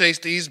still chase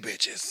these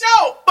bitches.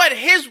 No, but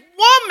his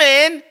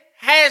woman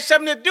had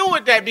something to do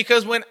with that,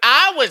 because when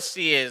I would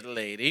see his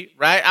lady,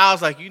 right, I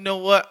was like, you know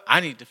what? I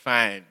need to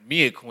find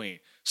me a queen.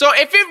 So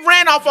if it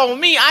ran off on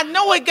me, I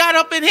know it got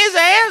up in his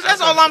ass.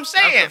 That's all I'm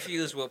saying. I'm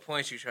confused what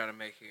point you're trying to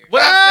make here.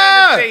 What I'm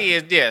trying to say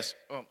is this.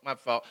 Oh, my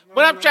fault.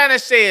 What I'm trying to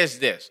say is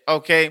this,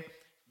 okay?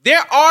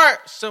 There are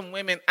some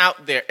women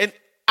out there, and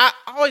I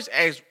always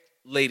ask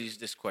ladies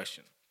this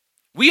question.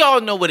 We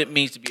all know what it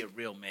means to be a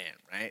real man,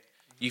 right?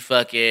 You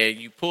fucking,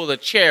 you pull a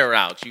chair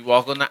out, you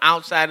walk on the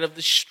outside of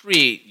the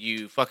street,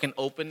 you fucking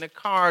open the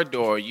car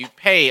door, you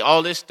pay,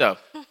 all this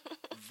stuff.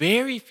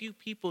 Very few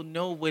people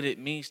know what it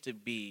means to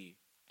be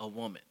a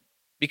woman.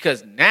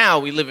 Because now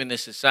we live in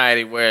this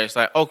society where it's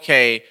like,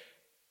 okay,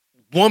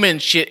 woman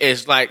shit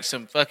is like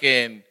some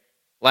fucking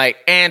like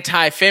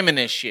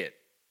anti-feminist shit.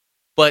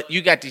 But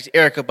you got these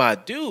Erykah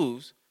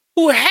Badus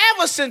who have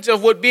a sense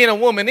of what being a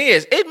woman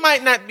is. It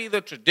might not be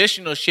the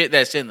traditional shit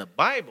that's in the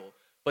Bible,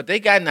 but they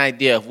got an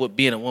idea of what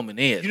being a woman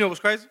is. You know what's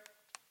crazy?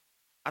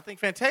 I think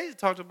Fantasia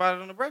talked about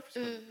it on the Breakfast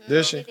Club.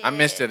 Did she? I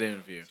missed that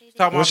interview. She's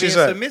talking about being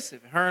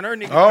submissive. Her and her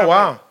nigga. Oh,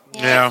 wow.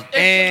 Yeah.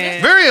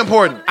 And very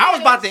important. I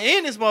was about to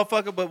end this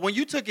motherfucker, but when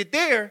you took it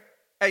there,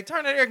 hey,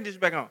 turn that air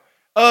conditioner back on.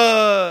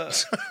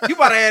 You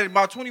about to add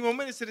about 20 more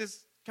minutes to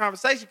this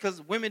conversation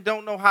because women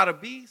don't know how to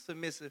be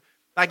submissive.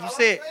 Like you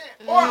said.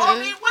 Or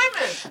only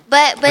women.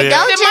 But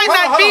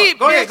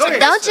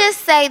don't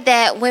just say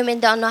that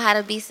women don't know how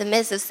to be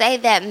submissive. Say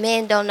that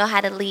men don't know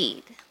how to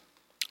lead.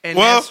 And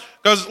well,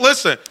 because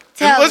listen.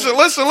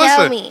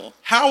 Tell me.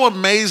 How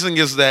amazing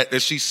is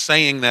that she's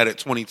saying that at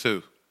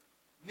 22?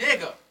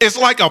 Nigga. It's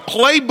like a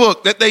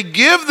playbook that they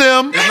give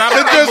them to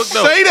just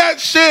say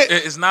that shit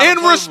in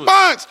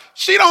response.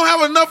 She don't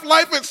have enough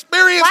life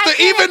experience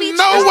to even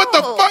know what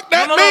the fuck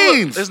that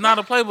means. It's not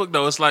a playbook,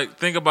 though. It's like,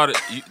 think about it.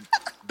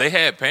 They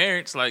had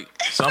parents. Like,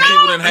 some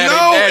people didn't have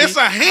daddy. It's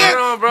a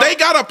hint. They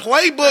got a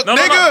playbook,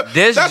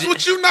 nigga. That's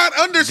what you not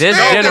understand.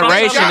 This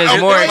generation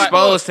is more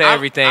exposed to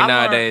everything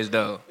nowadays,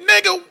 though.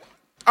 Nigga.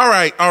 All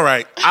right.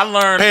 I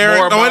learned Paris,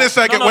 more about...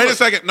 Wait a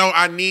second. No,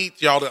 I need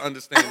y'all to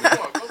understand this.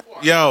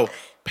 Yo,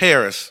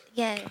 Paris.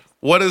 Yes.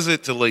 What is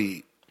it to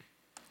lead?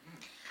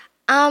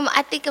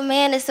 I think a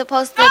man is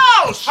supposed to.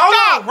 No,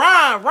 stop.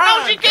 Ron.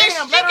 No, she can't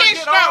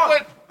start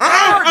with. Let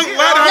her do it.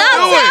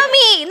 Tell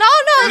me. No,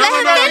 let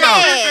her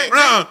finish.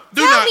 No,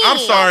 do Tell not. me. I'm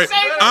sorry.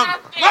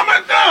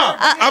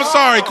 I'm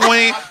sorry,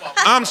 Queen.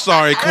 I'm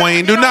sorry,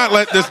 Queen. Do not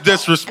let this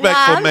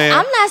disrespectful man.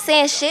 I'm not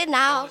saying shit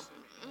now.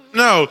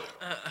 No.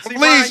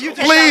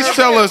 Please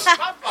tell us.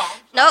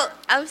 No,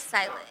 I'm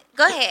silent.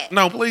 Go ahead.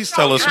 No, please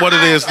tell us what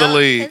it is to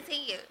lead.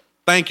 Continue.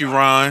 Thank you,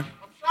 Ron.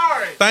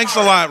 Thanks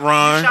a lot,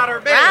 Ron.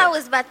 Ron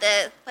was about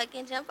to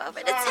fucking jump over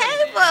the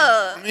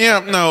table. Yeah,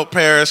 no,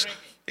 Paris.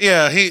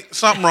 Yeah,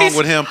 something wrong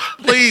with him.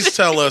 Please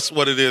tell us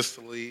what it is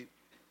to lead.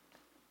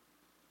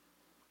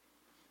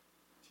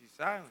 She's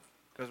silent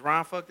because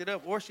Ron fucked it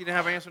up, or she didn't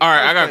have an answer. All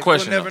right, I got a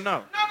question. We'll never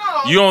know.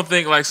 You don't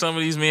think like some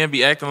of these men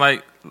be acting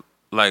like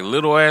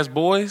little ass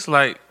boys?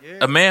 Like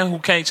a man who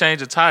can't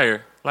change a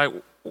tire, like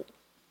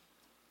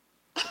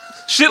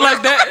shit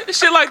like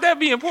that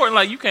be important.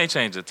 Like you can't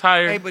change a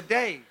tire. Hey, but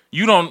Dave.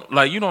 You don't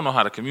know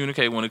how to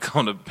communicate when it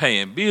comes to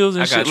paying bills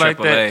and shit like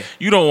AAA. that.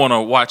 You don't want to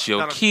watch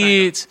your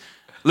kids.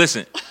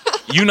 Listen,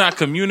 you not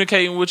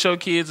communicating with your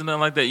kids and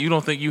nothing like that. You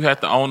don't think you have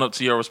to own up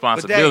to your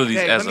responsibilities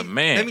Dave, as a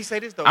man. Let me say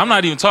this though. I'm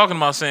not even talking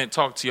about saying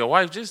talk to your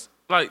wife. Just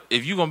like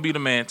if you gonna be the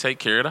man, take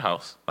care of the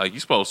house like you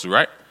supposed to,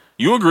 right?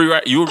 You agree,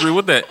 right? You agree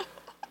with that?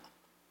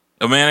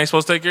 A man ain't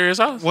supposed to take care of his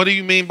house. What do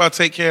you mean by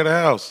take care of the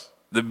house?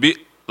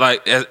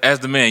 As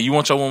the man, you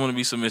want your woman to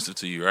be submissive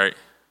to you, right?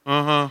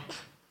 Uh-huh.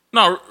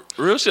 No,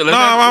 real shit.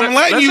 I'm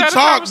letting you have a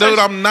talk, dude. conversation.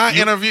 I'm not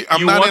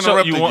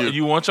interrupting you.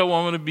 You want your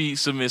woman to be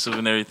submissive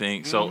and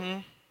everything. So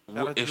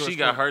if she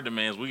got her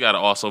demands, we got to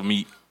also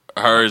meet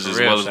hers as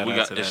well as we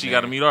got. If she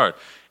got to meet ours,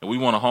 and we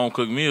want a home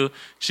cooked meal,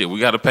 shit, we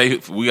got to pay.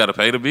 We got to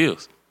pay the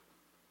bills.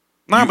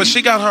 Nah, but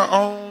she got her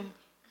own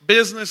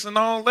business and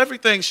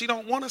everything. She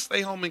don't want to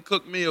stay home and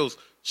cook meals.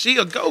 She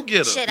a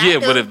go-getter. Yeah,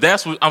 but if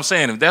that's what I'm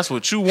saying, if that's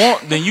what you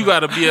want, then you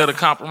got to be able to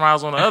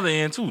compromise on the other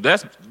end too.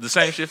 That's the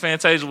same shit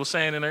Fantasia was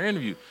saying in her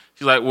interview.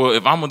 She's like, well,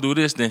 if I'm going to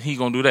do this, then he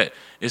going to do that.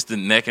 It's the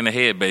neck and the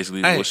head,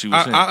 basically, is what she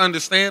was saying. I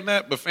understand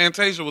that, but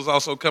Fantasia was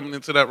also coming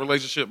into that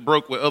relationship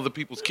broke with other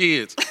people's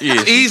kids. Yeah,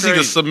 it's easy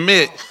to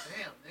submit.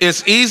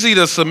 It's easy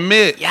to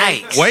submit.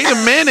 Yikes. Wait a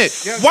minute.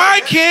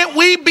 Why can't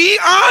we be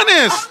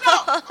honest?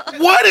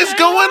 What is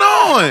going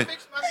on?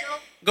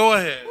 Go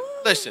ahead.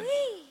 Listen,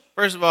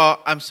 first of all,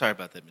 I'm sorry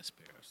about that, Miss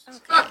Barrows.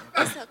 Okay,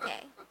 it's okay.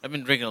 I've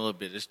been drinking a little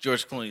bit. It's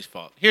George Clooney's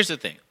fault. Here's the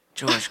thing.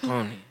 George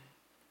Clooney.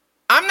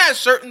 I'm not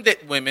certain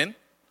that women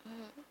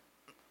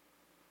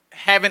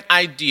have an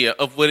idea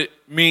of what it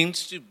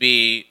means to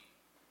be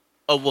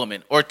a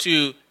woman or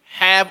to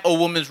have a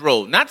woman's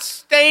role. Not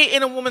stay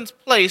in a woman's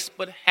place,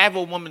 but have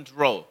a woman's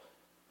role.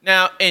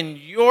 Now, in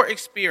your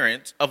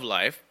experience of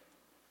life,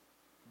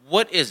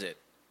 what is it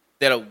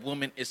that a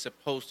woman is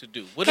supposed to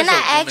do? Can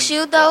I ask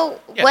you, though,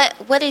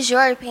 what is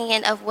your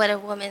opinion of what a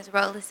woman's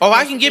role is supposed to be? Oh,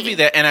 I can give you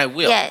that, and I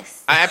will.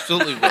 Yes. I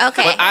absolutely will.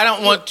 Okay. But I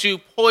don't want to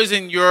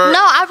poison your No,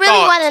 I really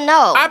thoughts. want to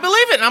know. I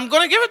believe it, and I'm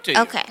going to give it to you.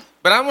 Okay.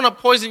 But I want to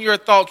poison your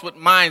thoughts with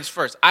mine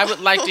first. I would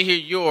like to hear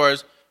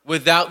yours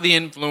without the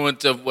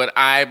influence of what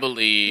I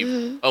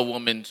believe a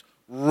woman's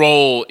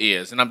role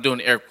is. And I'm doing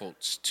air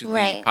quotes to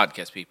the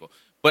podcast people.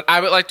 But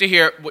I would like to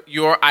hear what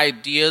your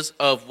ideas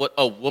of what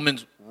a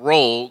woman's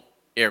role,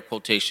 air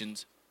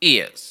quotations,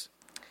 is.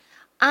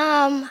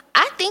 I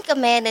think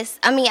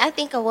I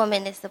think a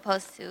woman is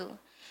supposed to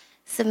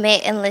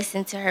submit and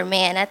listen to her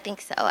man. I think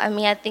so.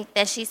 I think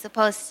that she's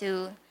supposed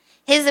to,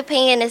 his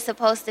opinion is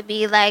supposed to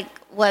be like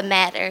what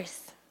matters,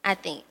 I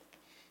think.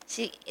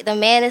 The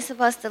man is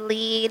supposed to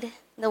lead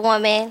the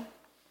woman.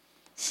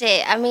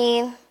 Shit,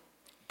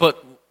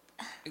 But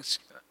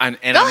I'm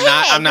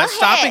not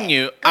stopping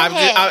you.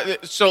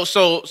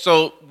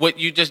 So what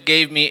you just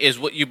gave me is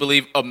what you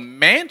believe a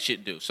man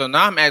should do. So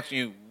now I'm asking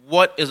you,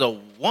 what is a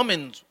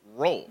woman's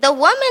role? The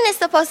woman is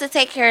supposed to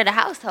take care of the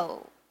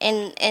household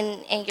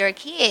and your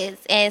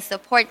kids and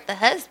support the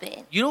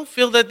husband. You don't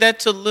feel that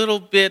that's a little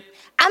bit...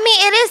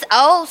 it is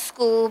old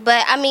school,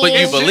 but But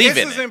you believe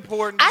in This is it.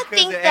 important I because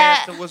think it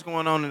that- adds to what's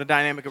going on in the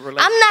dynamic of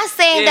relationship. I'm not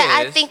saying that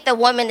I Yes. think the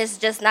woman is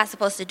just not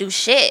supposed to do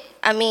shit.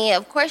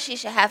 Of course she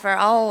should have her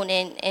own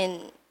and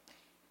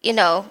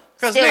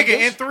Because still nigga, do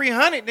in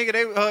 300,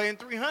 in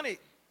 300,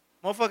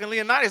 motherfucking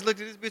Leonidas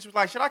looked at this bitch and was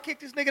like, should I kick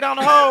this nigga down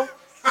the hole?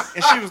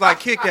 And she was like,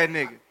 kick that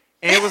nigga.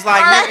 And it was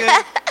like,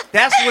 nigga,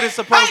 that's what it's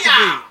supposed to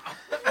be.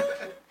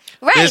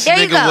 Right, This there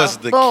you nigga go. was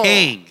the Boom.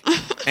 king.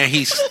 And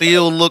he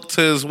still looked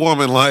to his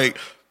woman like,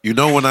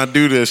 when I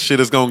do this, shit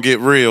is going to get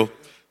real.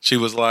 She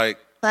was like,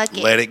 Fuck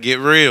it. let it get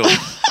real.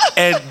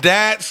 And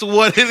that's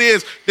what it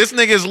is. This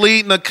nigga is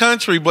leading the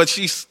country, but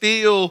she's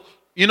still,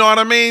 you know what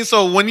I mean?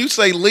 So when you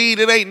say lead,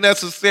 it ain't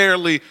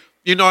necessarily,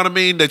 you know what I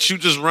mean, that you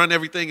just run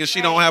everything and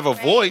she don't have a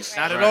voice.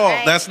 Not at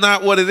all. That's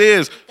not what it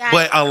is. Gotcha.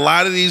 But a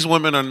lot of these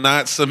women are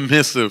not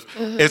submissive,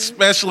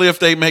 especially if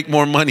they make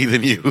more money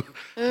than you.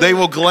 They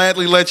will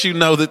gladly let you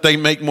know that they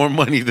make more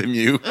money than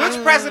you.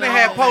 Which president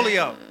had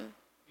polio?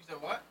 You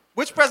said what?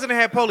 Which president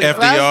had polio?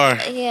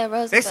 FDR. Yeah,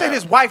 Roosevelt. They said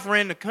his wife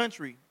ran the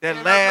country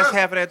that last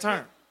half of that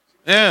term.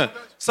 Yeah.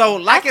 So,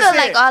 like I feel I said,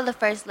 like all the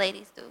first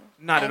ladies do.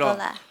 not I at ain't all.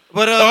 gonna lie.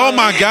 But Oh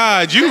my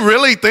God, you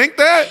really think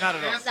that? Not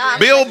at all. No, I'm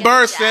Bill fucking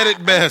Burr with said y'all.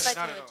 it best. I'm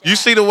fucking with You y'all.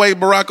 see the way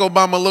Barack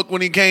Obama looked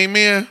when he came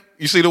in?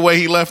 You see the way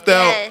he left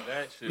out? Yeah.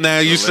 Now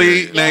you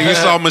see, now you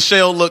saw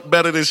Michelle look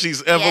better than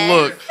she's ever Yes.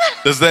 looked.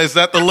 Is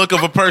that the look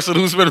of a person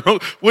who's been?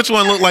 Which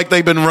one looked like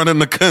they've been running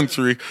the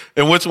country,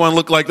 and which one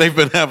looked like they've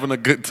been having a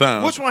good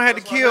time? Which one had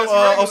to kill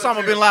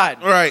Osama bin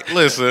Laden? Right.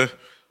 Listen,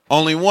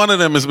 only one of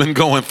them has been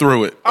going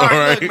through it. All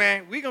right, look,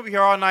 man, we gonna be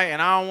here all night,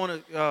 and I don't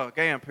want to.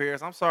 Damn,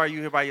 Paris, I'm sorry you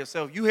here by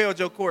yourself. You held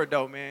your court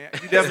though, man.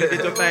 You definitely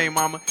did your thing,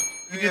 mama.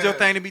 You did your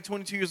thing to be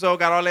 22 years old,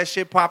 got all that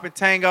shit popping,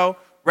 tango,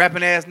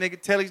 rapping ass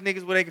nigga. Tell these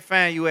niggas where they can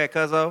find you at,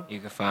 cuzzo.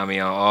 You can find me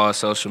on all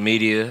social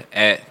media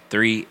at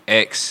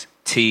 3XTANG.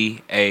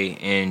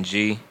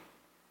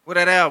 What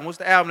that album? What's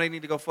the album they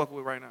need to go fuck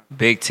with right now?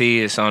 Big T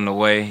is on the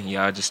way.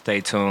 Y'all just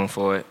stay tuned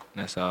for it.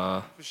 That's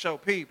all. For sure.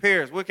 P.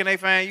 Paris, where can they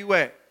find you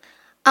at?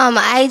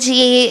 IG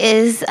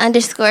is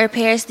 _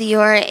 Paris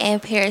Dior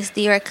and Paris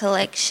Dior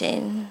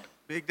Collection.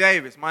 Big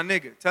Davis, my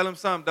nigga. Tell him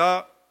something,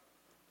 dog.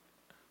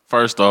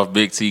 First off,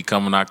 Big T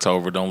coming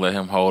October. Don't let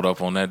him hold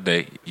up on that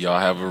date. Y'all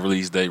have a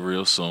release date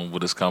real soon,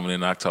 but it's coming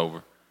in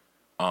October.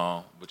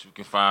 But you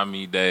can find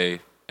me, Dave,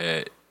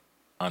 at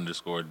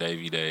 _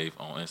 Davey Dave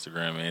on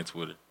Instagram and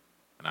Twitter.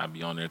 And I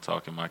be on there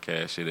talking my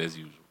cash shit as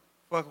usual.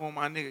 Fucking with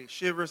my nigga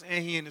Shivers,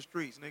 and he in the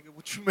streets, nigga.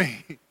 What you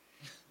mean?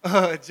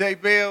 J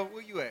Bell,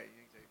 where you at?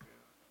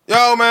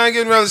 Yo, man,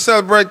 getting ready to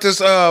celebrate this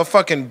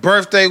fucking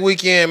birthday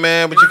weekend,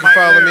 man. But you can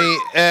follow me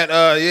at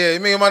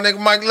me and my nigga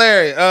Mike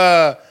Larry.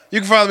 You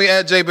can follow me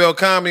at JBell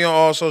Comedy on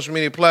all social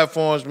media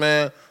platforms,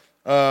 man.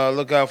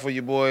 Look out for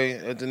your boy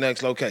at the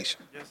next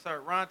location. Yes, sir.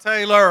 Ron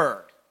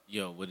Taylor.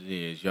 Yo, what it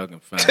is? Y'all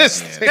can find me.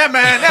 That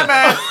man.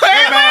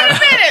 Wait a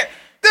minute.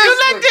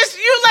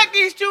 You let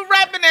these two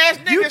rapping ass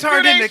niggas You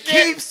turned do into that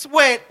shit. Keith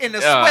Sweat in the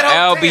Sweat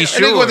Al Hotel. B.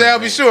 Sure. Nigga with the Al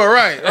B. Sure,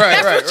 right.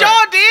 That's what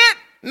y'all did.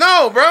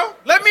 No, bro.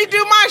 Let me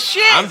do my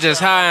shit. I'm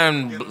just high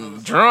and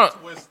drunk.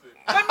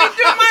 Let me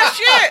do my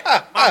shit.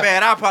 My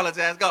bad. I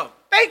apologize. Go.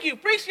 Thank you.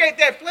 Appreciate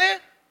that, Flair.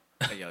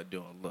 How y'all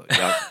doing? Look,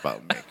 y'all can follow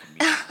me at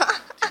Comedian.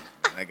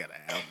 I got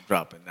an album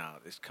dropping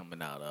out. It's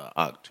coming out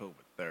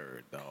October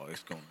 3rd, dog.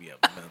 It's going to be a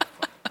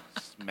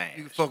motherfucking smash.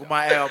 You can fuck with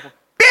my album.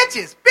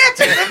 Bitches.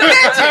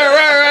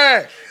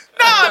 Right.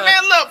 No,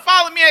 man, look,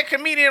 follow me at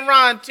Comedian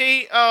Ron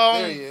T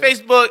on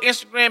Facebook,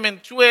 Instagram,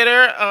 and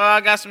Twitter.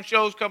 I got some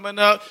shows coming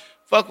up.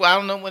 I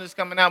don't know when it's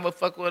coming out, but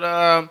fuck with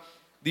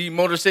the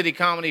Motor City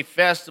Comedy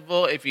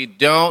Festival. If you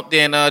don't,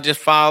 then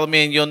just follow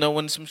me and you'll know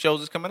when some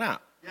shows is coming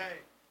out.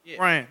 Yeah.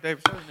 Ryan,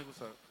 David, show this nigga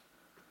what's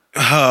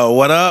up.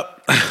 What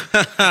up?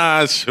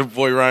 It's your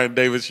boy Ryan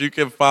Davis. You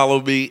can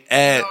follow me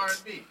at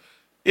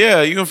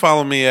you can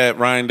follow me at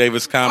Ryan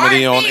Davis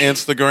Comedy on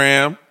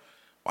Instagram.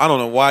 I don't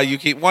know why you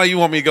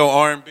want me to go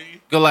R&B?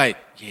 Go like,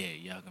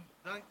 y'all can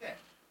Like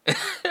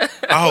that.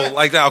 Oh,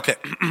 like that? Okay.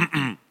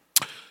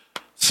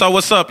 So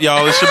what's up,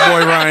 y'all? It's your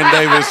boy Ryan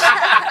Davis,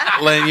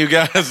 letting you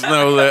guys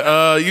know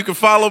that you can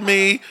follow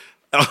me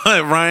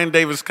at Ryan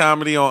Davis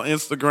Comedy on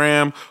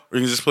Instagram, or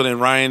you can just put in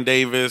Ryan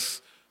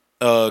Davis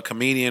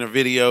comedian or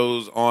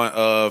videos on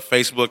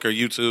Facebook or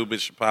YouTube.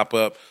 It should pop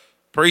up.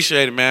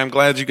 Appreciate it, man. I'm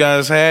glad you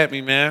guys had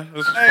me, man.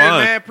 This was Hey,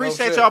 fun. man,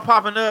 appreciate y'all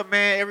popping up,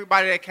 man.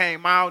 Everybody that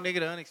came out, nigga,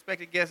 the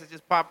unexpected guests that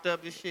just popped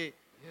up. This shit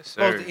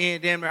supposed to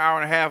end damn near an hour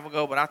and a half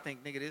ago, but I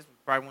think, nigga, this was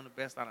probably one of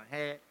the best I done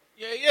had.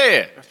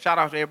 Yeah. Shout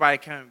out to everybody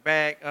coming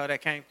back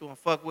that came through and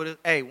fuck with us.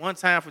 Hey, one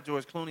time for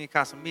George Clooney and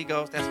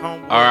Casamigos. That's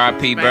homeboy.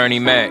 R.I.P. Bernie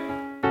Mac.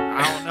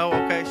 I don't know.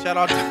 Okay, shout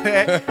out to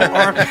that.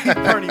 R.I.P.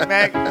 Bernie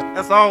Mac.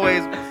 That's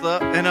always what's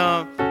up.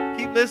 And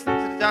keep listening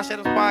to the Josh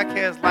Adams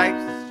podcast. Like,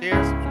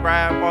 share,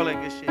 subscribe, all that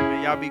good shit,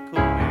 man. Y'all be cool,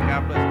 man.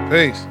 God bless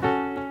you. Peace.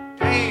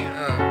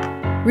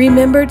 Damn.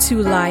 Remember to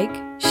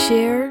like,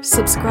 share,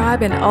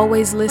 subscribe, and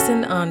always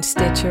listen on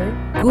Stitcher,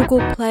 Google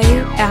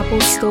Play,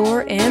 Apple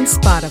Store, and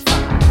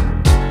Spotify.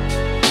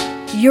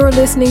 You're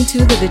listening to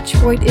the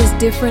Detroit is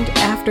Different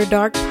After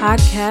Dark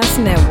Podcast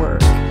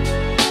Network.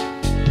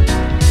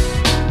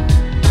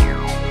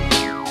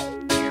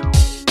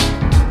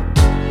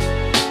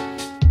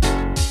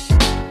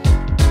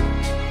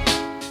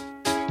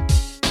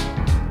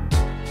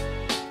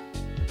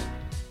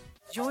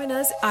 Join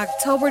us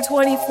October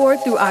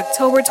 24th through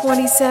October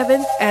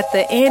 27th at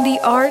the Andy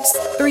Arts,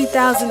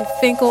 3000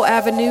 Finkel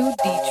Avenue,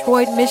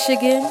 Detroit,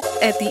 Michigan,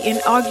 at the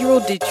inaugural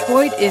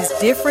Detroit is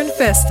Different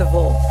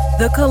Festival.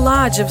 The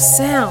collage of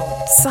sound,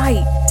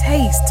 sight,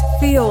 taste,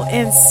 feel,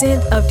 and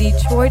scent of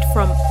Detroit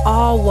from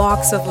all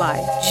walks of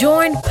life.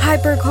 Join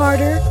Piper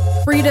Carter,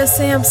 Frida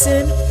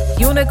Sampson,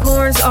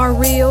 Unicorns Are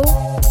Real,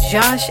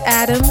 Josh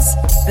Adams,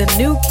 The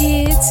New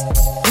Kids,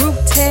 Group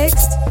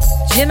Text,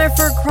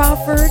 Jennifer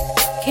Crawford,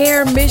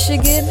 Care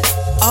Michigan,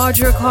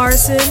 Audra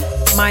Carson,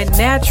 My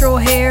Natural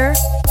Hair,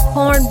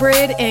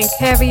 Cornbread and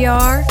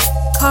Caviar,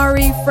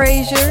 Kari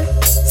Frazier,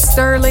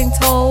 Sterling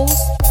Tolles,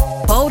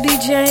 Bodie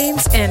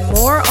James, and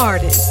more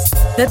artists.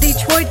 The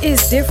Detroit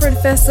is Different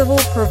Festival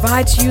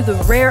provides you the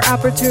rare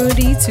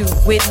opportunity to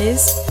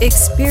witness,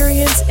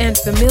 experience, and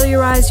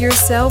familiarize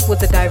yourself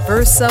with the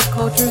diverse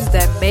subcultures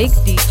that make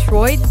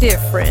Detroit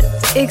different.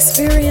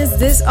 Experience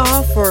this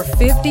all for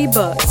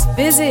 $50.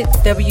 Visit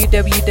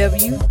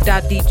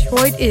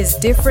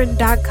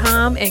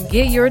www.detroitisdifferent.com and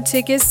get your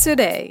tickets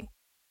today.